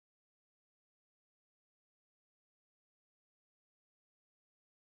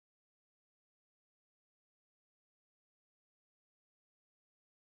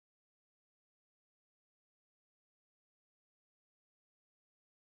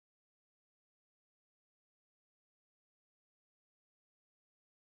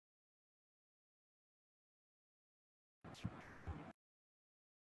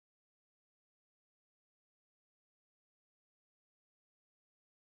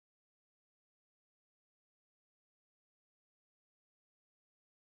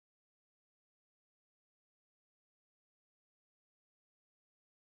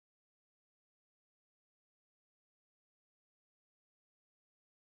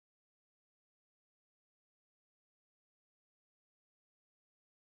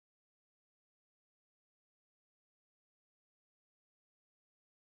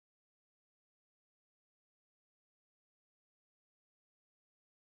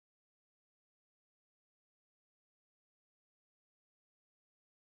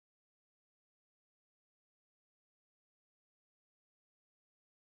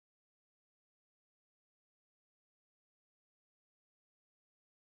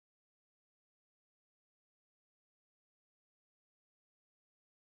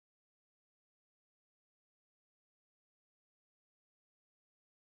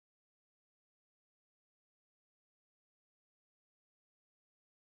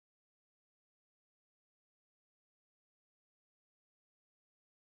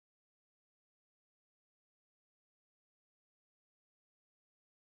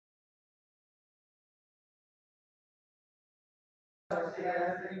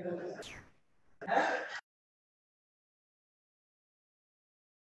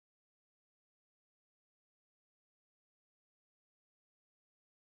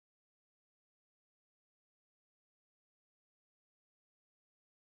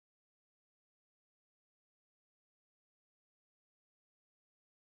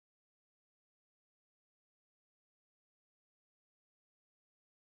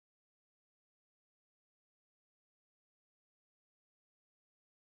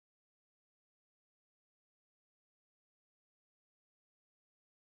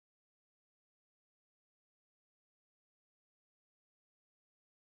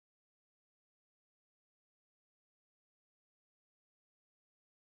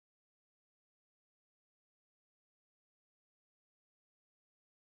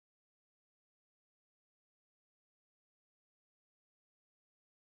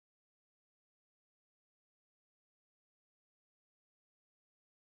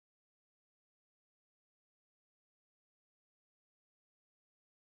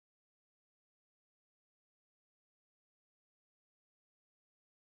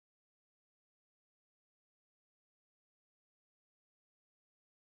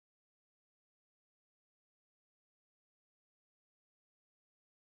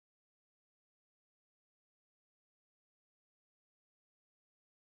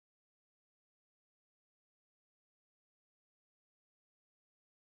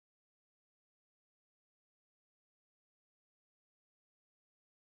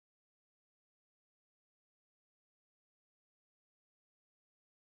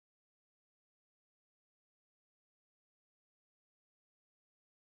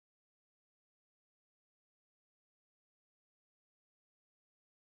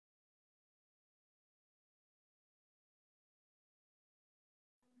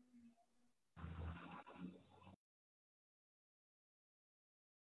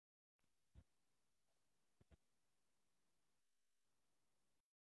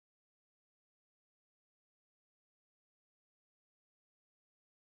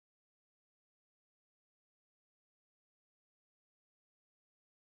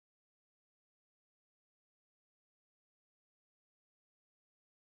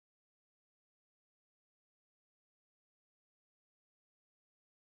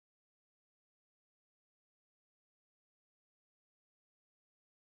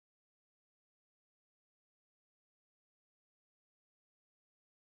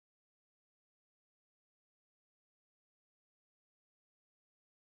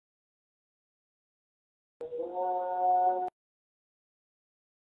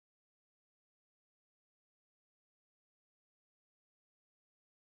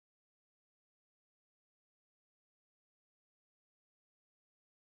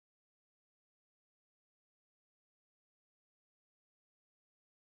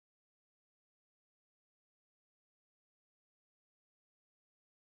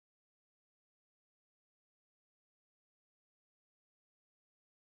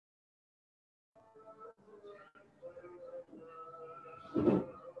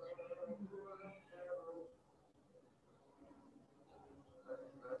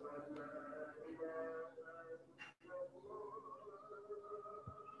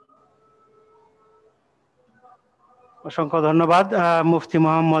অসংখ্য ধন্যবাদ মুফতি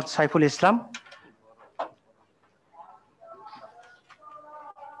মোহাম্মদ সাইফুল ইসলাম।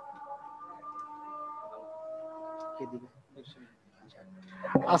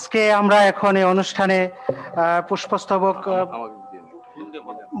 আজকে আমরা এখন এই অনুষ্ঠানে পুষ্পস্তবক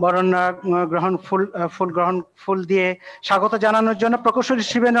বরণ গ্রহণ ফুল দিয়ে স্বাগত জানানোর জন্য প্রকৌশলী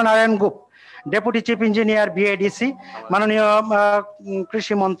Shibendra Narayan গুপ, deputy chief engineer BADC, মাননীয়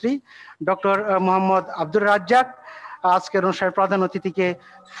কৃষি মন্ত্রী ডক্টর মোহাম্মদ আব্দুর রাজ্জাক আজকের অনুষ্ঠানের প্রধান অতিথিকে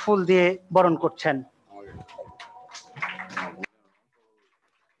ফুল দিয়ে বরণ করছেন।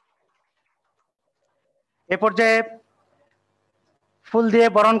 এ পর্যায়ে ফুল দিয়ে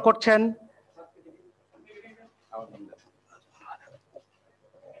বরণ করছেন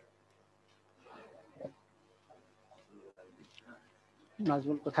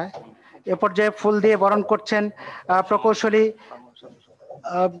নাজমুল কোথায়? এ পর্যায়ে ফুল দিয়ে বরণ করছেন প্রকৌশলী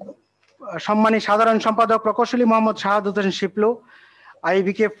সম্মানী সাধারণ সম্পাদক প্রকৌশলী মোহাম্মদ শাহাদুত হোসেন শিপলু।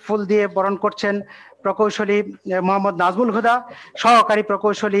 আইবি কে ফুল দিয়ে বরণ করছেন প্রকৌশলী মোহাম্মদ নাজমুল হুদা, সহকারী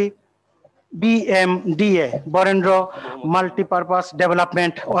প্রকৌশলী BMDA Barendra multipurpose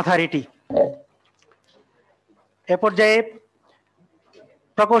development authority. এ পর্যায়ে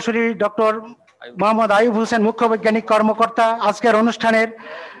প্রকৌশলী ডক্টর মোহাম্মদ আয়ুব হোসেন, মুখ্য বৈজ্ঞানিক কর্মকর্তা, আজকের অনুষ্ঠানের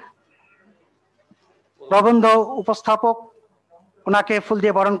প্রবন্ধ উপস্থাপক, ওনাকে ফুল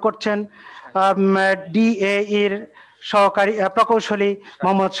দিয়ে বরণ করছেন ডিএইর সহকারী প্রকৌশলী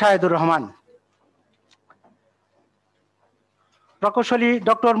মোহাম্মদ শাহেদুর রহমান। প্রকৌশলী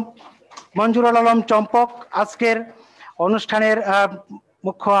ডক্টর মঞ্জুরুল আলম চম্পক আজকের অনুষ্ঠানের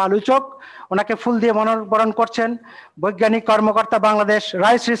মুখ্য আলোচক। ওনাকে ফুল দিয়ে বরণ করছেন বৈজ্ঞানিক কর্মকর্তা Bangladesh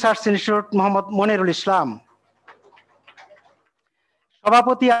rice research institute Mohammad Monirul ইসলাম।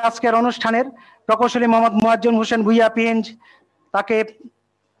 সভাপতি আজকের অনুষ্ঠানের প্রকৌশলী মোহাম্মদ মুয়াজ্জম হোসেন ভুইয়া পিএইচ, তাকে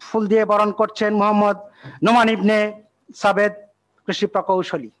ফুল দিয়ে বরণ করছেন মোহাম্মদ নোমান ইবনে সাবেদ কৃষি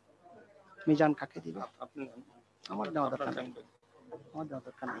প্রকৌশলী। মিজান কাকে দিবে? আমার দেওয়া দরকার নেই।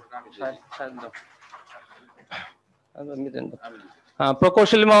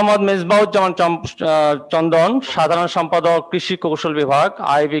 প্রকৌশলী মোহাম্মদ মেজবাউজ্জামান চন্দন, সাধারণ সম্পাদক কৃষি কৌশল বিভাগ,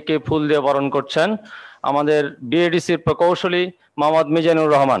 আইবি কে ফুল দিয়ে বরণ করছেন আমাদের বিএডিসির প্রকৌশলী মোহাম্মদ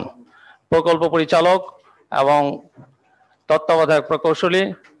মিজানুর রহমান, প্রকল্প পরিচালক এবং তত্ত্বাবধায়ক প্রকৌশলী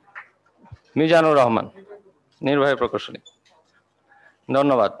মিজানুর রহমান, নির্বাহী প্রকৌশলী।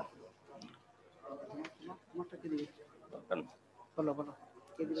 ধন্যবাদ।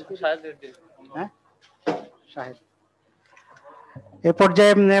 এ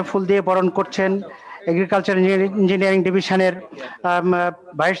পর্যায়ে ফুল দিয়ে বরণ করছেন এগ্রিকালচার ইঞ্জিনিয়ারিং ডিভিশনের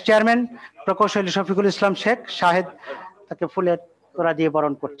ভাইস চেয়ারম্যান প্রকৌশলী শফিকুল ইসলাম শেখ শাহেদ, তাকে ফুলের তোড়া দিয়ে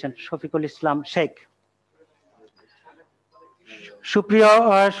বরণ করছেন শফিকুল ইসলাম শেখ। সুপ্রিয়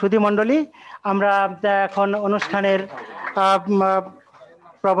সুধী মণ্ডলী, আমরা এখন অনুষ্ঠানের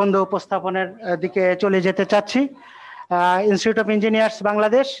প্রবন্ধ উপস্থাপনের দিকে চলে যেতে চাচ্ছি। ইনস্টিটিউট অফ ইঞ্জিনিয়ার্স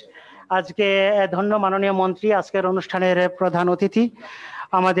বাংলাদেশ, আজকে ধন্য মাননীয় মন্ত্রী, আজকের অনুষ্ঠানের প্রধান অতিথি,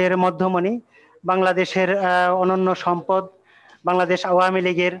 আমাদের মধ্যমণি, বাংলাদেশের অনন্য সম্পদ, বাংলাদেশ আওয়ামী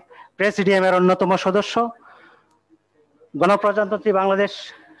লীগের প্রেসিডিয়ামের অন্যতম সদস্য, গণপ্রজাতন্ত্রী বাংলাদেশ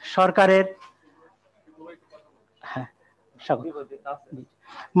সরকারের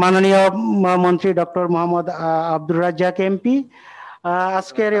মাননীয় মন্ত্রী ডক্টর মোহাম্মদ আব্দুর রাজ্জাক এমপি,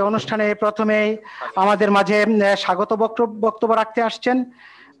 আজকের এই অনুষ্ঠানে প্রথমে আমাদের মাঝে স্বাগত বক্তব্য রাখতে আসছেন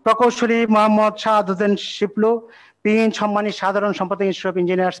প্রকৌশলী মোহাম্মদ শাহাদ হোসেন শিপলু, পিএইচ সম্মানী সাধারণ সম্পাদক ইনস্টিটিউট অফ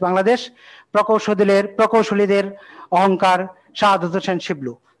ইঞ্জিনিয়ার্স বাংলাদেশ, প্রকৌশলীদের অহংকার শাহাদ হোসেন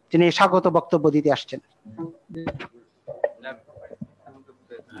শিপলু, তিনি স্বাগত বক্তব্য দিতে আসছেন।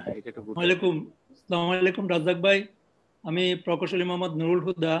 আসসালামু আলাইকুম রাজ্জাক ভাই, আমি প্রকৌশলী মোহাম্মদ নুরুল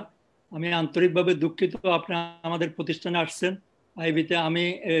হুদা। আমি আন্তরিকভাবে দুঃখিত আপনি আমাদের প্রতিষ্ঠানে আসছেন আইবিতে। আমি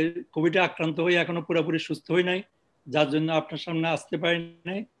কোভিডে আক্রান্ত হয়ে এখনো পুরোপুরি সুস্থ হই নাই, যার জন্য আপনার সামনে আসতে পারি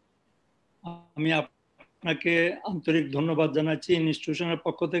নাই। আমি আপনাকে আন্তরিক ধন্যবাদ জানাচ্ছি ইনস্টিটিউশনের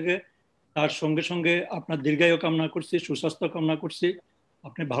পক্ষ থেকে। তার সঙ্গে সঙ্গে আপনার দীর্ঘায়ু কামনা করছি, সুস্বাস্থ্য কামনা করছি।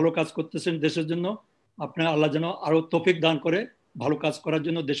 আপনি ভালো কাজ করতেছেন দেশের জন্য, আপনার আল্লাহ যেন আরো তৌফিক দান করে ভালো কাজ করার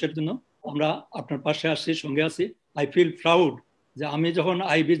জন্য দেশের জন্য। আমরা আপনার পাশে আসছি, সঙ্গে আছি। আই ফিল প্রাউড যে আমি যখন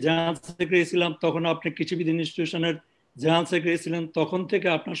আইবি জেনারেল সেক্রেটারি ছিলাম তখন আপনি কৃষিবিদ ইনস্টিটিউশনের জেনারেল সেক্রেটারি ছিলেন, তখন থেকে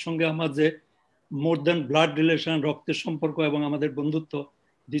আপনার সঙ্গে আমার যে মোর দেন ব্লাড রিলেশন, রক্তের সম্পর্ক এবং আমাদের বন্ধুত্ব,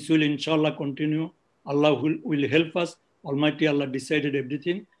 দিস উইল ইনশাআল্লাহ continue. Allah will help us, Almighty Allah decided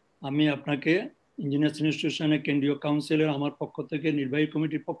everything. আমি আপনাকে ইঞ্জিনিয়ার্স ইনস্টিটিউশনের কেন্দ্রীয় কাউন্সিলের আমার পক্ষ থেকে, নির্বাহী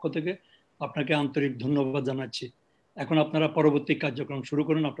কমিটির পক্ষ থেকে আপনাকে আন্তরিক ধন্যবাদ জানাচ্ছি। এখন আপনারা পরবর্তী কার্যক্রম শুরু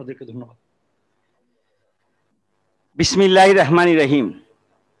করুন। আপনাদেরকে ধন্যবাদ। বিসমিল্লাহির রহমানির রহিম।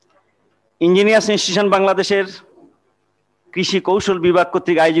 ইঞ্জিনিয়ার্স ইনস্টিটিউশন বাংলাদেশের কৃষি কৌশল বিভাগ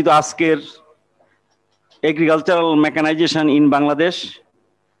কর্তৃক আয়োজিত আজকের agricultural mechanisation in Bangladesh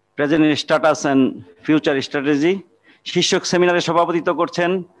present status and future strategy শীর্ষক সেমিনারে সভাপতিত্ব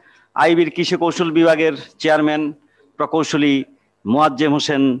করছেন আইবির কৃষি কৌশল বিভাগের চেয়ারম্যান প্রকৌশলী মুয়াজ্জেম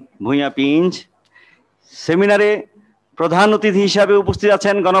হোসেন ভুঁইয়া পিএইচ। সেমিনারে প্রধান অতিথি হিসাবে উপস্থিত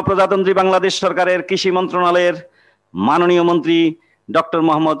আছেন গণপ্রজাতন্ত্রী বাংলাদেশ সরকারের কৃষি মন্ত্রণালয়ের মাননীয় মন্ত্রী ডক্টর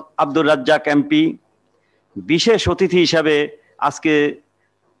মোহাম্মদ আব্দুর রাজ্জাক এমপি। বিশেষ অতিথি হিসাবে আজকে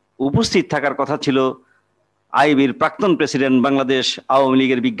উপস্থিত থাকার কথা ছিল আইবির প্রাক্তন প্রেসিডেন্ট, বাংলাদেশ আওয়ামী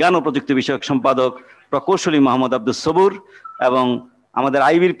লীগের বিজ্ঞান ও প্রযুক্তি বিষয়ক সম্পাদক প্রকৌশলী মোহাম্মদ আব্দুস সবুর এবং আমাদের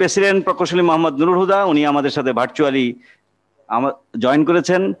আইবির প্রেসিডেন্ট প্রকৌশলী মোহাম্মদ নুরুল হুদা, উনি আমাদের সাথে ভার্চুয়ালি জয়েন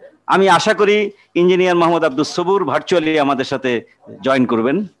করেছেন। আমি আশা করি ইঞ্জিনিয়ার মোহাম্মদ আব্দুস সবুর ভার্চুয়ালি আমাদের সাথে জয়েন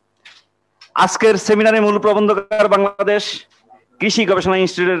করবেন। আজকের সেমিনারে মূল প্রবন্ধকার বাংলাদেশ কৃষি গবেষণা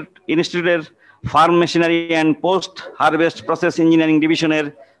ইনস্টিটিউটের farm machinery and post harvest process engineering ডিভিশনের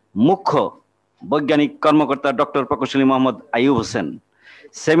মুখ্য বৈজ্ঞানিক কর্মকর্তা ডক্টর প্রকৌশলী মোহাম্মদ আইয়ুব হোসেন।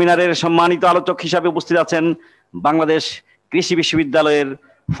 সেমিনারের সম্মানিত আলোচক হিসাবে উপস্থিত আছেন বাংলাদেশ কৃষি বিশ্ববিদ্যালয়ের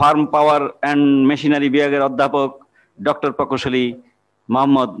ফার্ম পাওয়ার অ্যান্ড মেশিনারি বিভাগের অধ্যাপক ডক্টর প্রকৌশলী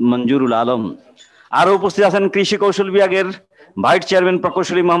মোহাম্মদ মঞ্জুরুল আলম। আরও উপস্থিত আছেন কৃষি কৌশল বিভাগের ভাইস চেয়ারম্যান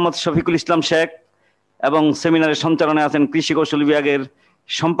প্রকৌশলী মোহাম্মদ শফিকুল ইসলাম শেখ এবং সেমিনারের সঞ্চালনে আছেন কৃষি কৌশল বিভাগের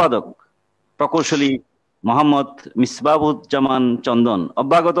সম্পাদক প্রকৌশলী মোহাম্মদ মিসবাহুজ্জামান চন্দন।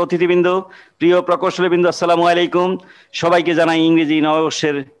 অভ্যাগত অতিথিবৃন্দ, প্রিয় প্রকৌশলীবৃন্দ, আসসালামু আলাইকুম। সবাইকে জানাই ইংরেজি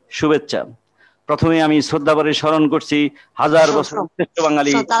নববর্ষের শুভেচ্ছা। প্রথমে আমি শ্রদ্ধাভরে স্মরণ করছি হাজার বছর শ্রেষ্ঠ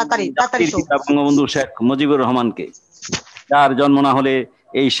বাঙালি জাতির পিতা বঙ্গবন্ধু শেখ মুজিবুর রহমানকে, যার জন্ম না হলে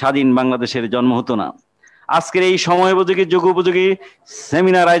এই স্বাধীন বাংলাদেশের জন্ম হতো না। আজকের এই সময় উপযোগী যুগ উপযোগী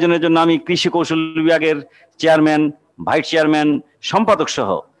সেমিনার আয়োজনের জন্য আমি কৃষি কৌশল বিভাগের চেয়ারম্যান, ভাইস চেয়ারম্যান, সম্পাদক সহ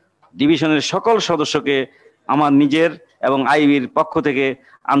ডিভিশনের সকল সদস্যকে আমার নিজের এবং আইবির পক্ষ থেকে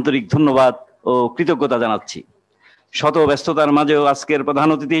আন্তরিক ধন্যবাদ ও কৃতজ্ঞতা জানাচ্ছি। শত ব্যস্ততার মাঝেও আজকের প্রধান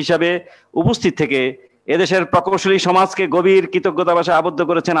অতিথি হিসাবে উপস্থিত থেকে এদেশের প্রকৌশলী সমাজকে গভীর কৃতজ্ঞতা ভাষায় আবদ্ধ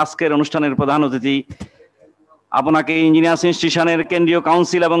করেছেন আজকের অনুষ্ঠানের প্রধান অতিথি। আপনাকে ইঞ্জিনিয়ার্স ইনস্টিটিউশনের কেন্দ্রীয়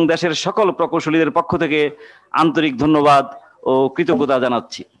কাউন্সিল এবং দেশের সকল প্রকৌশলীদের পক্ষ থেকে আন্তরিক ধন্যবাদ ও কৃতজ্ঞতা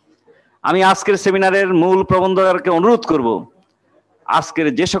জানাচ্ছি। আমি আজকের সেমিনারের মূল প্রবন্ধকারকে অনুরোধ করব, আজকের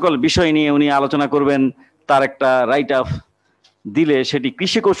যে সকল বিষয় নিয়ে উনি আলোচনা করবেন তার একটা রাইট আপ দিলে সেটি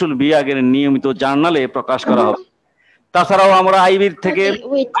কৃষি কৌশল বিভাগের নিয়মিত জার্নালে প্রকাশ করা হবে। তাছাড়াও আমরা আইবির থেকে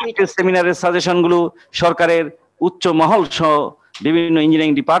সেমিনারের সাজেশনগুলো সরকারের উচ্চ মহল সহ বিভিন্ন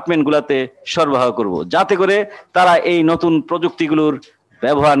ইঞ্জিনিয়ারিং ডিপার্টমেন্টগুলোতে সরবরাহ করব, যাতে করে তারা এই নতুন প্রযুক্তিগুলোর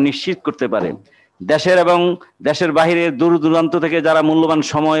ব্যবহার নিশ্চিত করতে পারে। দেশের এবং দেশের বাহিরে দূর দূরান্ত থেকে যারা মূল্যবান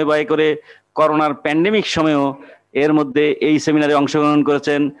সময় ব্যয় করে করোনার প্যান্ডেমিক সময়েও এর মধ্যে এই সেমিনারে অংশগ্রহণ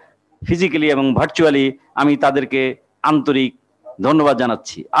করেছেন ফিজিক্যালি এবং ভার্চুয়ালি, আমি তাদেরকে আন্তরিক ধন্যবাদ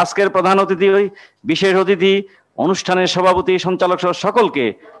জানাচ্ছি। আজকের প্রধান অতিথি, বিশেষ অতিথি, অনুষ্ঠানের সভাপতি, সঞ্চালক সহ সকলকে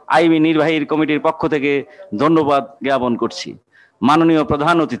আইবি নির্বাহী কমিটির পক্ষ থেকে ধন্যবাদ জ্ঞাপন করছি। মাননীয়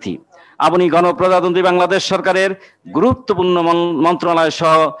প্রধান অতিথি, আপনি গণপ্রজাতন্ত্রী বাংলাদেশ সরকারের গুরুত্বপূর্ণ মন্ত্রণালয়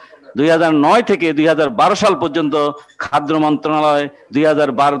সহ 2009 থেকে 2012 সাল পর্যন্ত, খাদ্য মন্ত্রণালয়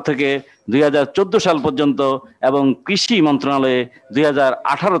 2012 থেকে 2014 সাল পর্যন্ত এবং কৃষি মন্ত্রণালয়ে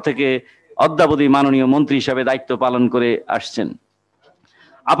 2018 থেকে অদ্যাবধি মাননীয় মন্ত্রী হিসাবে দায়িত্ব পালন করে আসছেন।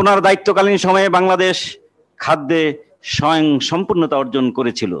 আপনার দায়িত্বকালীন সময়ে বাংলাদেশ খাদ্যে স্বয়ং সম্পূর্ণতা অর্জন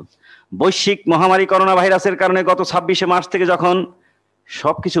করেছিল। বৈশ্বিক মহামারী করোনা ভাইরাসের কারণে গত 26শে মার্চ থেকে যখন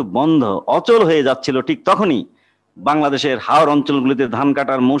সবকিছু বন্ধ, অচল হয়ে যাচ্ছিল, ঠিক তখনই বাংলাদেশের হাওর অঞ্চলগুলিতে ধান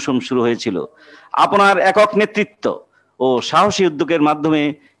কাটার মৌসুম শুরু হয়েছিল। আপনার একক নেতৃত্ব ও সাহসী উদ্যোগের মাধ্যমে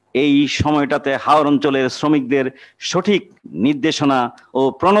এই সময়টাতে হাওর অঞ্চলের শ্রমিকদের সঠিক নির্দেশনা ও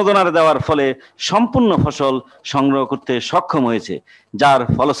প্রণোদনা দেওয়ার ফলে সম্পূর্ণ ফসল সংগ্রহ করতে সক্ষম হয়েছে, যার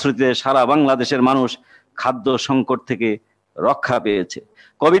ফলশ্রুতিতে সারা বাংলাদেশের মানুষ খাদ্য সংকট থেকে রক্ষা পেয়েছে।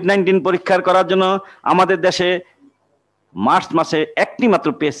 কোভিড-19 পরীক্ষা করার জন্য আমাদের দেশে মার্চ মাসে একটি মাত্র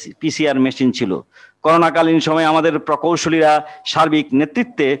পিসিআর মেশিন ছিল। করোনাকালীন সময়ে আমাদের প্রকৌশলীরা সার্বিক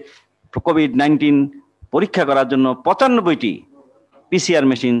নেতৃত্বে কোভিড-19 পরীক্ষা করার জন্য 95টি পিসিআর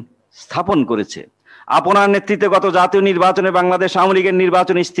মেশিন স্থাপন করেছে। আপনার নেতৃত্বে গত জাতীয় নির্বাচনে বাংলাদেশ আওয়ামী লীগের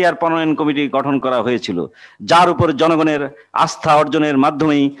নির্বাচন ইশতেহার প্রণয়ন কমিটি গঠন করা হয়েছিল, যার উপর জনগণের আস্থা অর্জনের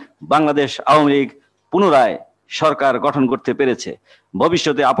মাধ্যমেই বাংলাদেশ আওয়ামী লীগ পুনরায় সরকার গঠন করতে পেরেছে।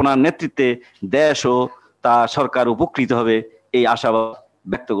 ভবিষ্যতে আপনার নেতৃত্বে দেশ ও তা সরকার উপকৃত হবে, এই আশাবাদ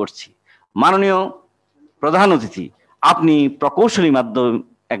ব্যক্ত করছি। মাননীয় প্রধান অতিথি, আপনি প্রকৌশলী মাধ্যমে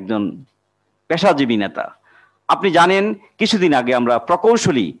একজন পেশাজীবী নেতা। আপনি জানেন, কিছুদিন আগে আমরা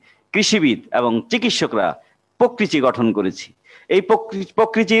প্রকৌশলী, কৃষিবিদ এবং চিকিৎসকরা প্রকৃতি গঠন করেছি। এই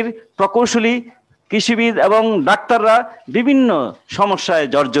প্রকৃতির প্রকৌশলী, কৃষিবিদ এবং ডাক্তাররা বিভিন্ন সমস্যায়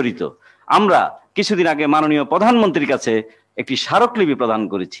জর্জরিত। আমরা কিছুদিন আগে মাননীয় প্রধানমন্ত্রীর কাছে একটি স্মারকলিপি প্রদান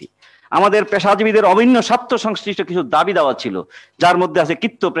করেছি। আমাদের পেশাজীবীদের অভিন্ন স্বার্থ সংশ্লিষ্ট কিছু দাবি দেওয়া ছিল, যার মধ্যে আছে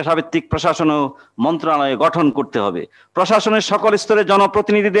কৃত্য পেশাভিত্তিক প্রশাসন ও মন্ত্রণালয় গঠন করতে হবে, প্রশাসনের সকল স্তরে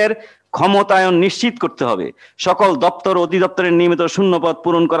জনপ্রতিনিধিদের ক্ষমতায়ন নিশ্চিত করতে হবে, সকল দপ্তর ও অধিদপ্তরের নিয়মিত শূন্যপদ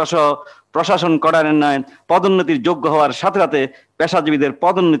পূরণ করা সহ প্রশাসন কর্মোন্নয়ন, পদোন্নতির যোগ্য হওয়ার সাথে সাথে পেশাজীবীদের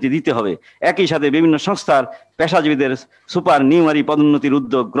পদোন্নতি দিতে হবে। একই সাথে বিভিন্ন সংস্থার পেশাজীবীদের সুপার নিউমারি পদোন্নতির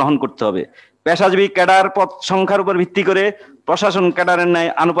উদ্যোগ গ্রহণ করতে হবে। পেশাজীবী ক্যাডার পদ সংখ্যার উপর ভিত্তি করে প্রশাসন ক্যাডারের ন্যায়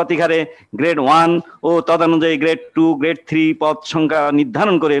আনুপাতিক হারে গ্রেড 1 ও তদানুযায়ী গ্রেড 2, গ্রেড 3 পদ সংখ্যা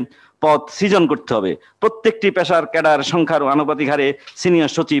নির্ধারণ করে পদ সৃজন করতে হবে। প্রত্যেকটি পেশার ক্যাডার সংখ্যার আনুপাতিক হারে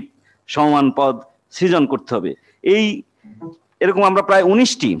সিনিয়র সচিব সমান পদ সৃজন করতে হবে। এরকম আমরা প্রায়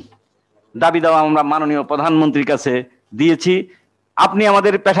 19টি দাবি দেওয়া আমরা মাননীয় প্রধানমন্ত্রীর কাছে দিয়েছি। আপনি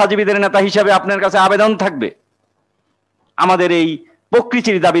আমাদের পেশাজীবীদের নেতা হিসাবে আপনার কাছে আবেদন থাকবে, আমাদের এই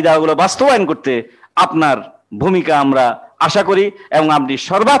প্রকৃতির দাবি দেওয়াগুলো বাস্তবায়ন করতে আপনার ভূমিকা আমরা আশা করি এবং আপনি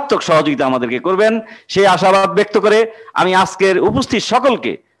সর্বাত্মক সহযোগিতা আমাদেরকে করবেন, সেই আশাবাদ ব্যক্ত করে আমি আজকের উপস্থিত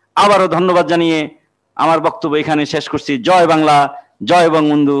সকলকে আবারও ধন্যবাদ জানিয়ে আমার বক্তব্য এখানে শেষ করছি। জয় বাংলা, জয়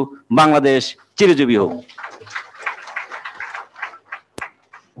বঙ্গবন্ধু, বাংলাদেশ চিরজীবী হোক।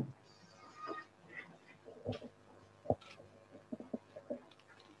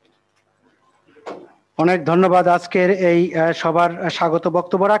 অনেক ধন্যবাদ। আজকের এই সবার স্বাগত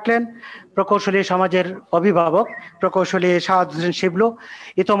বক্তব্য রাখলেন প্রকৌশলী সমাজের অভিভাবক প্রকৌশলী শাহাদ হোসেন শিবলু।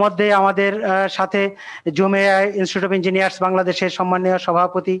 ইতোমধ্যে আমাদের সাথে জুমে ইনস্টিটিউট অফ ইঞ্জিনিয়ার্স বাংলাদেশের সম্মানীয়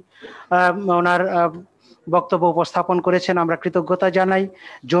সভাপতি ওনার বক্তব্য উপস্থাপন করেছেন, আমরা কৃতজ্ঞতা জানাই।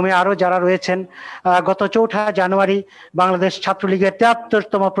 জমে আরো যারা রয়েছেন, গত 4 জানুয়ারি বাংলাদেশ ছাত্রলীগের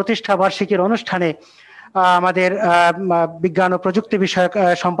 73তম প্রতিষ্ঠা বার্ষিকীর অনুষ্ঠানে আমাদের বিজ্ঞান ও প্রযুক্তি বিষয়ক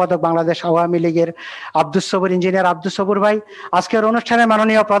সম্পাদক বাংলাদেশ আওয়ামী লীগের আব্দুস সবুর, ইঞ্জিনিয়ার আব্দুস সবুর ভাই আজকের অনুষ্ঠানে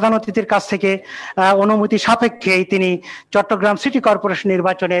মাননীয় প্রধান অতিথির কাছ থেকে অনুমতি সাপেক্ষেই তিনি চট্টগ্রাম সিটি কর্পোরেশন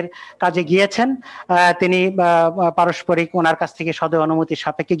নির্বাচনের কাজে গিয়েছেন। তিনি পারস্পরিক ওনার কাছ থেকে সদয় অনুমতি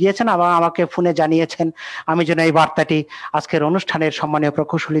সাপেক্ষে গিয়েছেন এবং আমাকে ফোনে জানিয়েছেন আমি যেন এই বার্তাটি আজকের অনুষ্ঠানের সম্মানীয়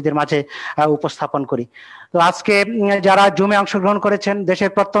প্রকৌশলীদের মাঝে উপস্থাপন করি। তো আজকে যারা জুমে অংশগ্রহণ করেছেন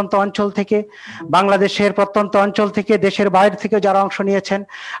দেশের প্রত্যন্ত অঞ্চল থেকে, বাংলাদেশের প্রত্যন্ত অঞ্চল থেকে, দেশের বাইরে থেকে যারা অংশ নিয়েছেন,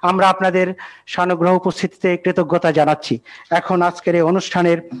 আমরা আপনাদের সানুগ্রহ উপস্থিতিতে কৃতজ্ঞতা জানাচ্ছি। এখন আজকের এই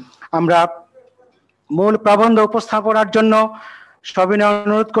অনুষ্ঠানের আমরা মূল প্রবন্ধ উপস্থাপনার জন্য সবিনয়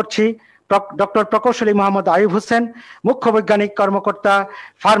অনুরোধ করছি ডক্টর প্রকৌশলী মোহাম্মদ আয়ুব হোসেন, মুখ্য বৈজ্ঞানিক কর্মকর্তা,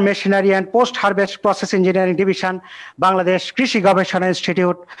 farm machinery and post harvest process engineering division, Bangladesh কৃষি গবেষণা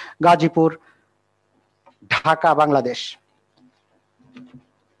ইনস্টিটিউট, গাজীপুর, ঢাকা, বাংলাদেশ।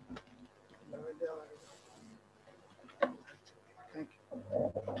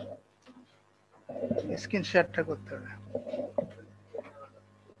 স্ক্রিন শেয়ারটা করতে হবে।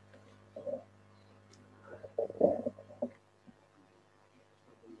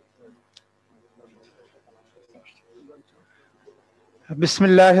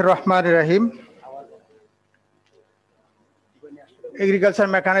 বিসমিল্লাহির রহমানির রহিম। Agriculture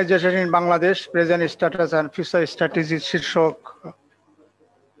mechanisation in Bangladesh, present status and future strategy শীর্ষক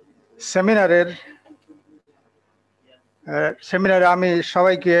সেমিনারে আমি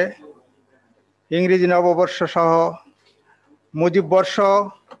সবাইকে ইংরেজি নববর্ষ সহ মুজিব বর্ষ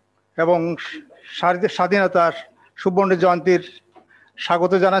এবং স্বাধীনতার সুবর্ণ জয়ন্তীর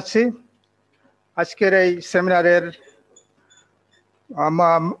স্বাগত জানাচ্ছি। আজকের এই সেমিনারের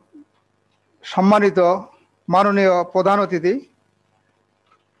সম্মানিত মাননীয় প্রধান অতিথি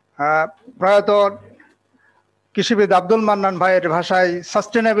প্রয়াত কৃষিবিদ আব্দুল মান্নান ভাইয়ের ভাষায়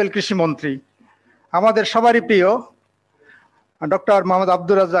সাস্টেনেবল কৃষিমন্ত্রী, আমাদের সবারই প্রিয় ডক্টর মোহাম্মদ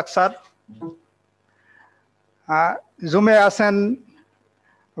আব্দুর রাজ্জাক স্যার, জুমে আছেন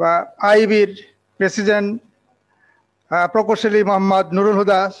আইবির প্রেসিডেন্ট প্রকৌশলী মোহাম্মদ নুরুল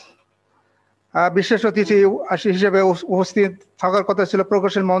হুদা, বিশেষ অতিথি হিসেবে উপস্থিত থাকার কথা ছিল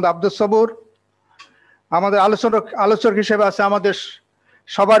প্রকৌশলী মোহাম্মদ আব্দুস সাবুর। আমাদের আলোচক হিসেবে আছে আমাদের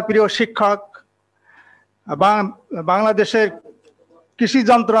সবার প্রিয় শিক্ষক, বাংলাদেশের কৃষি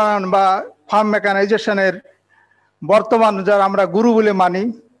যন্ত্রায়ন বা ফার্ম মেকানাইজেশনের বর্তমান যারা আমরা গুরু বলে মানি,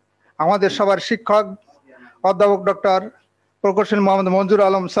 আমাদের সবার শিক্ষক অধ্যাপক ডক্টর প্রকৌশলী মোহাম্মদ মঞ্জুর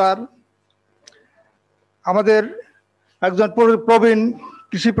আলম স্যার, আমাদের একজন প্রবীণ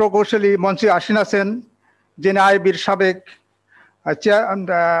কৃষি প্রকৌশলী মঞ্চে আসীন আছেন, যিনি আইবির সাবেক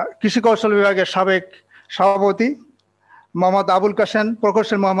কৃষি কৌশল বিভাগের সাবেক সভাপতি মোহাম্মদ আবুল কাসেম,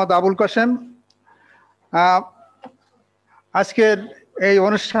 প্রকৌশলী মোহাম্মদ আবুল কাসেম। আজকের এই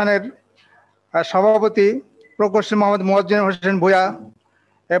অনুষ্ঠানের সভাপতি প্রকৌশলী মোহাম্মদ মুয়াজ্জিন হোসেন ভূয়া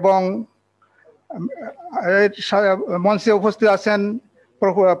এবং মঞ্চে উপস্থিত আছেন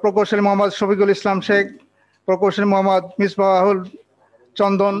প্রকৌশলী মোহাম্মদ শফিকুল ইসলাম শেখ, প্রকৌশলী মোহাম্মদ মিসবাহুল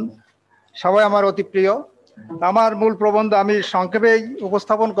চন্দন, সবাই আমার অতি প্রিয়। আমার মূল প্রবন্ধ আমি সংক্ষেপেই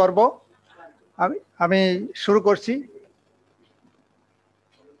উপস্থাপন করব। আমি শুরু করছি।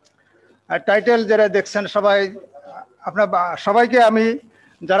 টাইটেল যারা দেখছেন সবাইকে আমি,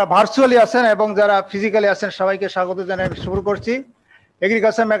 যারা ভার্চুয়ালি আছেন এবং যারা ফিজিক্যালি আছেন সবাইকে স্বাগত জানাই শুরু করছি।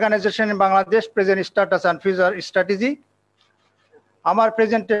 Agriculture mechanisation in Bangladesh, present status and future strategy. আমার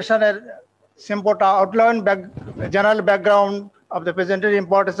প্রেজেন্টেশনের সিম্পলটা outline general background of the present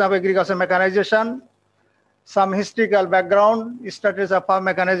importance of agriculture mechanization, some historical background, status of farm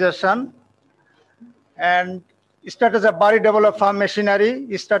mechanization, and status of BARI developed farm machinery,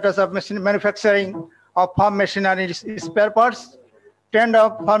 status of manufacturing of farm machinery spare parts, trend of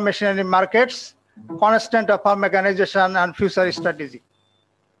farm machinery markets, constant of farm mechanization and future strategy.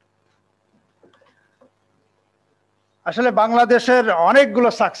 আসলে বাংলাদেশের অনেকগুলো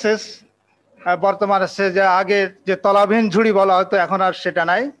success বর্তমান আছে, যে আগে যে তলাবিহীন ঝুড়ি বলা হতো এখন আর সেটা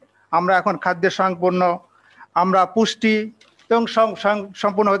নাই। আমরা এখন খাদ্যে সম্পূর্ণ, আমরা পুষ্টি এবং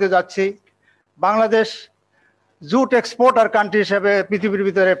সম্পূর্ণ হতে যাচ্ছি। বাংলাদেশ জুট এক্সপোর্টার কান্ট্রি হিসেবে পৃথিবীর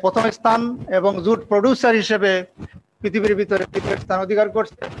ভিতরে প্রথম স্থান এবং জুট প্রডিউসার হিসেবে পৃথিবীর ভিতরে তৃতীয় স্থান অধিকার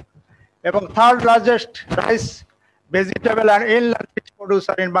করছে এবং third largest rice vegetable and inland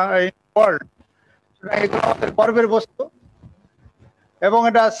producer in world. এগুলো আমাদের গর্বের বস্তু। এবং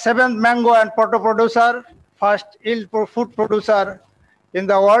এটা 7th mango and পটো producer, first yield food producer in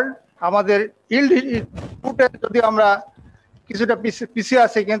the world. আমাদের ইল্ড ফুডে যদি আমরা কিছুটা পিছিয়ে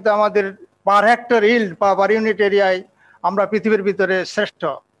আছি, কিন্তু আমাদের পার হেক্টর ইল্ড বা পার ইউনিট এরিয়ায় আমরা পৃথিবীর ভিতরে শ্রেষ্ঠ।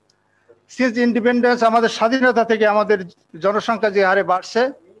 সিন্স ইন্ডিপেন্ডেন্স, আমাদের স্বাধীনতা থেকে আমাদের জনসংখ্যা যে হারে বাড়ছে,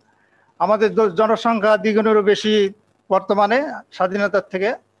 আমাদের জনসংখ্যা দ্বিগুণেরও বেশি বর্তমানে স্বাধীনতার থেকে,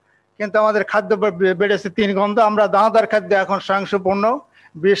 কিন্তু আমাদের খাদ্য বেড়েছে 3 গুণ। আমরা দানাদার খাদ্য এখন স্বয়ংসম্পূর্ণ,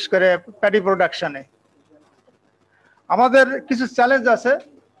 বিশেষ করে প্যাডি প্রোডাকশনে। আমাদের কিছু চ্যালেঞ্জ আছে,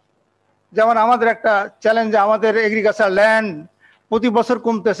 যেমন আমাদের একটা চ্যালেঞ্জ, আমাদের এগ্রিকালচার ল্যান্ড প্রতি বছর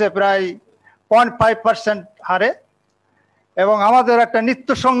কমতেছে প্রায় 0.5% হারে। এবং আমাদের একটা নিত্য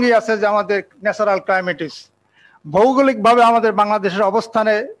সঙ্গী আছে যে আমাদের ন্যাচারাল ক্লাইমেটিস। ভৌগোলিকভাবে আমাদের বাংলাদেশের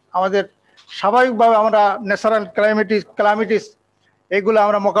অবস্থানে আমাদের স্বাভাবিকভাবে আমরা ন্যাচারাল ক্লাইমেটিস এগুলো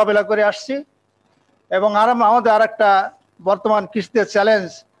আমরা মোকাবেলা করে আসছি। এবং আমাদের আর একটা বর্তমান কৃষিতে চ্যালেঞ্জ,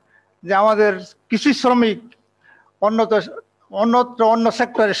 যে আমাদের কৃষি শ্রমিক অন্য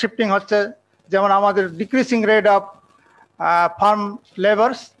সেক্টরে শিফটিং হচ্ছে। যেমন আমাদের decreasing rate of farm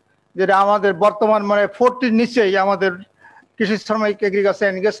labours, যেটা আমাদের বর্তমান মানে 40-র নিচেই আমাদের কৃষি শ্রমিক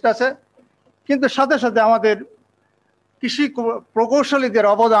এগ্রিকালচার এনগেজড আছে। কিন্তু সাথে সাথে আমাদের কৃষি প্রকৌশলীদের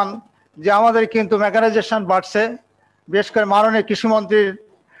অবদান, যে আমাদের কিন্তু মেকানাইজেশন বাড়ছে, বিশেষ করে মাননীয় কৃষিমন্ত্রীর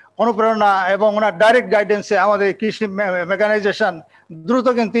অনুপ্রেরণা এবং ওনার ডাইরেক্ট গাইডেন্সে আমাদের কৃষি মেকানাইজেশন দ্রুত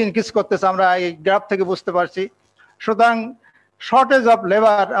কিন্তু ইনক্রিজ করতেছে, আমরা এই গ্রাফ থেকে বুঝতে পারছি। সুতরাং শর্টেজ অফ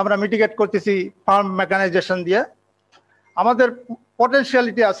লেবার আমরা মিটিগেট করতেছি ফার্ম মেকানাইজেশন দিয়ে। আমাদের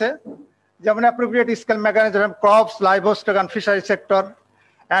পটেনশিয়ালিটি আছে, যেমন appropriate scale mechanisation, crops, livestock and fishery sector,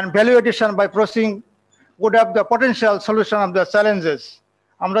 and value addition by processing would have the potential solution of the challenges.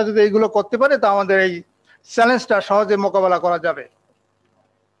 আমরা যদি এইগুলো করতে পারি, তা আমাদের এই চ্যালেঞ্জটা সহজে মোকাবেলা করা যাবে।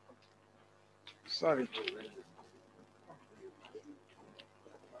 সরি,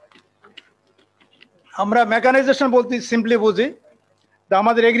 আমরা মেকানাইজেশন বলতে সিম্পলি বুঝি যে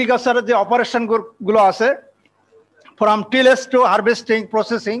আমাদের এগ্রিকালচারের যে অপারেশন গুলো আছে, from tillage two harvesting,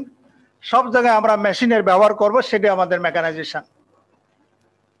 processing, সব জায়গায় আমরা মেশিনের ব্যবহার করব, সেটা আমাদের মেকানাইজেশন।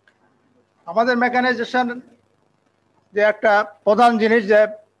 আমাদের মেকানাইজেশন যে একটা প্রধান জিনিস, যে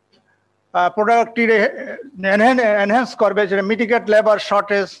প্রোডাক্টটি এনহ্যান্স করবে, যেটা mitigate labour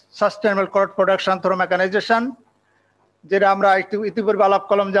shortage, sustainable crop production through mechanisation, যেটা আমরা ইতিপূর্বে আলাপ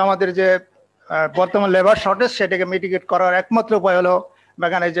করলাম, যে আমাদের যে বর্তমান লেবার শর্টেজ, সেটাকে মিটিগেট করার একমাত্র উপায় হলো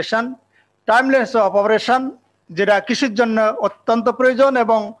মেকানাইজেশন। টাইমলেস অফ অপারেশন, যেটা কৃষির জন্য অত্যন্ত প্রয়োজন,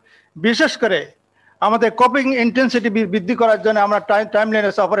 এবং বিশেষ করে আমাদের কপিং ইন্টেন্সিটি বৃদ্ধি করার জন্য আমরা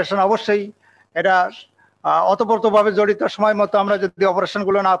টাইমলেস অপারেশন অবশ্যই এটা অতপ্রতভাবে জড়িত। সময় মতো আমরা যদি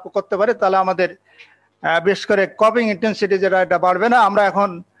অপারেশনগুলো না করতে পারি, তাহলে আমাদের বিশেষ করে কপিং ইন্টেন্সিটি যেটা, এটা বাড়বে না। আমরা এখন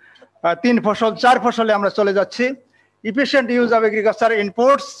 3 ফসল 4 ফসলে আমরা চলে যাচ্ছি। Efficient use of agriculture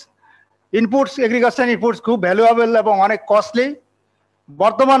inputs agriculture inputs খুব ভ্যালুয়েবল এবং অনেক কস্টলি।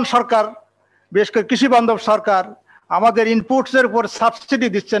 বর্তমান সরকার, বিশেষ করে কৃষি বান্ধব সরকার, আমাদের ইনপুটসের উপর সাবসিডি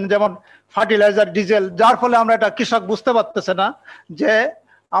দিচ্ছেন, যেমন ফার্টিলাইজার, ডিজেল, যার ফলে আমরা এটা কৃষক বুঝতে পারতেছে না যে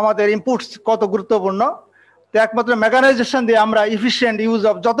আমাদের ইনপুটস কত গুরুত্বপূর্ণ। তো একমাত্র মেকানাইজেশন দিয়ে আমরা ইফিশিয়েন্ট ইউজ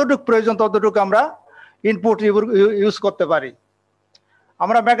অফ যতটুকু প্রয়োজন ততটুকু আমরা ইনপুট ইউজ করতে পারি।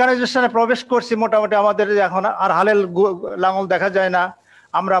 আমরা মেকানাইজেশনে প্রবেশ করছি মোটামুটি। আমাদের এখন আর হালের লাঙল দেখা যায় না,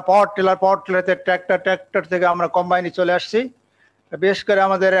 আমরা পাওয়ার টিলারতে ট্র্যাক্টর থেকে আমরা কম্বাইনে চলে আসছি। বিশেষ করে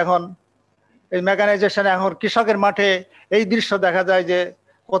আমাদের এখন এই মেকানাইজেশনে এখন কৃষকের মাঠে এই দৃশ্য দেখা যায়, যে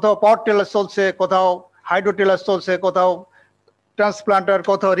কোথাও পাওয়ার টিলার চলছে, কোথাও হাইড্রো টিলার চলছে, কোথাও ট্রান্সপ্লান্টার,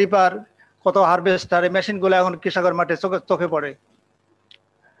 কোথাও রিপার, কোথাও হারভেস্টার। এই মেশিনগুলো এখন কৃষকের মাঠে চোখে পড়ে।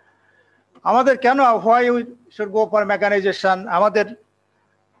 আমাদের কেন why we should go for mechanisation, আমাদের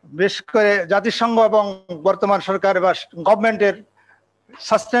বিশেষ করে জাতিসংঘ এবং বর্তমান সরকার বা গভর্নমেন্টের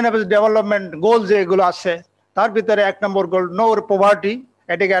সাস্টেনেবল ডেভেলপমেন্ট গোল যেগুলো আছে, তার ভিতরে 1 নম্বর গোল নো পভার্টি,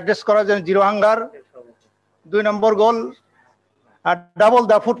 এটাকে অ্যাড্রেস করার জন্য zero hunger. 2 number goal double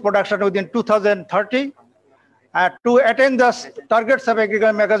the food production within 2030। Two attain the targets of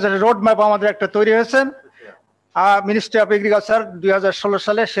agriculture mechanisation road map আমাদের একটা তৈরি হয়েছে মিনিস্ট্রি অফ এগ্রিকালচার 2016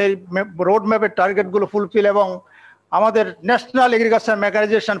 সালে। সেই রোড ম্যাপের টার্গেটগুলো ফুলফিল এবং আমাদের ন্যাশনাল এগ্রিকালচার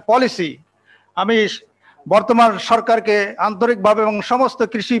মেকানাইজেশন পলিসি, আমি বর্তমান সরকারকে আন্তরিকভাবে এবং সমস্ত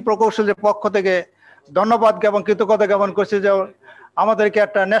কৃষি প্রকৌশলীর পক্ষ থেকে ধন্যবাদ এবং কৃতজ্ঞতা জ্ঞাপন করছি, যে আমাদেরকে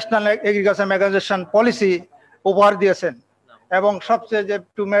একটা ন্যাশনাল এগ্রিকালচার মেকানাইজেশন পলিসি উপহার দিয়েছেন। এবং সবচেয়ে যে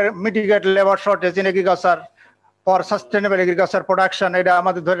two mitigate labour shortage in agriculture for sustainable agriculture production, এটা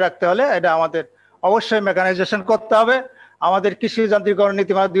আমাদের ধরে রাখতে হলে এটা আমাদের অবশ্যই মেকানাইজেশন করতে হবে। আমাদের কৃষি যান্ত্রিকরণ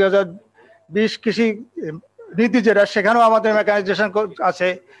নীতিমালা 2020 কৃষি নীতি যেটা, সেখানেও আমাদের মেকানাইজেশন আছে।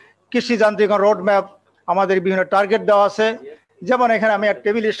 কৃষি যান্ত্রিক রোড ম্যাপ আমাদের বিভিন্ন টার্গেট দেওয়া আছে। যেমন এখানে আমি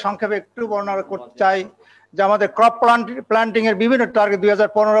টেবিলের সংক্ষেপে একটু বর্ণনা করতে চাই যে আমাদের ক্রপ প্লান্টিং এর বিভিন্ন টার্গেট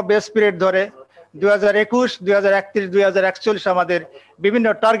 2015 বেস পিরিয়ড ধরে 2021, 2031, 2041 আমাদের বিভিন্ন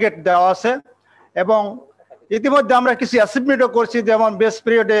টার্গেট দেওয়া আছে এবং ইতিমধ্যে আমরা কিছু অ্যাচিভমেন্টও করছি। যেমন বেস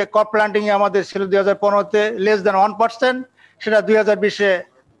পিরিয়ডে ক্রপ প্লান্টিং এ আমাদের ছিল 2015-তে লেস দ্যান 1%, সেটা 2020-এ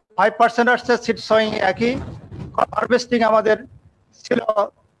 5% আসছে। সিড সোয়িং একই। হারভেস্টিং আমাদের ছিল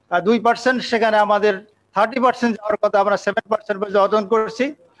 2%, সেখানে আমাদের 30% যাওয়ার কথা, আমরা 7% অর্জন করছি।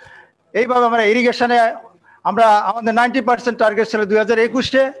 এইভাবে আমরা ইরিগেশনে আমরা আমাদের 90% টার্গেট ছিল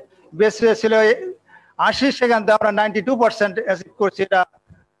 2021-এ, বেসে ছিল 80, সেখান থেকে আমরা 92% অ্যাচিভ করছি। এটা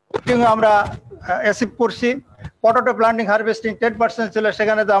আমরা অ্যাচিভ করছি। পটেটো প্লান্টিং হারভেস্টিং 10% ছিল,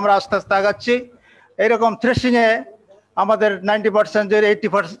 সেখানে তো আমরা আস্তে আস্তে আগাচ্ছি। এইরকম থ্রেশিংয়ে আমাদের 90%,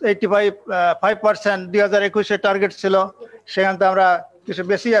 85% 2021-এ টার্গেট ছিল, সেখান থেকে আমরা কিছু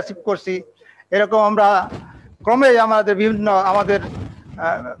বেশি অ্যাচিভ করছি। এরকম আমরা ক্রমে আমাদের বিভিন্ন আমাদের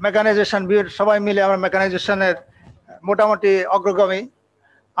মেকানাইজেশন সবাই মিলে আমরা মেকানাইজেশনের মোটামুটি অগ্রগামী।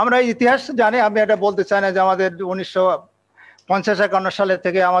 আমরা ইতিহাস জানি, আমি এটা বলতে চাই না যে আমাদের 1950-51 সালে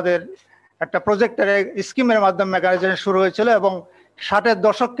থেকে আমাদের একটা প্রজেক্টের স্কিমের মাধ্যমে মেকানাইজেশন শুরু হয়েছিল এবং 60-এর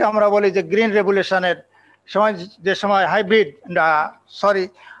দশককে আমরা বলি যে গ্রিন রেভলিউশনের সময়, যে সময়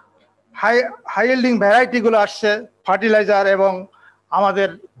হাই ইল্ডিং ভ্যারাইটিগুলো আসছে, ফার্টিলাইজার এবং আমাদের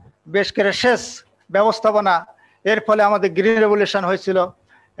বেশ করে সেচ ব্যবস্থাপনা, এর ফলে আমাদের গ্রিন রেভলিউশন হয়েছিল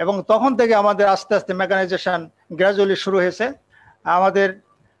এবং তখন থেকে আমাদের আস্তে আস্তে মেকানাইজেশন গ্র্যাজুয়ালি শুরু হয়েছে। আমাদের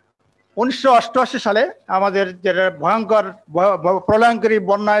 1988 সালে আমাদের যেটা ভয়ঙ্কর প্রলয়ঙ্করী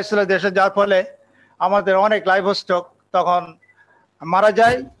বন্যা হয়েছিল দেশে, যার ফলে আমাদের অনেক লাইভ স্টক তখন মারা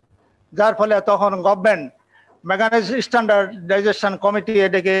যায়, যার ফলে তখন গভর্নমেন্ট স্ট্যান্ডার্ডাইজেশন কমিটি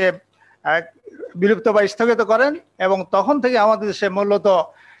এটাকে বিলুপ্ত বা স্থগিত করেন এবং তখন থেকে আমাদের দেশে মূলত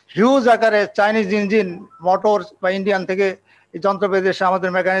হিউজ আকারে চাইনিজ ইঞ্জিন, মোটর বা ইন্ডিয়ান থেকে এই যন্ত্রপাতি এসে আমাদের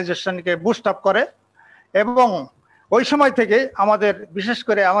মেকানাইজেশনকে বুস্ট আপ করে এবং ওই সময় থেকে আমাদের বিশেষ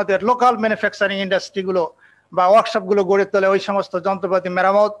করে আমাদের লোকাল ম্যানুফ্যাকচারিং ইন্ডাস্ট্রিগুলো বা ওয়ার্কশপগুলো গড়ে তোলে। ওই সমস্ত যন্ত্রপাতি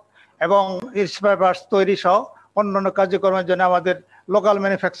মেরামত এবং স্পেয়ার পার্টস তৈরি সহ অন্যান্য কার্যক্রমের জন্য আমাদের লোকাল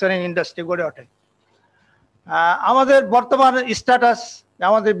ম্যানুফ্যাকচারিং ইন্ডাস্ট্রি গড়ে ওঠে। আমাদের বর্তমান স্ট্যাটাস,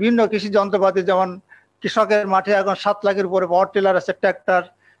 আমাদের বিভিন্ন কৃষি যন্ত্রপাতি, যেমন কৃষকের মাঠে এখন 7 লাখের উপরে পাওয়ার টিলার আছে, ট্র্যাক্টর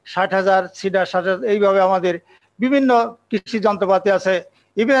 60,000, সিডার 60,000, এইভাবে আমাদের বিভিন্ন কৃষি যন্ত্রপাতি আছে।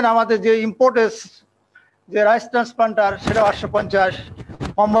 ইভেন আমাদের যে ইম্পোর্টেড যে রাইস ট্রান্সপ্লান্টার, সেটা 850,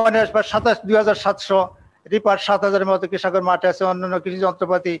 কম্বাইনার 2,700, রিপার 7,000-এর মতো কৃষকের মাঠে আছে। অন্যান্য কৃষি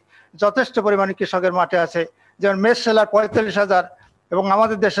যন্ত্রপাতি যথেষ্ট পরিমাণে কৃষকের মাঠে আছে, যেমন মেজ সেলার 45,000 এবং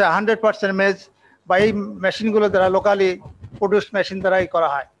আমাদের দেশে 100% মেজ বা এই মেশিনগুলো দ্বারা লোকালি প্রডিউস মেশিন দ্বারাই করা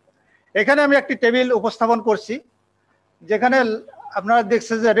হয়। এখানে আমি একটি টেবিল উপস্থাপন করছি, যেখানে আপনারা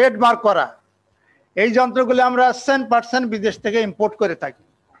দেখছেন যে রেড মার্ক করা এই যন্ত্রগুলো আমরা 100% বিদেশ থেকে ইম্পোর্ট করে থাকি।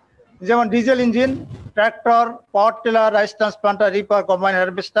 যেমন diesel engine, tractor, power tiller, rice transplanter, reaper, combine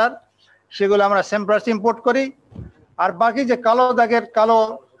harvester, সেগুলো আমরা 100% ইম্পোর্ট করি। আর বাকি যে কালো দাগের, কালো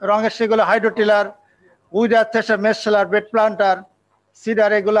রঙের, সেগুলো hydro tiller, weeder, thresher, mesh seller, bed planter, cedar,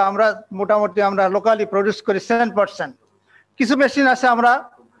 এগুলো আমরা মোটামুটি আমরা লোকালি প্রডিউস করি 7%। কিছু মেশিন আছে আমরা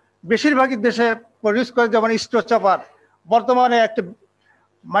বেশিরভাগই দেশে প্রডিউস করি, যেমন স্টো চপার বর্তমানে একটা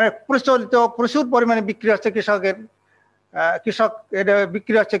মানে প্রচুর পরিমাণে বিক্রি হচ্ছে। কৃষক এটা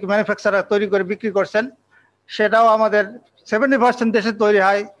বিক্রি হচ্ছে, ম্যানুফ্যাকচারার তৈরি করে বিক্রি করছেন। সেটাও আমাদের 70% দেশে তৈরি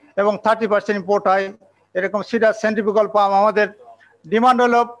হয় এবং 30% ইম্পোর্ট হয়। এরকম সিডার, সেন্ট্রিফিউগাল পাম্প আমাদের ডিমান্ড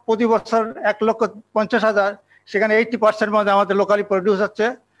হলো প্রতি বছর 1,50,000, সেখানে 80% মধ্যে আমাদের লোকালি প্রডিউস হচ্ছে,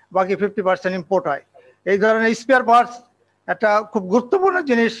 বাকি 50% ইম্পোর্ট হয়। এই ধরনের স্পেয়ার পার্টস একটা খুব গুরুত্বপূর্ণ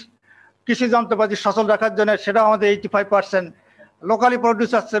জিনিস কৃষি যন্ত্রপাতি সচল রাখার জন্য, সেটা আমাদের 85% লোকালি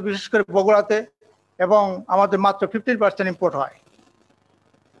প্রডিউস হচ্ছে, বিশেষ করে বগুড়াতে, এবং আমাদের মাত্র 15% ইম্পোর্ট হয়।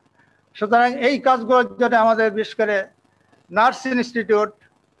 সুতরাং এই কাজগুলোর জন্য আমাদের বিশেষ করে নার্স ইনস্টিটিউট,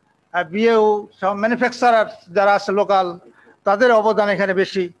 বিএউ, সব ম্যানুফ্যাকচারার যারা আছে লোকাল, তাদের অবদান এখানে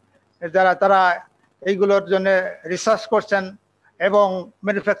বেশি, তারা এইগুলোর জন্য রিসার্চ করছেন এবং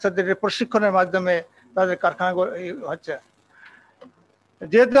ম্যানুফ্যাকচারদের প্রশিক্ষণের মাধ্যমে তাদের কারখানা হচ্ছে।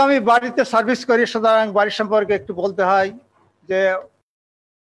 যেহেতু আমি বাড়িতে সার্ভিস করি, সুতরাং বাড়ির সম্পর্কে একটু বলতে হয় যে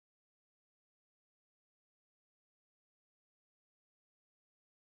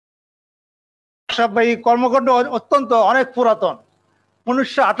এই কর্মকাণ্ড অত্যন্ত অনেক পুরাতন।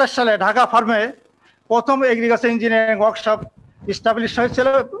 1928 সালে ঢাকা ফার্মে প্রথম এগ্রিকালচার ইঞ্জিনিয়ারিং ওয়ার্কশপ এস্টাবলিশ হয়েছিল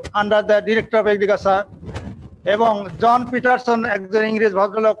under the director of agriculture, এবং জন পিটারসন একজন ইংরেজ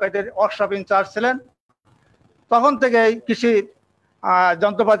ভদ্রলোক এদের ওয়ার্কশপ ইনচার্জ ছিলেন। তখন থেকে কৃষি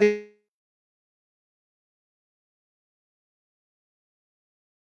যন্ত্রপাতি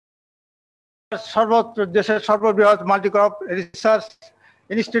সর্বত্র দেশের সর্ববৃহৎ মাল্টি ক্রপ রিসার্চ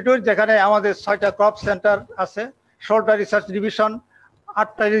ইনস্টিটিউট, যেখানে আমাদের 6টা ক্রপ সেন্টার আছে, 16টা research division,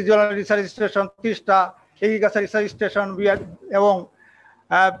 8টা regional research station, 30টা agriculture research station এবং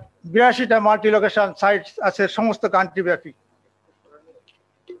 82টা মাল্টি লোকেশন সাইট আছে সমস্ত কান্ট্রি ব্যাপী।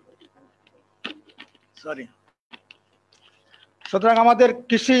 সুতরাং আমাদের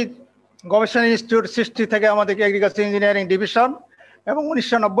কৃষি গবেষণা ইনস্টিটিউট সৃষ্টি থেকে আমাদের এগ্রিকালচার ইঞ্জিনিয়ারিং ডিভিশন, এবং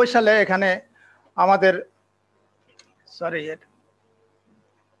 1990 সালে এখানে আমাদের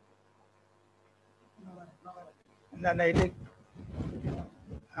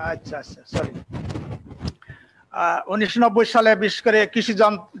আচ্ছা 1990 সালে বিশেষ করে কৃষি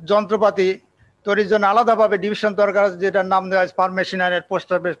যন্ত্রপাতি তৈরির জন্য আলাদাভাবে ডিভিশন দরকার, যেটার নাম দেওয়া হয় farm machinery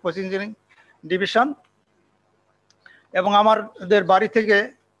পোস্টারবেস্ট process engineering division. এবং আমাদের বাড়ি থেকে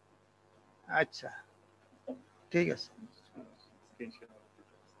আচ্ছা ঠিক আছে,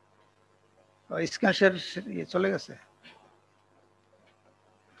 স্ক্যান শেয়ার চলে গেছে,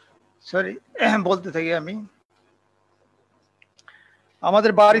 সরি বলতে থাকি আমি।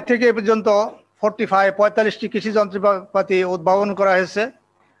 আমাদের বাড়ি থেকে এ পর্যন্ত 45টি কৃষি যন্ত্রপাতি উদ্ভাবন করা হয়েছে।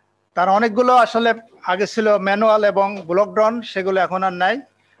 তার অনেকগুলো আসলে আগে ছিল ম্যানুয়াল এবং ব্লক ড্রন, সেগুলো এখন আর নাই।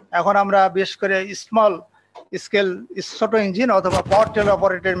 এখন আমরা বিশেষ করে স্মল স্কেল ছোট ইঞ্জিন অথবা পাওয়ার টেল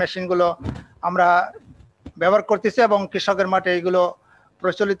অপারেটেড মেশিনগুলো আমরা ব্যবহার করতেছি এবং কৃষকের মাঠে এইগুলো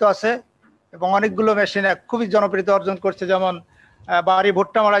প্রচলিত আছে এবং অনেকগুলো মেশিন খুবই জনপ্রিয়তা অর্জন করছে। যেমন বাড়ি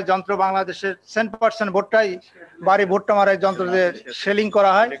ভুট্টা মারাই যন্ত্র, বাংলাদেশের 10% ভুট্টাই বাড়ি ভুট্টা মারাই যন্ত্র দিয়ে সেলিং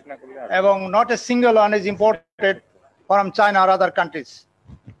করা হয় এবং not a single one is imported from China R other countries.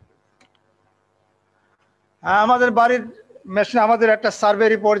 আমাদের বাড়ির মেশিন, আমাদের একটা সার্ভে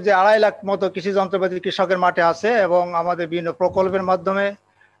রিপোর্ট যে 2.5 লাখ মতো কৃষি যন্ত্রপাতি কৃষকের মাঠে আছে এবং আমাদের বিভিন্ন প্রকল্পের মাধ্যমে,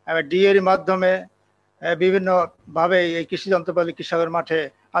 ডিএর মাধ্যমে বিভিন্নভাবে এই কৃষি যন্ত্রপাতি কৃষকের মাঠে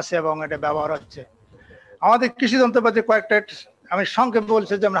আছে এবং এটা ব্যবহার হচ্ছে। আমাদের কৃষি যন্ত্রপাতি কয়েকটা আমি সংক্ষেপে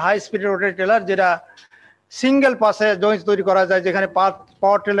বলছি, যেমন হাই স্পিড রোটারি টেলার, যেটা সিঙ্গেল পাসে জমি তৈরি করা যায়, যেখানে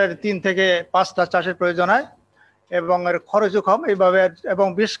পাওয়ার টেলার 3 থেকে 5টা চাষের প্রয়োজন হয় এবং এর খরচও কম এইভাবে। এবং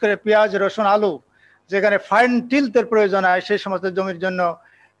বিশেষ করে পেঁয়াজ, রসুন, আলু যেখানে ফাইন টিলতের প্রয়োজন হয় সেই সমস্ত জমির জন্য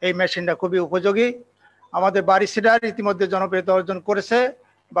এই মেশিনটা খুবই উপযোগী। আমাদের বাড়ি সিডার ইতিমধ্যে জনপ্রিয়তা অর্জন করেছে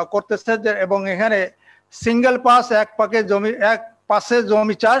বা করতেছে, এবং এখানে সিঙ্গেল পাস এক পাশে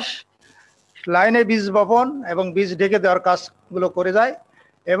জমি চাষ, লাইনে বীজ বপন এবং বীজ ঢেকে দেওয়ার কাজগুলো করে যায়।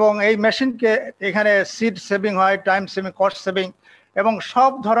 এবং এই মেশিনকে এখানে সিড সেভিং হয়, টাইম সেভিং, কস্ট সেভিং এবং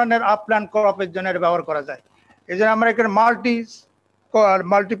সব ধরনের আপল্যান্ড ক্রপের জন্য এটা ব্যবহার করা যায়। এই জন্য আমরা এখানে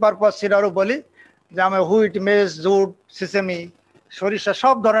মাল্টিপারপাস সিডারও বলি, যে আমরা হুইট, মেজ, জুট, সিসেমি, সরিষা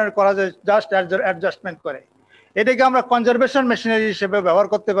সব ধরনের করা যায়, জাস্ট অ্যাডজাস্টমেন্ট করে। এটাকে আমরা কনজারভেশন মেশিনারি হিসেবে ব্যবহার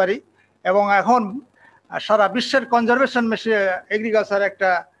করতে পারি এবং এখন সারা বিশ্বের কনজারভেশন মেশিন এগ্রিকালচার একটা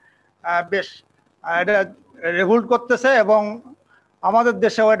বেশ এটা রেভুল্ট করতেছে এবং আমাদের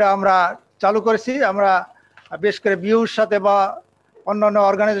দেশেও এটা আমরা চালু করেছি। আমরা বেশ করে বিউর সাথে বা অন্যান্য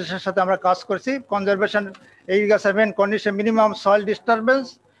অর্গানাইজেশনের সাথে আমরা কাজ করছি। Conservation agriculture main condition, minimum soil disturbance,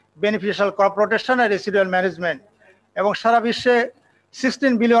 beneficial crop rotation আর রেসিডুয়াল ম্যানেজমেন্ট। এবং সারা বিশ্বে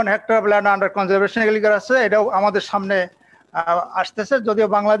 16 billion hectare of land under conservation agriculture আছে, এটাও আমাদের সামনে আসতেছে। যদিও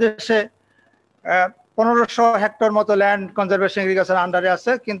বাংলাদেশে 1500 হেক্টর মতো ল্যান্ড কনজারভেশন এগ্রিকালচার আন্ডারে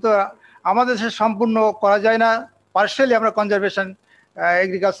আছে, কিন্তু আমাদের দেশে সম্পূর্ণ করা যায় না, পার্শিয়ালি আমরা কনজারভেশন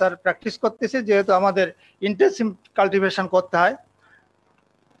এগ্রিকালচার প্র্যাকটিস করতেছি, যেহেতু আমাদের ইন্টেনসিভ কাল্টিভেশন করতে হয়।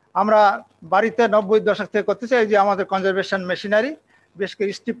 আমরা বাড়িতে 90 দশক থেকে করতেছি। এই যে আমাদের কনজারভেশন মেশিনারি, বেশ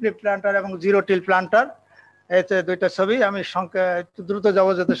করে স্টিপলি প্ল্যান্টার এবং জিরো টিল প্ল্যান্টার, এতে 2টা ছবি আমি সংখ্যা একটু দ্রুত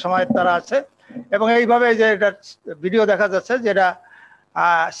যাবো যাতে সময় তারা আছে। এবং এইভাবে যে এটা ভিডিও দেখা যাচ্ছে, যেটা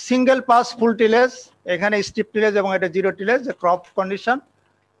সিঙ্গেল পাস ফুল টিলেজ, এখানে স্টিপ টিলেজ এবং এটা জিরো টিলেজ ক্রপ কন্ডিশন।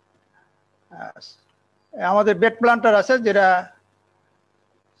 আমাদের বেড প্ল্যান্টার আছে, যেটা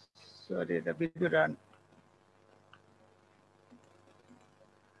সরি এটা ভিডিওটা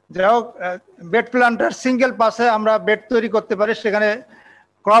যাই হোক, বেড প্ল্যান্টার সিঙ্গেল পাসে আমরা বেড তৈরি করতে পারি, সেখানে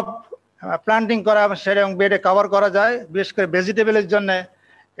ক্রপ প্ল্যান্টিং করা সেটা এবং বেডে কভার করা যায়। বিশেষ করে ভেজিটেবলের জন্য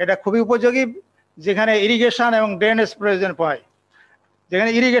এটা খুবই উপযোগী, যেখানে ইরিগেশন এবং ড্রেনেজ প্রয়োজন হয়।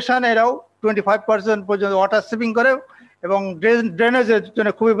 যেখানে ইরিগেশন এরাও 25% পর্যন্ত ওয়াটার সেভিং করে এবং ড্রেনেজের জন্য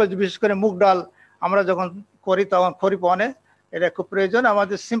খুবই, বিশেষ করে মুগ ডাল আমরা যখন করি তখন খরিফ অনে এটা খুব প্রয়োজন।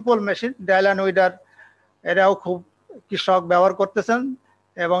 আমাদের সিম্পল মেশিন ডায়াল উইডার, এরাও খুব কৃষক ব্যবহার করতেছেন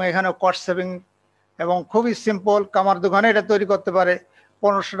এবং এখানে কস্ট সেভিং এবং খুবই সিম্পল, কামার দোকানে এটা তৈরি করতে পারে,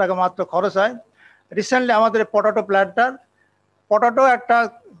 1500 টাকা মাত্র খরচ হয়। রিসেন্টলি আমাদের পটাটো প্ল্যান্টার, পটাটো একটা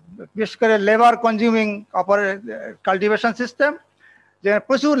বিশেষ করে লেবার কনজিউমিং কাল্টিভেশন সিস্টেম, যেখানে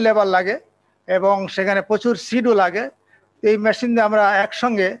প্রচুর লেবার লাগে এবং সেখানে প্রচুর সিডও লাগে। এই মেশিন দিয়ে আমরা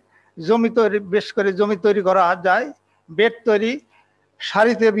একসঙ্গে জমি তৈরি, বেশ করে জমি তৈরি করা যায়, বেড তৈরি,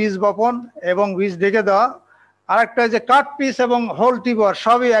 সারিতে বীজ বপন এবং বীজ ঢেকে দেওয়া। আরেকটা যে কাট পিস এবং হোল টিবর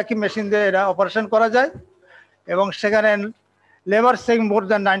সবই একই মেশিন দিয়ে এটা অপারেশন করা যায় এবং সেখানে labour saving more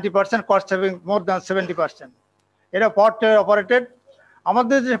than 90%, cost saving more than 70%। এটা পটের অপারেটেড।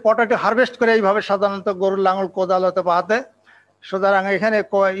 আমাদের যে পটেটো হারভেস্ট করে এইভাবে সাধারণত গরুর লাঙল কোদাল অথবা হাতে, সুতরাং এখানে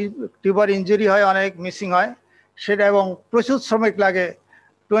টিউবার ইঞ্জুরি হয়, অনেক মিসিং হয় সেটা, এবং প্রচুর শ্রমিক লাগে,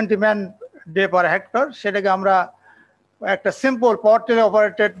 20 ম্যান ডে পার হেক্টর। সেটাকে আমরা একটা সিম্পল পটের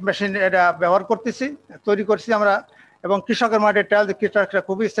অপারেটেড মেশিন এটা ব্যবহার করতেছি, তৈরি করছি আমরা, এবং কৃষকের মাঠে টেল কৃষকরা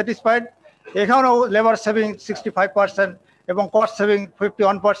খুবই স্যাটিসফাইড। এখানেও লেবার সেভিং 65% এবং কস্ট সেভিং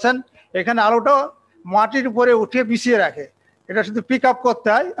 51%। এখানে আলুটাও মাটির উপরে উঠিয়ে বিছিয়ে রাখে, এটা শুধু পিক আপ করতে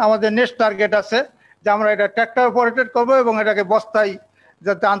হয়। আমাদের নেক্সট টার্গেট আছে যে আমরা এটা ট্র্যাক্টর অপারেটেড করবো এবং এটাকে বস্তায়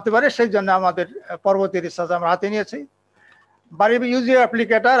যাতে আনতে পারে, সেই জন্য আমাদের পরবর্তী রিসার্চ আমরা হাতে নিয়েছি। বাড়ি ইউরিয়া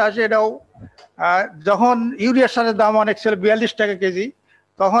অ্যাপ্লিকেটার আছে, এটাও যখন ইউরিয়ার সারের দাম অনেক ছিল 42 টাকা কেজি,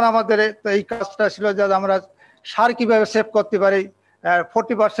 তখন আমাদের এই কাজটা ছিল যে আমরা সার কিভাবে সেভ করতে পারি,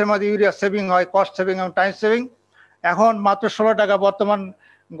 40% মধ্যে ইউরিয়া সেভিং হয়, কস্ট সেভিং এবং টাইম সেভিং। এখন মাত্র 16 টাকা, বর্তমান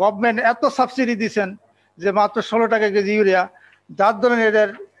গভর্নমেন্ট এত সাবসিডি দিচ্ছেন যে মাত্র 16 টাকা কেজি ইউরিয়া, যার ধরনের এদের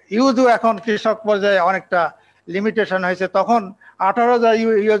ইউজও এখন কৃষক পর্যায়ে অনেকটা লিমিটেশন হয়েছে। তখন 18,000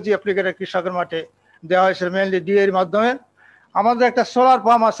 ইউএসজি অ্যাপ্লিকেটার কৃষকের মাঠে দেওয়া হয়েছিল মেনলি ডিএর মাধ্যমে। আমাদের একটা সোলার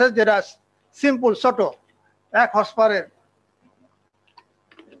পাম্প আছে যেটা সিম্পল ছোট 1 হর্সপাওয়ারের,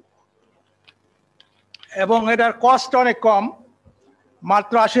 এবং এটার কস্ট অনেক কম,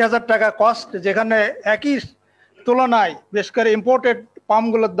 মাত্র 80,000 টাকা কস্ট, যেখানে একই তুলনায় বেশ করে ইম্পোর্টেড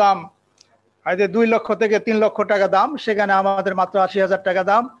পাম্পগুলোর দাম হয়তো 2 লক্ষ থেকে 3 লক্ষ টাকা দাম, সেখানে আমাদের মাত্র 80,000 টাকা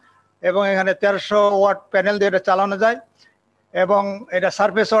দাম। এবং এখানে 1300 ওয়াট প্যানেল দিয়ে এটা চালানো যায় এবং এটা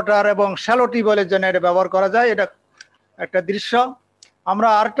সারফেস ওয়াটার এবং শ্যালো টিউবওয়েলের জন্য এটা ব্যবহার করা যায়। এটা একটা দৃশ্য। আমরা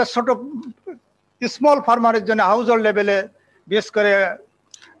আরেকটা ছোট স্মল ফার্মারের জন্য হাউস হোল্ড লেভেলে বিশেষ করে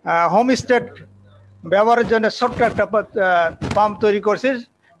হোমস্টেড ব্যবহারের জন্য ছোট্ট একটা পাম্প তৈরি করছি,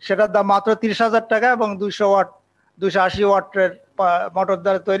 সেটার দাম মাত্র 30,000 টাকা এবং 200 ওয়াট 280 ওয়াটের মোটর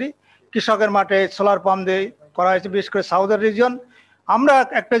দ্বারা তৈরি। কৃষকের মাঠে সোলার পাম্প দিয়ে করা হয়েছে, বিশেষ করে সাউদার্ন রিজিয়ন। আমরা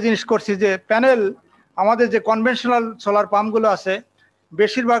একটা জিনিস করছি যে প্যানেল, আমাদের যে কনভেনশনাল সোলার পাম্পগুলো আছে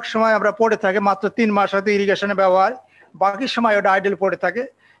বেশিরভাগ সময় আমরা পড়ে থাকে, মাত্র 3 মাস হয়তো ইরিগেশনে ব্যবহার, বাকি সময় ওটা আইডেল পড়ে থাকে।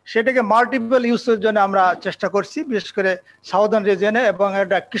 সেটাকে মাল্টিপল ইউজের জন্য আমরা চেষ্টা করছি, বিশেষ করে সাউদার্ন রিজিয়নে। এবং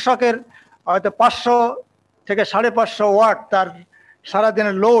এটা কৃষকের হয়তো 500 থেকে 550 ওয়াট তার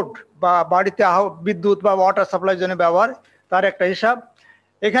সারাদিনের লোড বা বাড়িতে বিদ্যুৎ বা ওয়াটার সাপ্লাইয়ের জন্য ব্যবহার, তার একটা হিসাব।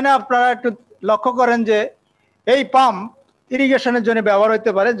 এখানে আপনারা একটু লক্ষ্য করেন যে এই পাম্প ইরিগেশনের জন্য ব্যবহার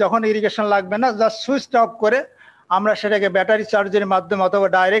হতে পারে, যখন ইরিগেশন লাগবে না জাস্ট সুইচ অফ করে আমরা সেটাকে ব্যাটারি চার্জের মাধ্যমে অথবা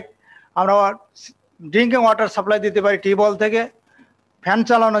ডাইরেক্ট আমরা ড্রিঙ্কিং ওয়াটার সাপ্লাই দিতে পারি টিউবওয়েল থেকে, ফ্যান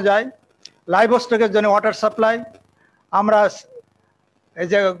চালানো যায়, লাইভ স্টকের জন্য ওয়াটার সাপ্লাই, আমরা এই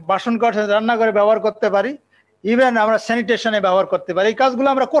যে বাসন কোসন রান্না করে ব্যবহার করতে পারি, ইভেন আমরা স্যানিটেশনে ব্যবহার করতে পারি। এই কাজগুলো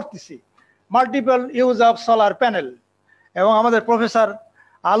আমরা করতেছি, multiple use of solar panel. এবং আমাদের প্রফেসর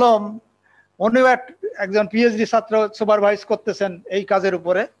আলম উনিও একজন পিএইচডি ছাত্র সুপারভাইজ করতেছেন এই কাজের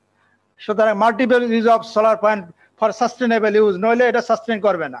উপরে। সুতরাং multiple use of solar point for sustainable use, নইলে এটা সাস্টেন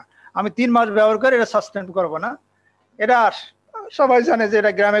করবে না। আমি 3 মাস ব্যবহার করে এটা সাস্টেন করবো না। এটা সবাই জানে যে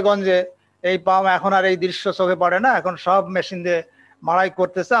এটা গ্রামে গঞ্জে এই পাম্প এখন আর এই দৃশ্য চোখে পড়ে না, এখন সব মেশিন দিয়ে মাড়াই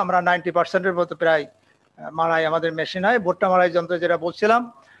করতেছে। আমরা 90%-এর মতো প্রায় মাড়াই আমাদের মেশিন হয়। ভুট্টা মাড়াই যন্ত্র যেটা বলছিলাম,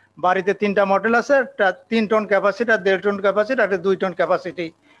 বাড়িতে 3টা মডেল আছে, একটা 3 টন ক্যাপাসিটি, 1.5 টন ক্যাপাসিটি, একটা 2 টন ক্যাপাসিটি।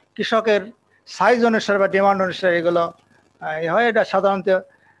 কৃষকের সাইজ অনুসারে বা ডিমান্ড অনুসারে এগুলো হয়। এটা সাধারণত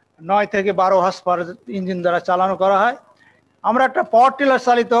 9 থেকে 12 হর্স পাওয়ার ইঞ্জিন দ্বারা চালানো করা হয়। আমরা একটা পাওয়ার টিলার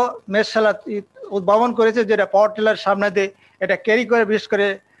চালিত মেশ সেলার উদ্ভাবন করেছি, যেটা পাওয়ার টিলার সামনে দিয়ে এটা ক্যারি করে বিশেষ করে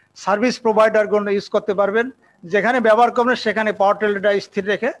সার্ভিস প্রোভাইডারগুলো ইউজ করতে পারবেন। যেখানে ব্যবহার করবেন সেখানে পাওয়ার টিলারটা স্থির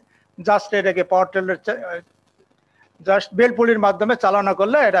রেখে জাস্ট এটাকে পাওয়ার টিলার জাস্ট বেল পুলির মাধ্যমে চালানো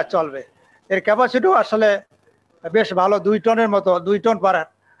করলে এটা চলবে। এর ক্যাপাসিটিও আসলে বেশ ভালো, 2 টনের মতো, 2 টন পার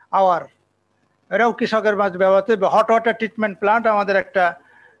আওয়ার। এটাও কৃষকের মাঝে ব্যবহৃত। হট ওয়াটার ট্রিটমেন্ট প্লান্ট আমাদের একটা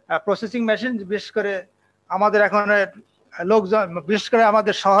প্রসেসিং মেশিন। বিশেষ করে আমাদের এখন লোকজন, বিশেষ করে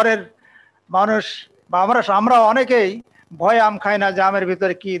আমাদের শহরের মানুষ বা আমরা অনেকেই ভয়ে আম খাই না যে আমের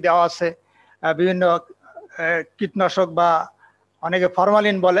ভিতরে কি দেওয়া আছে, বিভিন্ন কীটনাশক বা অনেকে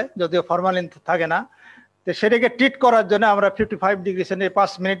ফরমালিন বলে, যদিও ফরমালিন থাকে না। তো সেটাকে ট্রিট করার জন্য আমরা 55 ডিগ্রি সেন্টিগ্রেড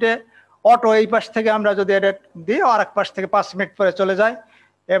 5 মিনিটে অটো এই পাশ থেকে আমরা যদি এটা দিই, আর এক পাশ থেকে 5 মিনিট পরে চলে যায়।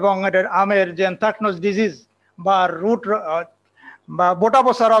 এবং এটার আমের যে অ্যানথ্রাকনোজ ডিজিজ বা রুট বা বোটা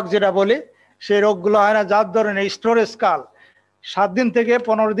বসা রোগ যেটা বলি, সেই রোগগুলো হয় না, যার ধরনের স্টোরেজ কাল 7 দিন থেকে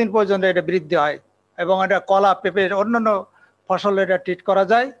 15 দিন পর্যন্ত এটা বৃদ্ধি হয়। এবং এটা কলা, পেঁপে, অন্যান্য ফসল এটা ট্রিট করা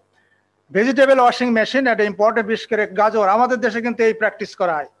যায়। ভেজিটেবল ওয়াশিং মেশিন, এটা ইম্পর্টেন্ট। বিশেষ করে গাজর, আমাদের দেশে কিন্তু এই প্র্যাকটিস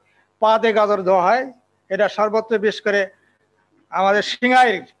করা হয়, পা দিয়ে গাজর ধোয়া হয়। এটা সর্বত্র বিশেষ করে আমাদের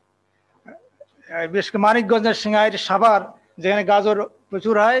সিঙ্গাইর, বিশেষ করে মানিকগঞ্জের সিঙ্গাইর, সাভার, যেখানে গাজর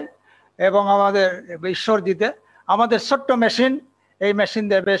প্রচুর হয়, এবং আমাদের ঈশ্বরদীতে আমাদের ছোট্ট মেশিন, এই মেশিন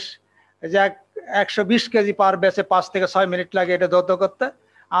দিয়ে বেশ যে 120 কেজি পার বেসে 5 থেকে 6 মিনিট লাগে এটা ধৌত করতে।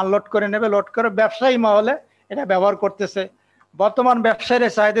 আনলোড করে নেবে, লোড করে ব্যবসায়ী মহলে এটা ব্যবহার করতেছে। বর্তমান ব্যবসায়ীরা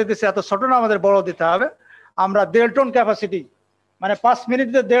চাহিদা দিচ্ছে এত ছোট না, আমাদের বড় দিতে হবে। আমরা 1.5 টন ক্যাপাসিটি, মানে 5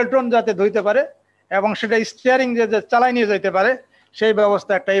 মিনিটে 1.5 টন যাতে ধুইতে পারে এবং সেটা স্টিয়ারিং যে চালাই নিয়ে যেতে পারে, সেই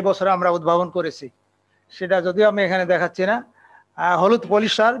ব্যবস্থা একটা এই বছর আমরা উদ্ভাবন করেছি। সেটা যদিও আমি এখানে দেখাচ্ছি না। হলুদ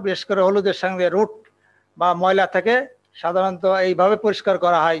পলিশার, বিশেষ করে হলুদের সঙ্গে রুট বা ময়লা থেকে সাধারণত এইভাবে পরিষ্কার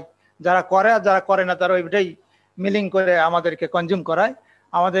করা হয়। যারা করে আর যারা করে না তারা ওইটাই মিলিং করে আমাদেরকে কনজিউম করায়।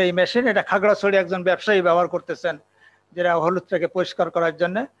 আমাদের এই মেশিন, এটা খাগড়াছড়ি একজন ব্যবসায়ী ব্যবহার করতেছেন, যেটা হলুদটাকে পরিষ্কার করার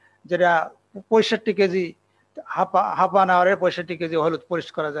জন্য, যেটা 65 কেজি হাফ অ্যান আওয়ারে 65 কেজি হলুদ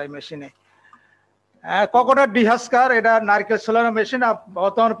পরিষ্কার করা যায় মেশিনে। কোকোনাট ডিহাস্কার, এটা নারকেল ছোলানো মেশিন।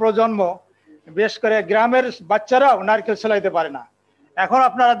 বর্তমান প্রজন্ম, বিশেষ করে গ্রামের বাচ্চারাও নারকেল ছোলাইতে পারে না। এখন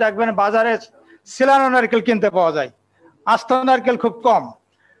আপনারা দেখবেন বাজারে ছিলানো নারকেল কিনতে পাওয়া যায়, আস্ত নারকেল খুব কম।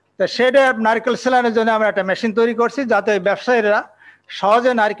 তো সেটা নারকেল সেলাইয়ের জন্য আমরা একটা মেশিন তৈরি করছি, যাতে ব্যবসায়ীরা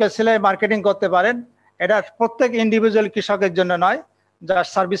সহজে নারকেল সেলাই মার্কেটিং করতে পারেন। এটা প্রত্যেক ইন্ডিভিজুয়াল কৃষকের জন্য নয়, যার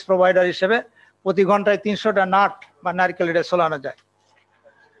সার্ভিস প্রোভাইডার হিসেবে প্রতি ঘন্টায় 300টা নাট বা নারকেল এটা সোলানো যায়।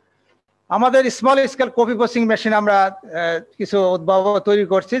 আমাদের small scale coffee processing machine আমরা কিছু উদ্ভাবন তৈরি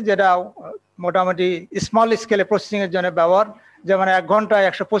করছি, যেটা মোটামুটি স্মল স্কেলে প্রসেসিং এর জন্য ব্যবহার। যেমন 1 ঘন্টায়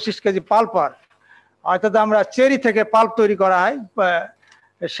 125 কেজি পাল্পার, অর্থাৎ আমরা চেরি থেকে পাল্প তৈরি করা হয়,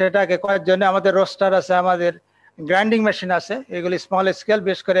 সেটাকে করার জন্য আমাদের রোস্টার আছে, আমাদের গ্রাইন্ডিং মেশিন আছে। এগুলি স্মল স্কেল।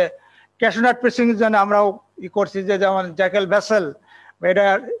 বিশেষ করে ক্যাশনাট প্রেসিং এর জন্য আমরাও করছি, যে যেমন জ্যাকেল ভেসেল, এটা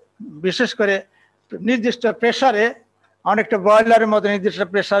বিশেষ করে নির্দিষ্ট প্রেসারে, অনেকটা ব্রয়লারের মতো নির্দিষ্ট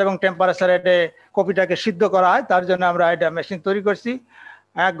প্রেসার এবং টেম্পারেচারে এটা কফিটাকে সিদ্ধ করা হয়। তার জন্য আমরা এটা মেশিন তৈরি করছি।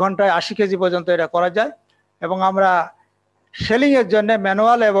 1 ঘন্টায় 80 কেজি পর্যন্ত এটা করা যায়। এবং আমরা সেলিং এর জন্য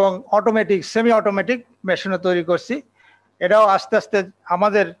ম্যানুয়াল এবং অটোমেটিক, সেমি অটোমেটিক মেশিনও তৈরি করছি। এটাও আস্তে আস্তে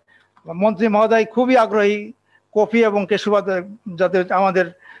আমাদের মন্ত্রী মহোদয় খুবই আগ্রহী কফি এবং কেশুবাদ, যাতে আমাদের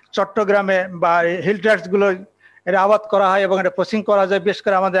চট্টগ্রামে বা হিল ট্র্যাক্টস গুলো এটা আবাদ করা হয় এবং এটা প্রসেসিং করা যায়। বিশেষ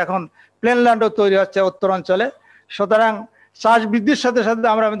করে আমাদের এখন প্লেনল্যান্ডও তৈরি হচ্ছে উত্তর অঞ্চলে। সুতরাং চাষ বৃদ্ধির সাথে সাথে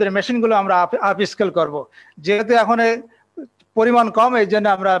আমরা আমাদের মেশিনগুলো আমরা আপ স্কেল করবো, যেহেতু এখন পরিমাণ কম, এই জন্য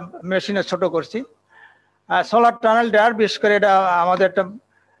আমরা মেশিনে ছোট করছি। সোলার টানেল ড্রায়ার, বিশেষ করে এটা আমাদের একটা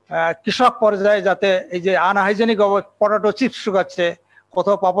কৃষক পর্যায়ে, যাতে এই যে আনহাইজেনিক পটাটো চিপস শুকাচ্ছে,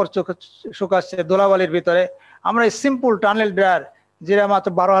 কোথাও পাপড় শুকাচ্ছে ধুলাবালির ভিতরে, আমরা এই সিম্পল টানেল ড্রায়ার, যেটা মাত্র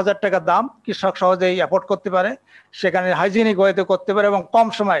 12,000 টাকা দাম, কৃষক সহজেই অ্যাফোর্ড করতে পারে, সেখানে হাইজেনিক ওয়েতে করতে পারে এবং কম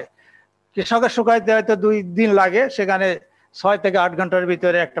সময়। কৃষকের শুকাইতে হয়তো 2 দিন লাগে, সেখানে 6 থেকে 8 ঘন্টার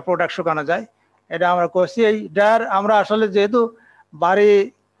ভিতরে একটা প্রোডাক্ট শুকানো যায়। এটা আমরা করছি। এই ড্রায়ার আমরা আসলে যেহেতু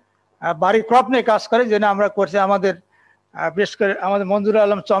বাড়ি ক্রপ নিয়ে কাজ করে, যেন আমরা করছি। আমাদের বিশেষ করে আমাদের মঞ্জুর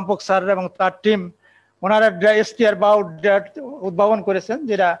আলম চম্পক স্যার এবং তার টিম, ওনারা এসটিআর বাউ ড্রায়ার উদ্ভাবন করেছেন,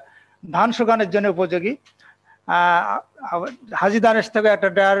 যেটা ধান শুকানোর জন্য উপযোগী। হাজি দানেশ থেকে একটা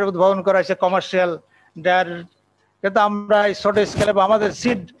ড্রায়ার উদ্ভাবন করা হয়েছে, কমার্শিয়াল ড্রায়ার। কিন্তু আমরা এই ছোট স্কেলে বা আমাদের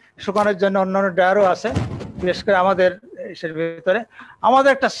সিড শুকানোর জন্য অন্যান্য ড্রায়ারও আছে। বিশেষ করে আমাদের এর ভিতরে আমাদের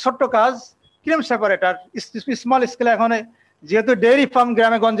একটা ছোট্ট কাজ, ক্রিম সেপারেটার। স্মল স্কেলে এখন যেহেতু ডেইরি ফার্ম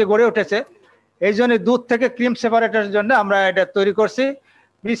গ্রামে গঞ্জে গড়ে উঠেছে, এই জন্য দুধ থেকে ক্রিম সেপারেটারের জন্য আমরা এটা তৈরি করছি।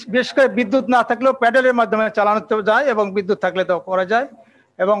 বিশেষ করে বিদ্যুৎ না থাকলেও প্যাডেলের মাধ্যমে চালানো যায়, এবং বিদ্যুৎ থাকলে তো করা যায়।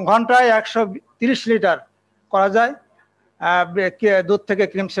 এবং ঘন্টায় 130 লিটার করা যায়, দুধ থেকে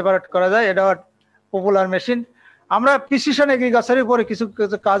ক্রিম সেপারেট করা যায়। এটা পপুলার মেশিন। আমরা প্রিসিশন এগ্রিকালচারের উপরে কিছু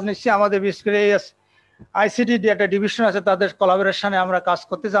কাজ নিচ্ছি। আমাদের বিশেষ করে আইসিটি একটা ডিভিশন আছে, তাদের কোলাবোরেশনে আমরা কাজ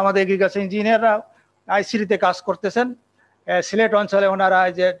করতেছি। আমাদের এগ্রিকালচার ইঞ্জিনিয়াররা আইসিটিতে কাজ করতেছেন। সিলেট অঞ্চলে ওনারা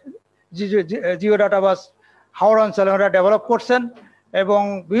যে জিও ডাটাবাস, হাওড়া অঞ্চলে ওনারা ডেভেলপ করছেন এবং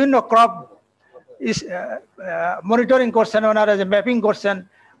বিভিন্ন ক্রপ মনিটরিং করছেন, ওনারা যে ম্যাপিং করছেন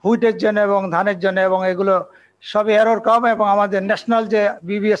হুইটের জন্য এবং ধানের জন্য, এবং এগুলো সবই এরর কম এবং আমাদের ন্যাশনাল যে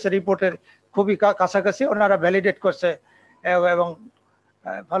বিবিএস রিপোর্টের খুবই কাছাকাছি ওনারা ভ্যালিডেট করছে। এবং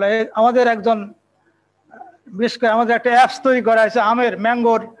ফলে আমাদের একজন, বিশেষ করে আমাদের একটা অ্যাপস তৈরি করা হয়েছে আমের,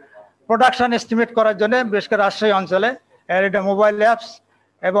 ম্যাঙ্গোর প্রোডাকশন এস্টিমেট করার জন্য, বিশেষ করে রাজশাহী অঞ্চলে। এটা মোবাইল অ্যাপস,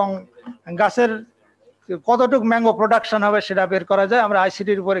 এবং গাছের কতটুকু ম্যাঙ্গো প্রোডাকশন হবে সেটা বের করা যায়। আমরা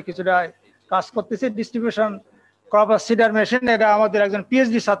আইসিটির উপরে কিছুটা কাজ করতেছি। ডিস্ট্রিবিউশন ক্রপ সিডার মেশিন, এটা আমাদের একজন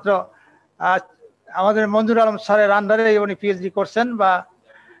পিএইচডি ছাত্র, আমাদের মঞ্জুর আলম স্যারের আন্ডারে উনি পিএইচডি করছেন। বা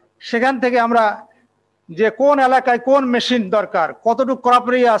সেখান থেকে আমরা যে কোন এলাকায় কোন মেশিন দরকার, কতটুকু ক্রপ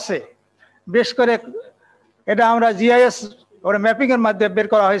এরিয়া আছে, বেশ করে এটা আমরা জিআইএস ওর ম্যাপিং এর মাধ্যমে বের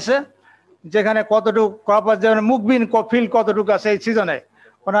করা হয়েছে, যেখানে কতটুকু ক্রপ যেমন মুখবিন ফিল্ড কতটুকু আছে এই সিজনে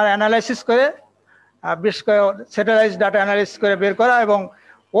ওনারা অ্যানালাইসিস করে বেশ করে স্যাটেলাইট ডাটা অ্যানালাইসিস করে বের করা, এবং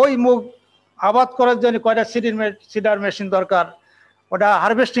ওই মুখ আবাদ করার জন্য কয়টা সিডার মেশিন দরকার, ওটা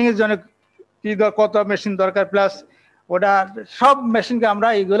হারভেস্টিং এর জন্য কি কত মেশিন দরকার, প্লাস ওটা সব মেশিনকে আমরা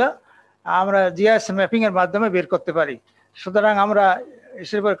এইগুলা আমরা জিআইএস ম্যাপিং এর মাধ্যমে বের করতে পারি। সুতরাং আমরা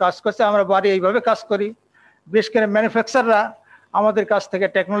এসের উপর কাজ করছি, আমরা বাড়ি এইভাবে কাজ করি। বিশেষ করে ম্যানুফ্যাকচাররা আমাদের কাছ থেকে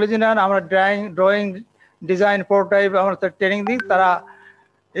টেকনোলজি নেন, আমরা ড্রয়িং ডিজাইন প্রোটোটাইপ আমরা ট্রেনিং দিই, তারা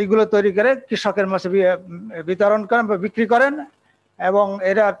এইগুলো তৈরি করে কৃষকের মাঝে বিতরণ করেন বা বিক্রি করেন, এবং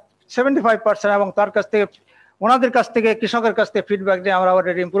এরা 75% এবং তার কাছ থেকে ওনাদের কাছ থেকে কৃষকের কাছ থেকে ফিডব্যাক দিয়ে আমরা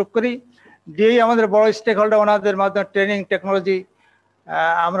ওটা ইমপ্রুভ করি। দিয়েই আমাদের বড় স্টেক হোল্ডার ওনাদের মাধ্যমে ট্রেনিং টেকনোলজি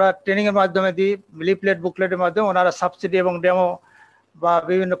আমরা ট্রেনিংয়ের মাধ্যমে দিই, লিফলেট বুকলেটের মাধ্যমে ওনারা সাবসিডি এবং ডেমো বা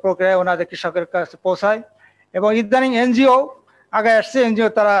বিভিন্ন প্রক্রিয়ায় ওনাদের কৃষকের কাছে পৌঁছায়। এবং ইদানিং এনজিও আগে আসছে, এনজিও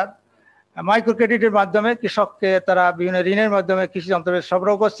তারা মাইক্রো ক্রেডিটের মাধ্যমে কৃষককে তারা বিভিন্ন ঋণের মাধ্যমে কৃষি যন্ত্রপাতি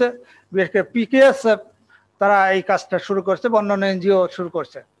সরবরাহ করছে। বিশেষ করে পিকেএস তারা এই কাজটা শুরু করছে, অন্যান্য এনজিও শুরু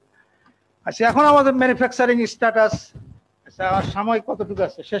করছে। আচ্ছা, এখন আমাদের ম্যানুফ্যাকচারিং স্ট্যাটাস, আচ্ছা আমার সময় কতটুকু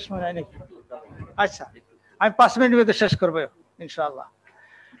আছে, শেষ মনে হয় নাকি? আচ্ছা, আমি 5 মিনিটের মধ্যে শেষ করবো ইনশাআল্লাহ।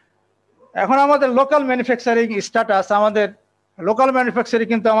 এখন আমাদের লোকাল ম্যানুফ্যাকচারিং স্ট্যাটাস, আমাদের লোকাল ম্যানুফ্যাকচারিং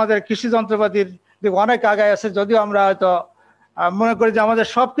কিন্তু আমাদের কৃষি যন্ত্রপাতির দিকে অনেক আগায় আছে, যদিও আমরা হয়তো মনে করি যে আমাদের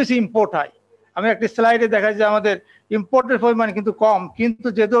সবকিছু ইম্পোর্ট হয়। আমি একটি স্লাইডে দেখাই যে আমাদের ইম্পোর্টের পরিমাণ কিন্তু কম, কিন্তু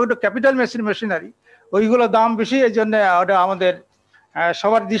যেহেতু ওটা ক্যাপিটাল মেশিনারি ওইগুলো দাম বেশি, এই জন্য ওটা আমাদের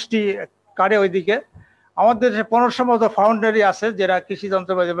সবার দৃষ্টি কাড়ে ওইদিকে। আমাদের 1500 মতো ফাউন্ডারি আছে যারা কৃষি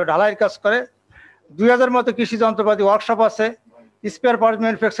যন্ত্রপাতি ঢালাইয়ের কাজ করে, 2000 মতো কৃষি যন্ত্রপাতি ওয়ার্কশপ আছে, স্পেয়ার পার্টস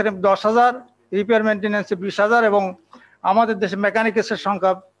ম্যানুফ্যাকচারিং 10,000, রিপেয়ার মেনটেন্যান্সে 20,000, এবং আমাদের দেশে মেকানিক্সের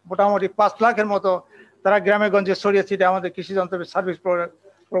সংখ্যা মোটামুটি 5 লাখের মতো। তারা গ্রামে গঞ্জে ছড়িয়ে ছিটে আমাদের কৃষি যন্ত্রের সার্ভিস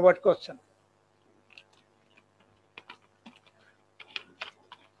প্রোভাইড করছেন।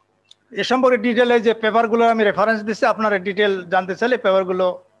 এ সম্পর্কে ডিটেলে যে পেপারগুলো আমি রেফারেন্স দিচ্ছি, আপনারা ডিটেল জানতে চাইলে পেপারগুলো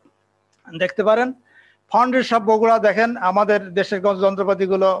দেখতে পারেন। ফাউন্ডের সব বগুড়া দেখেন, আমাদের দেশের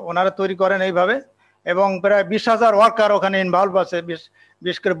যন্ত্রপাতিগুলো ওনারা তৈরি করেন এইভাবে, এবং প্রায় 20,000 ওয়ার্কার ওখানে ইনভলভ আছে,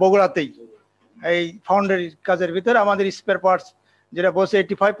 বিশেষ করে বগুড়াতেই। এই ফাউন্ডারি কাজের ভিতরে আমাদের স্পেয়ার পার্টস যেটা বলছে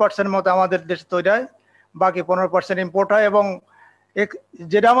 85% মতো আমাদের দেশে তৈরি হয়, বাকি 15% ইম্পোর্ট হয়, এবং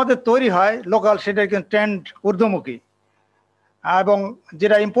যেটা আমাদের তৈরি হয় লোকাল সেটা কিন্তু ট্রেন্ড ঊর্ধ্বমুখী, এবং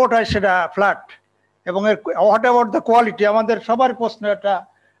যেটা ইম্পোর্ট হয় সেটা ফ্ল্যাট। এবং এর হোয়াট অ্যাবাউট দ্য কোয়ালিটি, আমাদের সবার প্রশ্ন এটা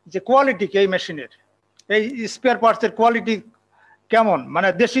যে কোয়ালিটি কি এই মেশিনের, এই স্পেয়ার পার্টসের কোয়ালিটি কেমন। মানে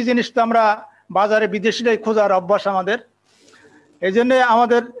দেশি জিনিস তো আমরা বাজারে বিদেশিটাই খোঁজার অভ্যাস আমাদের। এই জন্যে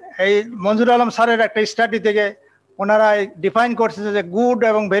আমাদের এই মঞ্জুর আলম স্যারের একটা স্টাডি থেকে ওনারা ডিফাইন করছে যে গুড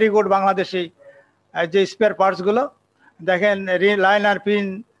এবং ভেরি গুড বাংলাদেশি যে স্পেয়ার পার্টসগুলো দেখেন, লাইনার পিন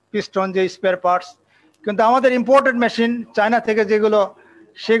পিস্টন যে স্পেয়ার পার্টস। কিন্তু আমাদের ইম্পোর্টেড মেশিন চায়না থেকে যেগুলো,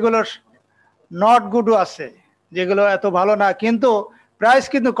 সেগুলোর নট গুডও আছে, যেগুলো এত ভালো না, কিন্তু প্রাইস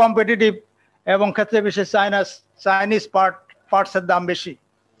কিন্তু কম্পিটিটিভ, এবং ক্ষেত্রে বিশেষ চাইনিজ পার্টসের দাম বেশি।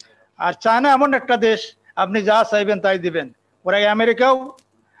 আর চায়না এমন একটা দেশ, আপনি যা চাইবেন তাই দিবেন। ওরা আমেরিকাও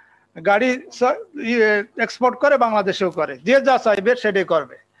গাড়ি এক্সপোর্ট করে, বাংলাদেশেও করে, যে যা চাইবে সেটাই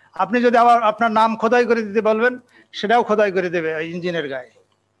করবে। আপনি যদি আবার আপনার নাম খোদাই করে দিতে বলবেন, সেটাও খোদাই করে দেবে ইঞ্জিনের গায়ে।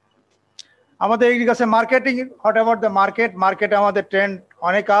 আমাদের agriculture marketing, what about the market আমাদের ট্রেন্ড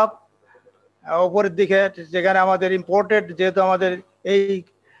অনেক আপ উপরের দিকে, যেখানে আমাদের ইম্পোর্টেড, যেহেতু আমাদের এই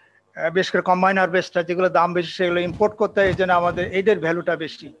বেশ করে কম্বাইন হারভেস্টার যেগুলো দাম বেশি সেগুলো ইম্পোর্ট করতে হয়, এই জন্য আমাদের এইটার ভ্যালুটা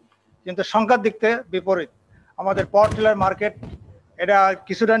বেশি। কিন্তু সংখ্যার দিক থেকে বিপরীত, আমাদের পাওয়ার টিলার মার্কেট এটা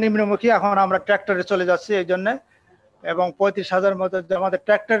কিছুটা নিম্নমুখী, এখন আমরা ট্র্যাক্টরে চলে যাচ্ছি এই জন্যে, এবং 35,000 মতো আমাদের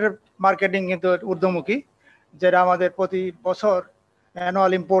ট্র্যাক্টরের মার্কেটিং কিন্তু ঊর্ধ্বমুখী, যেটা আমাদের প্রতি বছর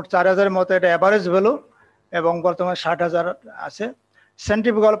অ্যানুয়াল ইম্পোর্ট 4,000 মতো, এটা অ্যাভারেজ ভ্যালু, এবং বর্তমানে 60,000 আছে।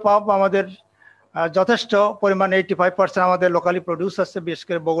 সেন্ট্রিফিউগাল পাম্প আমাদের যথেষ্ট পরিমাণ 85% আমাদের লোকালি প্রডিউস আছে, বিশেষ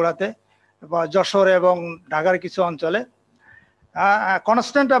করে বগুড়াতে বা যশোর এবং ঢাকার কিছু অঞ্চলে।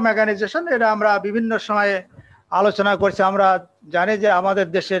 কনস্ট্যান্ট মেকানাইজেশন, এটা আমরা বিভিন্ন সময়ে আলোচনা করছি। আমরা জানি যে আমাদের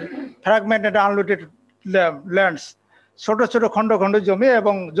দেশের ফ্র্যাগমেন্টেড আনলুটেড ল্যান্ডস, ছোট ছোট খণ্ড খণ্ড জমি,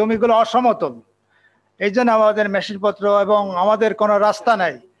 এবং জমিগুলো অসমতল, এই জন্য আমাদের মেশিনপত্র, এবং আমাদের কোনো রাস্তা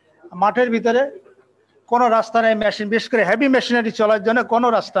নাই, মাঠের ভিতরে কোনো রাস্তা নেই মেশিন, বিশেষ করে হেভি মেশিনারি চলার জন্য কোনো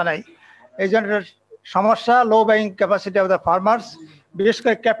রাস্তা নাই। এই জন্য সমস্যা, লো buying capacity of the farmers, বিশেষ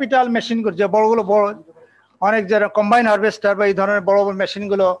করে ক্যাপিটাল মেশিনগুলো যে বড়গুলো বড় অনেক যারা কম্বাইন হারভেস্টার বা এই ধরনের বড় বড়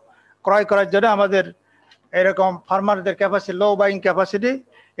মেশিনগুলো ক্রয় করার জন্য আমাদের এরকম ফার্মারদের ক্যাপাসিটি, লো বাইং ক্যাপাসিটি।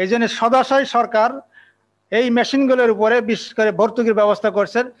 এই জন্য সদাশয় সরকার এই মেশিনগুলোর উপরে বিশেষ করে ভর্তুকির ব্যবস্থা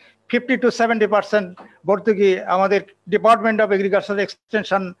করছেন। 50 to 70% ভর্তুকি আমাদের ডিপার্টমেন্ট অফ এগ্রিকালচার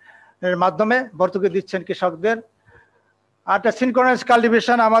এক্সটেনশন এর মাধ্যমে ভর্তুকি দিচ্ছেন কৃষকদের। আর একটা সিনক্রোনাইজ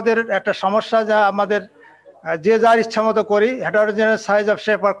কাল্টিভেশন আমাদের একটা সমস্যা, যা আমাদের যে যার ইচ্ছা মতো করি, heterogeneous size of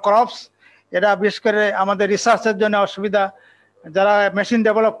shape of crops, এটা বিশেষ করে আমাদের রিসার্চের জন্য অসুবিধা। যারা মেশিন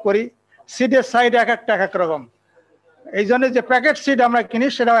ডেভেলপ করি, সিডের সাইজ এক একটা এক এক রকম, এই জন্য যে প্যাকেট সিড আমরা কিনি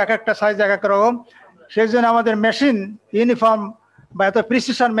সেটাও এক একটা সাইজ এক এক রকম। সেই জন্য আমাদের মেশিন ইউনিফর্ম বা এত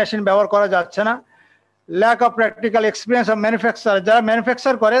প্রিসিশন মেশিন ব্যবহার করা যাচ্ছে না। Lack of practical experience of manufacture, যারা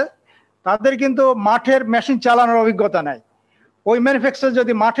ম্যানুফ্যাকচার করে তাদের কিন্তু মাঠের মেশিন চালানোর অভিজ্ঞতা নাই। ওই ম্যানুফ্যাকচার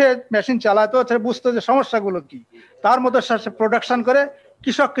যদি মাঠে মেশিন চালাতো তাহলে বুঝতো যে সমস্যাগুলো কি, তার মতো প্রোডাকশন করে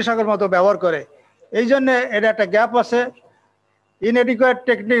কৃষকের মতো ব্যবহার করে। এই জন্য এটা একটা গ্যাপ আছে। Inadequate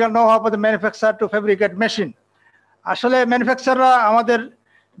technical know how for the manufacture two fabricate machine. আসলে ম্যানুফ্যাকচাররা আমাদের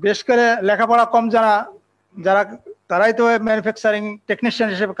বেশ করে লেখাপড়া কম জানা যারা, তারাই তো ম্যানুফ্যাকচারিং টেকনিশিয়ান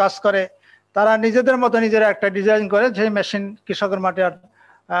হিসেবে কাজ করে। তারা নিজেদের মতো নিজেরা একটা ডিজাইন করে যে মেশিন কৃষকের মাঠে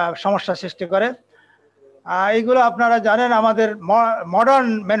সমস্যা সৃষ্টি করে। এইগুলো আপনারা জানেন, আমাদের মডার্ন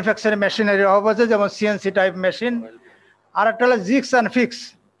ম্যানুফ্যাকচারিং মেশিনারি অভাব আছে, যেমন সিএনসি টাইপ মেশিন। আর একটা হলো জিক্স অ্যান্ড ফিক্স।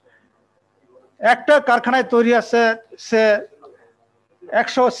 একটা কারখানায় তৈরি আছে সে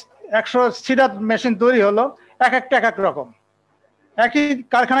 100 সিডার মেশিন তৈরি হলো, এক একটা এক এক রকম। একই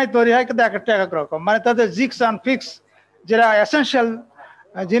কারখানায় তৈরি হয় কিন্তু এক একটা এক এক রকম, মানে তাদের জিক্স অ্যান্ড ফিক্স যেটা এসেনশিয়াল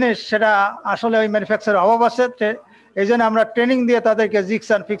জিনিস সেটা আসলে ওই ম্যানুফ্যাকচারের অভাব আছে। এই জন্য আমরা ট্রেনিং দিয়ে তাদেরকে জিক্স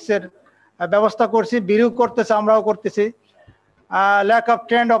অ্যান্ড ফিক্সের ব্যবস্থা করছি, বিরিউ করতেছে, আমরাও করতেছি। Lack of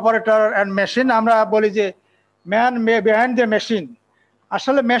trend operator and machine, আমরা বলি যে ম্যান বিহাইন্ড দ্য মেশিন।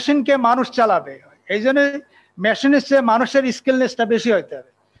 আসলে মেশিনকে মানুষ চালাবে, এই জন্য মেশিনের চেয়ে মানুষের স্কিলনেসটা বেশি হইতে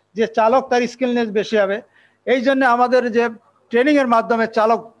হবে, যে চালক তার স্কিলনেস বেশি হবে। এই জন্য আমাদের যে ট্রেনিং এর মাধ্যমে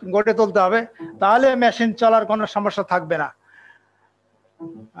চালক গড়ে তুলতে হবে, তাহলে মেশিন চলার কোনো সমস্যা থাকবে না।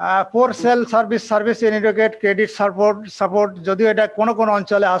 পোর sale service inadequate credit support, যদিও এটা কোনো কোনো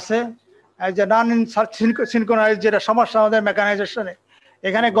অঞ্চলে আছে। যে নন সিনক্রোনাইজ যেটা সমস্যা আমাদের মেকানাইজেশনে,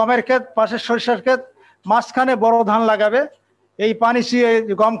 এখানে গমের ক্ষেত, পাশে সরিষার ক্ষেত, মাঝখানে বড় ধান লাগাবে, এই পানি ছুঁয়ে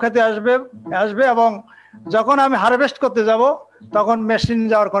গম খেতে আসবে এবং যখন আমি হারভেস্ট করতে যাব তখন মেশিন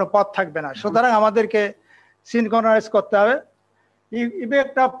যাওয়ার কোনো পথ থাকবে না। সুতরাং আমাদেরকে সিনক্রোনাইজ করতে হবে।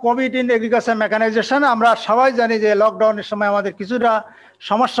 Effect of Covid in agriculture mechanisation, আমরা সবাই জানি যে লকডাউনের সময় আমাদের কিছুটা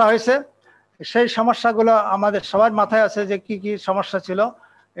সমস্যা হয়েছে। সেই সমস্যাগুলো আমাদের সবার মাথায় আছে যে কি কি সমস্যা ছিল,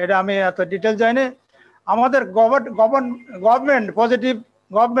 এটা আমি এত ডিটেল জানি। আমাদের government positive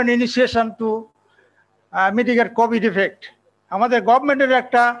government initiation two mitigate Covid effect, আমাদের গভর্নমেন্টের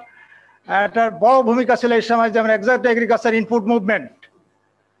একটা বড় ভূমিকা ছিল এই সময়। যেমন এক্সাক্ট এগ্রিকালচার ইনপুট মুভমেন্ট,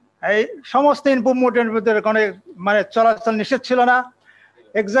 এই সমস্ত ইনপুট মুভমেন্টের ভিতরে কোনো মানে চলাচল নিষেধ ছিল না।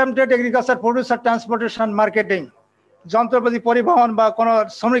 এক্সাম্পটেড এগ্রিকালচার প্রডিউসার ট্রান্সপোর্টেশন মার্কেটিং, যন্ত্রপাতি পরিবহন বা কোনো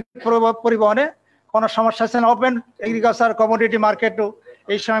শ্রমিক পরিবহনে কোনো সমস্যা ছিল না। ওপেন এগ্রিকালচার কমোডিটি মার্কেটও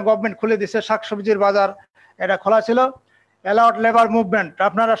এই সময় গভর্নমেন্ট খুলে দিচ্ছে, শাকসবজির বাজার এটা খোলা ছিল। অ্যালাউড লেবার মুভমেন্ট,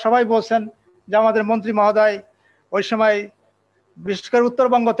 আপনারা সবাই বলছেন যে আমাদের মন্ত্রী মহোদয় ওই সময় বিশেষ করে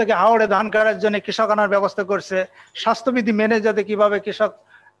উত্তরবঙ্গ থেকে হাওড়ে ধান কাটার জন্য কৃষক আনার ব্যবস্থা করছে, স্বাস্থ্যবিধি মেনে যাতে কিভাবে কৃষক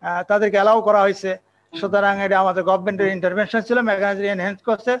তাদেরকে অ্যালাউ করা হয়েছে। সুতরাং এটা আমাদের গভর্নমেন্টের ইন্টারভেনশন ছিল, মেকানাইজেশন এনহ্যান্স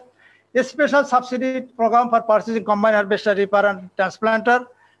করছে। Special subsidy programme for purchasing combine harvester reaper and transplanter,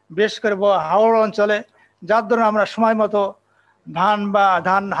 বিশেষ করে হাওড় অঞ্চলে, যার ধরুন আমরা সময় মতো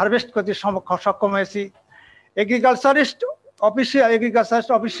ধান হারভেস্ট করতে সক্ষম হয়েছি। Agriculturist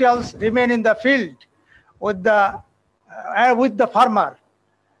officials remain in the filled with the farmer,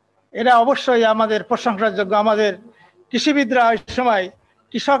 এটা অবশ্যই আমাদের প্রশংসার যোগ্য। আমাদের কৃষিবিদরা ওই সময়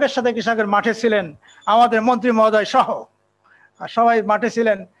কৃষকের সাথে কৃষকের মাঠে ছিলেন, আমাদের মন্ত্রী মহোদয় সহ সবাই মাঠে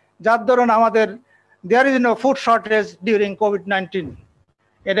ছিলেন, যার দরুন আমাদের there is no food shortage during COVID-19.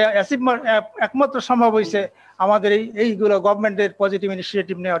 এটা একমাত্র সম্ভব হয়েছে আমাদের এইগুলো গভর্নমেন্টের পজিটিভ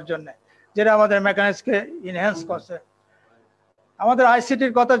ইনিশিয়েটিভ নেওয়ার জন্য, যেটা আমাদের মেকানিজকে ইনহ্যান্স করছে। আমাদের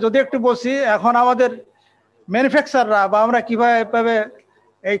আইসিটির কথা যদি একটু বলছি, এখন আমাদের ম্যানুফ্যাকচাররা বা আমরা কিভাবে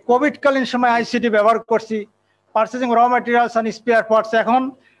এই কোভিডকালীন সময় আইসিটি ব্যবহার করছি, পার্চেসিং র ম্যাটেরিয়ালস অ্যান্ড স্পেয়ার পার্টস। এখন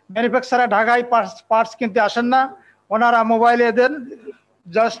ম্যানুফ্যাকচারার ঢাকায় পার্টস কিনতে আসেন না, ওনারা মোবাইলে দেন,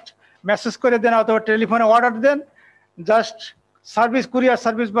 জাস্ট মেসেজ করে দেন অথবা টেলিফোনে অর্ডার দেন, জাস্ট সার্ভিস কুরিয়ার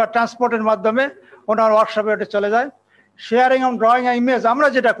সার্ভিস বা ট্রান্সপোর্টের মাধ্যমে ওনার ওয়ার্কশপে ওটা চলে যায়। শেয়ারিং অন ড্রয়িং ইমেজ, আমরা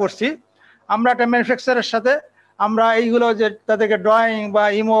যেটা করছি, আমরা একটা ম্যানুফ্যাকচারের সাথে আমরা এইগুলো যে তাদেরকে ড্রয়িং বা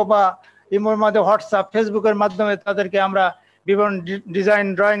ইমোর মধ্যে হোয়াটসঅ্যাপ ফেসবুকের মাধ্যমে তাদেরকে আমরা বিভিন্ন ডিজাইন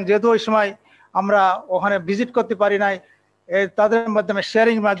ড্রয়িং, যেহেতু ওই সময় আমরা ওখানে ভিজিট করতে পারি নাই, তাদের মাধ্যমে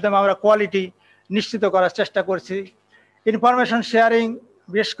শেয়ারিং মাধ্যমে আমরা কোয়ালিটি নিশ্চিত করার চেষ্টা করছি। ইনফরমেশন শেয়ারিং,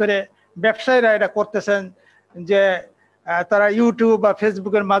 বিশেষ করে ব্যবসায়ীরা এটা করতেছেন, যে তারা ইউটিউব বা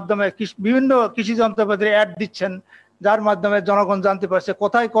ফেসবুকের মাধ্যমে বিভিন্ন কৃষি যন্ত্রপাতির অ্যাড দিচ্ছেন, যার মাধ্যমে জনগণ জানতে পারছে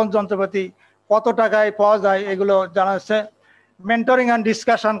কোথায় কোন যন্ত্রপাতি কত টাকায় পাওয়া যায় এগুলো জানা যাচ্ছে। মেন্টরিং অ্যান্ড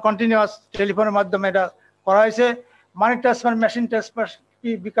ডিসকাশন কন্টিনিউয়াস টেলিফোনের মাধ্যমে এটা করা হয়েছে। মানি ট্রান্সফার, মেশিন ট্রান্সফার,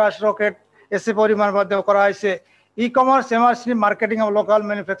 বিকাশ, রকেট, এসে পরিমাণের মাধ্যমে করা হয়েছে। E commerce, MRC, marketing of local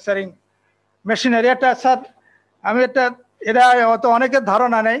manufacturing machinery. এটা স্যার আমি এটা অত অনেকের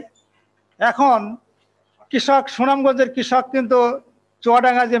ধারণা নেই। এখন কৃষক, সুনামগঞ্জের কৃষক কিন্তু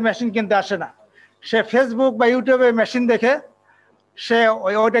চুয়াডাঙ্গা যে মেশিন কিনতে আসে না, সে ফেসবুক বা ইউটিউবে মেশিন দেখে সে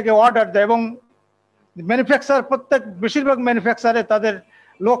ওইটাকে অর্ডার দেয়। এবং ম্যানুফ্যাকচার, বেশিরভাগ ম্যানুফ্যাকচারে তাদের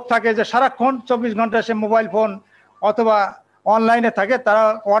লোক থাকে যে সারাক্ষণ 24 ঘন্টা সে মোবাইল ফোন অথবা অনলাইনে থাকে। তারা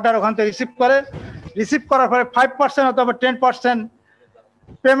অর্ডার ওখান থেকে রিসিভ করার পরে 5% অথবা 10%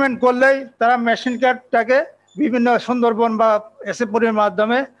 পেমেন্ট করলেই তারা মেশিন কার্ডটাকে বিভিন্ন সুন্দরবন বা এসএপরির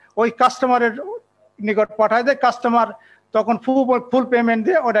মাধ্যমে ওই কাস্টমারের নিকট পাঠায় দেয়। কাস্টমার তখন ফুল পেমেন্ট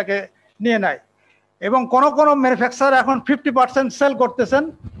দিয়ে ওটাকে নিয়ে নেয়। এবং কোন কোন ম্যানুফ্যাকচার এখন 50% সেল করতেছেন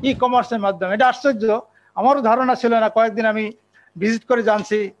ই কমার্সের মাধ্যমে। এটা আশ্চর্য, আমারও ধারণা ছিল না, কয়েকদিন আমি ভিজিট করে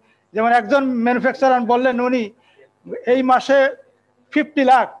জানছি। যেমন একজন ম্যানুফ্যাকচারার বললেন উনি এই মাসে 50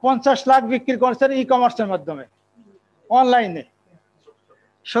 লাখ 50 লাখ বিক্রি করছেন ই কমার্সের মাধ্যমে অনলাইনে।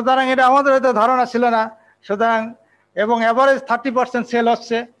 সুতরাং এটা আমাদের হয়তো ধারণা ছিল না। সুতরাং এবং এভারেজ 30% সেল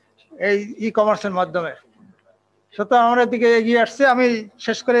হচ্ছে এই ই কমার্সের মাধ্যমে। সুতরাং আমরা দিকে এগিয়ে আসছে। আমি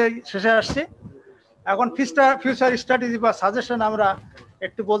শেষে আসছি। এখন ফিউচার স্ট্র্যাটেজি বা সাজেশন আমরা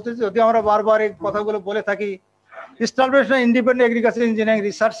একটু বলতেছি, যদি আমরা বারবার এই কথাগুলো বলে থাকি। Establishment of independent agriculture engineering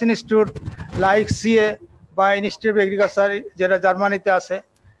research institute like CA বা ইনস্টিটিউট অফ এগ্রিকালচার, যেটা জার্মানিতে আছে,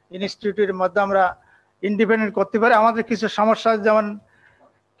 ইনস্টিটিউটের মধ্যে আমরা ইন্ডিপেন্ডেন্ট করতে পারি। আমাদের কিছু সমস্যা, যেমন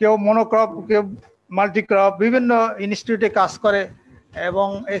কেউ মনোক্রপ, কেউ মাল্টিক্রপ, বিভিন্ন ইনস্টিটিউটে কাজ করে এবং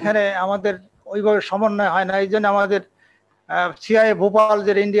এখানে আমাদের ওইভাবে সমন্বয় হয় না। এই জন্য আমাদের সিআইএ ভোপাল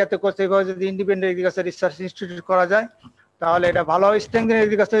যেটা ইন্ডিয়াতে করছে, যদি ইন্ডিপেন্ডেন্ট এগ্রিকালচার রিসার্চ ইনস্টিটিউট করা যায় তাহলে এটা ভালো হয়। Strengthen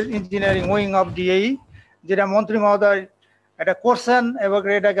agriculture engineering wing of ডিএই, যেটা মন্ত্রী মহোদয় এটা করছেন এবং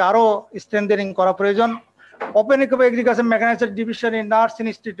এটাকে আরো স্ট্রেংথেনিং করা প্রয়োজন। Opening of agriculture mechanisation division in nurse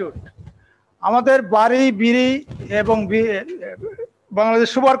institute, আমাদের বারি, বিরি এবং বাংলাদেশ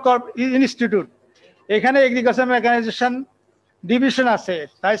সুপার কর্প ইনস্টিটিউট, এখানে এগ্রিকালচার মেকানাইজেশন ডিভিশন আছে।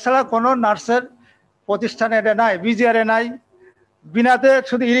 তাছাড়া কোনো নার্সের প্রতিষ্ঠানে এটা নাই, বিজিআরে নাই। বিনাতে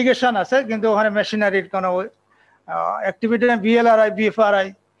শুধু ইরিগেশন আছে, কিন্তু ওখানে মেশিনারির কোনো অ্যাক্টিভিটি নেই। বিএলআরআই, বিএফআরআই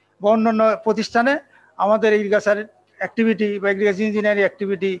বা অন্যান্য প্রতিষ্ঠানে আমাদের এগ্রিকালচার অ্যাক্টিভিটি বা agriculture engineering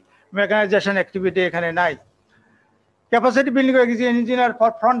activity, mechanisation activity এখানে নাই। Capacity building engineer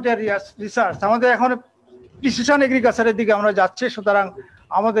for frontier research, আমাদের এখন প্রিসিশন এগ্রিকালচারের দিকে আমরা যাচ্ছি। সুতরাং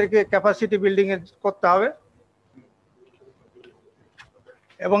আমাদেরকে ক্যাপাসিটি বিল্ডিং করতে হবে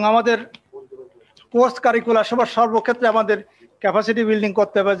এবং আমাদের কোর্স কারিকুলার সর্বক্ষেত্রে আমাদের ক্যাপাসিটি বিল্ডিং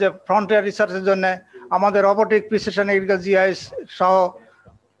করতে হবে। যে ফ্রন্টিয়ার রিসার্চের জন্য আমাদের রোবোটিক, প্রিসিশন এগ্রিকালচার, জিআইএস সহ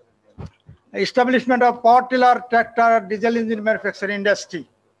establishment of power tiller, tractor, diesel engine manufacturing industry.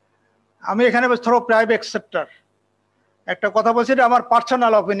 আমি এখানে থ্রো প্রাইভেট সেক্টর একটা কথা বলছি, এটা আমার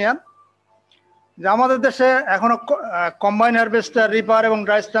পার্সোনাল অপিনিয়ন, যে আমাদের দেশে এখনো কম্বাইন হারভেস্টার, রিপার এবং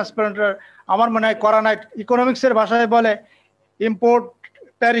রাইস ট্রান্সপ্লান্টার আমার মনে হয় করা নাই। ইকোনমিক্সের ভাষায় বলে ইম্পোর্ট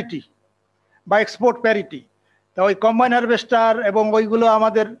প্যারিটি বা এক্সপোর্ট প্যারিটি। তো ওই কম্বাইন হারভেস্টার এবং ওইগুলো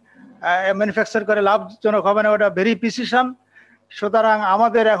আমাদের ম্যানুফ্যাকচার করে লাভজনক হবে না, ওটা ভেরি প্রিসিশন। সুতরাং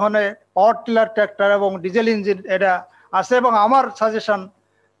আমাদের এখন পাওয়ার টিলার, ট্র্যাক্টর এবং ডিজেল ইঞ্জিন এটা আছে। এবং আমার সাজেশন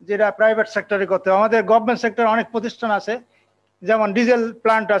যেটা প্রাইভেট সেক্টরে করতে হবে। আমাদের গভর্নমেন্ট সেক্টরে অনেক প্রতিষ্ঠান আছে, যেমন ডিজেল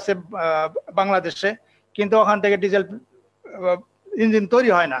প্লান্ট আছে বাংলাদেশে, কিন্তু ওখান থেকে ডিজেল ইঞ্জিন তৈরি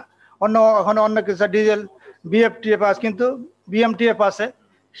হয় না। ওখানে অন্য কিছু ডিজেল বিএফটিএফ আছে, কিন্তু বিএমটিএফ আছে,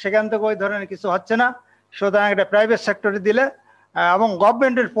 সেখান থেকে ওই ধরনের কিছু হচ্ছে না। সুতরাং এটা প্রাইভেট সেক্টরে দিলে এবং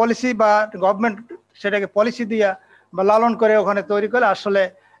গভর্নমেন্টের পলিসি বা গভর্নমেন্ট সেটাকে পলিসি দিয়ে বা লালন করে ওখানে তৈরি করে আসলে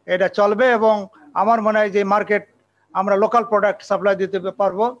এটা চলবে। এবং আমার মনে হয় যে মার্কেট আমরা লোকাল প্রোডাক্ট সাপ্লাই দিতে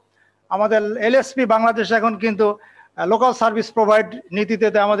পারবো। আমাদের এলএসপি বাংলাদেশ এখন কিন্তু লোকাল সার্ভিস প্রোভাইড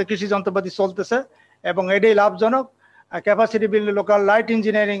নীতিতে আমাদের কৃষি যন্ত্রপাতি চলতেছে এবং এটাই লাভজনক। Capacity building, local light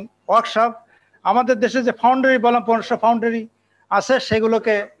engineering workshop, আমাদের দেশে যে ফাউন্ডারি বললাম 1500 ফাউন্ডারি আছে,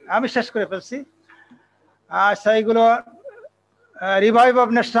 সেগুলোকে আমি শেষ করে ফেলছি। সেইগুলো revive of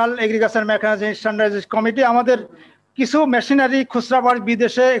national agriculture mechanisation standardisation committee, আমাদের কিছু মেশিনারি খুচরা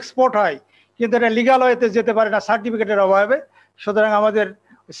বিদেশে এক্সপোর্ট হয়, কিন্তু এটা লিগাল ওয়েতে যেতে পারে না সার্টিফিকেটের অভাবে। সুতরাং আমাদের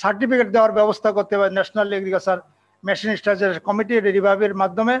সার্টিফিকেট দেওয়ার ব্যবস্থা করতে হবে national agriculture machine standardisation committee রিভাইভের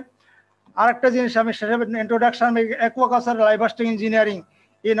মাধ্যমে। আরেকটা জিনিস আমি শেষে introduction aquaculture livestock engineering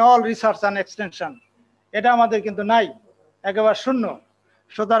in all research and extension, এটা আমাদের কিন্তু নাই, একেবারে শূন্য।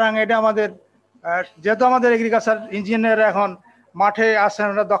 সুতরাং এটা আমাদের যেহেতু আমাদের এগ্রিকালচার ইঞ্জিনিয়ার এখন মাঠে আছেন,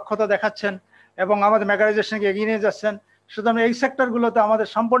 ওরা দক্ষতা দেখাচ্ছেন এবং আমাদের মেকানাইজেশনকে এগিয়ে নিয়ে যাচ্ছেন, সুতরাং এই সেক্টরগুলোতে আমাদের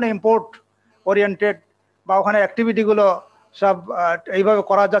সম্পূর্ণ ইম্পোর্ট ওরিয়েন্টেড বা ওখানে অ্যাক্টিভিটিগুলো সব এইভাবে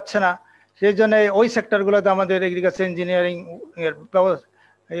করা যাচ্ছে না। সেই জন্য ওই সেক্টরগুলোতে আমাদের এগ্রিকালচার ইঞ্জিনিয়ারিং এর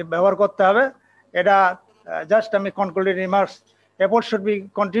ব্যবহার করতে হবে। এটা জাস্ট আমি concluding remarks, effort should be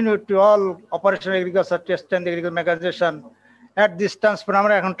continued to all operational agriculture test and agricultural mechanization at this transfer.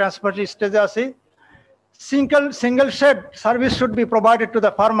 আমরা এখন ট্রান্সফার স্টেজে আছি। Single shed service should be provided to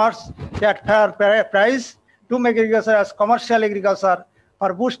the farmers at fair price to make agriculture as commercial agriculture for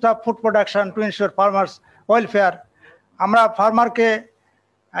boost up food production to ensure farmers welfare. আমরা ফার্মারকে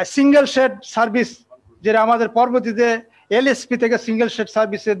single shade service, যেটা আমাদের পরবর্তীতে LSP থেকে single shade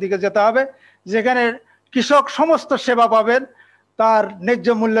সার্ভিসের দিকে যেতে হবে, যেখানে কৃষক সমস্ত সেবা পাবেন তার ন্যায্য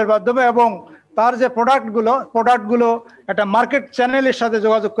মূল্যের মাধ্যমে এবং তার যে প্রোডাক্টগুলো একটা মার্কেট চ্যানেলের সাথে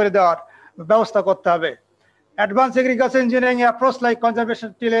যোগাযোগ করে দেওয়ার ব্যবস্থা করতে হবে। Advance agriculture engineering approach like conservation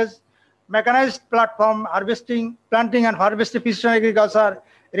tillage, mechanized platform, harvesting, planting and harvesting, precision agriculture,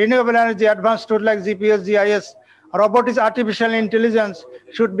 renewable energy, advance tool like GPS, GIS, robotics, artificial intelligence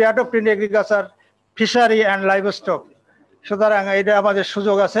should be adopted in agriculture, fishery and livestock. সুতরাং এটা আমাদের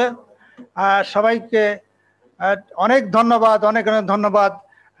সুযোগ আছে। সবাইকে অনেক ধন্যবাদ, অনেক অনেক ধন্যবাদ।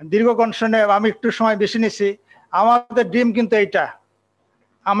 দীর্ঘক্ষণ শুনে আমি একটু সময় বেশি নিছি। আমাদের ড্রিম কিন্তু এইটা,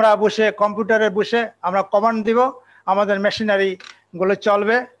 আমরা বসে কম্পিউটারে বসে আমরা কমান্ড দিব, আমাদের মেশিনারি গুলো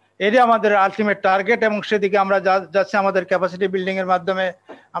চলবে, এটাই আমাদের আলটিমেট টার্গেট এবং সেদিকে আমরা যাচ্ছি আমাদের ক্যাপাসিটি বিল্ডিং এর মাধ্যমে।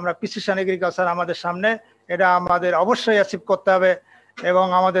 আমরা প্রিসিশন এগ্রিকালচার আমাদের সামনে, এটা আমাদের অবশ্যই অ্যাচিভ করতে হবে এবং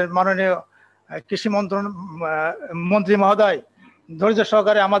আমাদের মাননীয় কৃষি মন্ত্রী মহোদয় ধৈর্য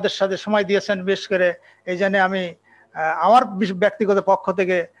সহকারে আমাদের সাথে সময় দিয়েছেন বেশ করে। এই জন্য আমি আমার ব্যক্তিগত পক্ষ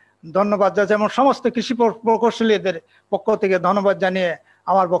থেকে ধন্যবাদ জানাচ্ছি এবং সমস্ত কৃষি প্রকৌশলীদের পক্ষ থেকে ধন্যবাদ জানিয়ে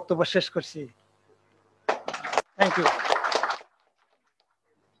আমার বক্তব্য শেষ করছি। Thank you.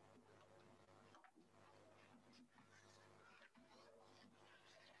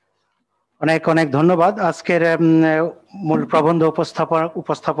 অনেক অনেক ধন্যবাদ। আজকের মূল প্রবন্ধ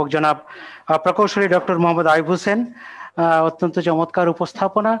উপস্থাপক জনাব প্রকৌশলী ডক্টর মোহাম্মদ আইয়ুব হোসেন, অত্যন্ত চমৎকার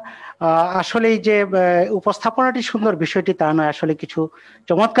উপস্থাপনা। আসলেই যে উপস্থাপনাটি সুন্দর বিষয়টি তা নয়, আসলে কিছু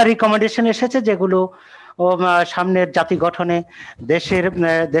চমৎকার রিকমেন্ডেশন এসেছে যেগুলো সামনের জাতি গঠনে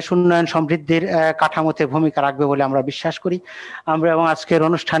দেশ উন্নয়ন সমৃদ্ধির কাঠামোতে ভূমিকা রাখবে বলে আমরা বিশ্বাস করি। আমরা এবং আজকের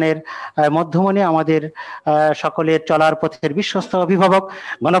অনুষ্ঠানের মধ্যমণি আমাদের সকলের চলার পথের বিশ্বস্ত অভিভাবক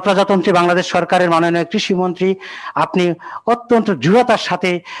গণপ্রজাতন্ত্রী বাংলাদেশ সরকারের মাননীয় কৃষিমন্ত্রী, আপনি অত্যন্ত দৃঢ়তার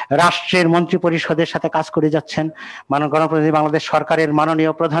সাথে রাষ্ট্রের মন্ত্রী পরিষদের সাথে কাজ করে যাচ্ছেন। গণপ্রজাতন্ত্রী বাংলাদেশ সরকারের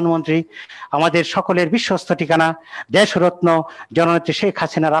মাননীয় প্রধানমন্ত্রী, আমাদের সকলের বিশ্বস্ত ঠিকানা দেশরত্ন জননেত্রী শেখ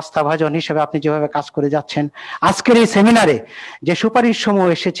হাসিনার আস্থাভাজন হিসেবে আপনি যেভাবে কাজ করে যাচ্ছেন, আজকের এই সেমিনারে যে সুপারিশ সমূহ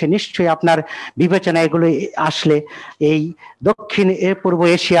এসেছে নিশ্চয়ই আপনার বিবেচনা এগুলো আসলে এই দক্ষিণ পূর্ব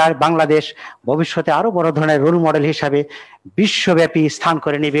এশিয়ার বাংলাদেশ ভবিষ্যতে আরো বড় ধরনের রোল মডেল হিসাবে বিশ্বব্যাপী স্থান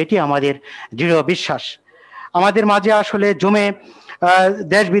করে নেবে, এটি আমাদের দৃঢ় বিশ্বাস। আমাদের মাঝে আসলে জমে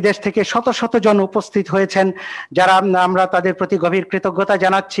দেশ বিদেশ থেকে শত শত জন উপস্থিত হয়েছেন, যারা আমরা তাদের প্রতি গভীর কৃতজ্ঞতা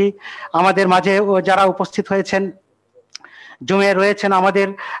জানাচ্ছি। আমাদের মাঝে যারা উপস্থিত হয়েছেন জমে রয়েছেন আমাদের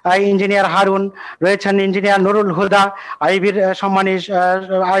ইঞ্জিনিয়ার হারুন, রয়েছেন ইঞ্জিনিয়ার নুরুল, হুদা,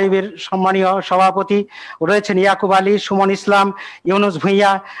 আইবির সম্মানীয় সভাপতি, রয়েছেন ইয়াকুব আলী, সুমন ইসলাম, ইউনুস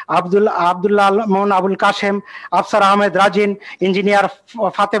ভুঁইয়া, আবদুল্লাহ আবুল কাশেম, আফসার আহমেদ রাজিন, ইঞ্জিনিয়ার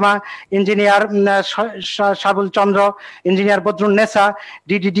ফাতেমা, ইঞ্জিনিয়ার সাবুল চন্দ্র, ইঞ্জিনিয়ার বদরুন নেসা,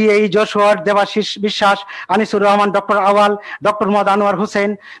 ডিডিডিএই যশোয়ার, দেবাশিস বিশ্বাস, আনিসুর রহমান, ডক্টর আওয়াল, doctor Mohammad Anwar Hossain,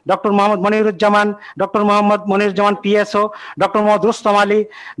 doctor Mohammad Moniruzzaman, doctor Mohammad Moniruzzaman PSO, doctor Mohammad Rustam Ali,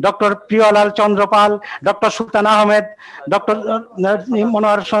 doctor Priyalal Chandrapal, doctor সুলতান Ahmed, doctor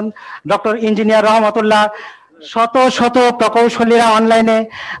Monowar Hossain, doctor engineer রহমতুল্লাহ, শত শত প্রকৌশলীরা অনলাইনে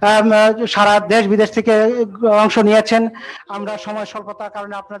সারা দেশ বিদেশ থেকে অংশ নিয়েছেন। আমরা সময় স্বল্পতার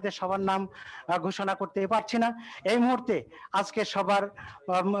কারণে আপনাদের সবার নাম ঘোষণা করতে পারছি না। এই মুহূর্তে আজকে সবার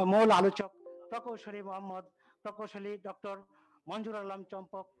মূল আলোচক প্রকৌশলী ডক্টর মঞ্জুর আলম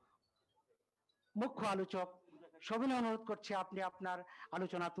চম্পক, মুখ্য আলোচক। সবিনয় অনুরোধ করছি আপনি আপনার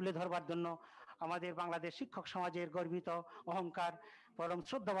আলোচনা তুলে ধরবার জন্য। আমাদের বাংলাদেশ শিক্ষক সমাজের গর্বিত অহংকার, পরম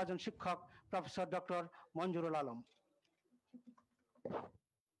শ্রদ্ধাভাজন শিক্ষক professor doctor Manjurul Alam.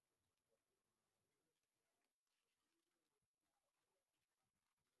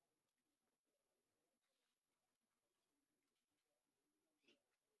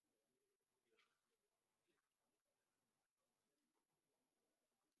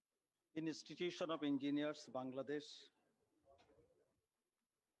 Institution of Engineers, Bangladesh,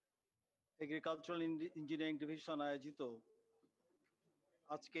 Agricultural Engineering Division আয়োজিত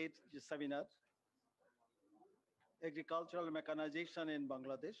আজকের যে seminar, agricultural mechanization in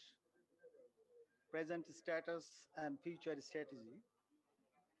Bangladesh, present status and future strategy.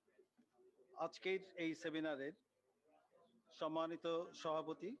 আজকের এই সেমিনারের সম্মানিত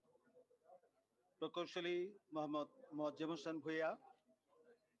সভাপতি প্রকৌশলী মোহাম্মদ মোয়াজ্জেম হোসেন ভূঁইয়া,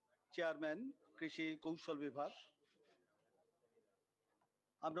 চেয়ারম্যান কৃষি কৌশল বিভাগ,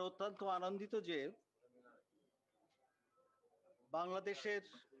 আমরা অত্যন্ত আনন্দিত যে বাংলাদেশের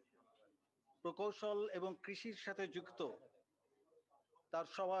প্রকৌশল এবং কৃষির সাথে যুক্ত তার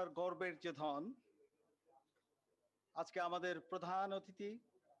সবার গর্বের যে ধন, আজকে আমাদের প্রধান অতিথি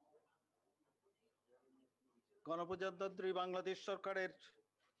গণপ্রজাতন্ত্রী বাংলাদেশ সরকারের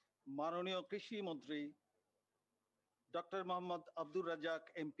মাননীয় কৃষি মন্ত্রী ডক্টর মোহাম্মদ আব্দুর রাজ্জাক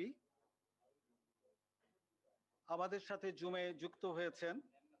এমপি আমাদের সাথে জুমে যুক্ত হয়েছেন।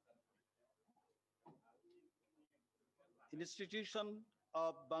 ইনস্টিটিউশন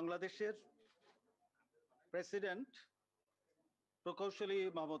অব বাংলাদেশের প্রেসিডেন্ট প্রকৌশলী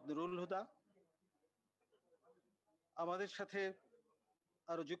মোহাম্মদ নুরুল হুদা, আমাদের সাথে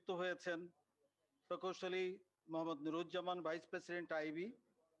আরো যুক্ত হয়েছেন প্রকৌশলী Mohammad Nuruzzaman, vice president IB.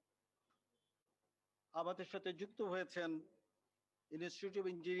 আমাদের সাথে যুক্ত হয়েছেন ইনস্টিটিউট অফ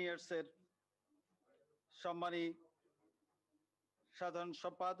ইঞ্জিনিয়ার্স এর সম্মানী সাধারণ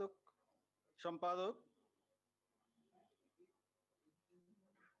সম্পাদক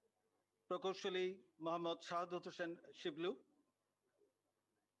প্রকৌশলী মোহাম্মদ শাহাদত হোসেন শিবলু।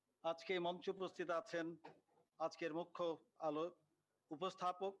 আজকে মঞ্চে উপস্থিত আছেন আজকের মুখ্য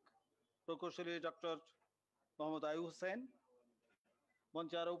উপস্থাপক প্রকৌশলী ডক্টর মোহাম্মদ আয়ুব হোসেন।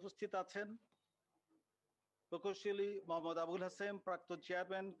 মঞ্চে আরো উপস্থিত আছেন প্রকৌশলী মোহাম্মদ আবুল হাসেম, প্রাক্তন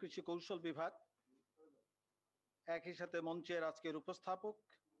চেয়ারম্যান কৃষি কৌশল বিভাগ। একই সাথে মঞ্চের আজকের উপস্থাপক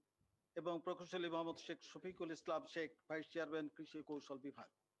এবং প্রকৌশলী মোহাম্মদ শেখ শফিকুল ইসলাম শেখ, ভাইস চেয়ারম্যান কৃষি কৌশল বিভাগ।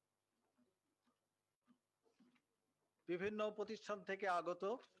 বিভিন্ন প্রতিষ্ঠান থেকে আগত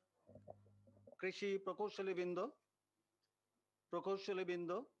কৃষি প্রকৌশলীবৃন্দ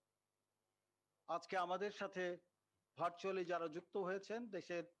আজকে আমাদের সাথে ভার্চুয়ালি যারা যুক্ত হয়েছেন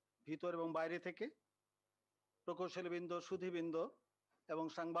দেশের ভিতর এবং বাইরে থেকে, প্রকৌশলীবৃন্দ, সুধীবৃন্দ এবং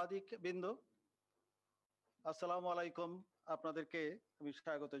সাংবাদিক বৃন্দ, আসসালামু আলাইকুম। আপনাদেরকে আমি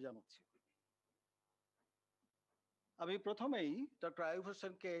স্বাগত জানাচ্ছি। আমি প্রথমেই ডক্টর আয়ুব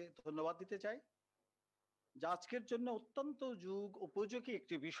হোসেনকে ধন্যবাদ দিতে চাই যে আজকের জন্য অত্যন্ত যুগ উপযোগী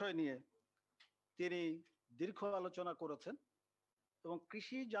একটি বিষয় নিয়ে তিনি দীর্ঘ আলোচনা করেছেন এবং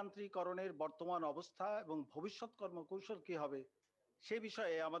কৃষি যান্ত্রিকরণের বর্তমান অবস্থা এবং ভবিষ্যৎ কর্মকৌশল কি হবে সে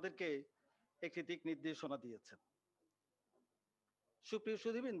বিষয়ে আমাদেরকে একটি দিক নির্দেশনা দিয়েছেন। সুপ্রিয়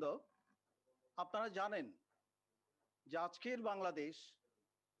সুধীবৃন্দ, আপনারা জানেন যে আজকের বাংলাদেশ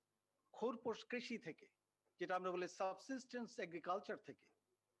খোরপোশ কৃষি থেকে, যেটা আমরা বলি সাবসিস্টেন্স এগ্রিকালচার থেকে,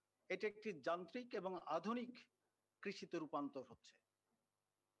 এটা একটি যান্ত্রিক এবং আধুনিক কৃষিতে রূপান্তর হচ্ছে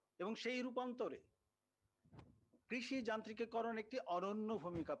এবং সেই রূপান্তরে কৃষি যান্ত্রিকীকরণ একটি অনন্য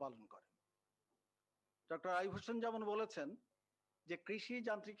ভূমিকা পালন করে। ডক্টর আয়ুব হোসেন যেমন বলেছেন যে কৃষি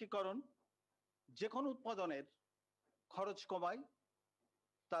যান্ত্রিকীকরণ যে কোনো উৎপাদনের খরচ কমায়,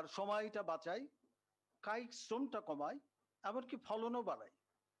 তার সময়টা বাঁচায়, কায়িক শ্রমটা কমায়, এমনকি ফলনও বাড়ায়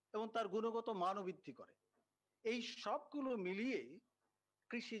এবং তার গুণগত মানও বৃদ্ধি করে। এই সবগুলো মিলিয়ে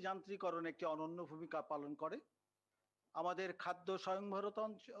কৃষি যান্ত্রিকরণ একটি অনন্য ভূমিকা পালন করে আমাদের খাদ্য স্বয়ংভরতা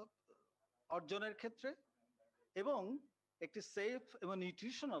অর্জনের ক্ষেত্রে এবং একটি সেফ এবং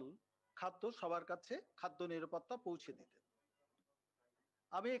নিউট্রিশনাল খাদ্য সবার কাছে খাদ্য নিরাপত্তা পৌঁছে দিতে।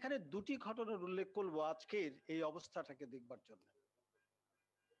 আমি এখানে দুটি ঘটনার উল্লেখ করব আজকের এই অবস্থাটাকে দেখবার জন্য।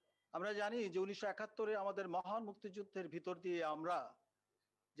 আমরা জানি যে 1971-এ আমাদের মহান মুক্তিযুদ্ধের ভিতর দিয়ে আমরা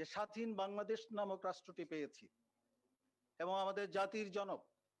যে স্বাধীন বাংলাদেশ নামক রাষ্ট্রটি পেয়েছি এবং আমাদের জাতির জনক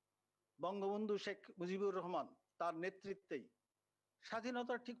বঙ্গবন্ধু শেখ মুজিবুর রহমান তার নেতৃত্বেই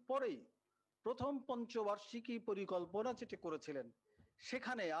স্বাধীনতার ঠিক পরেই প্রথম পঞ্চবার্ষিকী পরিকল্পনা যেটি করেছিলেন,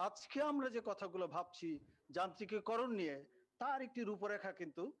 সেখানে আজকে আমরা যে কথাগুলো ভাবছি যান্ত্রিকীকরণ নিয়ে, তার একটি রূপরেখা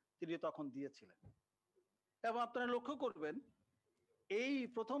কিন্তু তিনি তখন দিয়েছিলেন। এবং আপনারা লক্ষ্য করবেন এই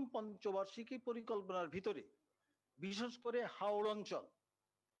প্রথম পঞ্চবার্ষিকী পরিকল্পনার ভিতরে বিশেষ করে হাওড় অঞ্চল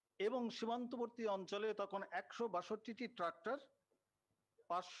এবং সীমান্তবর্তী অঞ্চলে তখন 162টি ট্রাক্টর,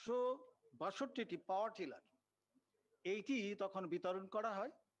 562টি পাওয়ার টিলার এইটি তখন বিতরণ করা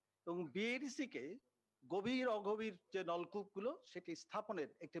হয় এবং বিএডিসি কে গভীর অগভীর যে নলকূপগুলো সেটি স্থাপনের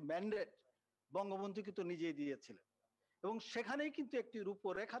একটি ম্যান্ডেট বঙ্গবন্ধু কিন্তু নিজেই দিয়েছিলেন এবং সেখানেই কিন্তু একটি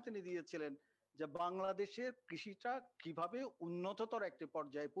রূপরেখা তিনি দিয়েছিলেন যে বাংলাদেশের কৃষিটা কিভাবে উন্নততর একটি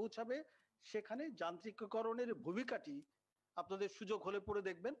পর্যায়ে পৌঁছাবে। সেখানে যান্ত্রিকীকরণের ভূমিকাটি আপনাদের সুযোগ হলে পড়ে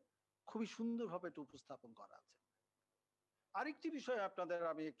দেখবেন, খুবই সুন্দরভাবে এটি উপস্থাপন করা আছে। আরেকটি বিষয় আপনাদের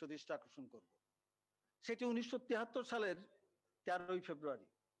আমি একটু দৃষ্টি আকর্ষণ করব। সেটি 1973 সালের 13ই ফেব্রুয়ারি।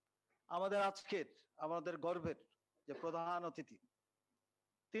 আমাদের গর্বের যে প্রধান অতিথি,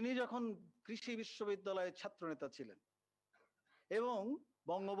 তিনি যখন কৃষি বিশ্ববিদ্যালয়ের ছাত্রনেতা ছিলেন এবং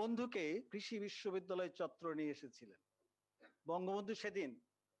বঙ্গবন্ধুকে কৃষি বিশ্ববিদ্যালয় চত্বর নিয়ে এসেছিলেন। বঙ্গবন্ধু সেদিন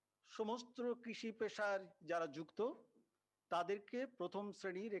সমস্ত কৃষি পেশার যারা যুক্ত তাদেরকে প্রথম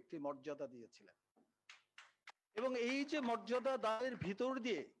শ্রেণীর একটি মর্যাদা দিয়েছিলেন এবং এই যে মর্যাদা দায়ের ভিতর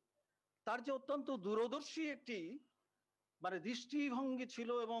দিয়ে তার যে অত্যন্ত দূরদর্শী একটি দৃষ্টিভঙ্গি ছিল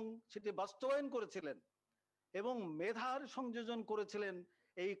এবং সেটি বাস্তবায়ন করেছিলেন এবং মেধার সংযোজন করেছিলেন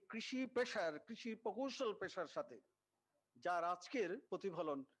এই কৃষি প্রকৌশল পেশার সাথে, যার আজকের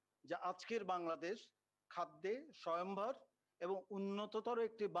প্রতিফলন, যা আজকের বাংলাদেশ খাদ্যে স্বয়ংভর এবং উন্নততর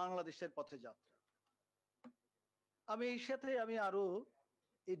একটি বাংলাদেশের পথে যাত্রা। আমি আরো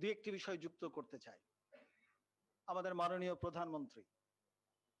এই দু একটি বিষয় যুক্ত করতে চাই। আমাদের মাননীয় প্রধানমন্ত্রী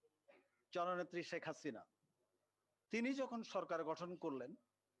জননেত্রী শেখ হাসিনা, তিনি যখন সরকার গঠন করলেন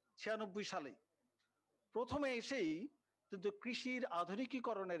 96 সালে, প্রথমে এসেই কিন্তু কৃষির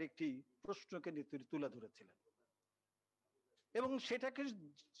আধুনিকীকরণের একটি প্রশ্নকে তুলে ধরেছিলেন এবং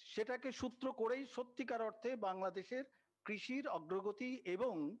সেটাকে সূত্র করেই সত্যিকার অর্থে বাংলাদেশের কৃষির অগ্রগতি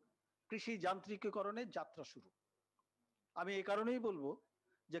এবং কৃষি যান্ত্রিকীকরণের যাত্রা শুরু। আমি এই কারণেই বলবো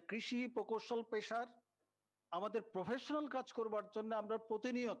যে কৃষি প্রকৌশল পেশার আমাদের প্রফেশনাল কাজ করবার জন্য আমরা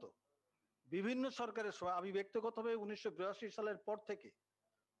প্রতিনিয়ত বিভিন্ন সরকারের সময়, আমি ব্যক্তিগতভাবে 1982 সালের পর থেকে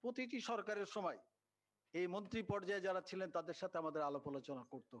প্রতিটি সরকারের সময় এই মন্ত্রী পর্যায়ে যারা ছিলেন তাদের সাথে আমাদের আলাপ আলোচনা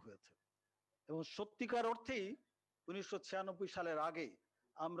করতে হয়েছে এবং সত্যিকার অর্থেই 1996 সালের আগে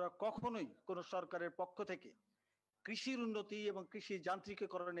আমরা কখনোই কোন সরকারের পক্ষ থেকে কৃষির উন্নতি এবং কৃষি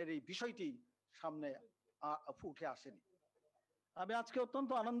যান্ত্রিকীকরণের এই বিষয়টি সামনে উঠে আসেনি। আমি আজকে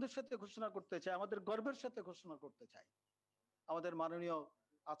অত্যন্ত আনন্দের সাথে ঘোষণা করতে চাই, আমাদের গর্বের সাথে ঘোষণা করতে চাই, আমাদের মাননীয়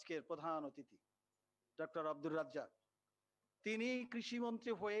আজকের প্রধান অতিথি ডক্টর আব্দুর রাজ্জাক, তিনি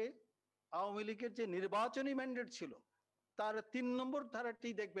কৃষিমন্ত্রী হয়ে আওয়ামী লীগের যে নির্বাচনী ম্যান্ডেট ছিল তার 3 নম্বর ধারাটি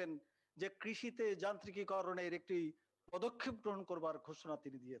দেখবেন যে কৃষিতে যান্ত্রিকীকরণের একটি পদক্ষেপ গ্রহণ করবার ঘোষণা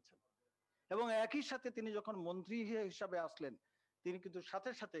তিনি দিয়েছেন এবং একই সাথে তিনি যখন মন্ত্রী হিসাবে আসলেন তিনি কিন্তু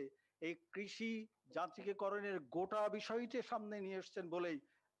সাথে সাথে এই কৃষি যান্ত্রিকীকরণের গোটা বিষয়টি সামনে নিয়ে এসেছেন বলেই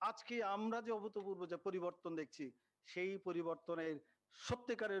আজকে আমরা যে অভূতপূর্ব যে পরিবর্তন দেখছি সেই পরিবর্তনের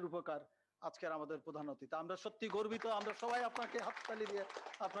সত্যিকারের উপকার আজকের আমাদের প্রধান অতিথি। আমরা সত্যি গর্বিত, আমরা সবাই আপনাকে হাততালি দিয়ে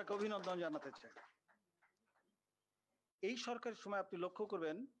আপনাকে অভিনন্দন জানাতে চাই। এই সরকারের সময় আপনি লক্ষ্য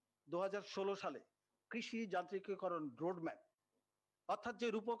করবেন 2016 সালে কৃষি যান্ত্রিকীকরণ রোডম্যাপ, অর্থাৎ যে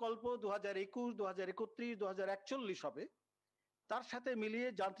রূপকল্প 2021, 2031, 2041 হবে, তার সাথে মিলিয়ে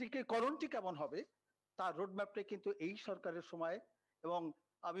যান্ত্রিকীকরণটি কেমন হবে তার রোডম্যাপটা কিন্তু এই সরকারের সময় এবং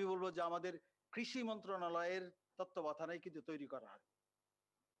আমি বলবো যে আমাদের কৃষি মন্ত্রণালয়ের তত্ত্বাবধানে কিন্তু তৈরি করা হয়।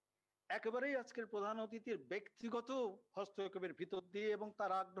 একেবারেই আজকের প্রধান অতিথির ব্যক্তিগত হস্তক্ষেপের ভিতর দিয়ে এবং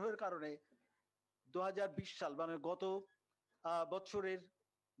তার আগ্রহের কারণে 2020 সাল গত বছরের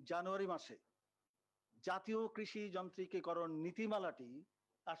জানুয়ারি মাসে জাতীয় কৃষি যান্ত্রিকীকরণ নীতিমালাটি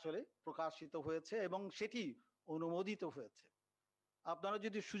আসলে প্রকাশিত হয়েছে এবং সেটি অনুমোদিত হয়েছে। আপনারা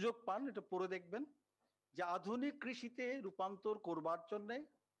যদি সুযোগ পান এটা পড়ে দেখবেন যে আধুনিক কৃষিতে রূপান্তর করবার জন্য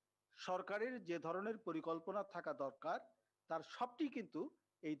সরকারের যে ধরনের পরিকল্পনা থাকা দরকার তার সবটি কিন্তু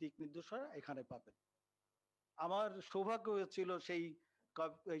এই দিক নির্দেশনা এখানে পাবেন। আমার সৌভাগ্য হয়েছিল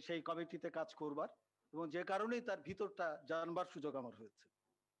সেই কমিটিতে কাজ করবার এবং যে কারণেই তার ভিতরটা জানবার সুযোগ আমার হয়েছে।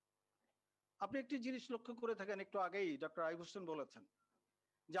 আপনি একটি জিনিস লক্ষ্য করে থাকেন, একটু আগেই ডক্টর আইয়ুব হোসেন বলেছেন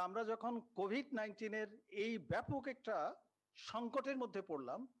যে আমরা যখন কোভিড-19 এই ব্যাপক একটা সংকটের মধ্যে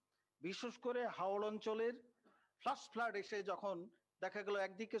পড়লাম, বিশেষ করে হাওড় অঞ্চলের ফ্লাশ ফ্লাড এসে যখন দেখা গেল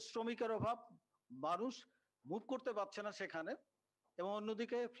একদিকে শ্রমিকের অভাব, মানুষ মুভ করতে পারছে না সেখানে, এবং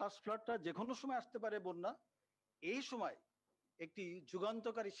অন্যদিকে ফ্লাশ ফ্লাডটা যে কোনো সময় আসতে পারে বন্যা, এই সময় একটি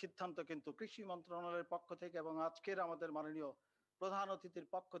যুগান্তকারী সিদ্ধান্ত কিন্তু কৃষি মন্ত্রণালয়ের পক্ষ থেকে এবং আজকের আমাদের মাননীয় প্রধান অতিথির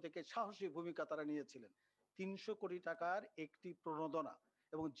পক্ষ থেকে সাহসী ভূমিকা তারা নিয়েছিলেন। 300 কোটি টাকার একটি প্রণোদনা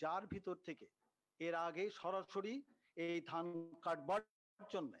এবং যার ভিতর থেকে এর আগে সরাসরি এই ধান কাটবার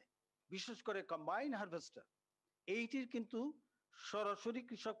জন্য বিশেষ করে কম্বাইন হারভেস্টার এইটির কিন্তু সরাসরি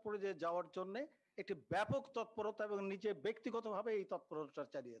কৃষক পর্যায়ে যাওয়ার জন্য একটি ব্যাপক তৎপরতা এবং নিজে ব্যক্তিগতভাবে এই তৎপরতা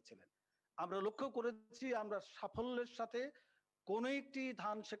চালিয়েছিলেন। আমরা লক্ষ্য করেছি আমরা সাফল্যের সাথে কোন একটি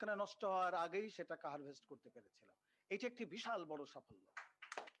ধান সেখানে নষ্ট হওয়ার আগেই সেটাকে হারভেস্ট করতে পেরেছিলাম। এটি একটি বিশাল বড় সাফল্য।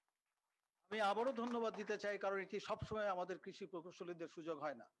 আমি আবারও ধন্যবাদ দিতে চাই, কারণ এটি সবসময় আমাদের কৃষি প্রকৌশলীদের সুযোগ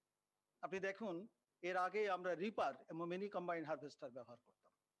হয় না। আপনি দেখুন এর আগে আমরা রিপার এবং মিনি কম্বাইন হারভেস্টার ব্যবহার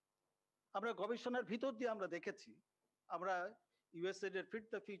করতাম। আমরা গবেষণার ভিতর দিয়ে আমরা দেখেছি, আমরা ইউএসএড এর ফিট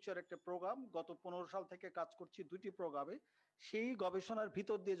দ্য ফিউচার একটা প্রোগ্রাম গত 15 সাল থেকে কাজ করছি 2টি প্রোগ্রামে, সেই গবেষণার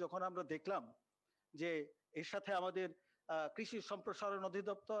ভিতর দিয়ে যখন আমরা দেখলাম যে এর সাথে আমাদের কৃষি সম্প্রসারণ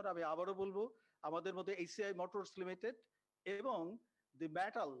অধিদপ্তর, আমি আবারও বলবো, আমাদের মধ্যে এসিআই মোটরস লিমিটেড এবং দি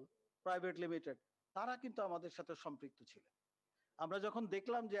মেটাল প্রাইভেট লিমিটেড, তারা কিন্তু আমাদের সাথে সম্পৃক্ত ছিলেন। আমরা যখন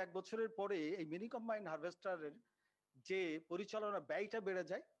দেখলাম যে 1 বছরের পরে এই মিনি কম্বাইন্ড হারভেস্টারের যে পরিচালনা ব্যয়টা বেড়ে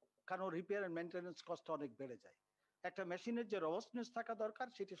যায়, কারণ রিপেয়ার এন্ড মেইনটেনেন্স কস্ট অনেক বেড়ে যায়, একটা মেশিনের যে রবস্টনেস থাকা দরকার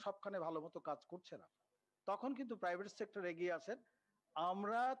সেটি সবখানে ভালো মতো কাজ করছে না, তখন কিন্তু প্রাইভেট সেক্টর এগিয়ে আসেন।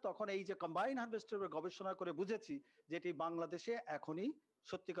 আমরা তখন এই যে কম্বাইন হারভেস্টারের গবেষণা করে বুঝেছি যেটি বাংলাদেশে এখনই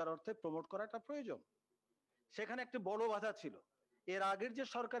সত্যিকার অর্থে প্রমোট করাটা প্রয়োজন। সেখানে একটি বড় বাধা ছিল, এর আগের যে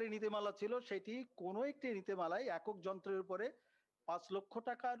সরকারি নীতিমালা ছিল সেটি কোনো একটি নীতিমালায় একক যন্ত্রের উপরে 5 লক্ষ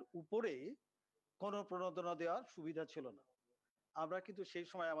টাকার উপরে কোনো প্রণোদনা দেওয়ার সুবিধা ছিল না। আমরা কিন্তু সেই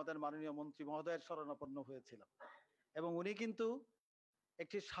সময় আমাদের মাননীয় মন্ত্রী মহোদয়ের শরণাপন্ন হয়েছিলাম এবং উনি কিন্তু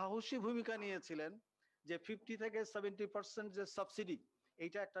একটি সাহসী ভূমিকা নিয়েছিলেন যে 50 থেকে 70% যে সাবসিডি,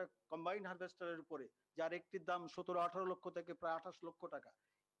 এইটা একটা কম্বাইন্ড হারভেস্টারের উপরে, যার একটির দাম 17-18 লক্ষ থেকে প্রায় 28 লক্ষ টাকা,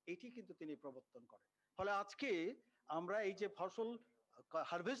 এটি কিন্তু তিনি প্রবর্তন করেন। ফলে আজকে আমরা এই যে ফসল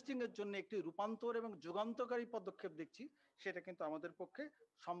হারভেস্টিং এর জন্য একটি রূপান্তর এবং যুগান্তকারী পদক্ষেপ দেখছি, সেটা কিন্তু আমাদের পক্ষে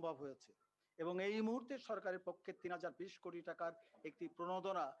সম্ভব হয়েছে। এবং এই মুহূর্তে সরকারের পক্ষে 3020 কোটি টাকার একটি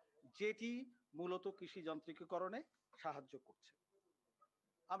প্রণোদনা, যেটি মূলত কৃষি যান্ত্রিকীকরণে সাহায্য করছে।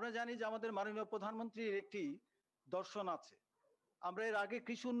 আমরা জানি যে আমাদের মাননীয় প্রধানমন্ত্রীর একটি দর্শন আছে, আমরা এর আগে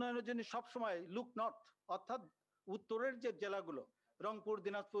কৃষি উন্নয়নের জন্য সবসময় লুক নর্থ, অর্থাৎ উত্তরের যে জেলাগুলো রংপুর,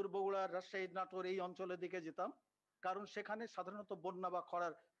 দিনাজপুর, বগুড়া, রাজশাহী, নাটোর, এই অঞ্চলের দিকে যেতাম, কারণ সেখানে সাধারণত বন্যা বা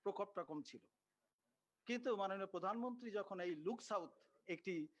খরার প্রকোপটা কম ছিল। কিন্তু মাননীয় প্রধানমন্ত্রী যখন এই লুক সাউথ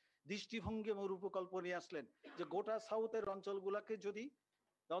একটি দৃষ্টিভঙ্গি এবং রূপকল্প নিয়ে আসলেন, যে গোটা সাউথের অঞ্চলগুলোকে যদি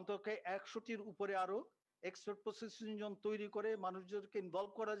অন্তত 100টির উপরে আরো এক্সপোর্ট প্রসেসিং জোন তৈরি করে মানুষজনকে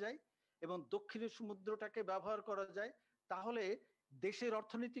ইনভলভ করা যায় এবং দক্ষিণের সমুদ্রটাকে ব্যবহার করা যায়, তাহলে দেশের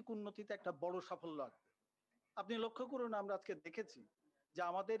অর্থনৈতিক উন্নতিতে একটা বড় সাফল্য আসবে। আপনি লক্ষ্য করুন, আমরা আজকে দেখেছি যে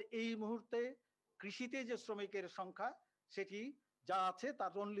আমাদের এই মুহূর্তে কৃষিতে যে শ্রমিকের সংখ্যা, সেটি যা আছে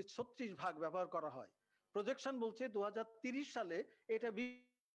তার অনলি 36% ব্যবহার করা হয়। প্রজেকশন বলছে 2030 সালে এটা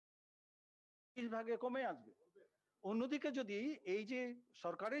 20% কমে আসবে। অন্যদিকে যদি এই যে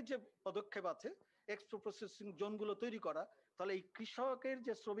সরকারের যে পদক্ষেপ আছে এক্সপোর্ট প্রসেসিং জোনগুলো তৈরি করা, তাহলে এই কৃষকের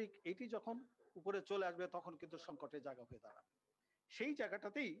যে শ্রমিক, এটি যখন উপরে চলে আসবে তখন কিন্তু সংকটের জায়গা হয়ে দাঁড়াবে। সেই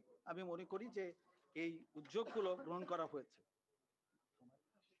জায়গাটাতেই আমি মনে করি যে এই উদ্যোগগুলো গ্রহণ করা হয়েছে।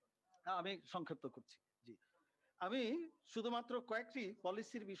 আমি সংক্ষিপ্ত করছি। জি, আমি শুধুমাত্র কয়েকটি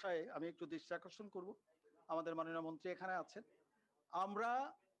পলিসির বিষয়ে আমি একটু দৃষ্টি আকর্ষণ করব। আমাদের মাননীয় মন্ত্রী এখানে আছেন। আমরা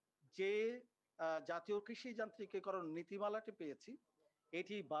যে জাতীয় কৃষি যান্ত্রিকীকরণ নীতিমালাটি পেয়েছি,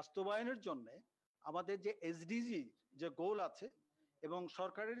 এটি বাস্তবায়নের জন্য আমাদের যে এসডিজি যে গোল আছে এবং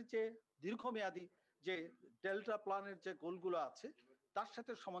সরকারের যে দীর্ঘমেয়াদী যে ডেল্টা প্ল্যানের যে গোলগুলো আছে, তার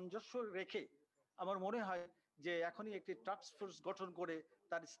সাথে সামঞ্জস্য রেখে আমার মনে হয় যে এখনই একটি টাস্ক ফোর্স গঠন করে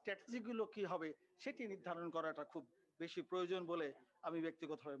তার স্ট্র্যাটেজিগুলো কি হবে সেটি নির্ধারণ করাটা খুব বেশি প্রয়োজন বলে আমি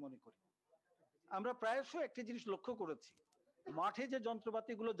ব্যক্তিগতভাবে মনে করি। আমরা প্রায়শই একটি জিনিস লক্ষ্য করেছি, মাঠে যে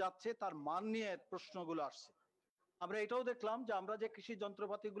যন্ত্রপাতিগুলো যাচ্ছে তার মান নিয়ে প্রশ্নগুলো আসছে। আমরা এটাও দেখলাম যে আমরা যে কৃষি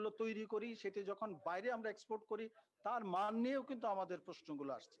যন্ত্রপাতিগুলো তৈরি করি সেটি যখন বাইরে আমরা এক্সপোর্ট করি, তার মান নিয়েও কিন্তু আমাদের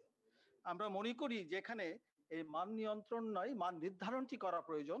প্রশ্নগুলো আসছে। আমরা মনে করি যে এখানে এই মান নিয়ন্ত্রণ নয়, মান নির্ধারণটি করা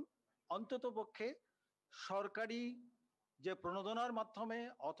প্রয়োজন। অন্তত পক্ষে সরকারি যে প্রণোদনার মাধ্যমে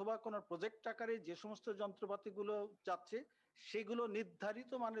অথবা কোনো প্রজেক্ট আকারে যে সমস্ত যন্ত্রপাতিগুলো যাচ্ছে, সেগুলো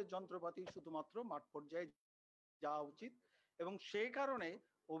নির্ধারিত মানের যন্ত্রপাতি শুধুমাত্র মাঠ পর্যায়ে যাওয়া উচিত। এবং সেই কারণে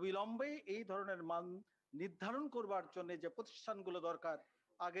অবিলম্বে এই ধরনের মান নির্ধারণ করবার জন্য যে প্রতিষ্ঠানগুলো দরকার,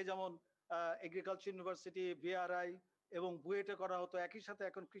 আগে যেমন এগ্রিকালচার ইউনিভার্সিটি, BRI এবং বুয়েটে করা হতো, একই সাথে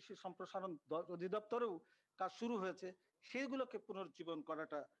এখন কৃষি সম্প্রসারণ অধিদপ্তরেও কাজ শুরু হয়েছে, সেগুলোকে পুনর্জীবন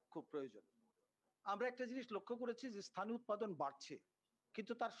করাটা খুব প্রয়োজন। আমরা একটা জিনিস লক্ষ্য করেছি যে স্থানীয় উৎপাদন বাড়ছে,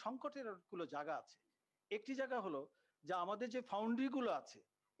 কিন্তু তার সংকটের গুলো জায়গা আছে। একটি জায়গা হলো যে আমাদের যে ফাউন্ড্রিগুলো আছে,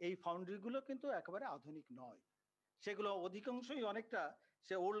 এই ফাউন্ড্রিগুলো কিন্তু একেবারে আধুনিক নয়। সেগুলো অধিকাংশই অনেকটা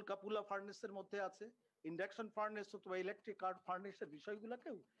সে ওল্ড কাপুলা ফার্নেসের মধ্যে আছে, ইন্ডাকশন ফার্নেস অথবা ইলেকট্রিক আর্ক ফার্নেসের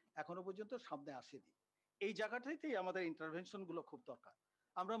বিষয়গুলোকেও এখনো পর্যন্ত সামনে আসেনি। এই জায়গাটাতেই আমাদের ইন্টারভেনশন গুলো খুব দরকার।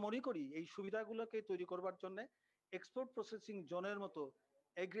 আমরা মনে করি এই সুবিধাগুলোকে তৈরি করবার জন্য এক্সপোর্ট প্রসেসিং জোনের মতো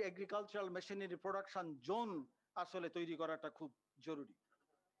এগ্রিকালচারাল মেশিনারি প্রোডাকশন জোন আসলে তৈরি করাটা খুব জরুরি।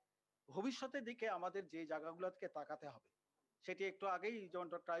 ভবিষ্যতের দিকে আমাদের যে জায়গাগুলোকে তাকাতে হবে, সেটি একটু আগেই যেমন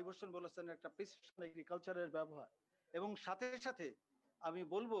ডক্টর আইব হোসেন বলেছেন, একটা প্রিসিশন এগ্রিকালচারের ব্যবহার, এবং সাথে সাথে আমি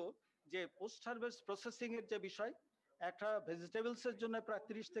বলবো যে পোস্ট হারভেস্ট প্রসেসিং এর যে বিষয়, একটা ভেজিটেবলস এর জন্য প্রায়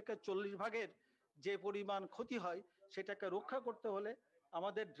 30 থেকে 40% যে পরিমাণ ক্ষতি হয়, সেটাকে রক্ষা করতে হলে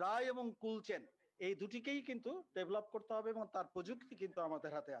আমাদের ড্রাই এবং কুল চেন এই দুটিকেই কিন্তু ডেভেলপ করতে হবে এবং তার প্রযুক্তি কিন্তু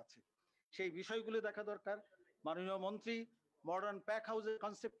আমাদের হাতে আছে। সেই বিষয়গুলো দেখা দরকার। মাননীয় মন্ত্রী মডার্ন প্যাক হাউসের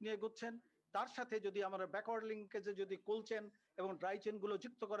কনসেপ্ট নিয়ে এগোচ্ছেন, তার সাথে যদি আমরা ব্যাকওয়ার্ড লিঙ্কেজে যদি কোল্ড চেন এবং ড্রাই চেন গুলো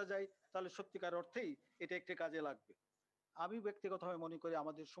যুক্ত করা যায়, তাহলে সত্যিকার অর্থেই এটা একটি কাজে লাগবে। আমি ব্যক্তিগতভাবে মনে করি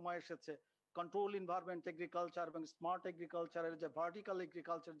আমাদের সময় এসেছে কন্ট্রোল এনভায়রনমেন্ট এগ্রিকালচার এবং স্মার্ট এগ্রিকালচারের যে ভার্টিক্যাল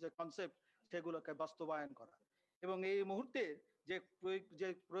এগ্রিকালচার যে কনসেপ্ট, সেগুলোকে বাস্তবায়ন করা। এবং এই মুহূর্তে যে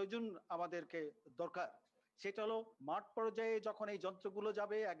প্রয়োজন আমাদেরকে দরকার, সেটা হলো মাঠ পর্যায়ে যখন এই যন্ত্রগুলো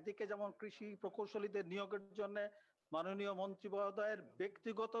যাবে, একদিকে যেমন কৃষি প্রকৌশলীদের নিয়োগের জন্য মাননীয় মন্ত্রী মহোদয়ের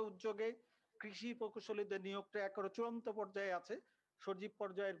ব্যক্তিগত উদ্যোগে কৃষি প্রকৌশলীদের নিয়োগটা একেবারে চূড়ান্ত পর্যায়ে আছে। সজীব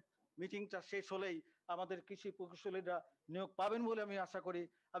পর্যায়ের মিটিংটা শেষ হলেই আমাদের কৃষি প্রকৌশলীরা নিয়োগ পাবেন বলে আমি আশা করি।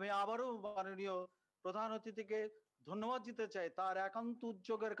 আমি আবারও মাননীয় প্রধান অতিথিকে ধন্যবাদ দিতে চাই, তার একান্ত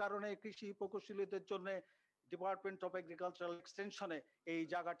উদ্যোগের কারণে কৃষি প্রকৌশলীদের জন্য ডিপার্টমেন্ট অফ এগ্রিকালচারাল এক্সটেনশনে এই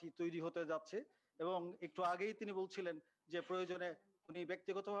জায়গাটি তৈরি হতে যাচ্ছে। এবং একটু আগেই তিনি বলছিলেন যে প্রয়োজনে উনি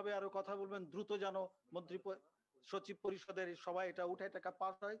ব্যক্তিগতভাবে আরো কথা বলবেন, দ্রুত যেন মন্ত্রী সচিব পরিষদের সবাই এটা উঠে টাকা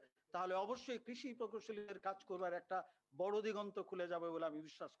পাস হয়, তাহলে অবশ্যই কৃষি প্রকৌশলীদের কাজ করবার একটা বড় দিগন্ত খুলে যাবে বলে আমি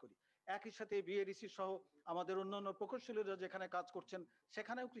বিশ্বাস করি। একই সাথে বিএডিসি সহ আমাদের অন্যান্য প্রকৌশলীরা যেখানে কাজ করছেন,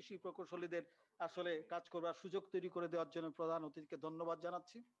 সেখানেও কৃষি প্রকৌশলীদের আসলে কাজ করবার সুযোগ তৈরি করে দেওয়ার জন্য প্রধান অতিথিকে ধন্যবাদ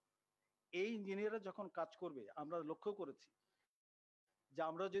জানাচ্ছি। এই ইঞ্জিনিয়াররা যখন কাজ করবে, আমরা লক্ষ্য করেছি যে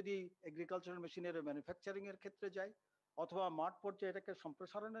আমরা যদি এগ্রিকালচারাল মেশিনের ম্যানুফ্যাকচারিং এর ক্ষেত্রে যাই, অথবা মাঠ পর্যায়ে এটাকে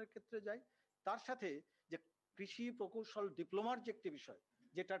সম্প্রসারণের ক্ষেত্রে যাই, তার সাথে যে কৃষি প্রকৌশল ডিপ্লোমার যে একটি বিষয়,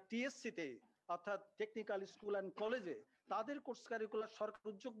 যেটা টিএসসি তে অর্থাৎ টেকনিক্যাল স্কুল অ্যান্ড কলেজে তাদের কোর্স কারিকুলার সরকার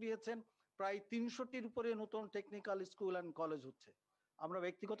উদ্যোগ নিয়েছেন, প্রায় 300টির উপরে নতুন টেকনিক্যাল স্কুল অ্যান্ড কলেজ হচ্ছে। আমরা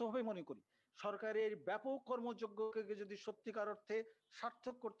ব্যক্তিগতভাবে মনে করি সরকারের ব্যাপক কর্মযোগ্যকে যদি সত্যিকার অর্থে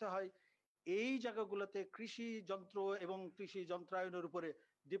সার্থক করতে হয়, এই জায়গাগুলোতে কৃষি যন্ত্র এবং কৃষি যন্ত্রায়নের উপরে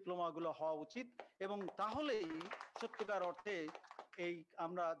ডিপ্লোমা গুলো হওয়া উচিত, এবং তাহলেই সত্যিকার অর্থে এই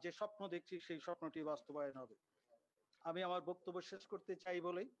আমরা যে স্বপ্ন দেখছি সেই স্বপ্নটি বাস্তবায়ন হবে। আমি আমার বক্তব্য শেষ করতে চাই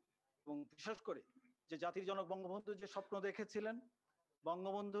বলেই, এবং বিশেষ করে যে জাতির জনক বঙ্গবন্ধু যে স্বপ্ন দেখেছিলেন,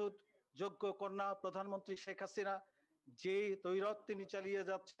 বঙ্গবন্ধুর যোগ্য কন্যা প্রধানমন্ত্রী শেখ হাসিনা যে তৈরত তিনি চালিয়ে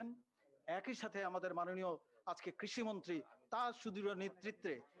যাচ্ছেন, একই সাথে আমাদের মাননীয় আজকে কৃষিমন্ত্রী তার সুদৃঢ়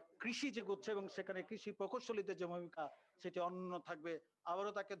নেতৃত্বে কৃষি যে করছে এবং সেখানে কৃষি প্রকৌশলীদের যে ভূমিকা সেটি অনন্য থাকবে।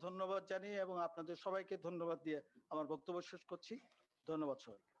 আবারও তাকে ধন্যবাদ জানিয়ে এবং আপনাদের সবাইকে ধন্যবাদ দিয়ে আমার বক্তব্য শেষ করছি। ধন্যবাদ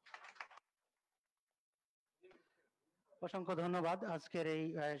সবাই। অসংখ্য ধন্যবাদ। আজকের এই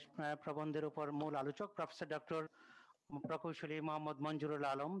প্রবন্ধের উপর মূল আলোচক প্রফেসর ডক্টর প্রকৌশলী মোহাম্মদ মঞ্জুরুল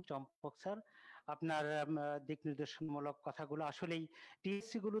আলম চম্পক স্যার, আপনার দিক নির্দেশনমূলক কথাগুলো আসলেই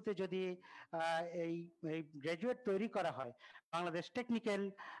টিএসসি গুলোতে যদি এই গ্রাজুয়েট তৈরি করা হয়, বাংলাদেশ টেকনিক্যাল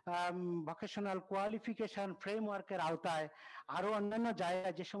ভোকেশনাল কোয়ালিফিকেশন ফ্রেমওয়ার্কের আওতায় আরো অন্যান্য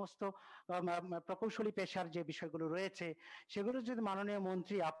জায়গায় যে সমস্ত প্রকৌশলী পেশার যে বিষয়গুলো রয়েছে, সেগুলো যদি মাননীয়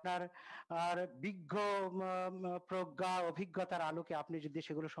মন্ত্রী আপনার আর বিজ্ঞ প্রজ্ঞা অভিজ্ঞতার আলোকে আপনি যদি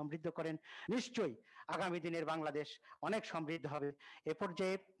সেগুলো সমৃদ্ধ করেন, নিশ্চয়ই আগামী দিনের বাংলাদেশ অনেক সমৃদ্ধ হবে। এ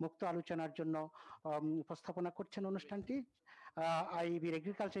পর্যায়ে মুক্ত আলোচনার জন্য উপস্থাপনা করছেন অনুষ্ঠানটি আইইবির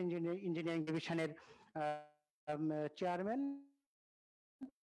এগ্রিকালচার ইঞ্জিনিয়ারিং ডিভিশনের চেয়ারম্যান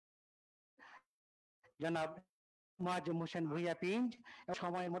জনাব মুয়াজ্জেম হোসেন ভুইয়া পিঞ্জ।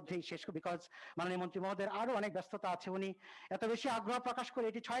 সময়ের মধ্যেই শেষ, বিকজ মাননীয় মন্ত্রী মহোদয়ের আরো অনেক ব্যস্ততা আছে। উনি এত বেশি আগ্রহ প্রকাশ করে,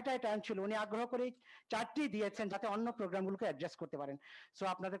 এটি 6টায় টাইম ছিল, উনি আগ্রহ করে 4টি দিয়েছেন যাতে অন্য প্রোগ্রামগুলোকে অ্যাডজাস্ট করতে পারেন। সো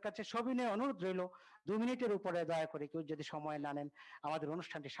আপনাদের কাছে সবিনয় অনুরোধ রইল 2 মিনিটের উপরে দয়া করে কেউ যদি সময় না নেন, আমাদের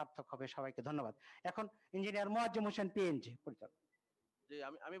অনুষ্ঠানটি সার্থক হবে। সবাইকে ধন্যবাদ। এখন ইঞ্জিনিয়ার মুয়াজ্জেম হোসেন পিঞ্জ পরিচালক। জি,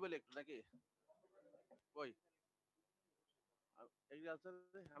 আমি বলি একটু নাকি কই এগ্রিকালচার,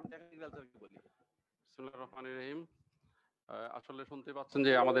 আমি এগ্রিকালচার কি বলি। বিসমিল্লাহির রহমানির রহিম। আসলে শুনতে পাচ্ছেন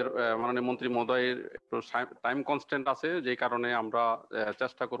যে আমাদের মাননীয় মন্ত্রী মহোদয়ের একটু টাইম কনস্ট্যান্ট আছে, যে কারণে আমরা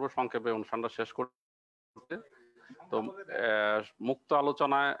চেষ্টা করব সংক্ষেপে অনুষ্ঠানটা শেষ করতে। তো মুক্ত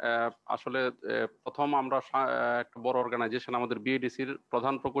আলোচনায় আসলে প্রথম আমরা একটা বড় অর্গানাইজেশন আমাদের বিএডিসির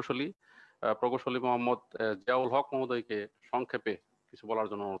প্রধান প্রকৌশলী মোহাম্মদ জিয়াউল হক মহোদয়কে সংক্ষেপে কিছু বলার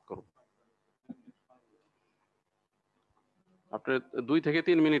জন্য অনুরোধ করব। আপনি 2 থেকে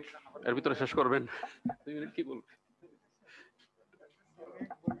 3 মিনিট এর ভিতরে শেষ করবেন। 2 মিনিট কি বলবেন?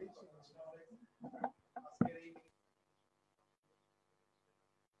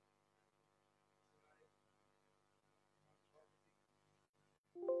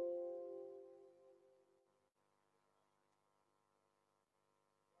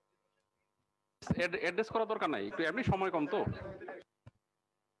 অ্যাড্রেস করা দরকার নাই, একটু এমনি সময় কম তো।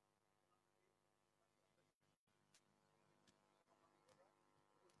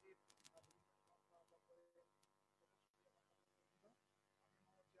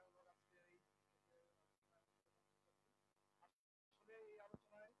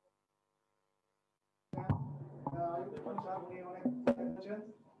 উনি অনেক করেছেন,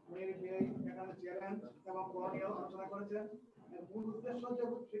 উনি এখানে চেয়ারম্যান এবং কলোনিয়াল আলোচনা করেছেন। মূল উদ্দেশ্য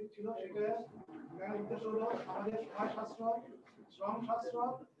যে ছিল সেটা উদ্দেশ্য হলো আমাদের সময় সাশ্রয়, শ্রম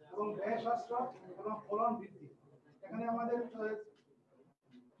সাশ্রয় এবং ব্যয় সাশ্রয় এবং ফলন বৃদ্ধি। এখানে আমাদের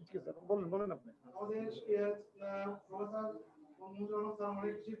বলেন আপনি আমাদের প্রফেসর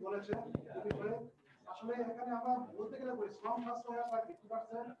অনেক কিছু বলেছেন এই বিষয়ে। আসলে এখানে আমরা বলতে গেলে বলি শ্রম সাশ্রয় প্রায়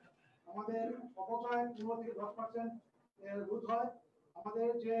 50%, আমাদের অপচয় 15 থেকে 10% রোধ হয়, আমাদের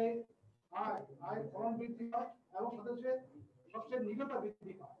যে আয় ফলন বৃদ্ধি হয় এবং সাথে সবচেয়ে নিকটতা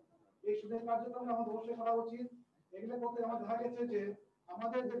বৃদ্ধি পায়। এই সুদের কার্যক্রম আমাদের অবশ্যই করা উচিত। এগুলো করতে আমার দেখা গেছে যে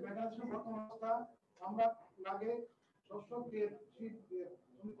আমাদের যে মেকানাইজেশন বর্তমান অবস্থা, আমরা লাগে শস্য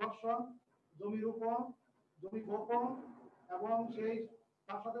জমি কর্ষণ, জমি রোপণ, জমি বপন এবং সেই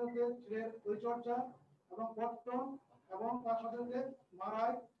তার সাথে পরিচর্যা এবং পত্তন এবং তার সাথে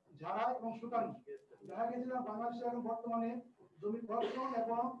মারাই, ঝাড়াই এবং শুকানো। দেখা গেছে যে বাংলাদেশে এখন বর্তমানে জমি কর্ষণ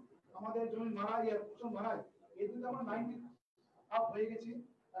এবং আমাদের জমি মারাই মারাই এই দুটো আমরা 90 আপ হয়ে গেছি।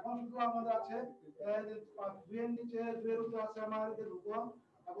 এখন শুধু আমাদের আছে দুয়ের নিচে দুয়ের উপরে আছে আমাদের রোপণ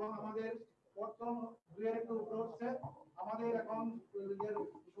এবং আমাদের পত্তন দুয়ের একটু উপরে উঠছে। আমাদের এখন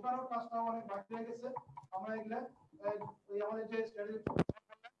শুকানোর কাজটা অনেক বাকি হয়ে গেছে। আমরা এগুলা আমাদের যে স্ট্র্যাটেজি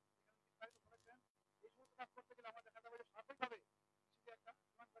করতে গেলে আমরা দেখা যাবে যে সঠিকভাবে একটা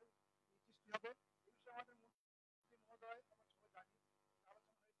সৃষ্টি হবে। এই বিষয়ে আমাদের মন্ত্রী মহোদয় আমরা সবাই জানি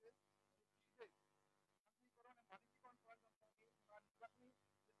আলোচনা হয়েছে শান্তিকরণ এবং বাণিজ্যিকরণ করার জন্য নির্বাচনী যে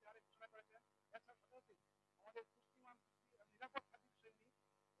হারে ঘোষণা করেছেন, এছাড়া সাথে আমাদের পুষ্টিমান নিরাপদ খাদ্য বিষয় নিয়ে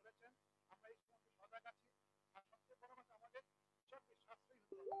বলেছেন। আমরা এই সমস্ত সজাগ আছি। আর সবচেয়ে বড় কথা আমাদের কৃষককে সাশ্রয়ী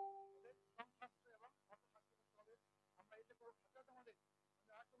হতে হবে, কম সাশ্রয় এবং অর্থ সাশ্রয় করতে হবে। আমরা এটা করবো আমাদের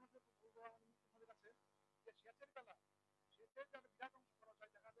বলবো আমাদের মুখ্যমন্ত্রীর কাছে যে সেচের বেলা সেচের যে বিরাট অংশ করা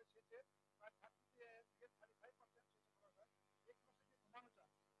যায়, দেখা যায় সেচে প্রায় 35% সেচে করা যায়। এই খরচকে কমানো যায়।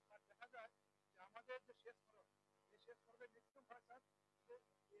 আর দেখা যায় যে আমাদের যে সেচ খরচ, এই সেচ খরচের ম্যাক্সিমাম খরচ হয়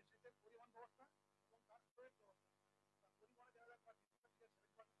এই সেচের পরিবহন ব্যবস্থা এবং তার প্রয়োগ ব্যবস্থা। তার পরিবহনে দেখা যায় প্রায় 20%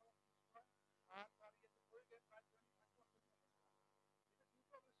 খরচ হয়, আর তার প্রয়োগে প্রায় 25% খরচ হয়। এটা কিন্তু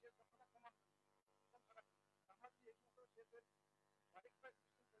আমাদের সেচ দক্ষতা কমানো আমরা যদি এই সমস্ত সেচের সঠিক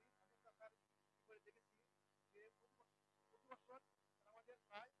সিস্টেম করি, আমি তার করে দেখেছি যে প্রতি বছর আমাদের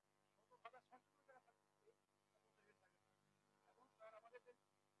প্রায় 70,000 সংশোধন করা থাকে এবং স্যার আমাদের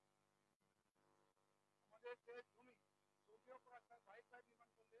যে জমি জমিও করা বাইক নির্মাণ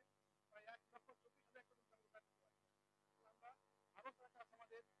করলে প্রায় 1,24,000 একর জমি আমরা আরো টাকা আছে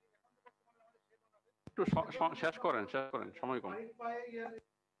আমাদের এখন বর্তমানে আমাদের সেই একটু শেষ করেন সময় কম।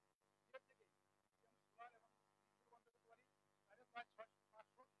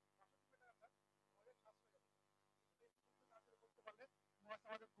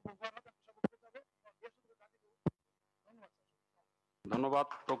 ধন্যবাদ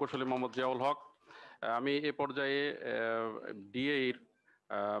প্রকৌশলী মোহাম্মদ জিয়াউল হক। আমি এ পর্যায়ে ডিএইর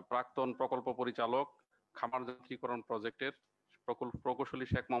প্রাক্তন প্রকল্প পরিচালক খামার যান্ত্রিকরণ প্রজেক্টের প্রকৌশলী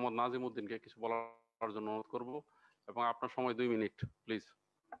শেখ মোহাম্মদ নাজিম উদ্দিনকে কিছু বলার জন্য অনুরোধ করব এবং আপনার সময় 2 মিনিট প্লিজ।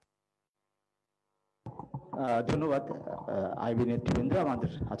 ধন্যবাদ আইবি নেতৃবৃন্দ,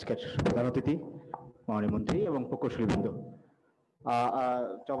 আমাদের আজকের প্রধান অতিথি মাননীয় মন্ত্রী এবং প্রকৌশলীবৃন্দ।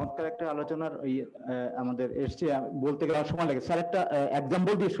 চমৎকার একটা আলোচনার আমাদের এসছে, বলতে গেলে সময় লাগে। স্যার একটা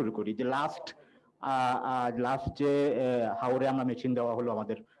এক্সাম্পল দিয়ে শুরু করি যে লাস্ট যে হাওড়ে আমরা মেশিন দেওয়া হলো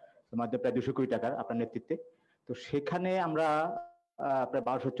আমাদের প্রায় 200 কোটি টাকার আপনার নেতৃত্বে। তো সেখানে আমরা প্রায়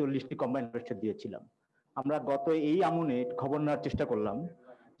 1240টি কম্বাইন্ড হারভেস্টার দিয়েছিলাম। আমরা গত এই আমনে খবর নেওয়ার চেষ্টা করলাম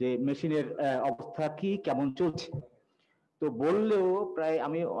যে মেশিনের অবস্থা কি, কেমন চলছে। তো বললেও প্রায়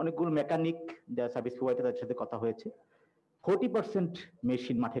আমি অনেকগুলো মেকানিক সার্ভিস প্রোভাইডার তাদের সাথে কথা হয়েছে, 40%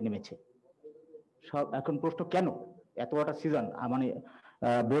 মেশিন মাঠে নেমেছে সব। এখন প্রশ্ন, কেন এত বড় সিজন, মানে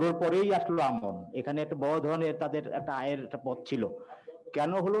বড়োর পরেই আসলো আমন, এখানে একটা বড় ধরনের তাদের একটা আয়ের একটা পথ ছিল,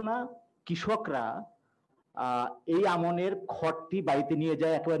 কেন হলো না? কৃষকরা এই আমনের খড়টি বাড়িতে নিয়ে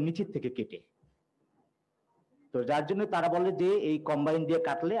যায় একেবারে নিচের থেকে কেটে। তো যার জন্য তারা বলে যে এই কম্বাইন দিয়ে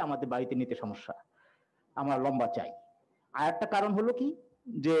কাটলে আমাদের বাড়িতে নিতে সমস্যা, আমরা লম্বা চাই। আর একটা কারণ হলো কি,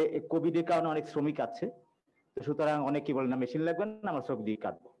 যে কোভিড এর কারণে অনেক শ্রমিক আছে, তো সুতরাং অনেকে বলে না মেশিন লাগবে না, আমরা শ্রমিক দিয়ে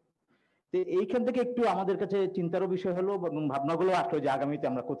কাটবো। তো এইখান থেকে একটু আমাদের কাছে চিন্তারও বিষয় হলো, ভাবনাগুলো আসলো যে আগামীতে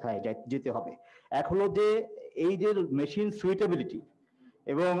আমরা কোথায় যেতে হবে। এক হলো যে এই যে মেশিন সুইটেবিলিটি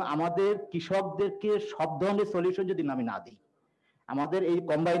এবং আমাদের কৃষকদেরকে সব ধরনের সলিউশন যদি আমি না দিই, আমাদের এই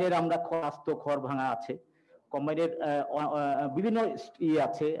কম্বাইনের আমরা খড় ভাঙা আছে, কম্বাইনের বিভিন্ন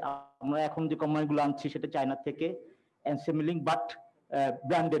আছে। আমরা এখন যে কম্বাইন গুলো আনছি সেটা চায়না থেকে assembling but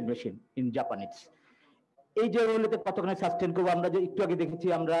branded machine in Japanese. এই জায়গাগুলোতে কতখানি সাস্টেন করবো? আমরা যে একটু আগে দেখেছি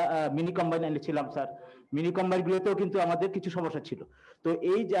আমরা মিনি কম্বাইন এনেছিলাম স্যার, মিনি কম্বাইন গুলোতেও কিন্তু আমাদের কিছু সমস্যা ছিল। তো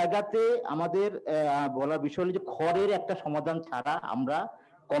এই জায়গাতে আমাদের বলার বিষয় হলো যে খড়ের একটা সমাধান ছাড়া আমরা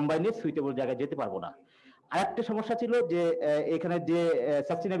কম্বাইনের সুইটেবল জায়গায় যেতে পারবো না। আরেকটা সমস্যা ছিল যে এখানে যে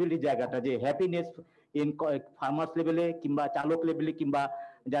সাস্টেনেবিলিটি জায়গাটা, যে হ্যাপিনেস ইন ফার্মার্স লেভেলে কিংবা চালক লেভেলে কিংবা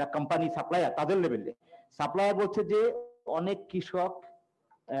যারা কোম্পানি সাপ্লায়ার তাদের লেভেলে, সাপ্লায়ার বলছে যে অনেক কৃষক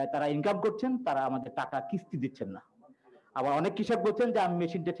তারা ইনকাম করছেন, তারা আমাদের টাকা কিস্তি দিচ্ছেন না। আবার অনেক কৃষক বলছেন যে আমি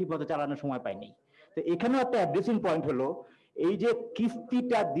মেশিনটা ঠিক মতো চালানোর সময় পাইনি। তো এখানেও একটা অ্যাড্রেসিং পয়েন্ট হলো এই যে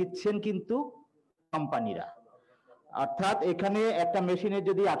কিস্তিটা দিচ্ছেন কিন্তু কোম্পানিরা, অর্থাৎ এখানে একটা মেশিনে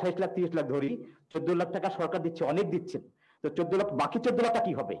যদি 28 লাখ 30 লাখ ধরি, 14 লাখ টাকা সরকার দিচ্ছে, অনেক দিচ্ছেন। তো 14 লাখ, বাকি 14 লাখ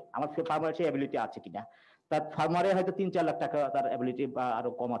কি হবে? আমার ফার্মার সেই অ্যাবিলিটি আছে কিনা? তার ফার্মারে হয়তো 3-4 লাখ টাকা তার অ্যাবিলিটি বা আরো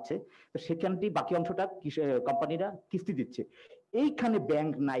কম আছে, তো সেখানটি বাকি অংশটা কোম্পানিরা কিস্তি দিচ্ছে। এইখানে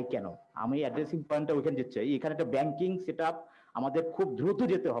ব্যাংক নাই কেন? আমি অ্যাড্রেসিং পয়েন্টটা ওইখানে যেতে চাই। এখানে একটা ব্যাংকিং সেটআপ আমাদের খুব দ্রুত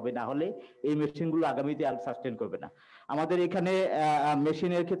যেতে হবে, না হলে এই মেশিনগুলো আগামীতে আর সাস্টেন করবে না। আমাদের এখানে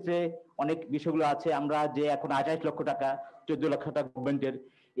মেশিনের ক্ষেত্রে অনেক বিষয়গুলো আছে। আমরা যে এখন 28 লক্ষ টাকা 14 লক্ষ টাকা গভর্নমেন্টের,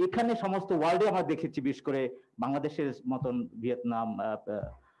 এখানে সমস্ত ওয়ার্ল্ডে আমরা দেখেছি, বিশেষ করে বাংলাদেশের মতন ভিয়েতনাম,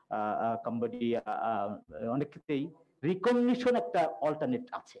 কম্বোডিয়া, অনেক ক্ষেত্রেই রিকগনিশন একটা অল্টারনেট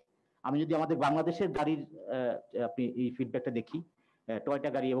আছে। আমি যদি আমাদের বাংলাদেশের গাড়ির আপনি এই ফিডব্যাকটা দেখি, টয়টা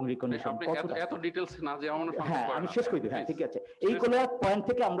গাড়ি এবং রিকগনিশন এত ডিটেইলস না যে আমরা, হ্যাঁ আমি শেষ করে দিই, হ্যাঁ ঠিক আছে। এইগুলো পয়েন্ট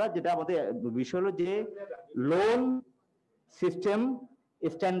থেকে আমরা যেটা আমাদের বিষয় হলো যে loan system,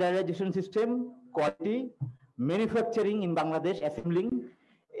 standardisation system, quality, manufacturing in Bangladesh, assembling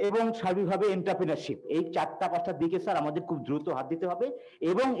এবং সার্বিকভাবে এন্টারপ্রেনারশিপ, এই 4-5টা দিকে স্যার আমাদের খুব দ্রুত হাত দিতে হবে।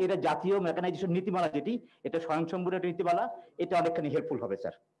 এবং এটা জাতীয় মেকানাইজেশন নীতিমালা যেটি, এটা স্বয়ংসম্পূর্ণ একটা নীতিমালা, এটা অনেকখানি হেল্পফুল হবে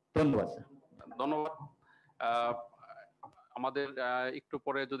স্যার। ধন্যবাদ স্যার। ধন্যবাদ। আমাদের একটু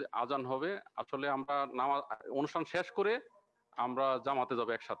পরে যদি আজান হবে, আসলে আমরা নামাজ অনুষ্ঠান শেষ করে আমরা জামাতে যাব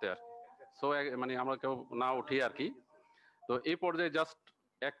একসাথে আর সো মানে আমরা কেউ না উঠি আর কি। তো এই পর্যায়ে জাস্ট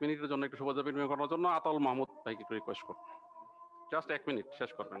 1 মিনিটের জন্য একটু শুভেচ্ছা বিনিময় করার জন্য আতাউল মাহমুদ ভাইকে একটু রিকোয়েস্ট করব, জাস্ট 1 মিনিট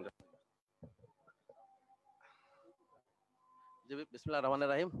শেষ করবেন। বিসমিল্লাহির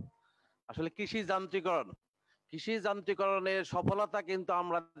রহমানির রহিম। আসলে কৃষি যান্ত্রিকরণের সফলতা কিন্তু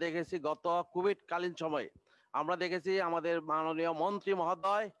আমরা দেখেছি গত কোভিড কালীন সময়ে। আমরা দেখেছি আমাদের মাননীয় মন্ত্রী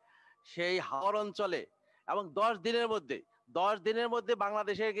মহোদয় সেই হাওর অঞ্চলে এবং 10 দিনের মধ্যে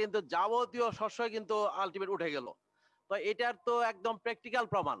বাংলাদেশের কিন্তু যাবতীয় শস্য কিন্তু আলটিমেট উঠে গেল। তো এটার তো একদম প্র্যাকটিক্যাল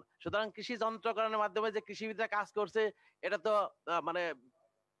প্রমাণ। সুতরাং কৃষি যন্ত্রকরণের মাধ্যমে যে কৃষিবিদরা কাজ করছে, এটা তো মানে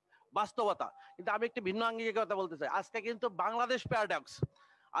বাস্তবতা। কিন্তু আমি একটি ভিন্ন আঙ্গিকে কথা বলতে চাই। আজকে কিন্তু বাংলাদেশ প্যারাডক্স,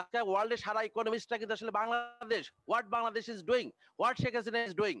 আজকে ওয়ার্ল্ডের সারা ইকোনমিস্টরা কিন্তু আসলে Bangladesh, what Bangladesh is doing, what Sheikh Hasina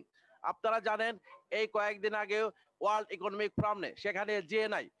is doing. আপনারা জানেন এই কয়েকদিন আগে ওয়ার্ল্ড ইকোনমিক ফোরামে সেখানে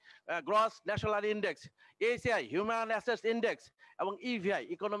GNI, gross national index, ACI human assets index এবং ইভিআই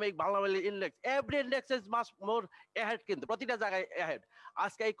economic vulnerability index, every index is much more ahead, কিন্তু প্রতিটা জায়গায় অ্যাহেড।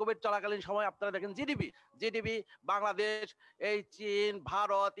 আজকে এই কোভিড চলাকালীন সময় আপনারা দেখেন জিডিপি বাংলাদেশ, এই চীন,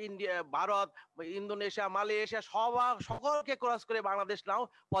 ভারত, ইন্দোনেশিয়া, মালয়েশিয়া সকলকে ক্রস করে বাংলাদেশ নাও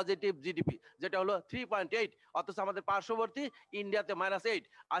পজিটিভ জিডিপি, যেটা হলো 3.8। অথচ আমাদের পার্শ্ববর্তী ইন্ডিয়াতে -8।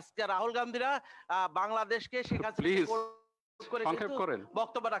 আজকে রাহুল গান্ধীরা বাংলাদেশকে শেখ হাসিনা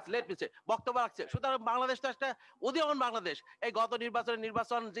বক্তব্য রাখছে। সুতরাং বাংলাদেশ তো একটা উদীয়মান বাংলাদেশ। এই গত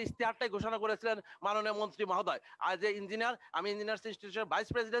নির্বাচন যে ইশতেহারটাই ঘোষণা করেছিলেন মাননীয় মন্ত্রী মহোদয়, আর যে আমি ইঞ্জিনিয়ার্স ইনস্টিটিউটের ভাইস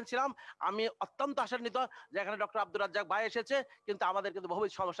প্রেসিডেন্ট ছিলাম, আমি অত্যন্ত আশান্বিত যে এখানে ডক্টর আব্দুর রাজ্জাক ভাই এসেছে, কিন্তু আমাদের কিন্তু বহু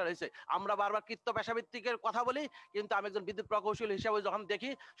সমস্যা রয়েছে। আমরা বারবার কৃত্য পেশাভিত্তিকের কথা বলি, কিন্তু আমি একজন বিদ্যুৎ প্রকৌশলী হিসেবে যখন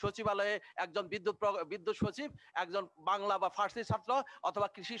দেখি সচিবালয়ে একজন বিদ্যুৎ সচিব, একজন বাংলা বা ফার্সি ছাত্র অথবা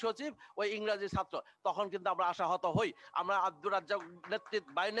কৃষি সচিব, ওই ইংরেজি ছাত্র, তখন কিন্তু আমরা আশাহত হই। আমরা আব্দুর রাজ্জাক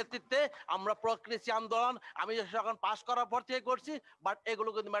নেতৃত্বে আমরা প্রকৃতি আন্দোলন আমি যখন পাস করার পর থেকে করছি, বাট এগুলো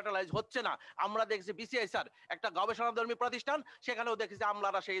কিন্তু ম্যাটারাইজ হচ্ছে না। আমরা দেখছি বিসিআই স্যার একটা গবেষণাধর্মী প্রতিষ্ঠান, সেখানেও দেখেছি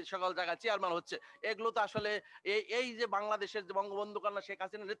আমলারা সেই সকল জায়গায় চেয়ারম্যান হচ্ছে। এগুলো তো আসলে এই যে বাংলাদেশের যে বঙ্গবন্ধু কন্যা শেখ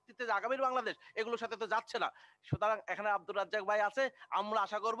হাসিনার নেতৃত্বে যে আগামীর বাংলাদেশ, এগুলোর সাথে তো যাচ্ছে না। সুতরাং এখানে আব্দুর রাজ্জাক ভাই আছে, আমরা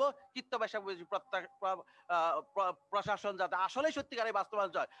আশা করব কৃত্য পেশাজীবী প্রশাসন যাতে আসলে সত্যিকারে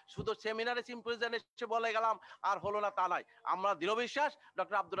বাস্তবায়ন হয়। শুধু সেমিনারে সিম্পোজিয়ামে এসে বলে গেলাম আর হলো না তা নয়। আমরা দৃঢ় বিশ্বাস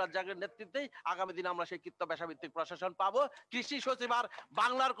ডক্টর আব্দুর রাজ্জাকের নেতৃত্বেই আগামী দিনে আমরা সেই কৃত্য পেশাভিত্তিক প্রশাসন পাবো। কৃষি সচিব আর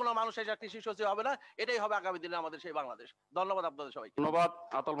বাংলার কোনো মানুষ এসে কৃষি সচিব হবে না, এটাই হবে আগামী দিনে আমাদের সেই বাংলাদেশ। ধন্যবাদ আপনাদের সবাইকে। ধন্যবাদ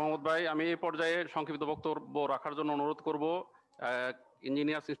আতাউল মাহমুদ ভাই। আমি এই পর্যায়ে সংক্ষিপ্ত বক্তব্য রাখার জন্য অনুরোধ করব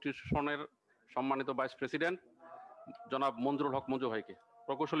ইঞ্জিনিয়ার্স ইনস্টিটিউশনের সম্মানিত ভাইস প্রেসিডেন্ট জনাব মঞ্জুরুল হক মঞ্জু ভাইকে,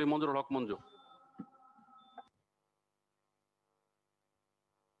 প্রকৌশলী মঞ্জুরুল হক মঞ্জু।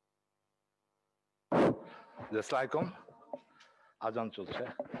 আসসালামু আলাইকুম। আজান চলছে।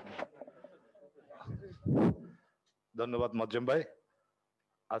 ধন্যবাদ মজ্জেম ভাই।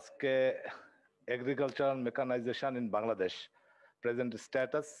 আজকে agriculture mechanisation in Bangladesh present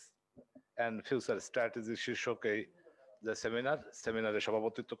status and future strategy শীর্ষক এই যে সেমিনারে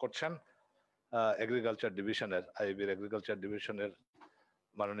সভাপতিত্ব করছেন এগ্রিকালচার ডিভিশনের আইবির এগ্রিকালচার ডিভিশনের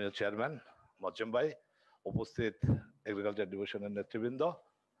মাননীয় চেয়ারম্যান মজ্জেম ভাই, উপস্থিত এগ্রিকালচার ডিভিশনের নেতৃবৃন্দ,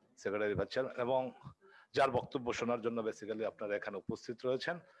 সেক্রেটারি ভাইস চেয়ারম্যান এবং যার বক্তব্য শোনার জন্য বেসিক্যালি আপনারা এখানে উপস্থিত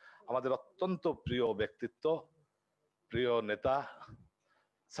রয়েছেন, আমাদের অত্যন্ত প্রিয় ব্যক্তিত্ব, প্রিয় নেতা,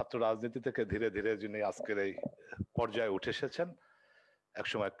 ছাত্র রাজনীতি থেকে ধীরে ধীরে যিনি আজকের এই পর্যায়ে উঠে এসেছেন,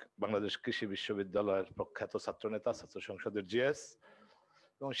 একসময় বাংলাদেশ কৃষি বিশ্ববিদ্যালয়ের প্রখ্যাত ছাত্র নেতা, ছাত্র সংসদের জিএস,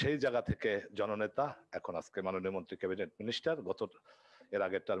 এবং সেই জায়গা থেকে জননেতা, এখন আজকে মাননীয় মন্ত্রী ক্যাবিনেট মিনিস্টার, এর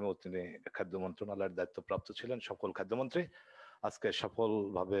আগের টার্মেও তিনি খাদ্য মন্ত্রণালয়ের দায়িত্বপ্রাপ্ত ছিলেন, সফল খাদ্যমন্ত্রী। আজকে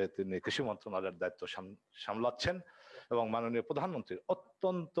সফলভাবে তিনি কৃষি মন্ত্রণালয়ের দায়িত্ব সামলাচ্ছেন এবং মাননীয় প্রধানমন্ত্রীর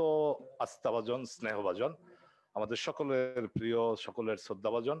অত্যন্ত আস্থাভাজন, স্নেহভাজন, আমাদের সকলের প্রিয়, সকলের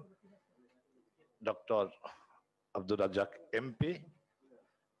শ্রদ্ধাভাজন ডক্টর আব্দুর রাজ্জাক এমপি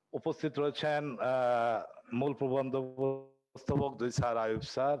উপস্থিত রয়েছেন। মূল প্রবন্ধ উপস্থাপক 2 স্যার আয়ুব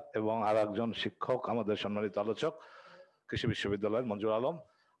স্যার এবং আর একজন শিক্ষক, আমাদের সম্মানিত আলোচক কৃষি বিশ্ববিদ্যালয়ের মঞ্জুর আলম,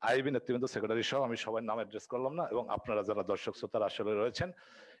 আইবি নেতৃবৃন্দ, সেক্রেটারি সহ, আমি সবার নাম অ্যাড্রেস করলাম না, এবং আপনারা যারা দর্শক শ্রোতার আসলে রয়েছেন,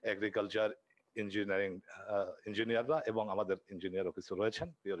 এগ্রিকালচার ইঞ্জিনিয়ারিং ইঞ্জিনিয়াররা এবং আমাদের ইঞ্জিনিয়ারও কিছু রয়েছেন,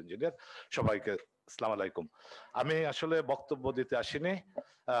 পিওর ইঞ্জিনিয়ার, সবাইকে আসসালামু আলাইকুম। আমি আসলে বক্তব্য দিতে আসিনি,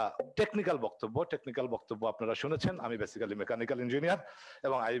 টেকনিক্যাল বক্তব্য আপনারা শুনেছেন। আমি বেসিক্যালি মেকানিক্যাল ইঞ্জিনিয়ার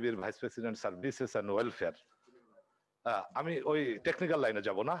এবং আইবির vice president services and welfare. আমি ওই টেকনিক্যাল লাইনে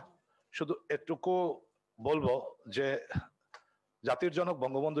যাব না, শুধু এটুকু বলবো যে জাতির জনক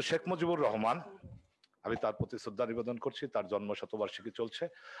বঙ্গবন্ধু শেখ মুজিবুর রহমান, আমি তার প্রতি শ্রদ্ধা নিবেদন করছি। তার জন্ম শতবার্ষিকী চলছে,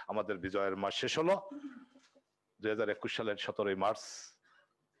 আমাদের বিজয়ের মাস শেষ হলো, 2021 সালের 17 মার্চ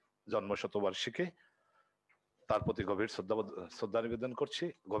জন্ম শতবার্ষিকী। তার প্রতি গভীর শ্রদ্ধা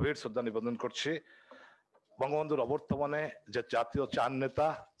নিবেদন করছি। বঙ্গবন্ধুর অবর্তমানে যে জাতীয় চার নেতা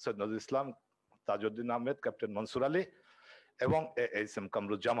সৈয়দ নজরুল ইসলাম, তাজউদ্দিন আহমেদ, ক্যাপ্টেন মনসুর আলী এবং এইচ.এম.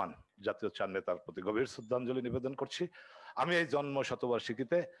 কামরুজ্জামান, জাতীয় চার নেতার প্রতি গভীর শ্রদ্ধাঞ্জলি নিবেদন করছি। আমি এই জন্ম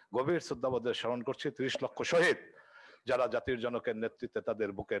শতবার্ষিকীতে গভীর শ্রদ্ধাবোধের স্মরণ করছি 30 লক্ষ শহীদ, যারা জাতির জনকের নেতৃত্বে তাদের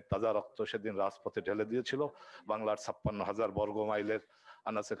বুকের তাজা রক্ত সেদিন রাজপথে ঢেলে দিয়েছিল, বাংলার 56,000 বর্গ মাইলের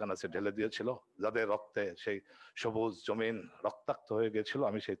আনাচে কানাচে ঢেলে দিয়েছিল, যাদের রক্তে সেই সবুজ জমিন রক্তাক্ত হয়ে গিয়েছিল।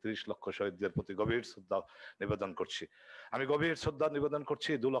 আমি সেই 30 লক্ষ শহীদদের প্রতি গভীর শ্রদ্ধা নিবেদন করছি। আমি গভীর শ্রদ্ধা নিবেদন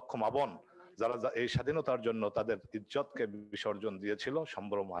করছি 2 লক্ষ মা বোন, যারা এই স্বাধীনতার জন্য তাদের ইজ্জতকে বিসর্জন দিয়েছিল,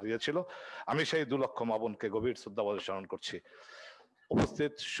 সম্ভ্রম হারিয়েছিল। আমি সেই 2 লক্ষ মা বোনকে গভীর শ্রদ্ধাবোধে স্মরণ করছি।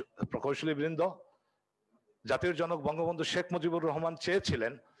 উপস্থিত প্রকৌশলী বৃন্দ, জাতির জনক বঙ্গবন্ধু শেখ মুজিবুর রহমান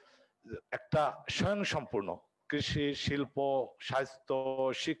চেয়েছিলেন একটা স্বয়ংসম্পূর্ণ কৃষি, শিল্প, স্বাস্থ্য,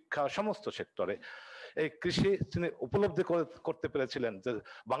 শিক্ষা, সমস্ত সেক্টরে এই কৃষি তিনি উপলব্ধি করতে পেরেছিলেন যে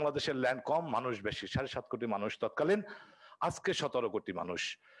বাংলাদেশের ল্যান্ড কম, মানুষ বেশি, 7.5 কোটি মানুষ তৎকালীন, আজকে 17 কোটি মানুষ।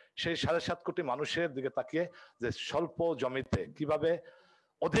 সেই 7.5 কোটি মানুষের দিকে তাকিয়ে যে স্বল্প জমিতে কিভাবে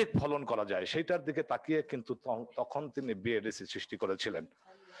অধিক ফলন করা যায় সেইটার দিকে তাকিয়ে কিন্তু তখন তিনি বিএডিসি সৃষ্টি করেছিলেন।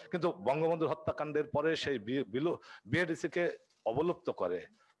 কিন্তু বঙ্গবন্ধুর হত্যাকাণ্ডের পরে সেই বিএডিসি কে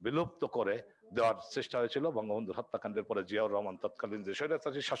বিলুপ্ত করে দেওয়ার চেষ্টা হয়েছিল। বঙ্গবন্ধুর হত্যাকাণ্ডের পরে জিয়াউর রহমান তৎকালীন যে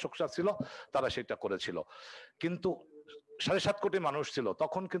স্বৈরাচারী শাসকরা ছিল তারা সেটা করেছিল, কিন্তু 7.5 কোটি মানুষ ছিল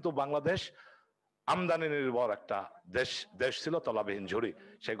তখন, কিন্তু বাংলাদেশ আমদানি নির্ভর একটা দেশ ছিল, তলাবিহীন ঝুড়ি।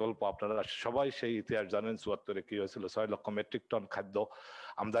 সেই গল্প আপনারা সবাই সেই ইতিহাস জানেন। 74-এ কি হয়েছিল, 6 লক্ষ মেট্রিক টন খাদ্য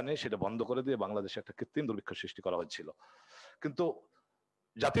আমদানি, সেটা বন্ধ করে দিয়ে বাংলাদেশে একটা কৃত্রিম দুর্ভিক্ষ সৃষ্টি করা হয়েছিল। কিন্তু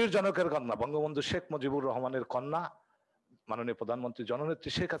জাতির জনকের কন্যা বঙ্গবন্ধু শেখ মুজিবুর রহমানের কন্যা মাননীয় প্রধানমন্ত্রী জননেত্রী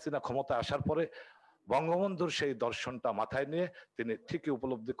শেখ হাসিনা ক্ষমতায় আসার পরে বঙ্গবন্ধুর সেই দর্শনটা মাথায় নিয়ে তিনি ঠিকই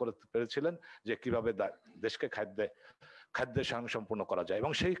উপলব্ধি করতে পেরেছিলেন যে কিভাবে দেশকে খাদ্যে স্বয়ংসম্পূর্ণ করা যায়,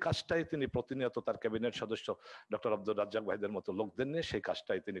 এবং সেই কাজটাই তিনি প্রতিনিয়ত তার ক্যাবিনেট সদস্য ডক্টর আব্দুর রাজ্জাক ভাইদের মতো লোকদের নিয়ে সেই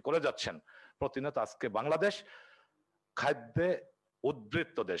কাজটাই তিনি করে যাচ্ছেন প্রতিনিয়ত। আজকে বাংলাদেশ খাদ্যে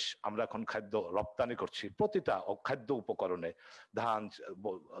উদ্বৃত্ত দেশ। আমরা এখন খাদ্য রপ্তানি করছি, প্রতিটা খাদ্য উপকরণে, ধান,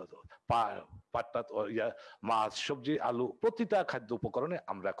 মাছ, সবজি, আলু, প্রতিটা খাদ্য উপকরণে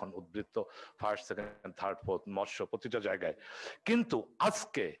আমরা এখন উদ্বৃত্ত, ফার্স্ট, সেকেন্ড, থার্ড, ফোর্থ, মৎস্য, প্রতিটা জায়গায়। কিন্তু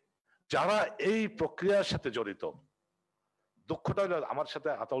আজকে যারা এই প্রক্রিয়ার সাথে জড়িত, দুঃখটা হলো আমার সাথে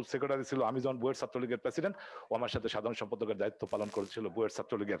আতাউল সেক্রেটারি ছিল, আমি যখন বুয়েট ছাত্রলীগের প্রেসিডেন্ট, ও আমার সাথে সাধারণ সম্পাদকের দায়িত্ব পালন করেছিল বুয়েট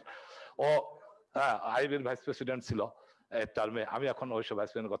ছাত্রলীগের, ও আইবির ভাইস প্রেসিডেন্ট ছিল টার্মে, আমি এখন অবশ্য ভাইস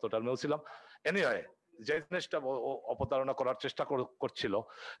প্রেসিডেন্ট গত টার্মেও ছিলাম। এনিওয়ে, যে জিনিসটা অপতারণা করার চেষ্টা করছিল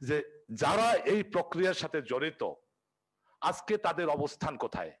যে যারা এই প্রক্রিয়ার সাথে জড়িত আজকে তাদের অবস্থান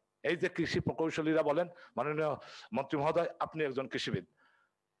কোথায়। এই যে কৃষি প্রকৌশলীরা বলেন, মাননীয় মন্ত্রী মহোদয় আপনি একজন কৃষিবিদ,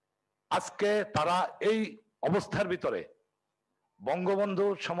 আজকে তারা এই অবস্থার ভিতরে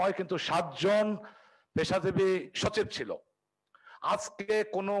বঙ্গবন্ধুর সময় কিন্তু 7 জন পেশাজীবী সচিব ছিল। আজকে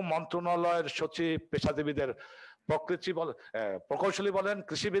কোন মন্ত্রণালয়ের সচিব পেশাজীবীদের প্রকৌশলী বলেন,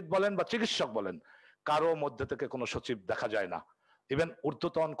 কৃষিবিদ বলেন বা চিকিৎসক বলেন, কারো মধ্যে থেকে কোনো সচিব দেখা যায় না। ইভেন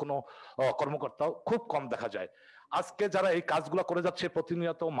ঊর্ধ্বতন কোনো কর্মকর্তাও খুব কম দেখা যায়। আজকে যারা এই কাজগুলো করে যাচ্ছে,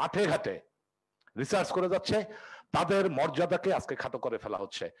 প্রতিনিয়ত মাঠে ঘাটে রিসার্চ করে যাচ্ছে, তাদের মর্যাদাকে আজকে খাটো করে ফেলা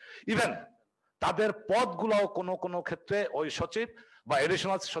হচ্ছে। ইভেন তাদের পদগুলোও কোনো কোনো ক্ষেত্রে ওই সচিব বা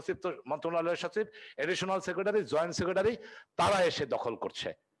এডিশনাল সচিব, তো মন্ত্রণালয়ের সচিব, এডিশনাল সেক্রেটারি, জয়েন্ট সেক্রেটারি, তারা এসে দখল করছে।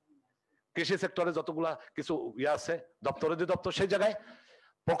 কৃষি সেক্টরে যতগুলা কিছু আছে দপ্তর অধিদপ্তর, সেই জায়গায়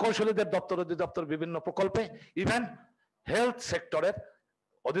প্রকৌশলীদের দপ্তর অধিদপ্তর বিভিন্ন প্রকল্পে, ইভেন হেলথ সেক্টরের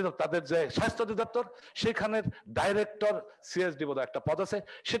অধিদপ্তর, তাদের যে স্বাস্থ্য অধিদপ্তর, সেখানের ডাইরেক্টর সিএসডি বোধহয় একটা পদ আছে,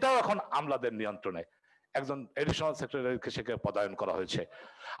 সেটাও এখন আমলাদের নিয়ন্ত্রণে। একজন এডিশনাল সেক্রেটারিকে সেখানে পদায়ন করা হয়েছে।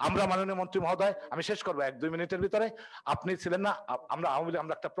 আমরা মাননীয় মন্ত্রী মহোদয়, আমি শেষ করবো 1-2 মিনিটের ভিতরে, আপনি ছিলেন না, আমরা আওয়ামী লীগ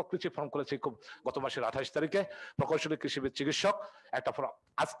আমরা একটা প্রকৃতি ফর্ম করেছি খুব গত মাসের 28 তারিখে, প্রকৌশলী কৃষিবিদ চিকিৎসক একটা ফর্ম।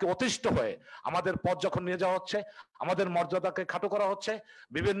 আজকে অতিষ্ঠ হয়ে আমাদের পদ যখন নিয়ে যাওয়া হচ্ছে, আমাদের মর্যাদাকে খাটো করা হচ্ছে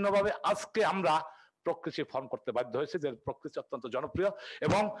বিভিন্নভাবে, আজকে আমরা প্রকৃতি ফর্ম করতে বাধ্য হয়েছে, যে প্রকৃতি অত্যন্ত জনপ্রিয়।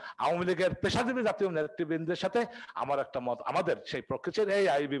 এবং আওয়ামী লীগের পেশাজীবী জাতীয় নেতৃবৃন্দের সাথে আমার একটা মত, আমাদের সেই প্রকৃতির এই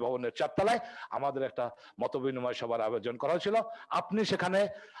আইবি ভবনের 4 তলায় আমাদের একটা মত বিনিময় সভার আয়োজন করা হয়েছিল। আপনি সেখানে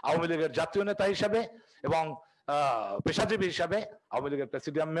আওয়ামী লীগের জাতীয় নেতা হিসাবে এবং পেশাজীবী হিসাবে আওয়ামী লীগের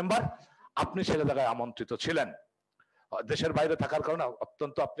প্রেসিডিয়াম মেম্বার, আপনি সে জায়গায় আমন্ত্রিত ছিলেন। দেশের বাইরে থাকার কারণে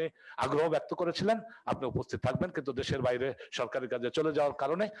অত্যন্ত আপনি আগ্রহ ব্যক্ত করেছিলেন আপনি উপস্থিত থাকবেন, কিন্তু দেশের বাইরে সরকারি কাজে চলে যাওয়ার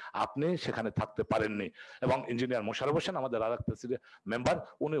কারণে আপনি সেখানে থাকতে পারেননি। এবং ইঞ্জিনিয়ার মোশাররফ হোসেন, আমাদের আরেক প্রেসিডেন্ট মেম্বার,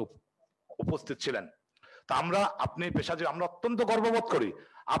 উনি উপস্থিত ছিলেন। তা আমরা, আপনি পেশাজীবী, আমরা অত্যন্ত গর্ববোধ করি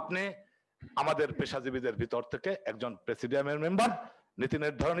আপনি আমাদের পেশাজীবীদের ভিতর থেকে একজন প্রেসিডিয়ামের মেম্বার, নীতি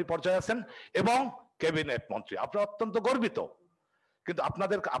নির্ধারণী পর্যায়ে আছেন এবং ক্যাবিনেট মন্ত্রী, আপনারা অত্যন্ত গর্বিত। কিন্তু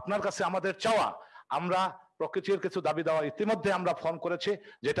আপনার কাছে আমাদের চাওয়া, আমরা প্রকৃতির কিছু দাবি দেওয়া ইতিমধ্যে আমরা ফর্ম করেছি,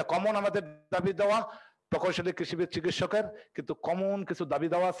 যেটা কমন আমাদের দাবি দেওয়া প্রকৌশলী কৃষিবিদ চিকিৎসকের, কিন্তু কমন কিছু দাবি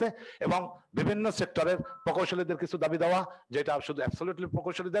দেওয়া আছে এবং বিভিন্ন সেক্টরের প্রকৌশলীদের কিছু দাবি দেওয়া, যেটা শুধু অ্যাবসলিউটলি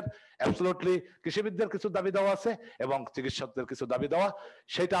প্রকৌশলীদের, অ্যাবসলিউটলি কৃষিবিদদের কিছু দাবি দেওয়া আছে এবং চিকিৎসকদের কিছু দাবি দেওয়া,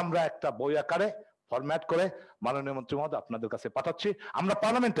 সেটা আমরা একটা বই আকারে ফরম্যাট করে মাননীয় মন্ত্রী মহোদয় আপনাদের কাছে পাঠাচ্ছি। আমরা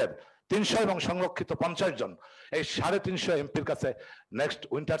পার্লামেন্টের 300 এবং সংরক্ষিত 50 জন, এই 350 এমপির কাছে নেক্সট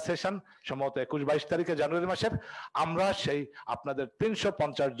উইন্টার সেশন সম্ভবত 21-22 তারিখে জানুয়ারি মাসের, আমরা সেই আপনাদের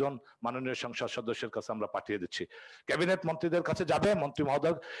 350 জন মাননীয় সংসদ সদস্যের কাছে আমরা পাঠিয়ে দিচ্ছি। ক্যাবিনেট মন্ত্রীদের কাছে যাবে মন্ত্রী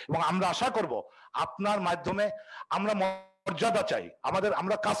মহোদয়, এবং আমরা আশা করব আপনার মাধ্যমে আমরা মর্যাদা চাই।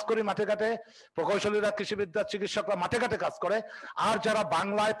 আমরা কাজ করি মাঠে ঘাটে, প্রকৌশলীরা, কৃষিবিদ্যা, চিকিৎসকরা মাঠে ঘাটে কাজ করে, আর যারা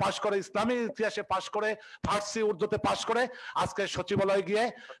বাংলায় পাশ করে, ইসলামী ইতিহাসে পাশ করে, ফার্সি উর্দুতে পাশ করে, আজকে সচিবালয়ে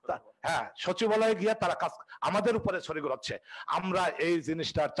গিয়ে তারা কাজ আমাদের উপরে ছড়ি ঘোরাচ্ছে। আমরা এই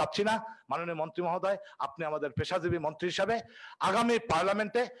জিনিসটা চাচ্ছি না। মাননীয় মন্ত্রী মহোদয়, আপনি আমাদের পেশাজীবী মন্ত্রী হিসাবে আগামী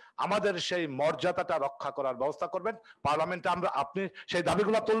পার্লামেন্টে আমাদের সেই মর্যাদাটা রক্ষা করার ব্যবস্থা করবেন। পার্লামেন্টে আপনি সেই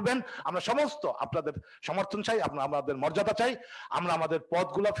দাবিগুলো তুলবেন, আমরা সমস্ত আপনাদের সমর্থন চাই, আমাদের মর্যাদা চাই, আমরা আমাদের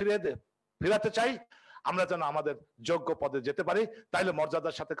পদগুলো ফিরাতে চাই, আমরা যেন আমাদের যোগ্য পদে যেতে পারি, তাইলে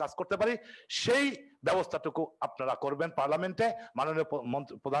মর্যাদার সাথে কাজ করতে পারি, সেই ব্যবস্থাটুকু আপনারা করবেন পার্লামেন্টে। মাননীয়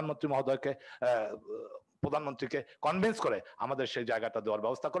প্রধানমন্ত্রীকে কনভিন্স করে আমাদের সেই জায়গাটা দেওয়ার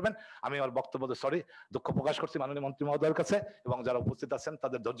ব্যবস্থা করবেন। আমি আমার বক্তব্য দুঃখ প্রকাশ করছি মাননীয় মন্ত্রী মহোদয়ের কাছে এবং যারা উপস্থিত আছেন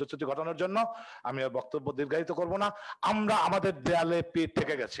তাদের ধৈর্যচ্যুতি ঘটানোর জন্য। আমি আর বক্তব্য দীর্ঘায়িত করব না। আমাদের দেয়ালে পিঠ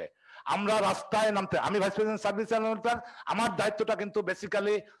থেকে গেছে, আমরা রাস্তায় নামতে, আমি ভাইস প্রেসিডেন্ট সার্ভিস, আমার দায়িত্বটা কিন্তু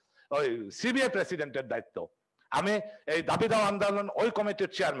বেসিক্যালি ওই সিবিআই প্রেসিডেন্টের দায়িত্ব। আমি এই দাবি দেওয়া আন্দোলন ওই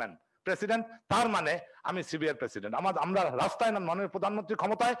কমিটির চেয়ারম্যান, প্রেসিডেন্ট, তার মানে আমি সিবিআই প্রেসিডেন্ট। আমরা রাস্তায় নাম, মাননীয় প্রধানমন্ত্রী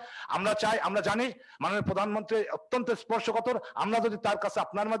ক্ষমতায়, আমরা জানি মাননীয় প্রধানমন্ত্রী অত্যন্ত স্পর্শকাতর, আমরা যদি তার কাছে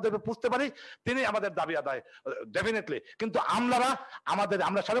আপনার মাধ্যমে পুষতে পারি, তিনি আমাদের দাবি আদায় ডেফিনেটলি। কিন্তু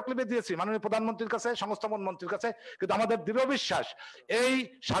আমরা স্মারকলিপি দিয়েছি মাননীয় প্রধানমন্ত্রীর কাছে, সংস্থাপন মন্ত্রীর কাছে, কিন্তু আমাদের দৃঢ় বিশ্বাস এই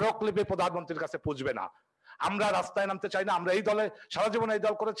স্মারকলিপি প্রধানমন্ত্রীর কাছে পুষবে না। আমরা রাস্তায় নামতে চাই না। আমরা এই দলে সারা জীবন এই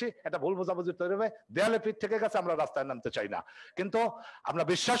দল করেছি, এটা ভুল বোঝাবুঝি তৈরি হবে, দেয়ালে পিঠ থেকে গেছে, আমরা রাস্তায় নামতে চাই না। কিন্তু আমরা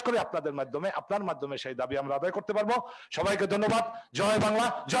বিশ্বাস করি আপনার মাধ্যমে সেই দাবি আমরা আদায় করতে পারবো। সবাইকে ধন্যবাদ। জয় বাংলা,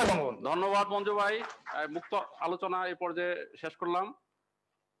 জয় বঙ্গবন্ধু। ধন্যবাদ মঞ্জু ভাই। মুক্ত আলোচনা এই পর্যায়ে শেষ করলাম।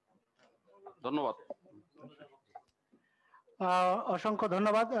 ধন্যবাদ। অসংখ্য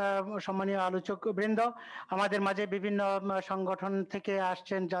ধন্যবাদ সম্মানীয় আলোচক বৃন্দ। আমাদের মাঝে বিভিন্ন সংগঠন থেকে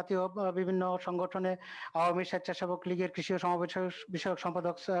আসছেন, জাতীয় বিভিন্ন সংগঠনে আওয়ামী স্বেচ্ছাসেবক লীগের কৃষি ও সমাবেশ বিষয়ক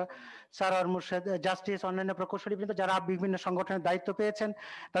সম্পাদক সারার মুর্শেদ, জাস্টিস, অন্যান্য প্রকৌশলী বৃন্দ যারা বিভিন্ন সংগঠনের দায়িত্ব পেয়েছেন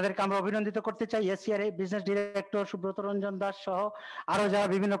তাদেরকে আমরা অভিনন্দিত করতে চাই। ACR business director Subrata Ranjan Das সহ আরো যারা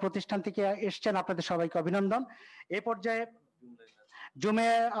বিভিন্ন প্রতিষ্ঠান থেকে এসছেন, আপনাদের সবাইকে অভিনন্দন। এই পর্যায়ে জুমে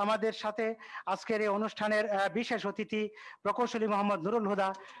আমাদের সাথে আজকের এই অনুষ্ঠানের বিশেষ অতিথি প্রকৌশলী মোহাম্মদ নুরুল হুদা,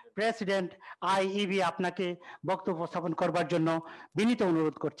 প্রেসিডেন্ট IEB, আপনাকে বক্তব্য উপস্থাপন করবার জন্য বিনীত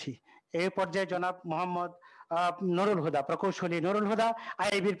অনুরোধ করছি। এই পর্যায়ে জনাব মোহাম্মদ নুরুল হুদা, প্রকৌশলী নুরুল হুদা,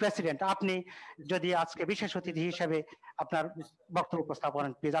 IEBর প্রেসিডেন্ট, আপনি যদি আজকে বিশেষ অতিথি হিসেবে আপনার বক্তব্য উপস্থাপন,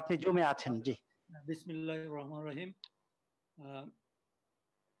 প্লিজ, আপনি জুমে আছেন। জি, বিসমিল্লাহির রহমানির রহিম।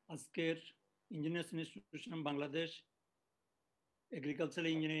 আজকের engineers institution Bangladesh agricultural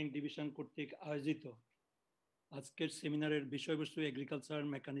engineering division কর্তৃক আয়োজিত আজকের সেমিনারের বিষয়বস্তু agriculture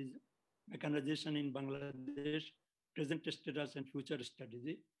mechanisation in Bangladesh, present status and future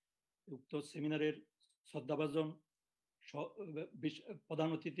strategy. উক্ত সেমিনারের শ্রদ্ধাভাজন প্রধান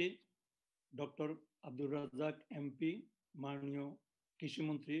অতিথি ডক্টর আব্দুর রাজ্জাক MP, মাননীয়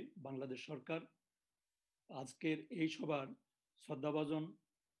কৃষিমন্ত্রী, বাংলাদেশ সরকার। আজকের এই সভার শ্রদ্ধাভাজন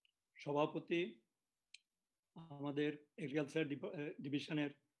সভাপতি, আমাদের এগ্রিকালচার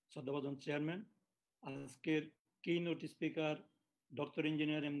ডিভিশনের শ্রদ্ধাভাজন চেয়ারম্যান। আজকের keynote speaker doctor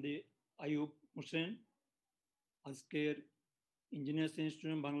engineer MD Ayub Hossain. আজকের ইঞ্জিনিয়ার্স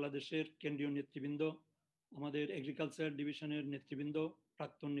ইনস্টিটিউশন বাংলাদেশের কেন্দ্রীয় নেতৃবৃন্দ, আমাদের এগ্রিকালচার ডিভিশনের নেতৃবৃন্দ,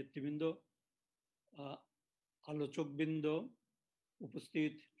 প্রাক্তন নেতৃবৃন্দ, আলোচকবৃন্দ,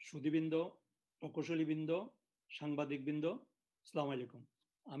 উপস্থিত সুধীবৃন্দ, প্রকৌশলীবৃন্দ, সাংবাদিকবৃন্দ, আসসালামু আলাইকুম।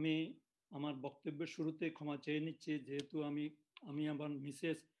 আমি আমার বক্তব্যের শুরুতে ক্ষমা চেয়ে নিচ্ছি, যেহেতু আমি আমার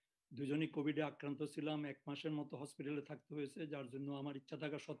মিসেস দুজনই কোভিডে আক্রান্ত ছিলাম, 1 মাসের মতো হসপিটালে থাকতে হয়েছে, যার জন্য আমার ইচ্ছা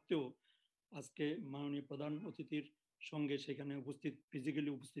থাকা সত্ত্বেও আজকে মাননীয় প্রধান অতিথির সঙ্গে সেখানে ফিজিক্যালি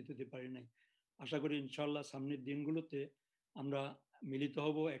উপস্থিত হতে পারি নাই। আশা করি ইনশাআল্লাহ সামনের দিনগুলোতে আমরা মিলিত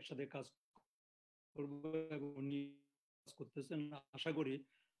হব, একসাথে কাজ করব এবং উনি কাজ করতেছেন। আশা করি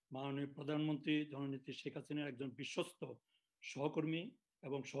মাননীয় প্রধানমন্ত্রী জননেত্রী শেখ হাসিনার একজন বিশ্বস্ত সহকর্মী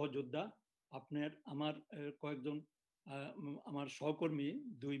এবং সহযোদ্ধা। আমার কয়েকজন আমার সহকর্মী,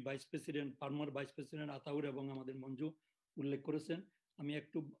 2 vice president, farmer vice president Ataur এবং আমাদের মঞ্জু উল্লেখ করেছেন। আমি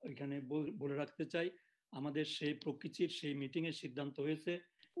একটু এখানে বলে রাখতে চাই, আমাদের সেই প্রকৃতির সেই মিটিং এর সিদ্ধান্ত হয়েছে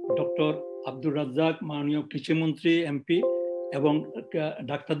ডক্টর আব্দুর রাজ্জাক, মাননীয় কৃষিমন্ত্রী MP, এবং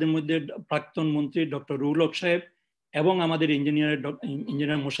ডাক্তারদের মধ্যে প্রাক্তন মন্ত্রী ডক্টর রুহুল হক সাহেব এবং আমাদের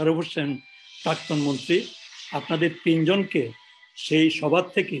ইঞ্জিনিয়ার মোশাররফ হোসেন, প্রাক্তন মন্ত্রী, আপনাদের 3 জনকে সেই সভা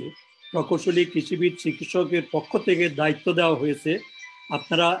থেকে প্রকৌশলী, কৃষিবিদ, চিকিৎসকের পক্ষ থেকে দায়িত্ব দেওয়া হয়েছে।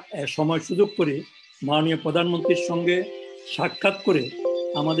 আপনারা সময় সুযোগ করে মাননীয় প্রধানমন্ত্রীর সঙ্গে সাক্ষাৎ করে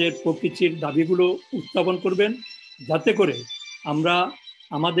আমাদের প্রকৃতির দাবিগুলো উত্থাপন করবেন, যাতে করে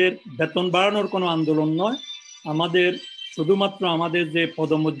আমাদের বেতন বাড়ানোর কোনো আন্দোলন নয়, আমাদের শুধুমাত্র আমাদের যে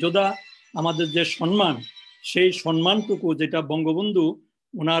পদমর্যাদা, আমাদের যে সম্মান, সেই সম্মানটুকু, যেটা বঙ্গবন্ধু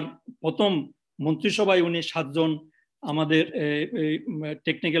ওনার প্রথম মন্ত্রিসভায় উনি 7 জন আমাদের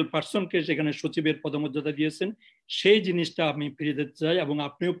টেকনিক্যাল পার্সনকে সেখানে সচিবের পদমর্যাদা দিয়েছেন, সেই জিনিসটা আমি ফিরিয়ে দিতে চাই। এবং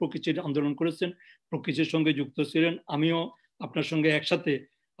আপনিও প্রকৃতির আন্দোলন করেছেন, প্রকৃতির সঙ্গে যুক্ত ছিলেন, আমিও আপনার সঙ্গে একসাথে,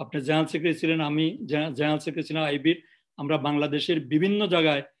 আপনি জেনারেল সেক্রেটারি ছিলেন, আমি জেনারেল সেক্রেটারি ছিলাম IEB, আমরা বাংলাদেশের বিভিন্ন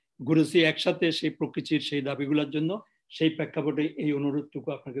জায়গায় ঘুরেছি একসাথে সেই প্রকৃতির সেই দাবিগুলোর জন্য। সেই প্রেক্ষাপটে এই অনুরোধটুকু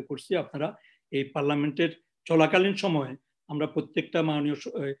আপনাকে করছি, আপনারা এই পার্লামেন্টের চলাকালীন সময়ে আমরা প্রত্যেকটা মাননীয়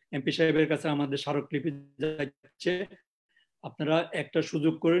MP সাহেবের কাছে আমাদের স্মারকলিপি যাচ্ছে, আপনারা একটা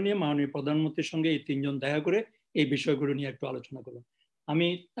সুযোগ করে নিয়ে মাননীয় প্রধানমন্ত্রীর সঙ্গে এই 3 জন দেখা করে এই বিষয়গুলো নিয়ে একটু আলোচনা করবেন। আমি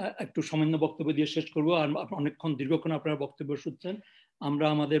একটু সামান্য বক্তব্য দিয়ে শেষ করব, আর অনেকক্ষণ দীর্ঘক্ষণ আপনারা বক্তব্য শুনছেন। আমরা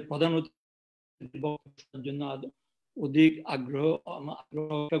আমাদের প্রধান অতিথির জন্য অধিক আগ্রহ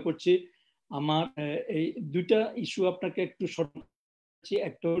করছি। আমার এই 2টা ইস্যু আপনাকে একটু শর্ট,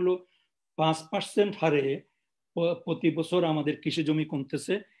 একটা হলো 5% হারে প্রতি বছর আমাদের কৃষি জমি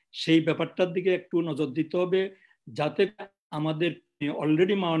কমতেছে, সেই ব্যাপারটার দিকে একটু নজর দিতে হবে, যাতে আমাদের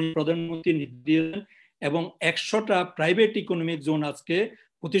অলরেডি মাননীয় প্রধানমন্ত্রী নির্দেশ এবং 100টা প্রাইভেট ইকোনমিক জোন আজকে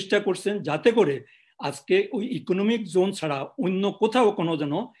প্রতিষ্ঠা করছেন, যাতে করে আজকে ওই ইকোনমিক জোন ছাড়া অন্য কোথাও কোনো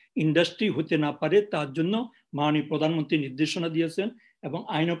যেন ইন্ডাস্ট্রি হতে না পারে, তার জন্য মাননীয় প্রধানমন্ত্রী নির্দেশনা দিয়েছেন এবং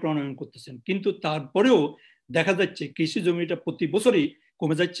আইনও প্রণয়ন করতেছেন। কিন্তু তারপরেও দেখা যাচ্ছে কৃষি জমিটা প্রতি বছরই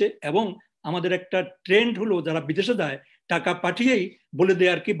কমে যাচ্ছে, এবং আমাদের একটা ট্রেন্ড হলো যারা বিদেশে যায় টাকা পাঠিয়েই বলে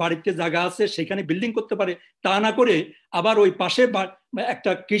দেয় আর কি বাড়িতে জায়গা আছে সেখানে বিল্ডিং করতে পারে, তা না করে আবার ওই পাশে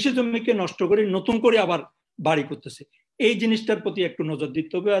একটা কৃষি জমিকে নষ্ট করে নতুন করে আবার বাড়ি করতেছে। এই জিনিসটার প্রতি একটু নজর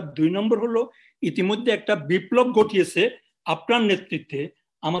দিতে হবে। আর 2 নম্বর হলো, ইতিমধ্যে একটা বিপ্লব ঘটিয়েছে আপনার নেতৃত্বে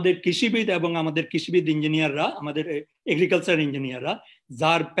আমাদের কৃষিবিদ এবং আমাদের কৃষিবিদ ইঞ্জিনিয়াররা, আমাদের এগ্রিকালচার ইঞ্জিনিয়াররা,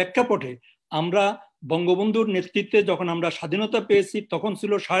 যার প্রেক্ষাপটে আমরা বঙ্গবন্ধুর নেতৃত্বে যখন আমরা স্বাধীনতা পেয়েছি তখন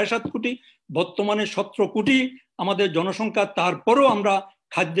ছিল 7.5 কোটি, বর্তমানে 17 কোটি আমাদের জনসংখ্যা। তারপরও আমরা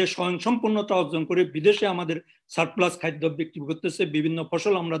খাদ্যে স্বয়ংসম্পূর্ণতা অর্জন করে বিদেশে আমাদের সারপ্লাস খাদ্য বিক্রি করতেছে, বিভিন্ন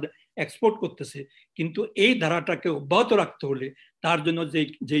ফসল আমরা এক্সপোর্ট করতেছে। কিন্তু এই ধারাটাকে অব্যাহত রাখতে হলে তার জন্য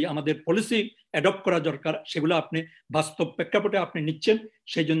যে আমাদের পলিসি অ্যাডপ্ট করা দরকার, সেগুলো আপনি বাস্তব প্রেক্ষাপটে আপনি নিচ্ছেন।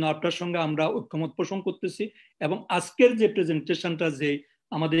 সেই জন্য আপনার সঙ্গে আমরা ঐক্যমত পোষণ করতেছি। এবং আজকের যে প্রেজেন্টেশনটা, যে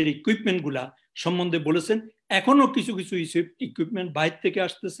আমাদের ইকুইপমেন্টগুলা সম্বন্ধে বলেছেন, এখনো কিছু কিছু ইকুইপমেন্ট বাইরে থেকে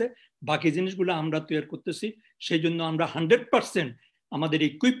আসতেছে, বাকি জিনিসগুলো আমরা তৈরি করতেছি। সেই জন্য আমরা 100% আমাদের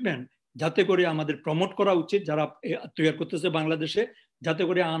ইকুইপমেন্ট যাতে করে আমাদের প্রমোট করা উচিত, যারা তৈরি করতেছে বাংলাদেশে, যাতে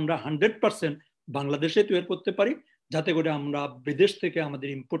করে আমরা 100% বাংলাদেশে তৈরি করতে পারি, যাতে করে আমরা বিদেশ থেকে আমাদের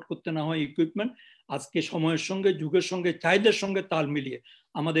ইম্পোর্ট করতে না হয় ইকুইপমেন্ট। আজকে সময়ের সঙ্গে, যুগের সঙ্গে, চাহিদার সঙ্গে তাল মিলিয়ে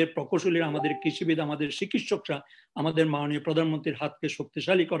আমাদের প্রকৌশলীরা, আমাদের কৃষিবিদ, আমাদের চিকিৎসকরা আমাদের মাননীয় প্রধানমন্ত্রীর হাতকে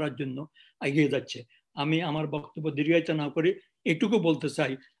শক্তিশালী করার জন্য এগিয়ে যাচ্ছে। আমি আমার বক্তব্য দীর্ঘায়িত না করে এটুকু বলতে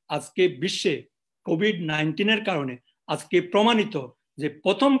চাই, আজকে বিশ্বে কোভিড-19 কারণে আজকে প্রমাণিত যে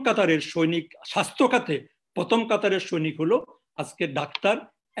প্রথম কাতারের সৈনিক, স্বাস্থ্য খাতে প্রথম কাতারের সৈনিক হলো আজকে ডাক্তার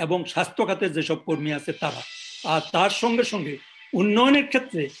এবং স্বাস্থ্য খাতে যেসব কর্মী আছে তারা। আর তার সঙ্গে সঙ্গে উন্নয়নের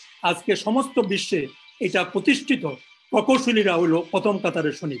ক্ষেত্রে আজকে সমস্ত বিশ্বে এটা প্রতিষ্ঠিত প্রকৌশলীরা হলো প্রথম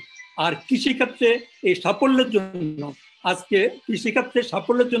কাতারের সৈনিক। আর কৃষিক্ষেত্রে এই সাফল্যের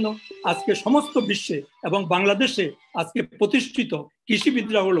জন্য আজকে সমস্ত বিশ্বে এবং বাংলাদেশে আজকে প্রতিষ্ঠিত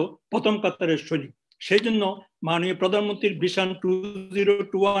কৃষিবিদরা হলো প্রথম কাতারের সৈনিক। সেই জন্য মাননীয় প্রধানমন্ত্রীর ভিশন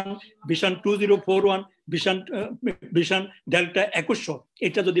 2021, ভিশন 2041, ভিশন ডেল্টা 2100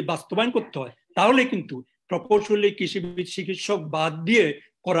 এটা যদি বাস্তবায়ন করতে হয়, তাহলে কিন্তু প্রকৌশলী, কৃষিবিদ, চিকিৎসক বাদ দিয়ে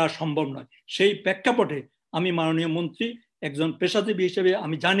করা সম্ভব নয়। সেই প্রেক্ষাপটে আমি মাননীয় মন্ত্রী একজন পেশাজীবী হিসেবে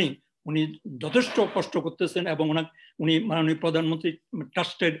আমি জানি উনি যথেষ্ট কষ্ট করতেছেন এবং উনি মাননীয় প্রধানমন্ত্রী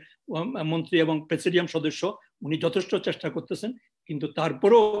ট্রাস্টেড মন্ত্রী এবং প্রেসিডিয়াম সদস্য, উনি যথেষ্ট চেষ্টা করতেছেন। কিন্তু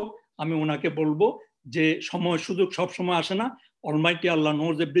তারপরেও আমি ওনাকে বলবো যে সময় সুযোগ সব সময় আসে না। অলমাইটি আল্লাহ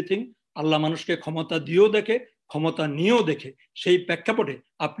নোজ এভরিথিং। আল্লাহ মানুষকে ক্ষমতা দিয়েও দেখে, ক্ষমতা নিয়েও দেখে। সেই প্রেক্ষাপটে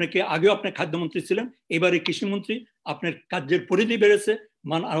আপনাকে, আগেও আপনি খাদ্যমন্ত্রী ছিলেন, এবারে কৃষিমন্ত্রী, আপনার কার্যের পরিধি বেড়েছে।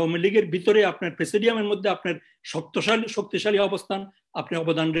 আওয়ামী লীগের ভিতরে আপনার প্রেসিডিয়ামের মধ্যে আপনার শক্তিশালী অবস্থান, আপনি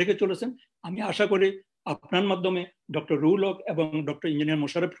অবদান রেখে চলেছেন। আমি আশা করি আপনার মাধ্যমে ডক্টর রুহুল হক এবং ডক্টর ইঞ্জিনিয়ার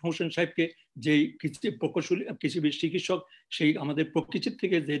মোশাররফ হোসেন সাহেবকে, যে প্রকৌশলী কৃষিবিদ চিকিৎসক, সেই আমাদের প্রকৃতির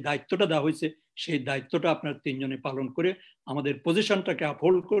থেকে যে দায়িত্বটা দেওয়া হয়েছে, সেই দায়িত্বটা আপনার তিনজনে পালন করে আমাদের পজিশনটাকে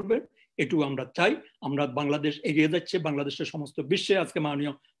আপহোল্ড করবে, এটুকু আমরা চাই। আমরা বাংলাদেশ এগিয়ে যাচ্ছে, বাংলাদেশের সমস্ত বিশ্বে আজকে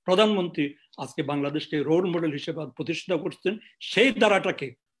মাননীয় প্রধানমন্ত্রী আজকে বাংলাদেশকে রোল মডেল হিসেবে প্রতিষ্ঠিত করছেন। সেই ধারাটাকে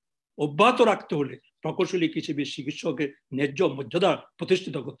অব্যাহত রাখতে হলে প্রকৌশলী কৃষিবিদ চিকিৎসকের ন্যায্য মর্যাদা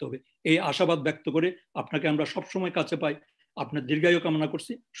প্রতিষ্ঠিত করতে হবে। এই আশাবাদ ব্যক্ত করে আপনাকে আমরা সবসময় কাছে পাই। আপনার দীর্ঘায়ু কামনা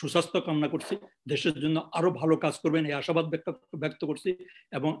করছি, সুস্বাস্থ্য কামনা করছি, দেশের জন্য আরো ভালো কাজ করবেন এই আশাবাদ ব্যক্ত করছি।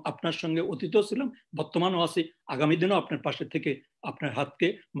 এবং আপনার সঙ্গে অতীতও ছিলাম, বর্তমানও আছি, আগামী দিনও আপনার পাশে থেকে আপনার হাতকে,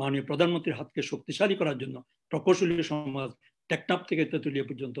 মাননীয় প্রধানমন্ত্রীর হাতকে শক্তিশালী করার জন্য প্রকৌশলী সমাজ টেকনাফ থেকে তেঁতুলিয়া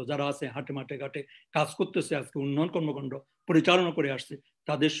পর্যন্ত যারা আছে, হাটে মাঠে ঘাটে কাজ করতেছে, আজকে উন্নয়ন কর্মকাণ্ড পরিচালনা করে আসছে,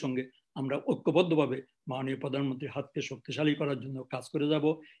 তাদের সঙ্গে আমরা ঐক্যবদ্ধভাবে মাননীয় প্রধানমন্ত্রীর হাতকে শক্তিশালী করার জন্য কাজ করে যাব।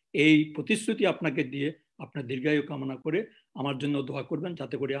 এই প্রতিশ্রুতি আপনাকে দিয়ে আপনার দীর্ঘায়ু কামনা করে আমার জন্য দোয়া করবেন,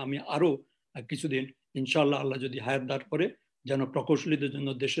 যাতে করে আমি আরো কিছুদিন ইনশাআল্লাহ, আল্লাহ যদি হায়াত দান করে, যেন প্রকৌশলীদের জন্য,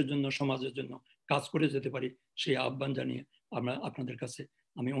 দেশের জন্য, সমাজের জন্য কাজ করে যেতে পারি, সেই আহ্বান জানিয়ে আমরা আপনাদের কাছে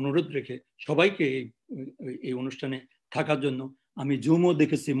আমি অনুরোধ রেখে সবাইকে এই অনুষ্ঠানে থাকার জন্য, আমি জুমও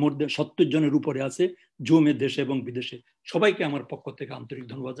দেখেছি মোট 70 জনের উপরে আছে জুমে, দেশে এবং বিদেশে। সবাইকে আমার পক্ষ থেকে আন্তরিক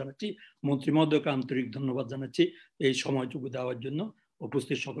ধন্যবাদ জানাচ্ছি, মন্ত্রী মহোদয়কে আন্তরিক ধন্যবাদ জানাচ্ছি এই সময়টুকু দেওয়ার জন্য।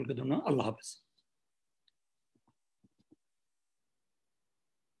 উপস্থিত সকলকে ধন্যবাদ। আল্লাহ হাফেজ।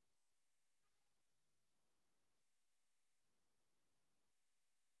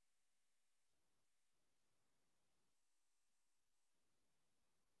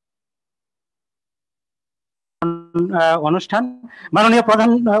 অনুষ্ঠান মাননীয়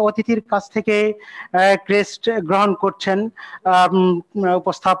প্রধান অতিথির কাছ থেকে ক্রেস্ট গ্রহণ করছেন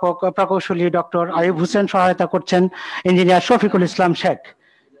উপস্থাপক প্রকৌশলী ডক্টর আইয়ুব হোসেন, সহায়তা করছেন ইঞ্জিনিয়ার শফিকুল ইসলাম শেখ।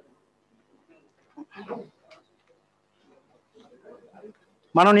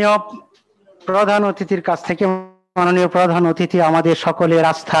 মাননীয় প্রধান অতিথির কাছ থেকে, মাননীয় প্রধান অতিথি আমাদের সকলের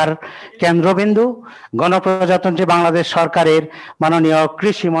আস্থার কেন্দ্রবিন্দু, গণপ্রজাতন্ত্রী বাংলাদেশ সরকারের মাননীয়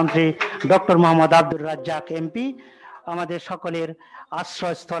কৃষি মন্ত্রী ডক্টর মোহাম্মদ আব্দুর রাজ্জাক এমপি, আমাদের সকলের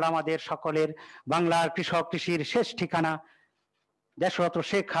আশ্রয়স্থল, আমাদের সকলের বাংলার কৃষক, কৃষির শেষ ঠিকানা, দেশরত্ন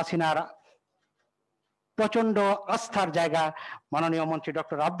শেখ হাসিনার প্রচন্ড আস্থার জায়গা মাননীয় মন্ত্রী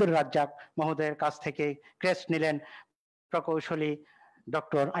ডক্টর আব্দুর রাজ্জাক মহোদয়ের কাছ থেকে ক্রেস্ট নিলেন প্রকৌশলী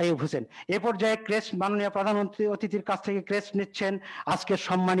ডক্টর আইয়ুব হোসেন। এ পর্যায়ে ক্রেস্ট মাননীয় প্রধানমন্ত্রী অতিথির কাছ থেকে ক্রেস্ট নিচ্ছেন আজকের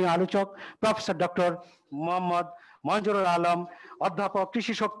সম্মানীয় আলোচক প্রফেসর ডক্টর মোহাম্মদ মঞ্জুরুল আলম, অধ্যাপক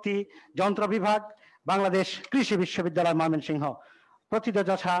কৃষি শক্তি যন্ত্র বিভাগ, বাংলাদেশ কৃষি বিশ্ববিদ্যালয় ময়মনসিংহ।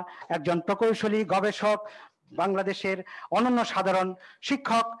 প্রথিতযশা একজন প্রকৌশলী গবেষক, বাংলাদেশের অনন্য সাধারণ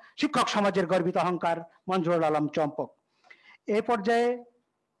শিক্ষক সমাজের গর্বিত অহংকার মঞ্জুরুল আলম চম্পক। এ পর্যায়ে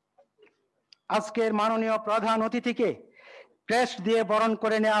আজকের মাননীয় প্রধান অতিথিকে ক্রেস্ট দিয়ে বরণ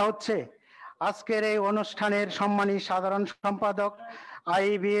করে নেওয়া হচ্ছে। আজকের এই অনুষ্ঠানের সম্মানী সাধারণ সম্পাদক,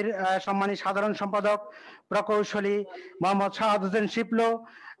 আইবির সম্মানী সাধারণ সম্পাদক প্রকৌশলী মোহাম্মদ শাহাদ হোসেন শিপলো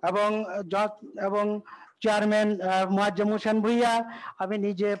এবং চেয়ারম্যান মুয়াজ্জেম হোসেন ভুইয়া, আমি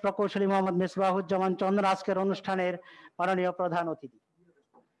নিজে প্রকৌশলী মোহাম্মদ মিসবাহুজ্জামান চন্দ্র, আজকের অনুষ্ঠানের মাননীয় প্রধান অতিথি।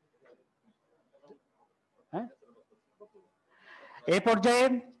 এই পর্যায়ে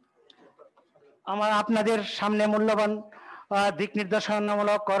আপনাদের সামনে মূল্যবান দিক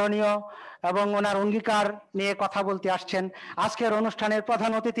নির্দেশনামূলক করণীয় এবং ওনার অঙ্গীকার নিয়ে কথা বলতে আসছেন আজকের অনুষ্ঠানের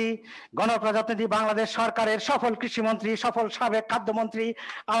প্রধান অতিথি, গণপ্রজাতন্ত্রী বাংলাদেশ সরকারের সফল কৃষিমন্ত্রী, সফল সাবেক খাদ্যমন্ত্রী,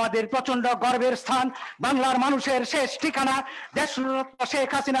 আমাদের প্রচন্ড গর্বের স্থান, বাংলার মানুষের শেষ ঠিকানা, দেশরত্ন শেখ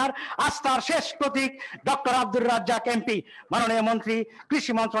হাসিনার আস্থার শেষ প্রতীক ডক্টর আব্দুর রাজ্জাক এমপি, মাননীয় মন্ত্রী,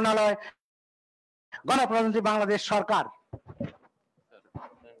 কৃষি মন্ত্রণালয়, গণপ্রজাতন্ত্রী বাংলাদেশ সরকার।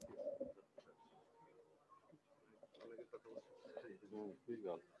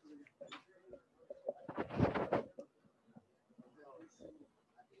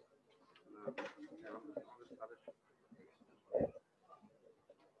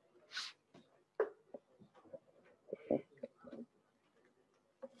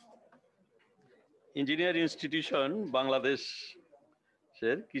 ইঞ্জিনিয়ার ইনস্টিটিউশন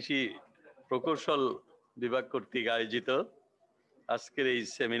বাংলাদেশের কৃষি প্রকৌশল বিভাগ কর্তৃক আয়োজিত আজকের এই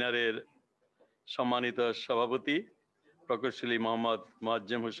সেমিনারের সম্মানিত সভাপতি প্রকৌশলী মোহাম্মদ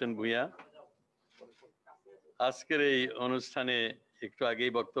মুয়াজ্জেম হোসেন ভুইয়া, আজকের এই অনুষ্ঠানে একটু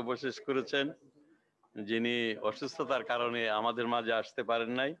আগেই বক্তব্য শেষ করেছেন, যিনি অসুস্থতার কারণে আমাদের মাঝে আসতে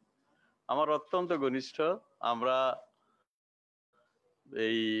পারেন নাই। আমার অত্যন্ত ঘনিষ্ঠ, আমরা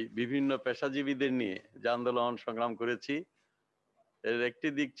এই বিভিন্ন পেশাজীবীদের নিয়ে যে আন্দোলন সংগ্রাম করেছি, এর একটি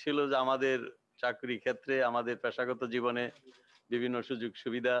দিক ছিল যে আমাদের চাকরি ক্ষেত্রে, আমাদের পেশাগত জীবনে বিভিন্ন সুযোগ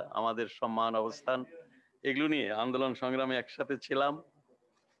সুবিধা, আমাদের সম্মান অবস্থান, এগুলো নিয়ে আন্দোলন সংগ্রামে একসাথে ছিলাম।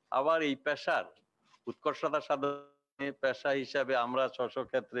 আবার এই পেশার উৎকর্ষতা সাধনে পেশা হিসাবে আমরা স্ব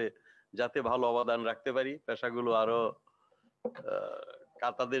ক্ষেত্রে যাতে ভালো অবদান রাখতে পারি, পেশাগুলো আরো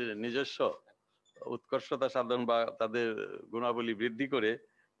তাদের নিজস্ব উৎকর্ষতা সাধন বা তাদের গুণাবলী বৃদ্ধি করে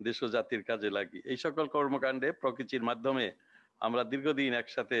দেশ ও জাতির কাজে লাগি, এই সকল কর্মকাণ্ডে প্রকৃতির মাধ্যমে আমরা দীর্ঘদিন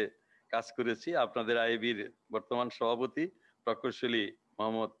একসাথে কাজ করেছি। আপনাদের আইবির বর্তমান সভাপতি প্রকৌশলী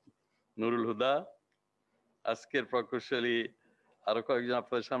মোহাম্মদ নুরুল হুদা, আজকের প্রকৌশলী আরো কয়েকজন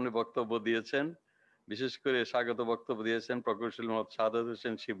আপনাদের সামনে বক্তব্য দিয়েছেন, বিশেষ করে স্বাগত বক্তব্য দিয়েছেন প্রকৌশলী মোহাম্মদ শাহাদ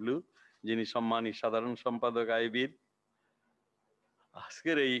হোসেন শিবলু, যিনি সম্মানী সাধারণ সম্পাদক আইবির।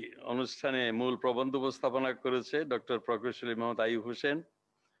 আজকের এই অনুষ্ঠানে মূল প্রবন্ধ উপস্থাপনা করেছে ডক্টর প্রকৌশলী Mohammad Ayub Hossain,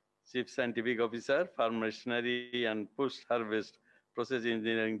 chief scientific officer, farm machinery and post harvest process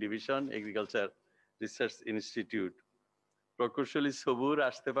engineering division, agriculture research institute. প্রকৌশলী সবুর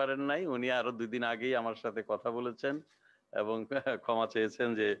আসতে পারেন নাই, উনি আরো 2 দিন আগেই আমার সাথে কথা বলেছেন এবং ক্ষমা চেয়েছেন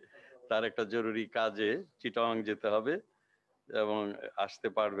যে তার একটা জরুরি কাজে চিটাগাং যেতে হবে এবং আসতে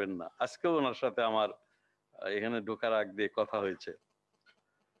পারবেন না। আজকেও ওনার সাথে আমার এখানে ঢোকার আগ দিয়ে কথা হয়েছে।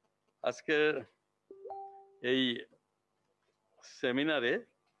 আজকে এই সেমিনারে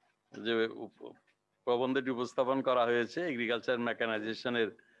যে প্রবন্ধটি উপস্থাপন করা হয়েছে এগ্রিকালচার মেকানাইজেশনের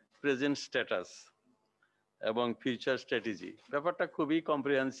প্রেজেন্ট স্ট্যাটাস এবং ফিউচার স্ট্র্যাটেজি, ব্যাপারটা খুবই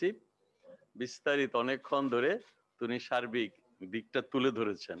কম্প্রিহেন্সিভ, বিস্তারিত, অনেকক্ষণ ধরে তিনি সার্বিক দিকটা তুলে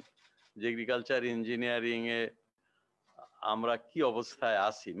ধরেছেন যে এগ্রিকালচার ইঞ্জিনিয়ারিং এ আমরা কি অবস্থায়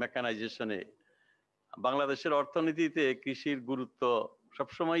আছি, মেকানাইজেশনে। বাংলাদেশের অর্থনীতিতে কৃষির গুরুত্ব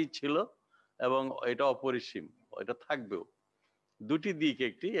সবসময়ই ছিল এবং এটা অপরিসীম, এটা থাকবেও। 2টি দিক,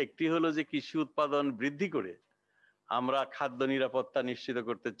 একটি হলো যে কৃষি উৎপাদন বৃদ্ধি করে আমরা খাদ্য নিরাপত্তা নিশ্চিত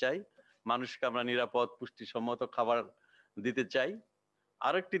করতে চাই, মানুষকে আমরা নিরাপদ পুষ্টিসম্মত খাবার দিতে চাই।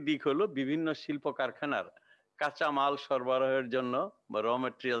 আরেকটি দিক হলো বিভিন্ন শিল্প কারখানার কাঁচা মাল সরবরাহের জন্য বা র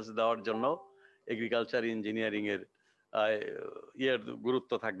ম্যাটেরিয়ালস দেওয়ার জন্য এগ্রিকালচার ইঞ্জিনিয়ারিং এর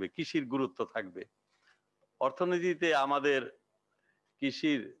গুরুত্ব থাকবে, কৃষির গুরুত্ব থাকবে। অর্থনীতিতে আমাদের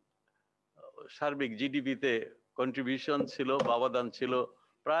কৃষির সার্বিক জিডিপিতে কন্ট্রিবিউশন ছিল বা অবদান ছিল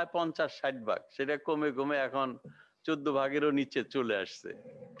প্রায় 50-60 ভাগ, সেটা কমে কমে এখন 14 ভাগেরও নিচে চলে আসছে।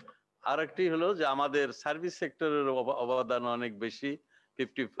 আরেকটি হলো যে আমাদের সার্ভিস সেক্টরের অবদান অনেক বেশি,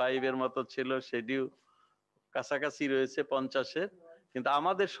 55 এর মতো ছিল, সেটিও কাছাকাছি রয়েছে 50-এর। কিন্তু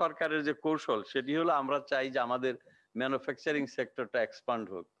আমাদের সরকারের যে কৌশল সেটি হলো আমরা চাই যে আমাদের ম্যানুফ্যাকচারিং সেক্টরটা এক্সপান্ড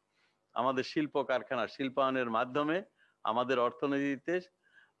হোক, আমাদের শিল্প কারখানা শিল্পায়নের মাধ্যমে আমাদের অর্থনীতিতে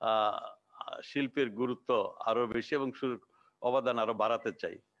শিল্পের গুরুত্ব আরো বেশি এবং অবদান আরো বাড়াতে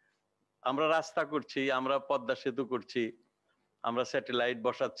চাই। আমরা রাস্তা করছি, আমরা পদ্মা সেতু করছি, আমরা স্যাটেলাইট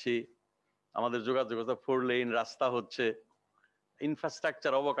বসাচ্ছি, আমাদের যোগাযোগ 4 লেন রাস্তা হচ্ছে,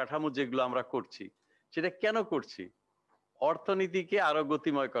 ইনফ্রাস্ট্রাকচার অবকাঠামো যেগুলো আমরা করছি, সেটা কেন করছি? অর্থনীতিকে আরো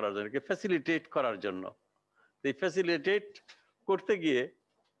গতিময় করার জন্য, ফ্যাসিলিটেট করার জন্য। এই ফ্যাসিলিটেট করতে গিয়ে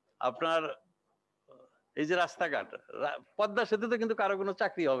আপনার এই যে রাস্তাঘাট, পদ্মা সেতুতে কিন্তু কারো কোনো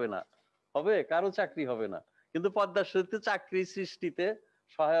চাকরি হবে না, হবে কারো চাকরি হবে না, কিন্তু পদ্মা সেতু চাকরি সৃষ্টিতে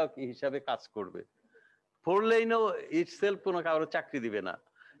সহায়ক হিসাবে কাজ করবে। 4 লেনও ইটসেলফ কোনো কারো চাকরি দিবে না।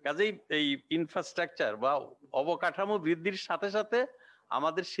 কাজেই এই ইনফ্রাস্ট্রাকচার বা অবকাঠামো বৃদ্ধির সাথে সাথে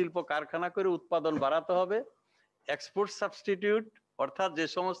আমাদের শিল্প কারখানা করে উৎপাদন বাড়াতে হবে। এক্সপোর্ট সাবস্টিটিউট, অর্থাৎ যে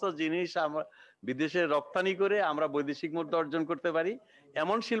সমস্ত জিনিস আমরা বিদেশে রপ্তানি করে আমরা বৈদেশিক মুদ্রা অর্জন করতে পারি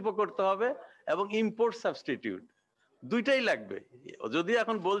এমন শিল্প করতে হবে, এবং ইম্পোর্ট সাবস্টিটিউট, দুইটাই লাগবে। যদি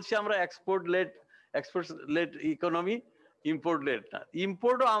এখন বলছি আমরা export lead economy, import lead না।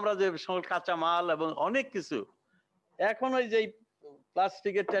 ইম্পোর্টও আমরা যে সকল কাঁচা মাল এবং অনেক কিছু, এখন ওই যে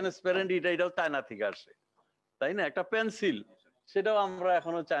প্লাস্টিকের ট্রান্সপারেন্ট এটাও চায়না থেকে আসে, তাই না? একটা পেন্সিল, সেটাও আমরা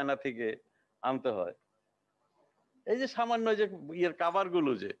এখনো চায়না থেকে আনতে হয়। এই যে সামান্য যে কাভার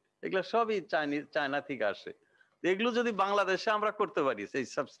গুলো, যে এগুলো সবই চায়না থেকে আসে। এগুলো যদি বাংলাদেশে আমরা করতে পারি সেই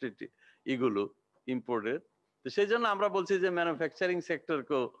সাবস্টিটিউট এগুলো ইম্পোর্টের, তো সেই জন্য আমরা বলছি যে ম্যানুফ্যাকচারিং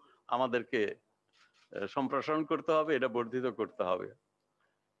সেক্টরকেও আমাদেরকে সম্প্রসারণ করতে হবে, এটা বর্ধিত করতে হবে।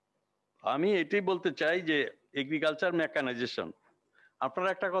 আমি এটাই বলতে চাই যে এগ্রিকালচার মেকানাইজেশন, আপনারা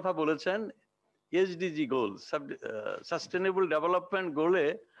একটা কথা বলেছেন এসডিজি গোল, সাস্টেনেবল ডেভেলপমেন্ট গোলে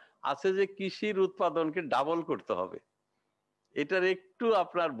আছে যে কৃষির উৎপাদনকে ডাবল করতে হবে। এটার একটু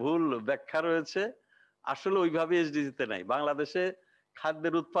আপনার ভুল ব্যাখ্যা রয়েছে, আসলে ওইভাবে এসডিজিতে নাই। বাংলাদেশে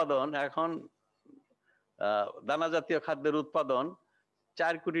খাদ্যের উৎপাদন এখন দানা জাতীয় খাদ্যের উৎপাদন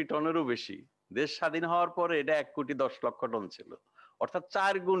 4 কোটি টনেরও বেশি। দেশ স্বাধীন হওয়ার পরে এটা 1 কোটি 10 লক্ষ টন ছিল, অর্থাৎ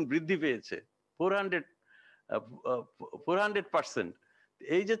 4 গুণ বৃদ্ধি পেয়েছে, 400%।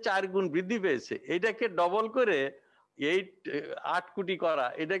 এই যে 4 গুণ বৃদ্ধি পেয়েছে, এটাকে ডবল করে 8 কোটি করা,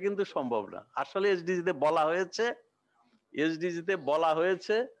 এটা কিন্তু সম্ভব না। আসলে এসডিজিতে বলা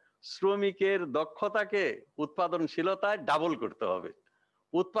হয়েছে শ্রমিকের দক্ষতাকে উৎপাদনশীলতায় ডাবল করতে হবে,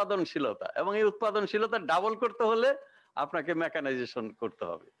 উৎপাদনশীলতা, এবং এই উৎপাদনশীলতা ডাবল করতে হলে আপনাকে মেকানাইজেশন করতে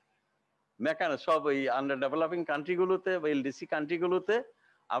হবে। সব এই আন্ডার ডেভেলপিং কান্ট্রিগুলোতে বা এলডিসি কান্ট্রিগুলোতে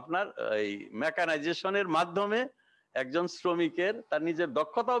আপনার এই মেকানাইজেশনের মাধ্যমে একজন শ্রমিকের তার নিজের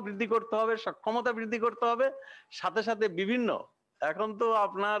দক্ষতাও বৃদ্ধি করতে হবে, সক্ষমতা বৃদ্ধি করতে হবে, সাথে সাথে বিভিন্ন, এখন তো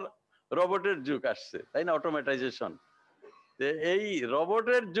আপনার রোবটের যুগ আসছে, তাই না, অটোমেটাইজেশন। এই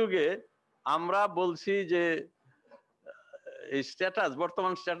রোবটের যুগে আমরা বলছি যে এই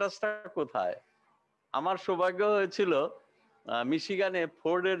বর্তমান স্ট্যাটাসটা কোথায়? আমার সৌভাগ্য হয়েছিল মিশিগানে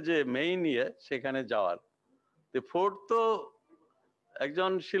ফোর্ডের যে মেইন সেখানে যাওয়ার। ফোর্ড তো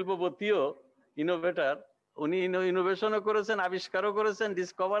একজন শিল্পপতিও, ইনোভেটর, উনি ইনোভেশনও করেছেন, আবিষ্কারও করেছেন,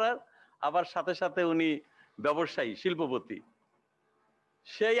 ডিসকভারার, আবার সাথে সাথে উনি ব্যবসায়ী, শিল্পপতি।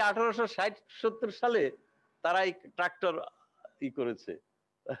 সেই 1860-70 সালে তারা এই ট্রাক্টর করেছে,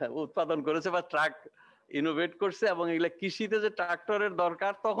 উৎপাদন করেছে বা ট্রাক ইনোভেট করছে, এবং এগুলা কৃষিতে যে ট্রাক্টরের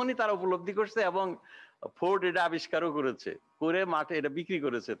দরকার তখনই তারা উপলব্ধি করছে, এবং ফোর্ড এটা আবিষ্কারও করেছে, করে মাঠে এটা বিক্রি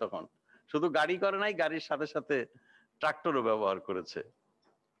করেছে। তখন শুধু গাড়ি করে নাই, গাড়ির সাথে সাথে ট্রাক্টরও ব্যবহার করেছে,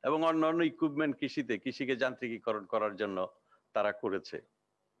 এবং অন্যান্য ইকুইপমেন্ট কৃষিকে যান্ত্রিকীকরণ করার জন্য তারা করেছে।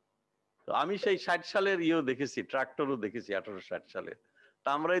 তো আমি সেই 60 সালের দেখেছি, ট্রাক্টরও দেখেছি 1860 সালে। তা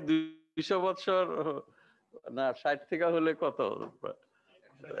আমরা এই 200 বছর না, 60 থেকে হলে কত,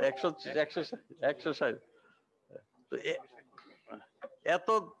 160। তো এত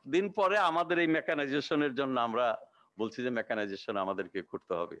দিন পরে আমাদের এই মেকানাইজেশনের জন্য আমরা বলছি যে মেকানাইজেশন আমাদেরকে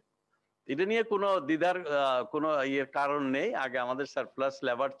করতে হবে। এটা নিয়ে কোনো দ্বিধার কোনো কারণ নেই। আগে আমাদের সারপ্লাস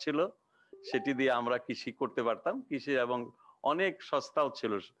লেবার ছিল, সেটি দিয়ে আমরা কৃষি করতে পারতাম, কৃষি, এবং অনেক সস্তাও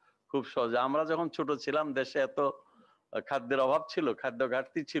ছিল, খুব সহজে। আমরা যখন ছোট ছিলাম দেশে এত খাদ্যের অভাব ছিল, খাদ্য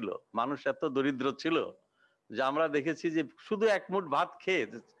ঘাটতি ছিল, মানুষ এত দরিদ্র ছিল যে আমরা দেখেছি যে শুধু 1 মুঠ ভাত খেয়ে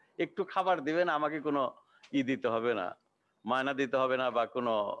একটু খাবার দিবেন, আমাকে কোনো দিতে হবে না, মায়না দিতে হবে না, বা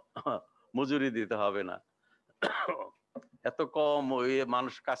কোনো মজুরি দিতে হবে না, এত কম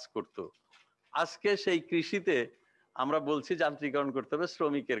মানুষ কাজ করত। আজকে সেই কৃষিতে আমরা বলছি যান্ত্রিকরণ করতে হবে,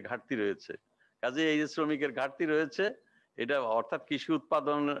 শ্রমিকের ঘাটতি রয়েছে। কাজে এই যে শ্রমিকের ঘাটতি রয়েছে, এটা অর্থাৎ কৃষি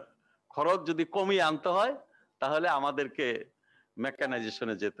উৎপাদন খরচ যদি কমিয়ে আনতে হয় তাহলে আমাদেরকে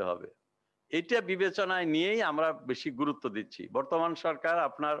মেকানাইজেশনে যেতে হবে। এটা বিবেচনায় নিয়েই আমরা বেশি গুরুত্ব দিচ্ছি। বর্তমান সরকার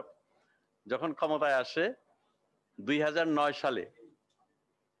আপনার যখন ক্ষমতায় আসে 2009 সালে,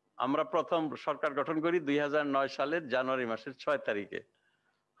 আমরা প্রথম সরকার গঠন করি 2009 সালের জানুয়ারি মাসের 6 তারিখে।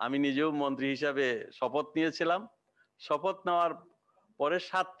 আমি নিজেও মন্ত্রী হিসাবে শপথ নিয়েছিলাম। শপথ নেওয়ার পরে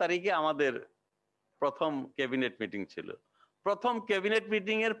 7 তারিখে আমাদের প্রথম ক্যাবিনেট মিটিং ছিল। প্রথম ক্যাবিনেট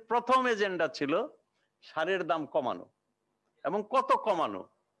মিটিং এর প্রথম এজেন্ডা ছিল সারের দাম কমানো। এবং কত কমানো?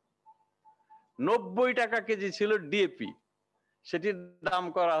 90 টাকা কেজি ছিল ডিএপি, সেটির দাম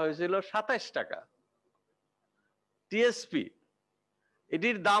করা হয়েছিল 27 টাকা। টিএসপি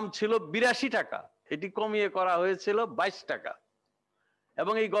এটির দাম ছিল 82 টাকা, এটি কমিয়ে করা হয়েছিল 22 টাকা।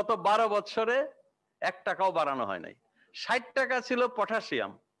 এবং এই গত 12 বছরে 1 টাকাও বাড়ানো হয় নাই। 60 টাকা ছিল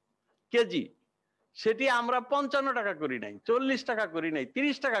পটাশিয়াম কেজি, সেটি আমরা 55 টাকা করি নাই, 40 টাকা করি নাই,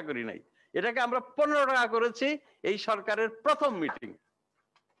 30 টাকা করি নাই, এটাকে আমরা 15 টাকা করেছি এই সরকারের প্রথম মিটিং।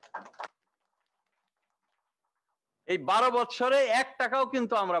 এই 12 বছরে 1 টাকাও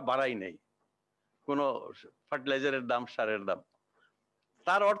কিন্তু আমরা বাড়াই নাই কোনো ফার্টিলাইজারের দাম, সারের দাম।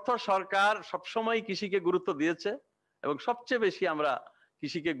 তার অর্থ সরকার সবসময় কৃষিকে গুরুত্ব দিয়েছে এবং সবচেয়ে বেশি আমরা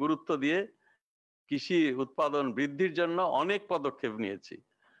কৃষিকে গুরুত্ব দিয়ে কৃষি উৎপাদন বৃদ্ধির জন্য অনেক পদক্ষেপ নিয়েছি।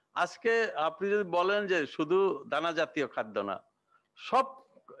 আজকে আপনি যদি বলেন যে শুধু দানা জাতীয় খাদ্য না, সব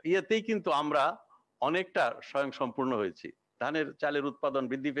ইয়েতেই কিন্তু আমরা অনেকটা স্বয়ংসম্পূর্ণ হয়েছি। ধানের চালের উৎপাদন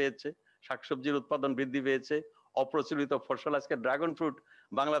বৃদ্ধি পেয়েছে, শাকসবজির উৎপাদন বৃদ্ধি পেয়েছে, অপ্রচলিত ফসল আজকে ড্রাগন ফ্রুট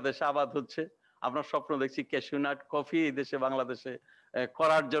বাংলাদেশে আবাদ হচ্ছে। আমরা স্বপ্ন দেখছি ক্যাশিউনাট, কফি এই দেশে বাংলাদেশে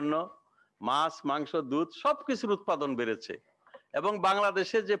করার জন্য। মাছ, মাংস, দুধ সবকিছুর উৎপাদন বেড়েছে। এবং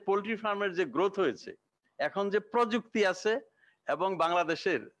বাংলাদেশে যে পোল্ট্রি ফার্মের যে গ্রোথ হয়েছে, এখন যে প্রযুক্তি আছে এবং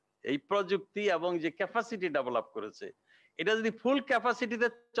বাংলাদেশের এই প্রযুক্তি এবং যে ক্যাপাসিটি ডেভেলপ করেছে, এটা যদি ফুল ক্যাপাসিটিতে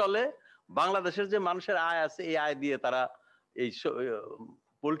চলে, বাংলাদেশের যে মানুষের আয় আছে এই আয় দিয়ে তারা এই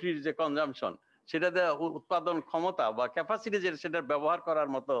পোল্ট্রির যে কনজামশন, সেটাতে উৎপাদন ক্ষমতা বা ক্যাপাসিটি যে সেটা ব্যবহার করার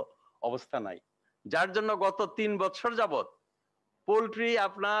মতো অবস্থা নাই। যার জন্য গত 3 বছর যাবত পোল্ট্রি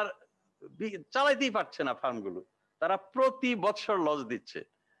আপনার চালাইতেই পারছে না ফার্মগুলো, তারা প্রতি বছর লস দিচ্ছে।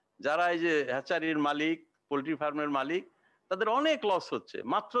 যারা এই যে হ্যাচারির মালিক, পোল্ট্রি ফার্মের মালিক, তাদের অনেক লস হচ্ছে।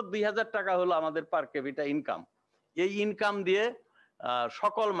 মাত্র 2000 টাকা হলো আমাদের পার ক্যাপিটা ইনকাম। এই ইনকাম দিয়ে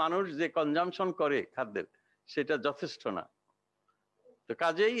সকল মানুষ যে কনজামশন করে খাদ্যের, সেটা যথেষ্ট না। তো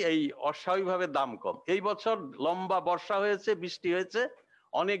কাজেই এই অস্বাভাবিকভাবে দাম কম। এই বছর লম্বা বর্ষা হয়েছে, বৃষ্টি হয়েছে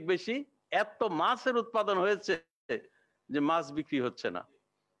অনেক বেশি, এত মাছের উৎপাদন হয়েছে যে মাছ বিক্রি হচ্ছে না।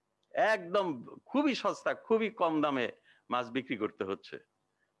 একদম খুবই সস্তা, খুবই কম দামে মাছ বিক্রি করতে হচ্ছে।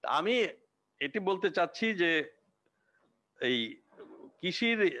 আমি এটি বলতে চাচ্ছি যে এই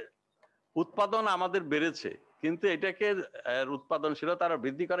কৃষির উৎপাদন আমাদের বেড়েছে, কিন্তু এটাকে উৎপাদনশীলতা আরো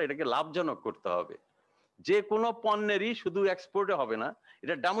বৃদ্ধি করা, এটাকে লাভজনক করতে হবে। যে কোনো পণ্যেরই শুধু এক্সপোর্টে হবে না,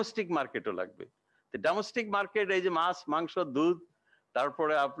 এটা ডোমেস্টিক মার্কেটও লাগবে। ডোমেস্টিক মার্কেট এই যে মাছ, মাংস, দুধ,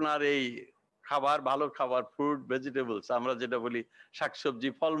 তারপরে আপনার এই খাবার, ভালো খাবার, ফ্রুট, ভেজিটেবলস, আমরা যেটা বলি শাকসবজি,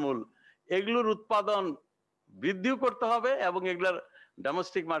 ফলমূল, এগুলোর উৎপাদন বৃদ্ধিও করতে হবে এবং এগুলার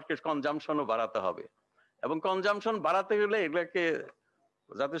ডোমেস্টিক মার্কেট কনজামশনও বাড়াতে হবে। এবং কনজামশন বাড়াতে গেলে এগুলাকে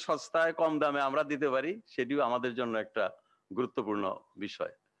যাতে সস্তায় কম দামে আমরা দিতে পারি, সেটিও আমাদের জন্য একটা গুরুত্বপূর্ণ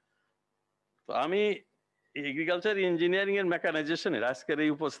বিষয়। তো আমি এগ্রিকালচার ইঞ্জিনিয়ারিং এর মেকানাইজেশনের আজকের এই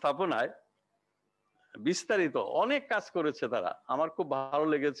উপস্থাপনায় বিস্তারিত অনেক কাজ করেছে তারা, আমার খুব ভালো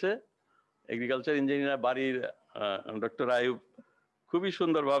লেগেছে। এগ্রিকালচার ইঞ্জিনিয়ার বাড়ির ডক্টর আয়ুব খুবই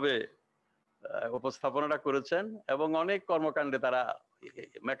সুন্দরভাবে উপস্থাপনাটা করেছেন এবং অনেক কর্মকাণ্ডে তারা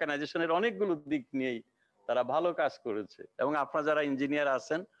মেকানাইজেশনের অনেকগুলো দিক নিয়েই তারা ভালো কাজ করেছে। এবং আপনারা যারা ইঞ্জিনিয়ার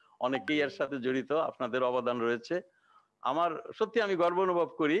আছেন অনেকেই এর সাথে জড়িত, আপনাদের অবদান রয়েছে। আমার সত্যি আমি গর্ব অনুভব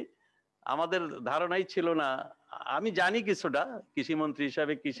করি, আমাদের ধারণাই ছিল না। আমি জানি কিছুটা কৃষিমন্ত্রী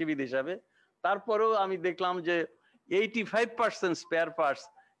হিসাবে, কৃষিবিদ হিসাবে, তারপরেও আমি দেখলাম যে 85% স্পেয়ার পার্টস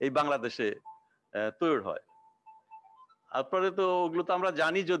এই বাংলাদেশে তৈরি হয়। তারপরে তো ওগুলো তো আমরা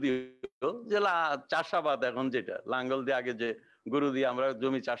জানি, যদিও যে চাষাবাদ এখন যেটা লাঙ্গল দিয়ে আগে যে গরু দিয়ে আমরা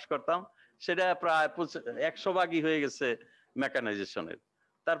জমি চাষ করতাম, সেটা প্রায় 100 ভাগই হয়ে গেছে মেকানাইজেশনের।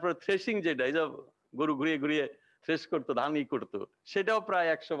 তারপরে থ্রেশিং যেটা, এই যে গরু ঘুরিয়ে ঘুরিয়ে থ্রেশ করতো, ধান করতো, সেটাও প্রায়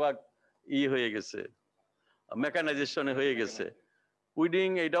 100 ভাগ হয়ে গেছে, মেকানাইজেশনে হয়ে গেছে। উইডিং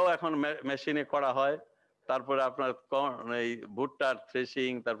এটাও এখন মেশিনে করা হয়। তারপরে আপনার এই ভুট্টার থ্রেশিং,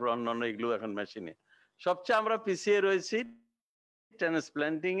 তারপর অন্যান্য এগুলো এখন মেশিনে। সবচেয়ে আমরা পিছিয়ে রয়েছি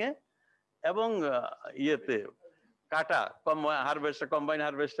ট্রান্সপ্ল্যান্টিং এ এবং ইয়েতে কাটা, কম্বাইন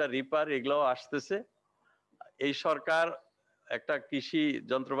হারভেস্টার, রিপার, এগুলোও আসতেছে। এই সরকার একটা কৃষি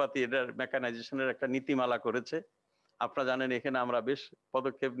যন্ত্রপাতি এটার মেকানাইজেশনের একটা নীতিমালা করেছে। আপনারা জানেন এখানে আমরা বেশ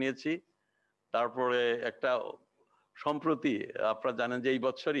পদক্ষেপ নিয়েছি। তারপরে একটা সম্প্রতি আপনারা জানেন যে এই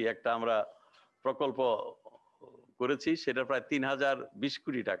বছরই একটা আমরা প্রকল্প করেছি, সেটা প্রায় 3020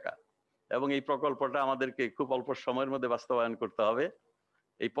 কোটি টাকা, এবং এই প্রকল্পটা আমাদেরকে খুব অল্প সময়ের মধ্যে বাস্তবায়ন করতে হবে।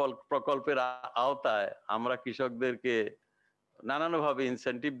 এই প্রকল্পের আওতায় আমরা কৃষকদেরকে নানানভাবে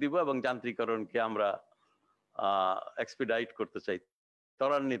ইনসেন্টিভ দিব এবং যান্ত্রিকরণকে আমরা এক্সপিডাইট করতে চাই,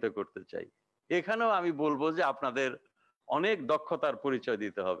 ত্বরান্বিত করতে চাই। এখানেও আমি বলবো যে আপনাদের অনেক দক্ষতার পরিচয়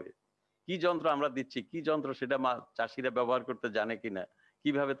দিতে হবে। কি যন্ত্র আমরা দিচ্ছি, কি যন্ত্র সেটা চাষিরা ব্যবহার করতে জানে কিনা,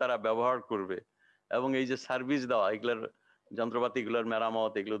 কিভাবে তারা ব্যবহার করবে, এবং এই যে সার্ভিস দেওয়া, এগুলোর যন্ত্রপাতিগুলোর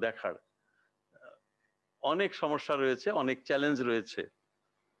মেরামত, এগুলো দেখার অনেক সমস্যা রয়েছে, অনেক চ্যালেঞ্জ রয়েছে।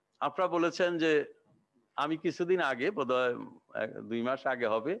 আপনারা বলেছেন যে আমি কিছুদিন আগে, বোধহয় 2 মাস আগে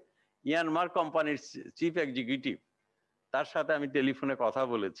হবে, ইয়ানমার কোম্পানির চিফ এক্সিকিউটিভ, তার সাথে আমি টেলিফোনে কথা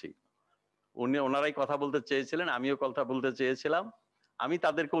বলেছি। ওনারাই কথা বলতে চেয়েছিলেন, আমিও কথা বলতে চেয়েছিলাম। আমি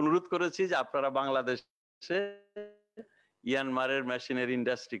তাদেরকে অনুরোধ করেছি যে আপনারা বাংলাদেশে ইয়ানমারের মেশিনারি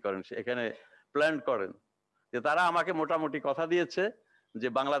ইন্ডাস্ট্রি করেন, এখানে প্ল্যান করেন। যে তারা আমাকে মোটামুটি কথা দিয়েছে যে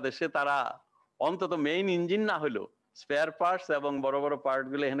বাংলাদেশে তারা অন্তত মেইন ইঞ্জিন না হলেও স্পেয়ার পার্টস এবং বড় বড় পার্ট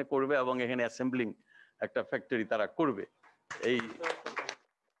গুলো এখানে করবে, এবং এখানে অ্যাসেম্বলিং একটা ফ্যাক্টরি তারা করবে। এই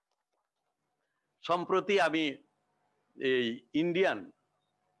সম্প্রতি আমি এই Indian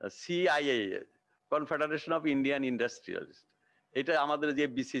CIA, confederation of Indian industrialist, এটা আমাদের যে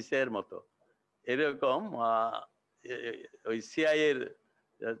বিসিসি এর মতো, এরকম ওই সিআইএ এর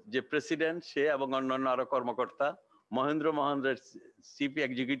যে প্রেসিডেন্ট সে এবং অন্যান্য আরো কর্মকর্তা, মহেন্দ্রের chief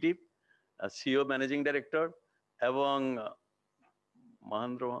executive, CO managing director, এবং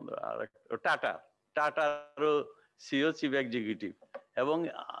টাটারও সিও চিফ এক্সিকিউটিভ, এবং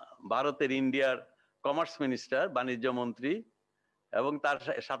ভারতের ইন্ডিয়ার কমার্স মিনিস্টার, বাণিজ্য মন্ত্রী, এবং তার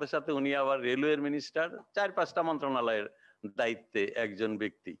সাথে সাথে উনি আবার রেলওয়ের মিনিস্টার, 4-5টা মন্ত্রণালয়ের দায়িত্বে একজন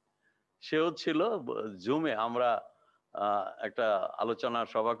ব্যক্তি, সেও ছিল। জুমে আমরা একটা আলোচনা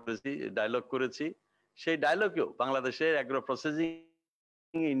সভা করেছি, ডায়লগ করেছি। সেই ডায়লগেও বাংলাদেশের এগ্রো প্রসেসিং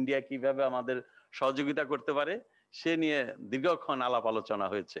ইন্ডিয়া কিভাবে আমাদের সহযোগিতা করতে পারে সে নিয়ে দীর্ঘক্ষণ আলাপ আলোচনা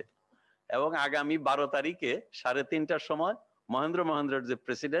হয়েছে। এবং আগামী 12 তারিখে 3:30টার সময় মহেন্দ্রের যে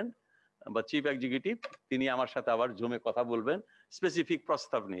প্রেসিডেন্ট বা চিফ এক্সিকিউটিভ, তিনি আমার সাথে আবার জুমে কথা বলবেন স্পেসিফিক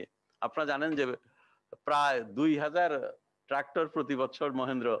প্রস্তাব নিয়ে। আপনারা জানেন যে প্রায় 2000 ট্রাক্টর প্রতি বছর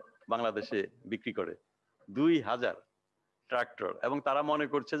মহেন্দ্র বাংলাদেশে বিক্রি করে, 2000 ট্রাক্টর, এবং তারা মনে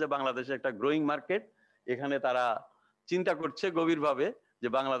করছে যে বাংলাদেশে একটা গ্রোয়িং মার্কেট। এখানে তারা চিন্তা করছে গভীরভাবে যে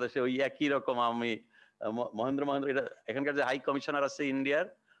বাংলাদেশে ওই একই রকম, আমি মহেন্দ্র এটা এখানকার যে হাই কমিশনার আছে ইন্ডিয়ার,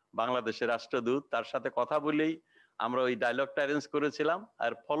 বাংলাদেশের রাষ্ট্রদূত, তার সাথে কথা বলেই আমরা ওই ডায়লগটা অ্যারেঞ্জ করেছিলাম।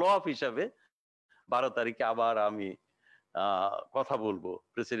 আর ফলো আপ হিসাবে 12 তারিখে আবার আমি কথা বলবো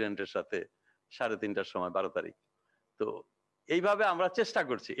প্রেসিডেন্টের সাথে 3:30টার সময়, 12 তারিখ। তো এইভাবে আমরা চেষ্টা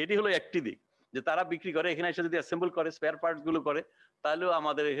করছি। এটি হলো একটি দিক, যে তারা বিক্রি করে, এখানে এসে যদি অ্যাসেম্বল করে, স্পেয়ার পার্টস গুলো করে, তাহলেও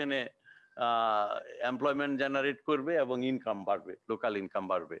আমাদের এখানে এমপ্লয়মেন্ট জেনারেট করবে এবং ইনকাম বাড়বে, লোকাল ইনকাম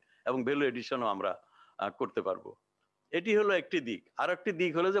বাড়বে, এবং ভ্যালু এডিশনও আমরা করতে পারবো। এটি হলো একটি দিক। আর একটি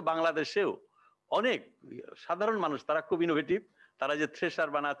দিক হলো যে বাংলাদেশেও অনেক সাধারণ মানুষ, তারা খুব ইনোভেটিভ। তারা যে থ্রেশার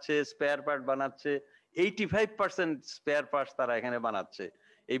বানাচ্ছে, স্পেয়ার পার্ট বানাচ্ছে, 85% স্পেয়ার পার্টস তারা এখানে বানাচ্ছে।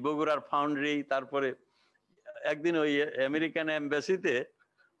 এই বগুড়ার ফাউন্ডারি, তারপরে একদিন ওই আমেরিকান এমবাসিতে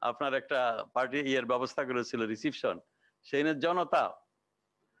আপনার একটা পার্টি ব্যবস্থা করেছিল, রিসিপশন, সেই জনতা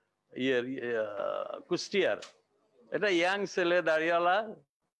কুষ্টিয়ার, এটা ইয়াং ছেলে দাঁড়িয়ালা,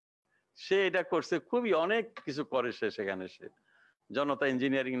 সে এটা করছে, খুবই অনেক কিছু করে সে সেখানে, সে জনতা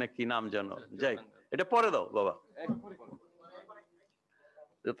ইঞ্জিনিয়ারিং না কি নাম যেন, যাই, এটা পরে দাও বাবা।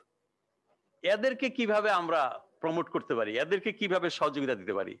 এদেরকে কিভাবে আমরা প্রমোট করতে পারি, এদেরকে কিভাবে সহযোগিতা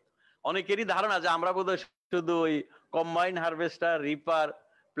দিতে পারি? অনেকেরই ধারণা যে আমরা বোধহয় শুধু ওই কম্বাইন হারভেস্টার, রিপার,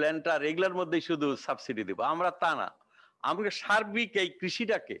 প্ল্যান্টার, এগুলোর মধ্যেই শুধু সাবসিডি দিব। আমরা তা না, আমরা সার্বিক এই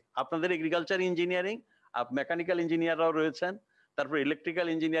কৃষিটাকে, আপনাদের এগ্রিকালচার ইঞ্জিনিয়ারিং, মেকানিক্যাল ইঞ্জিনিয়াররাও রয়েছেন, তারপরে ইলেকট্রিক্যাল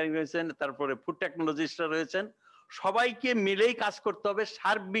ইঞ্জিনিয়ারিং রয়েছেন, তারপরে ফুড টেকনোলজিস্টরা রয়েছেন, সবাইকে মিলেই কাজ করতে হবে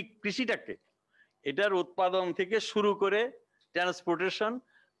সার্বিক কৃষিটাকে। এটার উৎপাদন থেকে শুরু করে ট্রান্সপোর্টেশন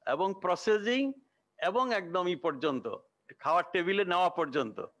এবং প্রসেসিং এবং একদম পর্যন্ত খাওয়ার টেবিলে নেওয়া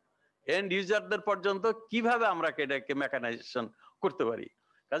পর্যন্ত, এন্ড ইউজারদের পর্যন্ত কিভাবে আমরা এটাকে মেকানাইজেশন করতে পারি।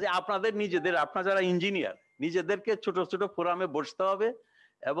 কাজে আপনাদের নিজেদের, আপনারা যারা ইঞ্জিনিয়ার, নিজেদেরকে ছোট ছোট ফোরামে বসতে হবে,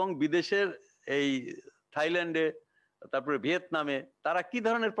 এবং বিদেশের এই থাইল্যান্ডে, তারপরে ভিয়েতনামে তারা কি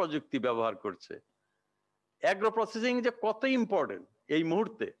ধরনের প্রযুক্তি ব্যবহার করছে, অ্যাগ্রো প্রসেসিং যে কত ইম্পর্টেন্ট এই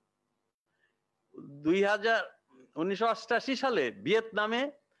মুহূর্তে। 1988 সালে ভিয়েতনামে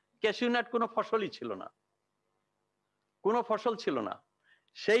ক্যাশিউনাট কোনো ফসলই ছিল না, কোনো ফসল ছিল না।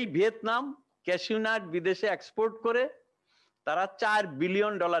 সেই ভিয়েতনাম ক্যাশিউ নাট বিদেশে এক্সপোর্ট করে তারা $4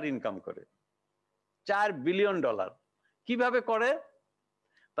 বিলিয়ন ইনকাম করে। $4 বিলিয়ন। কিভাবে করে?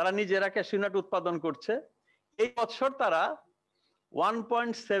 তারা নিজেরা ক্যাশিউ নাট উৎপাদন করছে। এই বছর তারা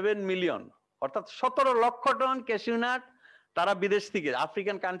 1.7 মিলিয়ন অর্থাৎ 17 লক্ষ টন ক্যাশিউ নাট তারা বিদেশ থেকে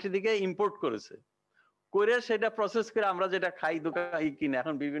আফ্রিকান কান্ট্রি থেকে ইম্পোর্ট করেছে, করে সেটা প্রসেস করে আমরা যেটা খাই দোকানে কিনে।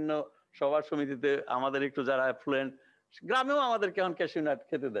 এখন বিভিন্ন সভা সমিতিতে আমাদের একটু যারা অ্যাফ্লুয়েন্ট, গ্রামেও আমাদেরকে এখন ক্যাশিউ নাট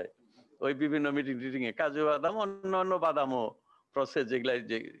খেতে দেয়, ওই বিভিন্ন মিটিং টিটিং এ। কাজু বাদাম, অন্য বাদামও প্রসেস যেগুলা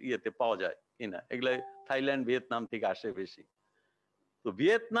যে ইয়েতে পাওয়া যায় কিনা, এগুলা থাইল্যান্ড ভিয়েতনাম থেকে আসে বেশি। তো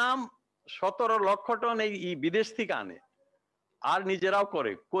ভিয়েতনাম 17 লক্ষ টন এই বিদেশ থেকে আনে আর নিজেরাও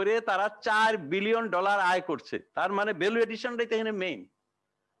করে তারা $4 বিলিয়ন আয় করছে। তার মানে ভ্যালু এডিশনটাই তো এখানে মেইন।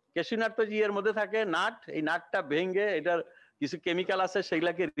 ক্যাশিউ নাট তো এর মধ্যে থাকে নাট, এই নাটটা ভেঙে এটার কিছু কেমিক্যাল আছে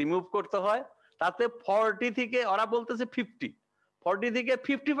সেগুলাকে রিমুভ করতে হয়, তাতে 40 থেকে ওরা বলতেছে 40 থেকে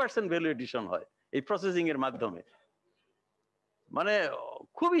 50% ভ্যালু এডিশন হয় এই প্রসেসিং এর মাধ্যমে। মানে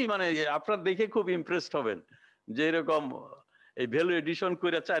খুবই, মানে আপনারা দেখে খুব ইমপ্রেসড হবেন যে এরকম এই ভ্যালু এডিশন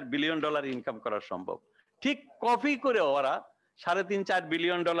করে $4 বিলিয়ন ইনকাম করা সম্ভব। ঠিক কপি করে ওরা 3.5-4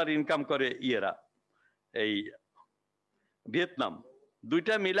 বিলিয়ন ইনকাম করে ইয়েরা, এই ভিয়েতনাম।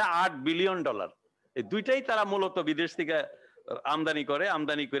 দুইটা মিলে $8 বিলিয়ন। এই দুইটাই তারা মূলত বিদেশ থেকে আমদানি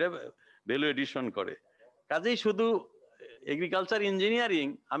করে ভ্যালু এডিশন করে। কাজেই শুধু এগ্রিকালচার ইঞ্জিনিয়ারিং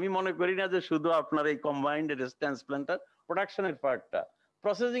আমি মনে করি না যে শুধু আপনার এই কম্বাইন্ড রেজিস্ট্যান্স প্ল্যান্টার প্রোডাকশনের পার্টটা,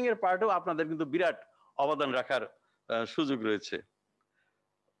 প্রসেসিং এর পার্টও আপনাদের কিন্তু বিরাট অবদান রাখার সুযোগ রয়েছে।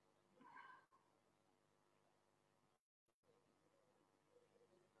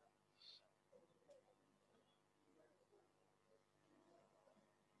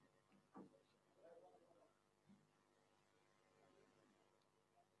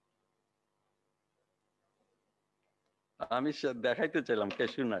 আমি দেখাইতে চাইলাম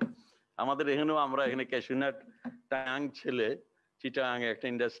ক্যাশিউ নাট আমাদের এখানেও, আমরা এখানে ক্যাশিউ নাট টাং ছেলে চিটাং একটা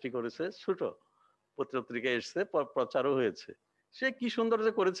ইন্ডাস্ট্রি করেছে, ছোট পত্রিকায় এসছে, প্রচারও হয়েছে। সে কি সুন্দর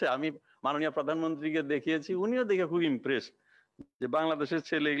যে করেছে, আমি মাননীয় প্রধানমন্ত্রীকে দেখিয়েছি, উনিও দেখে খুব ইমপ্রেস যে বাংলাদেশের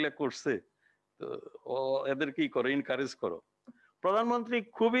ছেলে এগুলা করছে, তো ও এদের কি করো, এনকারেজ করো। প্রধানমন্ত্রী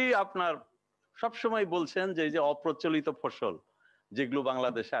খুবই আপনার সবসময় বলছেন যে এই যে অপ্রচলিত ফসল যেগুলো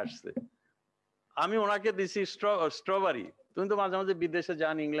বাংলাদেশে আসছে, আমি ওনাকে দিছি স্ট্রবেরি। তুমি তো মাঝে মাঝে বিদেশে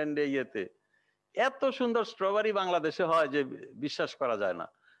যান, ইংল্যান্ডে ইয়েতে, এত সুন্দর স্ট্রবেরি বাংলাদেশে হয় যে বিশ্বাস করা যায় না।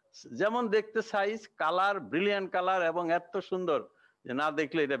 যেমন দেখতে সাইজ, কালার, ব্রিলিয়ান্ট কালার, এবং এত সুন্দর যে না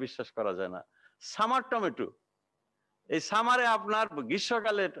দেখলে এটা বিশ্বাস করা যায় না। সামার টমেটো, এই সামারে আপনার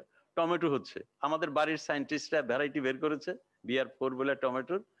গ্রীষ্মকালে টমেটো হচ্ছে, আমাদের বাড়ির সায়েন্টিস্টরা ভ্যারাইটি বের করেছে BR4 বলে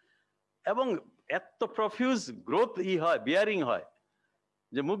টমেটোর, এবং এত প্রফিউজ গ্রোথ হয়, বিয়ারিং হয়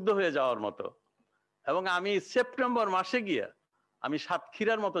যে মুগ্ধ হয়ে যাওয়ার মতো। এবং আমি সেপ্টেম্বর মাসে গিয়া আমি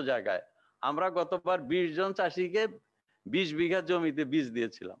সাতক্ষীরার মতো জায়গায়, আমরা গতবার 20 জন চাষিকে 20 বিঘা জমিতে বীজ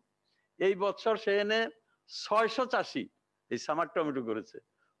দিয়েছিলাম। এই বছর সেখানে 600 চাষি এই সামার টমেটো করেছে।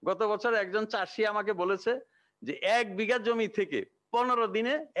 গত বছর একজন চাষি আমাকে বলেছে যে 1 বিঘা জমি থেকে 15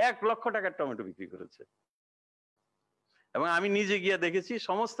 দিনে 1 লক্ষ টাকার টমেটো বিক্রি করেছে। এবং আমি নিজে গিয়ে দেখেছি,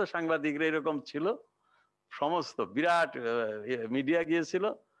 সমস্ত সাংবাদিকরা এরকম ছিল, সমস্ত বিরাট মিডিয়া গিয়েছিল,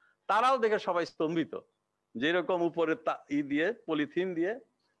 তারাও দেখে সবাই স্তম্ভিত যে এরকম উপরে দিয়ে পলিথিন দিয়ে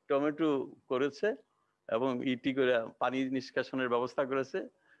টমেটো করেছে এবং ইটি করে পানি নিষ্কাশনের ব্যবস্থা করেছে,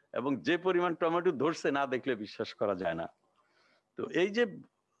 এবং যে পরিমাণ টমেটো ধরছে না দেখলে বিশ্বাস করা যায় না। তো এই যে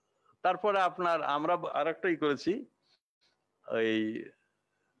তারপরে আপনার আমরা আরেকটাই করেছি,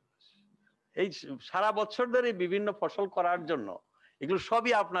 এই সারা বছর ধরে বিভিন্ন ফসল করার জন্য এগুলো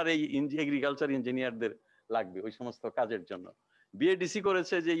সবই আপনার এই এগ্রিকালচার ইঞ্জিনিয়ারদের লাগবে ওই সমস্ত কাজের জন্য। বিএডিসি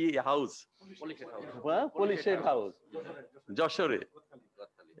করেছে যে হাউস, পুলিশের হাউস যশোরে,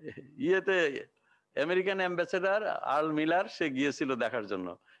 ইয়েতে আমেরিকান অ্যাম্বাসেডার আর্ল মিলার সে গিয়েছিল দেখার জন্য,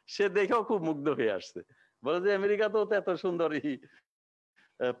 সে দেখেও খুব মুগ্ধ হয়ে আসছে, বলে যে আমেরিকাতেও তো এত সুন্দর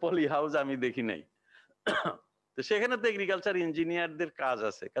পলি হাউস আমি দেখি নাই। তো সেখানে তো এগ্রিকালচার ইঞ্জিনিয়ারদের কাজ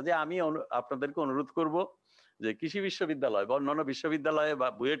আছে। কাজে আমি আপনাদেরকে অনুরোধ করব যে কৃষি বিশ্ববিদ্যালয় বা অন্যান্য বিশ্ববিদ্যালয়ে বা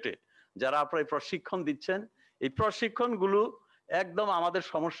বুয়েটে যারা আপনারা প্রশিক্ষণ দিচ্ছেন, এই প্রশিক্ষণগুলো একদম আমাদের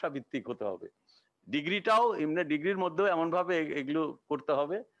সমস্যা ভিত্তিক হতে হবে। ডিগ্রিটাও এমনি ডিগ্রির মধ্যেও এমন ভাবে এগুলো করতে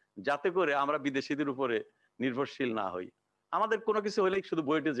হবে যাতে করে আমরা বিদেশিদের উপরে নির্ভরশীল না হই। আমাদের কোনো কিছু হলেই শুধু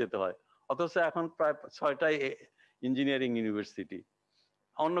বুয়েটে যেতে হয়, অথচ এখন প্রায় 6টায় ইঞ্জিনিয়ারিং ইউনিভার্সিটি,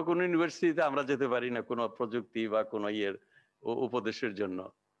 অন্য কোনো ইউনিভার্সিটিতে আমরা যেতে পারি না কোনো প্রযুক্তি বা কোনো উপদেশের জন্য,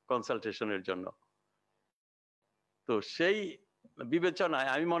 কনসালটেশনের জন্য। তো সেই বিবেচনায়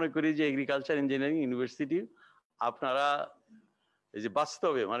আমি মনে করি যে এগ্রিকালচার ইঞ্জিনিয়ারিং ইউনিভার্সিটি আপনারা এই যে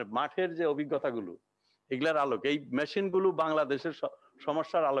বাস্তবে মানে মাঠের যে অভিজ্ঞতাগুলো এগুলার আলোকে, এই মেশিনগুলো বাংলাদেশের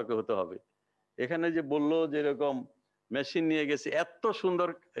সমস্যার আলোকে হতে হবে। এখানে যে বললো যেরকম মেশিন নিয়ে গেছে, এত সুন্দর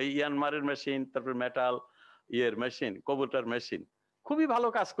ইয়ানমারের মেশিন, তারপর মেটাল মেশিন, কবুতর মেশিন, খুবই ভালো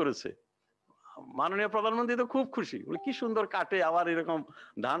কাজ করেছে। মাননীয় প্রধানমন্ত্রী তো খুব খুশি, কি সুন্দর কাটে, আবার এরকম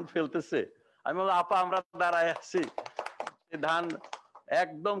ধান ফেলতেছে। আমি বললাম আপা আমরা দাঁড়ায় আছি, ধান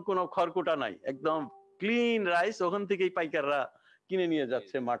একদম কোনো খড়কুটা নাই, একদম ক্লিন রাইস, ওখান থেকেই পাইকাররা কিনে নিয়ে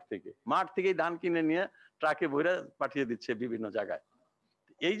যাচ্ছে, মাঠ থেকেই ধান কিনে নিয়ে ট্রাকে ভরে পাঠিয়ে দিচ্ছে বিভিন্ন জায়গায়।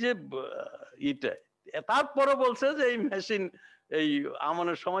 এই যে ইটা, তারপরে বলছে যে এই মেশিন এই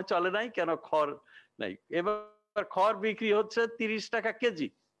আমনের সময় চলে নাই, কেন খড় নাই। এবার খড় বিক্রি হচ্ছে 30 টাকা কেজি,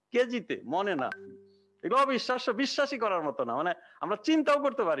 কেজিতে, মনে না, এগুলো অবিশ্বাস্য, বিশ্বাসই করার মতো না। মানে আমরা চিন্তাও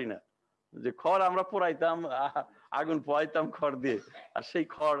করতে পারি না যে খড় আমরা পোড়াইতাম, আগুন পোয়াইতাম খড় দিয়ে, আর সেই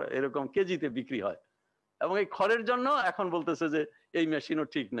খড় এরকম কেজিতে বিক্রি হয়। এবং এই খড়ের জন্য এখন বলতেছে যে এই মেশিনও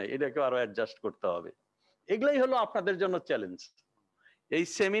ঠিক নাই, এটাকে আরো অ্যাডজাস্ট করতে হবে। এগুলাই হলো আপনাদের জন্য চ্যালেঞ্জ। এই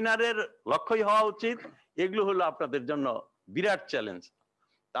সেমিনারের লক্ষ্যই হওয়া উচিত এগুলো হলো আপনাদের জন্য বিরাট চ্যালেঞ্জ।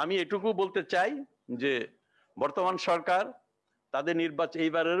 আমি এটুকু বলতে চাই যে বর্তমান সরকার তাদের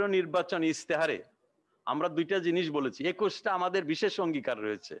এইবারেরও নির্বাচন ইস্তেহারে আমরা দুইটা জিনিস বলেছি। 21টা আমাদের বিশেষ অঙ্গীকার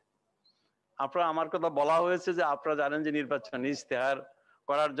রয়েছে। আপনারা, আমার কথা বলা হয়েছে যে আপনারা জানেন যে নির্বাচন ইস্তেহার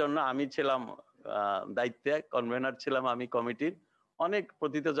করার জন্য আমি ছিলাম দায়িত্বে, কনভেনার ছিলাম আমি কমিটির। অনেক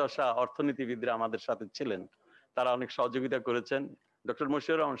প্রথিতযশা অর্থনীতিবিদরা আমাদের সাথে ছিলেন, তারা অনেক সহযোগিতা করেছেন। ডক্টর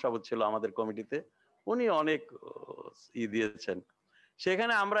মশিউর রহমান সাবুর ছিল আমাদের কমিটিতে, উনি অনেক দিয়েছেন।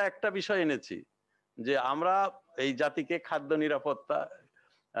 সেখানে আমরা একটা বিষয় এনেছি যে আমরা এই জাতিকে খাদ্য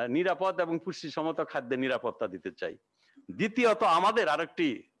নিরাপদ এবং পুষ্টিসম্মত খাদ্যের নিরাপত্তা দিতে চাই। দ্বিতীয়ত আমাদের আরেকটি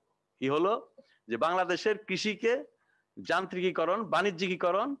হলো যে বাংলাদেশের কৃষিকে যান্ত্রিকীকরণ,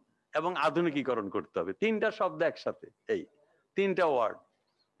 বাণিজ্যিকীকরণ এবং আধুনিকীকরণ করতে হবে। 3টা শব্দ একসাথে, এই 3টা ওয়ার্ড।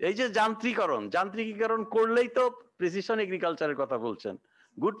 এই যে যান্ত্রিকীকরণ করলেই তো প্রিসিশন এগ্রিকালচারের কথা বলছেন,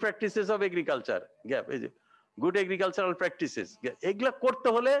 good practices of agriculture gap, এই যে গুড এগ্রিকালচারাল প্র্যাকটিসেস, এগুলা করতে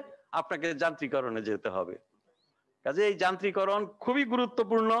হলে আপনাকে যান্ত্রিকরণে যেতে হবে। কাজে এই যান্ত্রিকরণ খুবই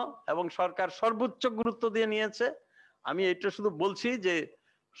গুরুত্বপূর্ণ এবং সরকার সর্বোচ্চ গুরুত্ব দিয়ে নিয়েছে। আমি এটা শুধু বলছি যে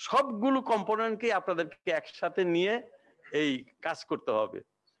সবগুলো কম্পোনেন্টকে আপনাদেরকে একসাথে নিয়ে এই কাজ করতে হবে,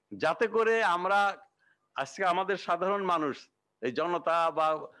 যাতে করে আমরা আজকে আমাদের সাধারণ মানুষ, এই জনতা বা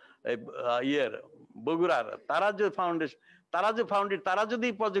বগুড়ার তারা যে ফাউন্ডেশন, তারা যদি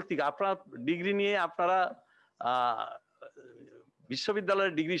প্রযুক্তি, আপনার ডিগ্রি নিয়ে আপনারা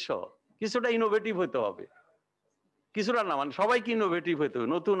বিশ্ববিদ্যালয়ের ডিগ্রি সহ কিছুটা ইনোভেটিভ হতে হবে, কিছুটা না, মানে সবাইকে ইনোভেটিভ হতে হবে,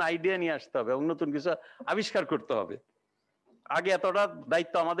 নতুন আইডিয়া নিয়ে আসতে হবে এবং নতুন কিছু আবিষ্কার করতে হবে। আগে এতটা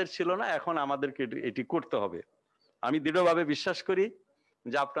দায়িত্ব আমাদের ছিল না, এখন আমাদেরকে এটি করতে হবে। আমি দৃঢ়ভাবে বিশ্বাস করি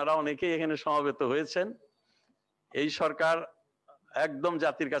যে আপনারা অনেকেই এখানে সমবেত হয়েছেন। এই সরকার একদম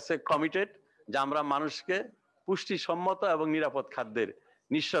জাতির কাছে কমিটেড যে আমরা মানুষকে পুষ্টিসম্মত এবং নিরাপদ খাদ্যের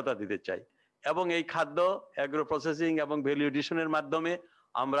নিশ্চয়তা দিতে চাই, এবং এই খাদ্য অ্যাগ্রো প্রসেসিং এবং ভ্যালু এডিশনের মাধ্যমে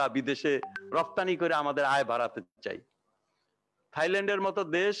আমরা বিদেশে রপ্তানি করে আমাদের আয় বাড়াতে চাই। থাইল্যান্ডের মতো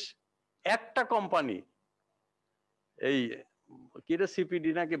দেশ, একটা কোম্পানি, এই কিরে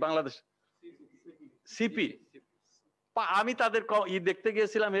সিপিডি নাকি বাংলাদেশ সিপি, আমি তাদের দেখতে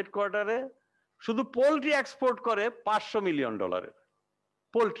গিয়েছিলাম হেডকোয়ার্টারে, শুধু পোল্ট্রি এক্সপোর্ট করে $500 মিলিয়ন,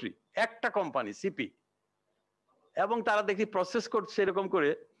 পোল্ট্রি, একটা কোম্পানি সিপি। এবং তারা দেখি প্রসেস করছে এরকম করে,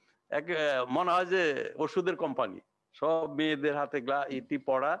 মনে হয় যে ওষুধের কোম্পানি, সব মেয়েদের হাতে ইটি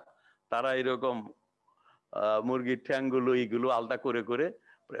পড়া, তারা এরকম মুরগির ঠ্যাংগুলো এইগুলো আলাদা করে করে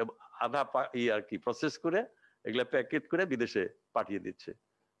আধা আর কি প্রসেস করে এগুলা প্যাকেট করে বিদেশে পাঠিয়ে দিচ্ছে।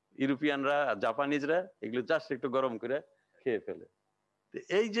 ইউরোপিয়ানরা, জাপানিজরা এগুলো জাস্ট একটু গরম করে খেয়ে ফেলে।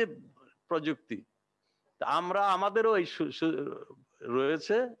 এই যে প্রযুক্তি, আমরা আমাদেরও এই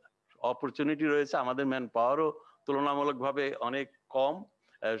রয়েছে, অপরচুনিটি রয়েছে, আমাদের ম্যান পাওয়ারও তুলনামূলকভাবে অনেক কম,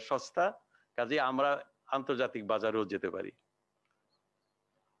 সস্তা, কাজে আমরা আন্তর্জাতিক বাজারেও যেতে পারি।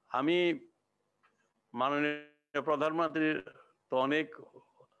 আমি মাননীয় প্রধানমন্ত্রীর তো অনেক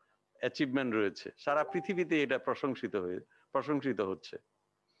অ্যাচিভমেন্ট রয়েছে, সারা পৃথিবীতে এটা প্রশংসিত হচ্ছে।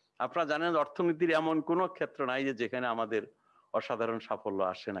 আপনারা জানেন অর্থনীতির এমন কোনো ক্ষেত্র নাই যে যেখানে আমাদের অসাধারণ সাফল্য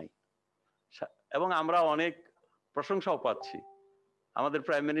আসে নাই, এবং আমরা অনেক প্রশংসাও পাচ্ছি। আমাদের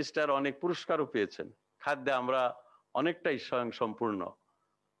প্রাইম মিনিস্টার অনেক পুরস্কারও পেয়েছেন। খাদ্যে আমরা অনেকটাই স্বয়ং সম্পূর্ণ,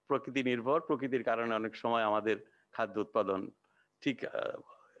 প্রকৃতি নির্ভর, প্রকৃতির কারণে অনেক সময় আমাদের খাদ্য উৎপাদন ঠিক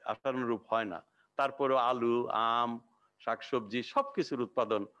আশানুরূপ হয় না, তারপরেও আলু, আম, শাকসবজি সবকিছুর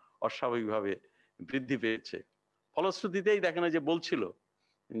উৎপাদন অস্বাভাবিকভাবে বৃদ্ধি পেয়েছে। ফলশ্রুতিতেই দেখেন যে বলছিল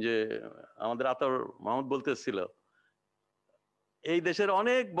যে আমাদের আতর মাহমুদ বলতেছিল, এই দেশের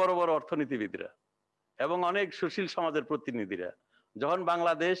অনেক বড় বড় অর্থনীতিবিদরা এবং অনেক সুশীল সমাজের প্রতিনিধিরা যখন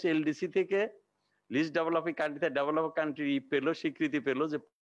বাংলাদেশ এলডিসি থেকে লিস্ট ডেভেলপিং কান্ট্রিতে ডেভেলপ কান্ট্রি পেলো, স্বীকৃতি পেলো যে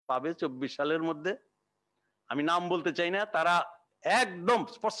পাবে 24 সালের মধ্যে। আমি নাম বলতে চাই না, তারা একদম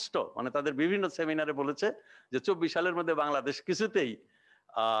স্পষ্ট মানে তাদের বিভিন্ন সেমিনারে বলেছে যে 24 সালের মধ্যে বাংলাদেশ কিছুতেই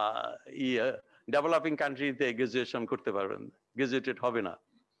ডেভেলপিং কান্ট্রিতে গ্রাজুয়েশন করতে পারবেন, গ্রাজুয়েটেড হবে না,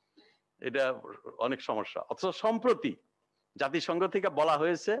 এটা অনেক সমস্যা। অথচ সম্প্রতি জাতিসংঘ থেকে বলা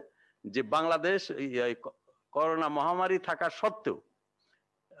হয়েছে যে বাংলাদেশ করোনা মহামারী থাকা সত্ত্বেও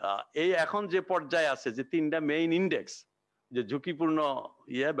এই এখন যে পর্যায়ে আছে, যে 3টা মেইন ইন্ডেক্স, যে ঝুঁকিপূর্ণ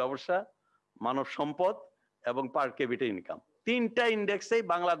ব্যবসা, মানব সম্পদ এবং পার ক্যাপিটা ইনকাম, 3টা ইন্ডেক্সেই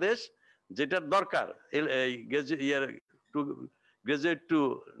বাংলাদেশ যেটার দরকার গ্রাজুয়েট টু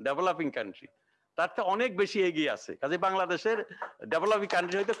ডেভেলপিং কান্ট্রি তার থেকে অনেক বেশি এগিয়ে আছে। কাজে বাংলাদেশের ডেভেলপিং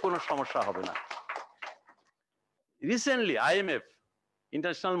কান্ট্রি হইতে কোনো সমস্যা হবে না। Recently IMF,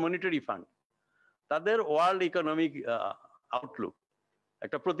 international monetary fund, তাদের ওয়ার্ল্ড ইকোনমিক আউটলুক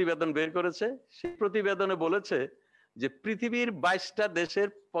একটা প্রতিবেদন বের করেছে। সেই প্রতিবেদনে বলেছে যে পৃথিবীর 22টা দেশের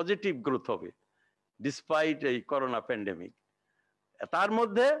পজিটিভ গ্রোথ হবে ডিসপাইট এই করোনা প্যান্ডেমিক, তার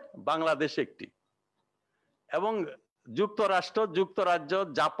মধ্যে বাংলাদেশ একটি, এবং যুক্তরাষ্ট্র, যুক্তরাজ্য,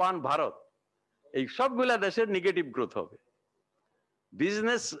 জাপান, ভারত এই সবগুলা দেশের নেগেটিভ গ্রোথ হবে।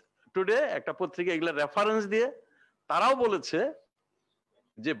 বিজনেস টুডে একটা পত্রিকা এগুলো রেফারেন্স দিয়ে তারাও বলেছে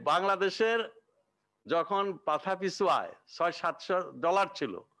যে বাংলাদেশের যখন মাথাপিছু আয় $600-700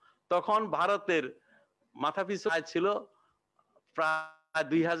 ছিল, তখন ভারতের মাথাপিছু আয় ছিল প্রায়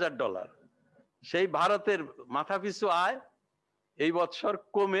 $2000। সেই ভারতের মাথাপিছু আয় এই বছর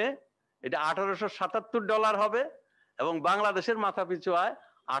কমে এটা $1877 হবে এবং বাংলাদেশের মাথাপিছু আয়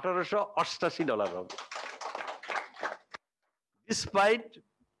 $1888 হবে, ডিসপাইট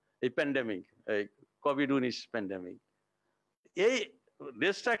এই প্যান্ডেমিক, এই কোভিড-19 প্যান্ডেমিক। এই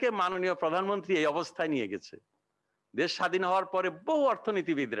দেশটাকে মাননীয় প্রধানমন্ত্রী এই অবস্থায় নিয়ে গেছে। দেশ স্বাধীন হওয়ার পরে বহু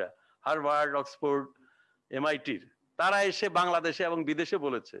অর্থনীতিবিদরা হার্ভার্ড, অক্সফোর্ড, MIT-র তারা এসে বাংলাদেশে এবং বিদেশে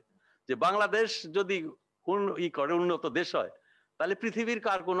বলেছে যে বাংলাদেশ যদি উন্নত দেশ হয় তাহলে পৃথিবীর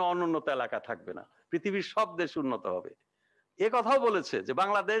কার কোনো অনুন্নত এলাকা থাকবে না, পৃথিবীর সব দেশ উন্নত হবে। এ কথাও বলেছে যে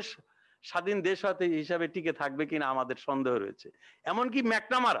বাংলাদেশ স্বাধীন দেশ হিসাবে টিকে থাকবে কিনা আমাদের সন্দেহ রয়েছে। এমনকি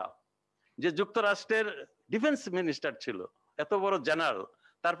ম্যাকনামারা, যে যুক্তরাষ্ট্রের ডিফেন্স মিনিস্টার ছিল, এত বড় জেনারেল,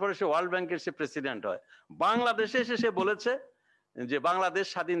 তারপরে সে ওয়ার্ল্ড ব্যাংকের সে প্রেসিডেন্ট হয়, বাংলাদেশে এসে সে বলেছে যে বাংলাদেশ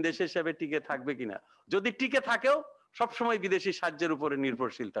স্বাধীন দেশ হিসেবে টিকে থাকবে কিনা, যদি টিকে থাকেও সবসময় বিদেশি সাহায্যের উপরে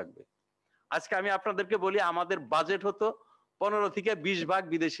নির্ভরশীল থাকবে। আজকে আমি আপনাদেরকে বলি, আমাদের বাজেট হতো 15 থেকে 20 ভাগ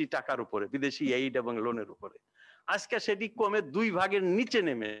বিদেশি টাকার উপরে, বিদেশি এইড এবং লোনের উপরে। আজকে সেটি কমে 2 ভাগের নিচে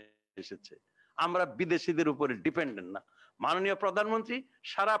নেমে এসেছে। আমরা বিদেশিদের উপরে ডিপেন্ডেন্ট না। মাননীয় প্রধানমন্ত্রী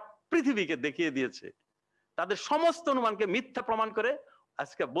সারা পৃথিবীকে দেখিয়ে দিয়েছে, তাদের সমস্ত অনুমানকে মিথ্যা প্রমাণ করে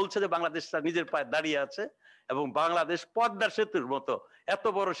আজকে বলছে যে বাংলাদেশ তার নিজের পায়ে দাঁড়িয়ে আছে এবং বাংলাদেশ পদ্মার সেতুর মতো এত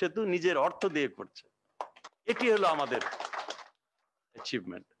বড় সেতু নিজের অর্থ দিয়ে করছে। এটি হলো আমাদের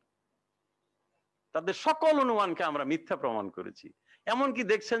অ্যাচিভমেন্ট। তাদের সকল অনুমানকে আমরা মিথ্যা প্রমাণ করেছি। এমনকি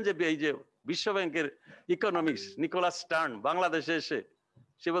দেখছেন যে এই যে বিশ্ব ব্যাংকের ইকোনমিক্স নিকোলাস স্টার্ন বাংলাদেশে এসে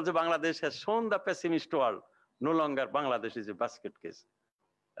সে বলছে বাংলাদেশ হ্যাজ শোন the pessimist world, no longer Bangladesh is a basket case.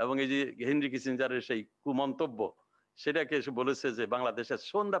 এবং এই যে হেনরি কিসিঞ্জারের সেই কুমন্তব্য, সেটাকে এসে বলেছে যে বাংলাদেশ হ্যাজ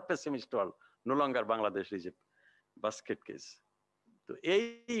শোন the pessimist world, no longer Bangladesh is a basket case. তো এই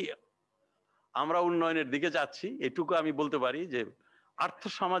আমরা উন্নয়নের দিকে যাচ্ছি, এটুকু আমি বলতে পারি যে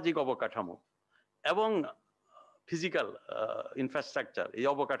আর্থসামাজিক অবকাঠামো এবং ফিজিক্যাল ইনফ্রাস্ট্রাকচার, এই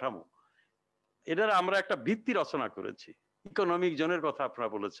অবকাঠামো, এটার আমরা একটা ভিত্তি রচনা করেছি। ইকোনমিক জোনের কথা আপনারা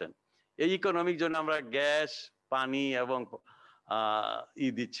বলেছেন, এই ইকোনমিক জোনে আমরা গ্যাস, পানি এবং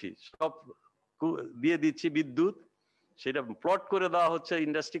দিচ্ছি, সব দিয়ে দিচ্ছি, বিদ্যুৎ, সেটা প্লট করে দেওয়া হচ্ছে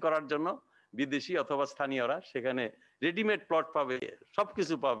ইন্ডাস্ট্রি করার জন্য, বিদেশি অথবা স্থানীয়রা সেখানে রেডিমেড প্লট পাবে,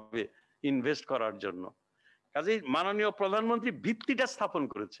 সবকিছু পাবে ইনভেস্ট করার জন্য। কাজেই মাননীয় প্রধানমন্ত্রী ভিত্তিটা স্থাপন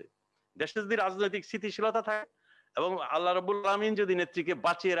করেছে। দেশে যদি রাজনৈতিক স্থিতিশীলতা থাকে এবং আল্লাহ রাব্বুল আলামিন যদি নেত্রীকে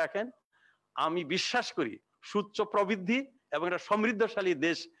বাঁচিয়ে রাখেন, আমি বিশ্বাস করি সুচ্চ প্রবৃদ্ধি এবং একটা সমৃদ্ধশালী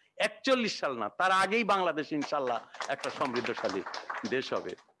দেশ 41 সাল না, তার আগেই বাংলাদেশ ইনশাল্লাহ একটা সমৃদ্ধশালী দেশ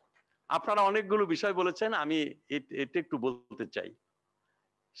হবে। আপনারা অনেকগুলো বিষয় বলেছেন, আমি এটা একটু বলতে চাই।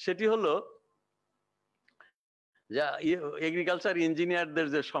 সেটি হলো যে এগ্রিকালচার ইঞ্জিনিয়ারদের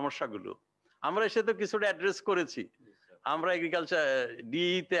যে সমস্যাগুলো, আমরা এসে তো কিছুটা অ্যাড্রেস করেছি। আমরা এগ্রিকালচার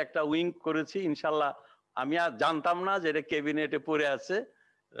ডিতে একটা উইং করেছি, ইনশাল্লাহ। আমি আর জানতাম না যে এটা ক্যাবিনেটে পড়ে আছে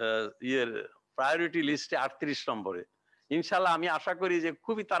প্রায়োরিটি লিস্টে 38 নম্বরে। ইনশাল্লাহ আমি আশা করি যে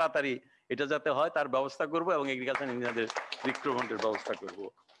খুবই তাড়াতাড়ি এটা যাতে হয় তার ব্যবস্থা করব এবং এগ্রিকালচার ইঞ্জিনিয়ারদের রিক্রুটমেন্টের ব্যবস্থা করব।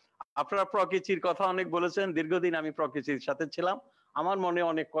 আপনারা প্রকৃতির কথা অনেক বলেছেন, দীর্ঘদিন আমি প্রকৃতির সাথে ছিলাম, আমার মনে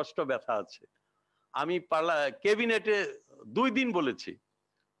অনেক কষ্ট ব্যথা আছে। আমি ক্যাবিনেটে 2 দিন বলেছি,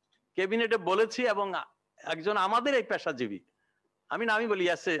 ক্যাবিনেটে বলেছি, এবং একজন আমাদের এই পেশাজীবী আমি বলি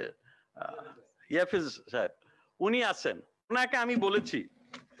আছে ইয়াফিজ সাহেব, উনি আছেন, ওনাকে আমি বলেছি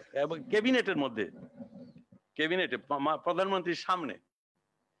এবং ক্যাবিনেটের মধ্যে, ক্যাবিনেটে প্রধানমন্ত্রীর সামনে,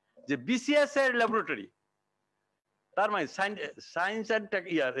 যে বিসিএস এর ল্যাবরেটরি, তার মানে সায়েন্স অ্যান্ড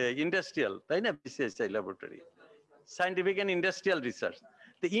ইন্ডাস্ট্রিয়াল, তাই না? বিসিএস এর laboratory, scientific and industrial research.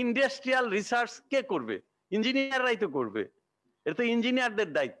 তো ইন্ডাস্ট্রিয়াল রিসার্চ কে করবে? ইঞ্জিনিয়াররাই তো করবে, এটা তো ইঞ্জিনিয়ারদের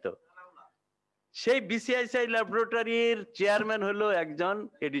দায়িত্ব। সেই বিসিআইসিআই ল্যাবরেটরির চেয়ারম্যান হলো একজন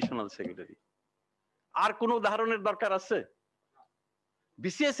এডিশনাল সেক্রেটারি। আর কোন উদাহরণের দরকার আছে?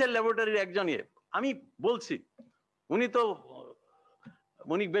 বিসিএস এর ল্যাবরেটরির একজন আমি বলছি,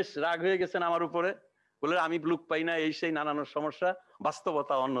 উনি বেশ রাগ হয়ে গেছেন আমার উপরে, বলে আমি লোক পাই না, এই সেই নানান সমস্যা,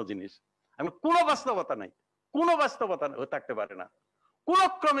 বাস্তবতা অন্য জিনিস। আমি কোনো বাস্তবতা নাই, কোনো বাস্তবতা থাকতে পারে না কোন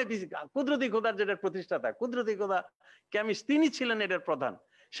ক্রমে। কুদরতি খোদার যেটার প্রতিষ্ঠাতা, কুদরতি খোদা কেমিস্ট, তিনি ছিলেন এটার প্রধান।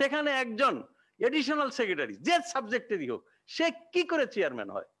 সেখানে একজন এডিশনাল সেক্রেটারি যে সাবজেক্টেরই হোক, সে কি করে চেয়ারম্যান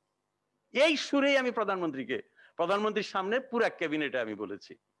হয়? এই সুরেই আমি প্রধানমন্ত্রীর সামনে পুরো ক্যাবিনেটে আমি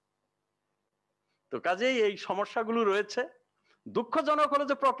বলেছি। তো কাজেই এই সমস্যাগুলো রয়েছে। দুঃখজনক হলো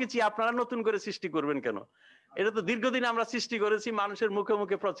যে প্রকৃতি আপনারা নতুন করে সৃষ্টি করবেন কেন? এটা তো দীর্ঘদিন আমরা সৃষ্টি করেছি, মানুষের মুখে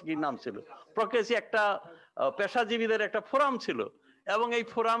মুখে প্রকৃতির নাম ছিল। প্রকৃতি একটা পেশাজীবীদের একটা ফোরাম ছিল, এবং এই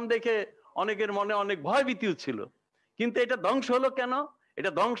ফোরাম দেখে অনেকের মনে অনেক ভয়ভীতিও ছিল। কিন্তু এটা ধ্বংস হলো কেন?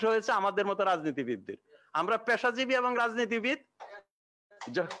 এটা ধ্বংস হয়েছে আমাদের মতো রাজনীতিবিদদের। আমরা পেশাজীবী এবং রাজনীতিবিদ,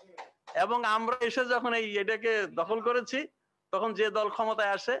 এবং আমরা এসে যখন এটাকে দখল করেছি, তখন যে দল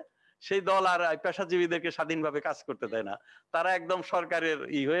ক্ষমতায় আসে সেই দল আর পেশাজীবীদেরকে স্বাধীনভাবে কাজ করতে দেয় না। তারা একদম সরকারের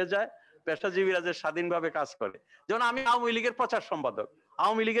হয়ে যায়। পেশাজীবীরা যে স্বাধীনভাবে কাজ করে, যেমন আমি আওয়ামী লীগের প্রচার সম্পাদক,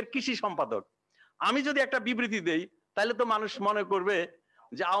 আওয়ামী লীগের কৃষি সম্পাদক, আমি যদি একটা বিবৃতি দেই, তাহলে তো মানুষ মনে করবে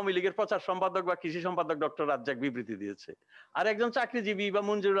যে আওয়ামী লীগের প্রচার সম্পাদক বা কৃষি সম্পাদক ডক্টর রাজ্জাক বিবৃতি দিয়েছে। আর একজন চাকরিজীবী বা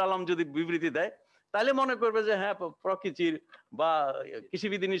মঞ্জুরুল আলম যদি বিবৃতি দেয়, তাহলে মনে করবে যে হ্যাঁ, প্রকৃতির বা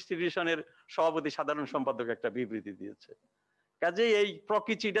কৃষিবিদ ইনস্টিটিউশনের সভাপতি সাধারণ সম্পাদক একটা বিবৃতি দিয়েছে। কাজেই এই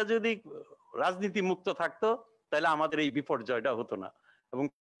প্রকৃতিটা যদি রাজনীতি মুক্ত থাকতো, তাহলে আমাদের এই বিপর্যয়টা হতো না, এবং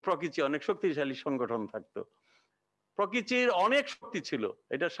প্রকৃতি অনেক শক্তিশালী সংগঠন থাকতো। প্রকৃতির অনেক শক্তি ছিল,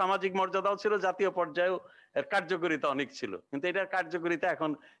 এটা সামাজিক মর্যাদাও ছিল, জাতীয় পর্যায়েও এর কার্যকারিতা অনেক ছিল, কিন্তু এটার কার্যকারিতা এখন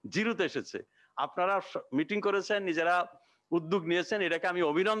জিরোতে এসেছে। আপনারা মিটিং করেছেন, নিজেরা উদ্যোগ নিয়েছেন, এটাকে আমি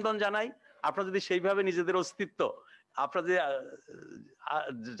অভিনন্দন জানাই। আপনারা যদি সেইভাবে নিজেদের অস্তিত্ব আপনারা যদি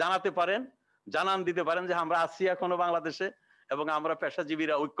জানাতে পারেন, জানান দিতে পারেন যে আমরা আছি এখনো বাংলাদেশে, এবং আমরা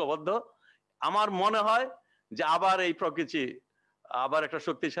পেশাজীবীরা ঐক্যবদ্ধ, আমার মনে হয় যে আবার এই প্রকৃতি আবার একটা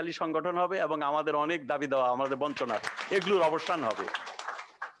শক্তিশালী সংগঠন হবে, এবং আমাদের অনেক দাবি দেওয়া, আমাদের বঞ্চনা, এগুলোর অবসান হবে।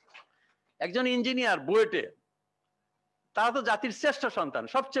 একজন ইঞ্জিনিয়ার বুয়েটে, তারা তো জাতির শ্রেষ্ঠ সন্তান,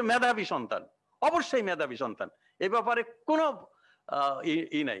 সবচেয়ে মেধাবী সন্তান, অবশ্যই মেধাবী সন্তান, এই ব্যাপারে কোনো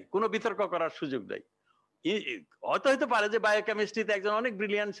নাই, কোনো বিতর্ক করার সুযোগ নাই। হয়তো হতে পারে যে বায়োকেমিস্ট্রিতে একজন অনেক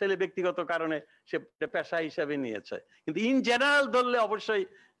ব্রিলিয়ান্ট ছেলে ব্যক্তিগত কারণে সে পেশা হিসেবে নিয়েছে, কিন্তু ইন জেনারেল ধরলে অবশ্যই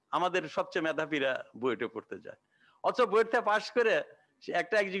আমাদের সবচেয়ে মেধাবীরা বুয়েটে পড়তে যায়। অথচ বুয়েটে পাশ করে সে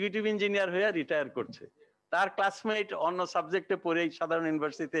একটা এক্সিকিউটিভ ইঞ্জিনিয়ার হয়ে রিটায়ার করছে, তার ক্লাসমেট অন্য সাবজেক্টে পড়ে সাধারণ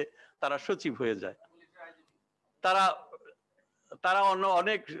ইউনিভার্সিটিতে তারা সচিব হয়ে যায়, তারা অন্য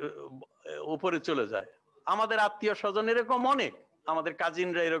অনেক উপরে চলে যায়। আমাদের আত্মীয় স্বজন এরকম অনেক, আমাদের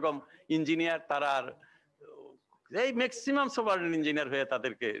কাজিনরা এরকম ইঞ্জিনিয়ার, তারা আর এই ম্যাক্সিমাম সুপারডেন্ট ইঞ্জিনিয়ার হয়ে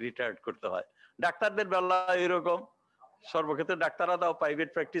তাদেরকে রিটায়ার্ড করতে হয়। ডাক্তারদের বেলা এরকম, সর্বক্ষেত্রে ডাক্তাররা তাও প্রাইভেট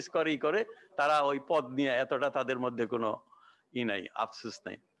প্র্যাকটিস করে তারা ওই পদ নিয়ে এতটা তাদের মধ্যে কোনো নাই, আফসোস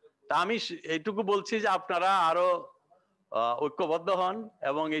নাই। তা আমি এইটুকু বলছি যে আপনারা আরো ঐক্যবদ্ধ হন,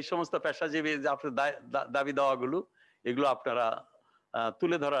 এবং এই সমস্ত পেশাজীবী যে আপনার দাবি দেওয়াগুলো, এগুলো আপনারা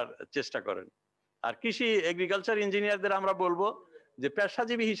তুলে ধরার চেষ্টা করেন। আর কৃষি এগ্রিকালচার ইঞ্জিনিয়ারদের আমরা বলবো যে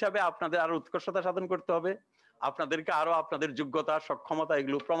পেশাজীবী হিসাবে আপনাদের আরো উৎকর্ষতা সাধন করতে হবে, আপনাদেরকে আরো আপনাদের যোগ্যতা, সক্ষমতা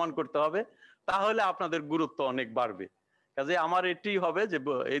এগুলো প্রমাণ করতে হবে, তাহলে আপনাদের গুরুত্ব অনেক বাড়বে। কাজে আমার এটি হবে যে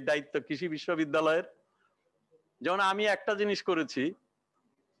এই দায়িত্ব কৃষি বিশ্ববিদ্যালয়ের। যেমন আমি একটা জিনিস করেছি,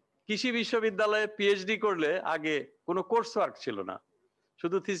 কৃষি বিশ্ববিদ্যালয়ে পিএইচডি করলে আগে কোনো কোর্স ওয়ার্ক ছিল না,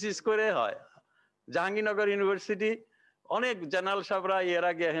 শুধু থিসিস করে হয়। জাহাঙ্গীরনগর ইউনিভার্সিটি অনেক জেনারেল সাহেবরা এর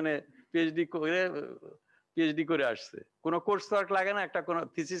আগে এখানে পিএইচডি করে আসছে, কোনো কোর্স ওয়ার্ক লাগে না, একটা কোনো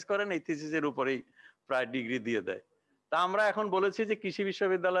থিসিস করেন, এই থিসিসের উপরেই প্রায় ডিগ্রি দিয়ে দেয়। তা আমরা এখন বলেছি যে কৃষি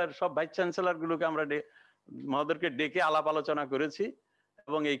বিশ্ববিদ্যালয়ের সব ভাইস চ্যান্সেলর গুলোকে আমরা মহোদয়কে ডেকে আলাপ আলোচনা করেছি,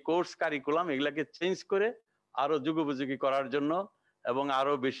 এবং এই কোর্স কারিকুলাম এগুলাকে চেঞ্জ করে আরো যুগোপযোগী করার জন্য, এবং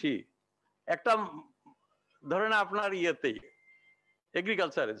আরো বেশি একটা ধরেন আপনার ইয়েতেই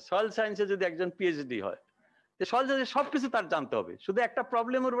এগ্রিকালচারে সয়েল সায়েন্সে যদি একজন পিএইচডি হয়, সয়েল সায়েন্সে সবকিছু তার জানতে হবে, শুধু একটা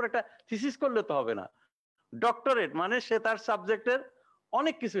প্রবলেমের উপর একটা থিসিস করলে তো হবে না। ডক্টরেট মানে সে তার সাবজেক্টের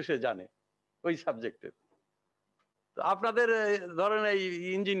অনেক কিছু সে জানে ওই সাবজেক্টের। তো আপনাদের ধরেন এই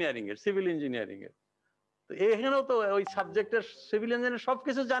ইঞ্জিনিয়ারিং এর, সিভিল ইঞ্জিনিয়ারিং এর, তো এখানেও তো ওই সাবজেক্টের সিভিল ইঞ্জিনিয়ারিং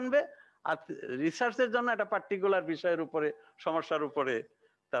সবকিছু জানবে, আর রিসার্চের জন্য একটা পার্টিকুলার বিষয়ের উপরে, সমস্যার উপরে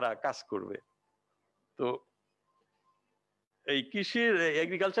তারা কাজ করবে। তো এই কৃষির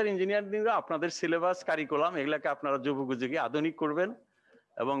এগ্রিকালচার ইঞ্জিনিয়ারিং আপনাদের সিলেবাস, কারিকুলাম এগুলাকে আপনারা যুগোপযোগী আধুনিক করবেন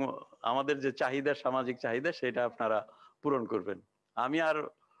এবং আমাদের যে চাহিদা, সামাজিক চাহিদা, সেটা আপনারা পূরণ করবেন। আমি আর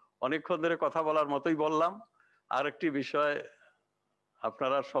অনেকক্ষণ ধরে কথা বলার মতোই বললাম। আর একটি বিষয়,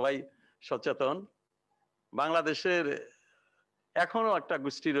 আপনারা সবাই সচেতন, বাংলাদেশের এখনো একটা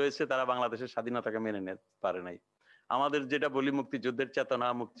গোষ্ঠী রয়েছে তারা বাংলাদেশের স্বাধীনতাকে মেনে নিতে পারে নাই। আমাদের যেটা বলি মুক্তিযুদ্ধের চেতনা,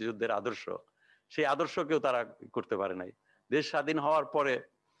 মুক্তিযুদ্ধের আদর্শ, সেই আদর্শকেও তারা করতে পারে নাই। দেশ স্বাধীন হওয়ার পরে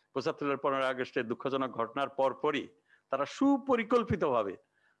 ৭৫-এর ১৫ আগস্টের দুঃখজনক ঘটনার পরপরই তারা সুপরিকল্পিতভাবে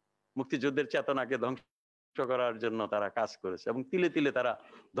মুক্তিযুদ্ধের চেতনাকে ধ্বংস করার জন্য তারা কাজ করেছে এবং তিলে তিলে তারা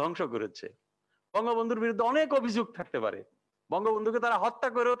ধ্বংস করেছে। বঙ্গবন্ধুর বিরুদ্ধে অনেক অভিযোগ থাকতে পারে, বঙ্গবন্ধুকে তারা হত্যা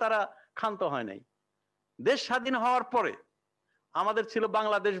করেও তারা ক্ষান্ত হয় নাই। দেশ স্বাধীন হওয়ার পরে আমাদের ছিল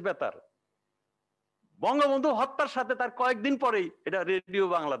বাংলাদেশ বেতার, বঙ্গবন্ধু হত্যার সাথে তার কয়েকদিন পরেই এটা রেডিও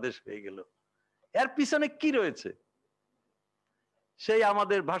বাংলাদেশ হয়ে গেল। এর পিছনে কি রয়েছে? সেই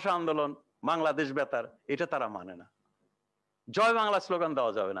আমাদের ভাষা আন্দোলন, বাংলাদেশ বেতার, এটা তারা মানে না। জয় বাংলা স্লোগান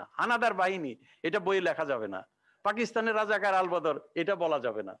দেওয়া যাবে না, হানাদার বাহিনী এটা বইয়ে লেখা যাবে না, পাকিস্তানের রাজাকার আলবদর এটা বলা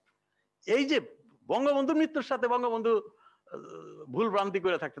যাবে না। এই যে বঙ্গবন্ধু মৃত্যুর সাথে বঙ্গবন্ধু ভুল ভ্রান্তি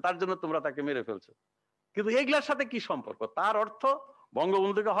করে থাকতে, তার জন্য তোমরা তাকে মেরে ফেলছো, কিন্তু এগুলার সাথে কি সম্পর্ক? তার অর্থ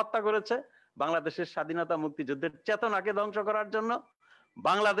বঙ্গবন্ধুকে হত্যা করেছে বাংলাদেশের স্বাধীনতা মুক্তিযুদ্ধের চেতনাকে ধ্বংস করার জন্য,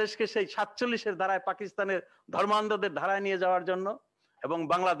 বাংলাদেশকে সেই ৪৭-এর ধারায় পাকিস্তানের ধর্মান্ধদের ধারায় নিয়ে যাওয়ার জন্য, এবং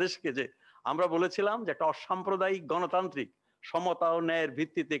বাংলাদেশকে যে আমরা বলেছিলাম যে একটা অসাম্প্রদায়িক গণতান্ত্রিক সমতা ও ন্যায়ের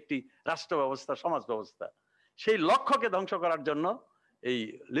ভিত্তিতে একটি রাষ্ট্র ব্যবস্থা, সমাজ ব্যবস্থা, সেই লক্ষ্যকে ধ্বংস করার জন্য এই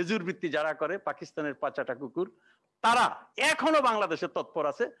লেজুর বৃত্তি যারা করে, পাকিস্তানের পাচাটা কুকুর, তারা এখনো বাংলাদেশে তৎপর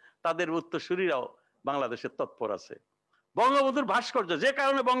আছে, তাদের উত্তরসূরিরাও বাংলাদেশে তৎপর আছে। বঙ্গবন্ধুর ভাস্কর্য যে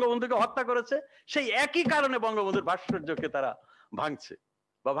কারণে বঙ্গবন্ধুকে হত্যা করেছে, সেই একই কারণে বঙ্গবন্ধুর ভাস্কর্যকে তারা ভাঙছে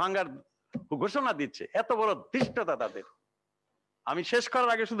বা ভাঙার ঘোষণা দিচ্ছে। এত বড় ধৃষ্টতা তাদের। আমি শেষ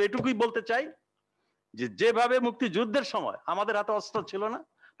করার আগে শুধু এটুকুই বলতে চাই যে যেভাবে মুক্তিযুদ্ধের সময় আমাদের হাতে অস্ত্র ছিল না,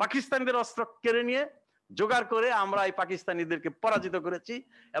 পাকিস্তানিদের অস্ত্র কেড়ে নিয়ে জোগাড় করে আমরা এই পাকিস্তানিদেরকে পরাজিত করেছি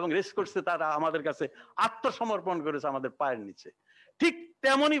এবং রেস করছে, তারা আমাদের কাছে আত্মসমর্পণ করেছে আমাদের পায়ের নিচে, ঠিক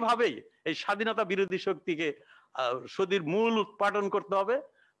তেমনি ভাবেই এই স্বাধীনতা বিরোধী শক্তিকে সদির মূল উৎপাদন করতে হবে,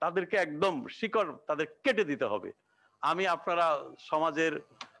 তাদেরকে একদম শিকড় তাদের কেটে দিতে হবে। আমি আপনারা সমাজের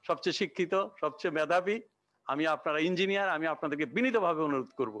সবচেয়ে শিক্ষিত, সবচেয়ে মেধাবী, আমি আপনারা ইঞ্জিনিয়ার, আমি আপনাদেরকে বিনীতভাবে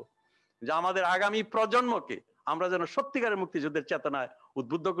অনুরোধ করব যে আমাদের আগামী প্রজন্মকে আমরা যেন সত্যিকারের মুক্তিযুদ্ধের চেতনায়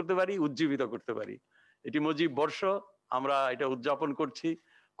উদ্বুদ্ধ করতে পারি, উজ্জীবিত করতে পারি। এটি মুজিব বর্ষ, আমরা এটা উদযাপন করছি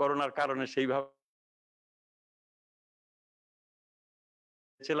করোনার কারণে সেইভাবে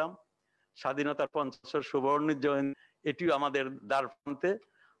ছিলাম। স্বাধীনতার ৫০ সুবর্ণ জয়ন্তী, এটিও আমাদের দ্বার প্রান্তে।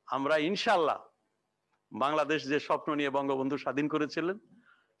 আমরা ইনশাআল্লাহ বাংলাদেশ যে স্বপ্ন নিয়ে বঙ্গবন্ধু স্বাধীন করেছিলেন,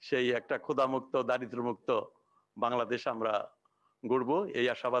 সেই একটা ক্ষুধামুক্ত, দারিদ্র্যমুক্ত বাংলাদেশ আমরা গড়ব, এই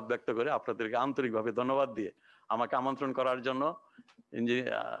আশাবাদ ব্যক্ত করে আপনাদেরকে আন্তরিকভাবে ধন্যবাদ দিয়ে আমাকে আমন্ত্রণ করার জন্য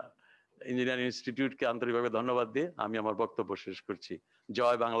ইঞ্জিনিয়ারিং ইনস্টিটিউটকে আন্তরিকভাবে ধন্যবাদ দিয়ে আমি আমার বক্তব্য শেষ করছি।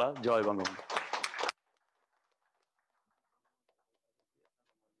 জয় বাংলা, জয় বঙ্গবন্ধু।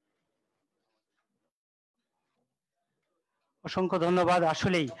 অসংখ্য ধন্যবাদ।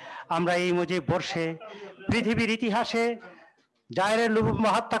 আসলেই আমরা এই মুজিব বর্ষে পৃথিবীর ইতিহাসে জায়েরের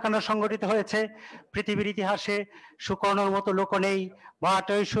লুবুম্বা হত্যাকাণ্ড সংঘটিত হয়েছে, পৃথিবীর ইতিহাসে সুকর্ণর মতো লোক নেই, বাট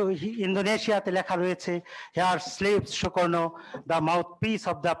ইন্দোনেশিয়াতে লেখা রয়েছে, hair slips Sukarno, the mouth piece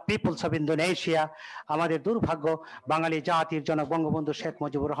of the people's of Indonesia. আমাদের দুর্ভাগ্য, বাঙালি জাতির জনক বঙ্গবন্ধু শেখ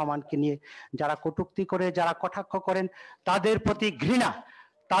মুজিবুর রহমানকে নিয়ে যারা কটূক্তি করে, যারা কটাক্ষ করেন, তাদের প্রতি ঘৃণা,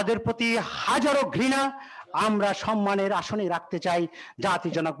 তাদের প্রতি হাজারো ঘৃণা আমরা সম্মানের আসনে রাখতে চাই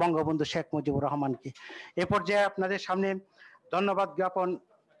জাতির জনক বঙ্গবন্ধু শেখ মুজিবুর রহমানকে। এ পর্যায়ে আপনাদের সামনে ধন্যবাদ জ্ঞাপন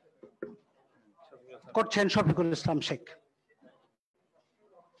করছেন শফিকুল ইসলাম শেখ।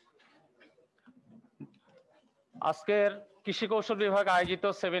 আজকের কৃষি কৌশল বিভাগ আয়োজিত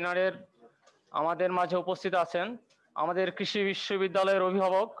সেমিনারের আমাদের মাঝে উপস্থিত আছেন আমাদের কৃষি বিশ্ববিদ্যালয়ের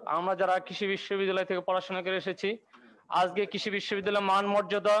অভিভাবক। আমরা যারা কৃষি বিশ্ববিদ্যালয় থেকে পড়াশোনা করে এসেছি, আজকে কৃষি বিশ্ববিদ্যালয়ের মান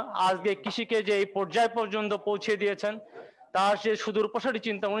মর্যাদা, আজকে কৃষিকে যে এই পর্যায় পর্যন্ত পৌঁছে দিয়েছেন, তার যে সুদূর প্রসারী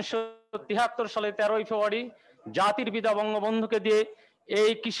চিন্তা, 1973 সালে 13ই ফেব্রুয়ারি জাতির পিতা বঙ্গবন্ধুকে দিয়ে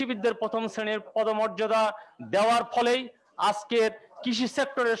এই কৃষিবিদদের প্রথম শ্রেণীর পদমর্যাদা দেওয়ার ফলেই আজকের কৃষি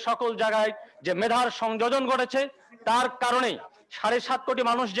সেক্টরের সকল জায়গায় যে মেধার সংযোজন ঘটেছে, তার কারণেই 7.5 কোটি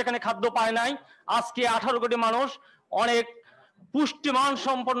মানুষ যেখানে খাদ্য পায় নাই, আজকে 18 কোটি মানুষ অনেক পুষ্টিমান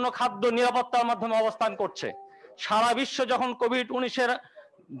সম্পন্ন খাদ্য নিরাপত্তার মাধ্যমে অবস্থান করছে। সারা বিশ্ব যখন কোভিড-19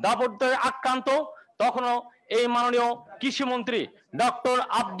 দাপটে আক্রান্ত, তখনও এই মাননীয় কৃষিমন্ত্রী ডক্টর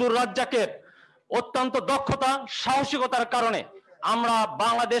আব্দুর রাজ্জাকের অত্যন্ত দক্ষতা, সাহসিকতার কারণে আমরা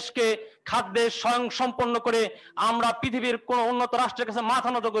বাংলাদেশকে খাদ্যে স্বয়ং সম্পন্ন করে আমরা পৃথিবীর কোন উন্নত রাষ্ট্রের কাছে মাথা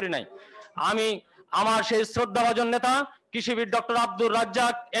নত করি নাই। আমি আমার সেই শ্রদ্ধাভাজন নেতা কৃষিবিদ ডক্টর আব্দুর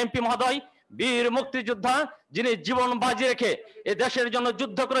রাজ্জাক এমপি মহোদয়, বীর মুক্তিযোদ্ধা, যিনি জীবন বাজি রেখে এ দেশের জন্য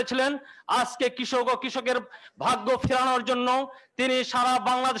যুদ্ধ করেছিলেন, আজকে কৃষক ও কৃষকের ভাগ্য ফেরানোর জন্য তিনি সারা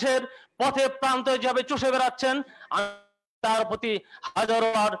বাংলাদেশের পথে প্রান্তে যেভাবে চষে বেড়াচ্ছেন, তার প্রতি হাজারো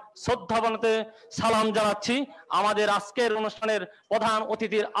বার শ্রদ্ধাবনতে সালাম জানাচ্ছি আমাদের আজকের অনুষ্ঠানের প্রধান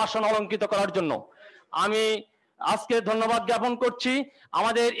অতিথির আসন অলঙ্কৃত করার জন্য। আমি আজকে ধন্যবাদ জ্ঞাপন করছি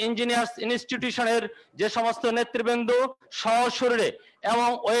আমাদের ইঞ্জিনিয়ার্স ইনস্টিটিউশনের যে সমস্ত নেতৃবৃন্দ সশরীরে এবং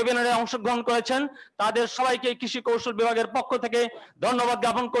ওয়েবিনারে অংশগ্রহণ করেছেন, তাদের সবাইকে কৃষি কৌশল বিভাগের পক্ষ থেকে ধন্যবাদ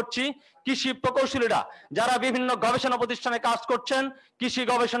জ্ঞাপন করছি। কৃষি প্রকৌশলীরা যারা বিভিন্ন গবেষণা প্রতিষ্ঠানে কাজ করছেন, কৃষি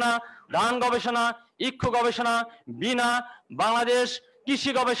গবেষণা, ধান গবেষণা, ইক্ষু গবেষণা, বিনা, বাংলাদেশ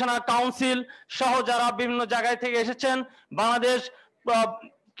কৃষি গবেষণা কাউন্সিল সহ যারা বিভিন্ন জায়গায় থেকে এসেছেন, বাংলাদেশ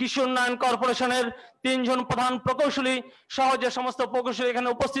কৃষি উন্নয়ন কর্পোরেশনের 3 জন প্রধান প্রকৌশলী সহ যে সমস্ত প্রকৌশলী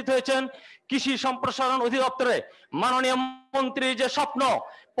এখানে উপস্থিত হয়েছেন, কৃষি সম্প্রসারণ অধিদপ্তরে মাননীয় মন্ত্রী যে স্বপ্ন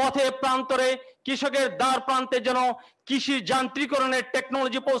পথে প্রান্তরে কৃষকের দ্বার প্রান্তে যেন কৃষি যান্ত্রিকরণের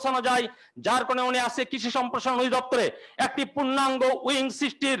টেকনোলজি পৌঁছানো যায়, যার কারণে উনি আছে কৃষি সম্প্রসারণ অধিদপ্তরে একটি পূর্ণাঙ্গ উইং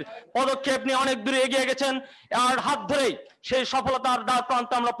সৃষ্টির পদক্ষেপ নিয়ে অনেক দূরে এগিয়ে গেছেন। আর হাত ধরেই সেই সফলতার দ্বার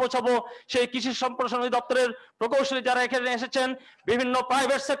প্রান্তে আমরা পৌঁছাবো। সেই কৃষি সম্প্রসারণ অধিদপ্তরের প্রকৌশলী যারা এখানে এসেছেন, বিভিন্ন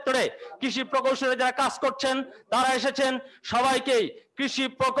প্রাইভেট সেক্টরে কৃষি প্রকৌশলী যারা কাজ করছেন তারা এসেছেন, সবাইকেই কৃষি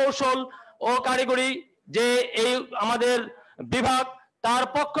প্রকৌশল ও কারিগরি যে এই আমাদের বিভাগ তার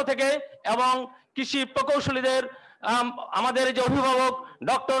পক্ষ থেকে এবং কৃষি প্রকৌশলীদের আমাদের যে অভিভাবক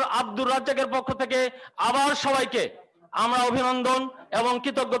ডক্টর আব্দুর রাজ্জাকের পক্ষ থেকে আবার সবাইকে আমরা অভিনন্দন এবং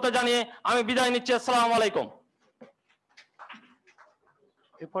কৃতজ্ঞতা জানিয়ে আমি বিদায় নিচ্ছি। আসসালামু আলাইকুম।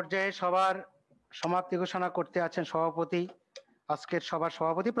 এ পর্যায়ে সবার সমাপ্তি ঘোষণা করতে আছেন সভাপতি, আজকের সভার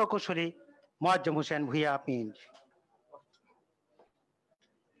সভাপতি প্রকৌশলী মোয়াজ্জেম হোসেন ভূঁইয়া। আপনি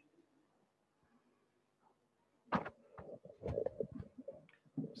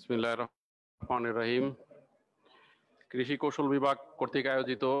বিসমিল্লাহির রহমানির রহিম। কৃষি কৌশল বিভাগ কর্তৃক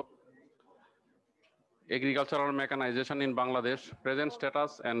আয়োজিত agricultural mechanisation in Bangladesh present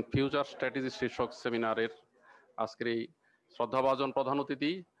status and future strategy শীর্ষক সেমিনারের আজকের এই শ্রদ্ধাভাজন প্রধান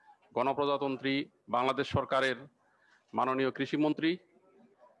অতিথি গণপ্রজাতন্ত্রী বাংলাদেশ সরকারের মাননীয় কৃষিমন্ত্রী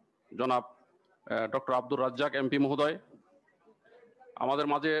জনাব ডক্টর আব্দুর রাজ্জাক এমপি মহোদয়, আমাদের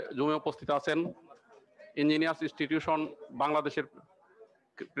মাঝে জমে উপস্থিত আছেন ইঞ্জিনিয়ার্স ইনস্টিটিউশন বাংলাদেশের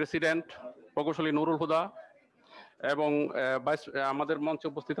প্রেসিডেন্ট প্রকৌশলী নুরুল হুদা এবং আমাদের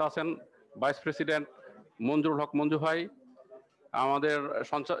মঞ্চে উপস্থিত আছেন ভাইস প্রেসিডেন্ট মঞ্জুরুল হক মঞ্জু ভাই, আমাদের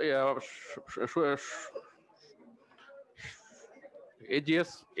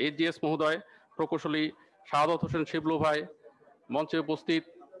এজিএস মহোদয় প্রকৌশলী শাহাদত হোসেন শিবলু ভাই, মঞ্চে উপস্থিত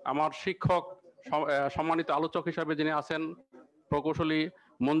আমার শিক্ষক সম্মানিত আলোচক হিসাবে যিনি আছেন প্রকৌশলী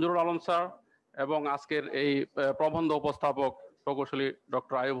মঞ্জুরুল আলম স্যার এবং আজকের এই প্রবন্ধ উপস্থাপক প্রকৌশলী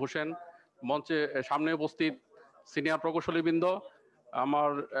ডক্টর আয়ুব হোসেন, মঞ্চে সামনে উপস্থিত সিনিয়র প্রকৌশলীবৃন্দ,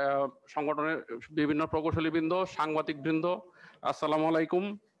 আমার সংগঠনের বিভিন্ন প্রকৌশলীবৃন্দ, সাংবাদিক বৃন্দ, আসসালামু আলাইকুম।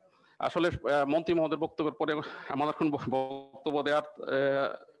 আসলে মন্ত্রী মহোদয়ের বক্তব্যের পরে আমাদের এখন বক্তব্য দেওয়ার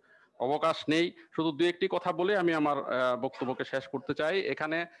অবকাশ নেই, শুধু 2-1টি কথা বলে আমি আমার বক্তব্যকে শেষ করতে চাই।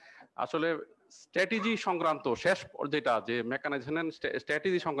 এখানে আসলে স্ট্র্যাটেজি সংক্রান্ত শেষ যেটা যে মেকানাইজেশন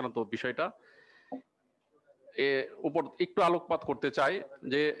স্ট্র্যাটেজি সংক্রান্ত বিষয়টা উপর একটু আলোকপাত করতে চাই।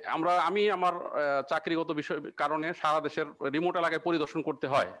 যে আমি আমার চাকরিগত বিষয় কারণে সারা দেশের রিমোট এলাকায় পরিদর্শন করতে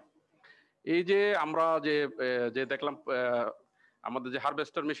হয়। এই যে আমরা যে দেখলাম আমাদের যে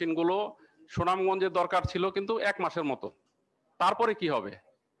হারভেস্টার মেশিনগুলো সুনামগঞ্জে দরকার ছিল কিন্তু 1 মাসের মতো, তারপরে কি হবে?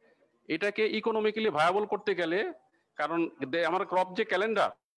 এটাকে ইকোনমিক্যালি ভায়াবল করতে গেলে, কারণ আমার ক্রপ যে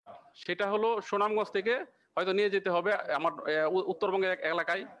ক্যালেন্ডার সেটা হলো সুনামগঞ্জ থেকে হয়তো নিয়ে যেতে হবে আমার উত্তরবঙ্গের এক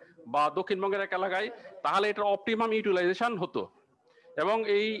এলাকায় বা দক্ষিণবঙ্গের এক এলাকায়, তাহলে এটার অপটিমাম ইউটিলাইজেশন হতো। এবং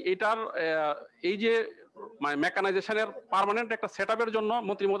এটার এই যে মেকানাইজেশনের পার্মানেন্ট একটা সেটআপের জন্য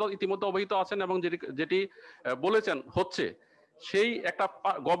মন্ত্রী মহোদয় ইতিমধ্যে অবহিত আছেন এবং যেটি বলেছেন হচ্ছে, সেই একটা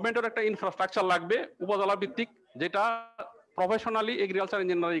গভর্নমেন্টের একটা ইনফ্রাস্ট্রাকচার লাগবে উপজেলা ভিত্তিক, যেটা প্রফেশনালি এগ্রিকালচার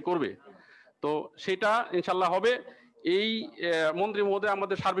ইঞ্জিনিয়ারিং করবে। তো সেটা ইনশাল্লাহ হবে। এই মন্ত্রী মহোদয়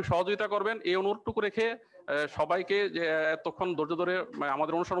আমাদের সার্বিক সহযোগিতা করবেন এই অনুরোধটুকু রেখে সবাইকে যে এতক্ষণ ধৈর্য ধরে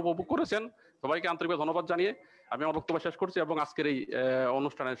আমাদের অনুষ্ঠান উপভোগ করেছেন সবাইকে আন্তরিকভাবে ধন্যবাদ জানিয়ে আমি আমার বক্তব্য শেষ করছি এবং আজকের এই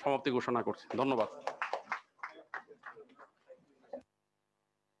অনুষ্ঠানের সমাপ্তি ঘোষণা করছি। ধন্যবাদ।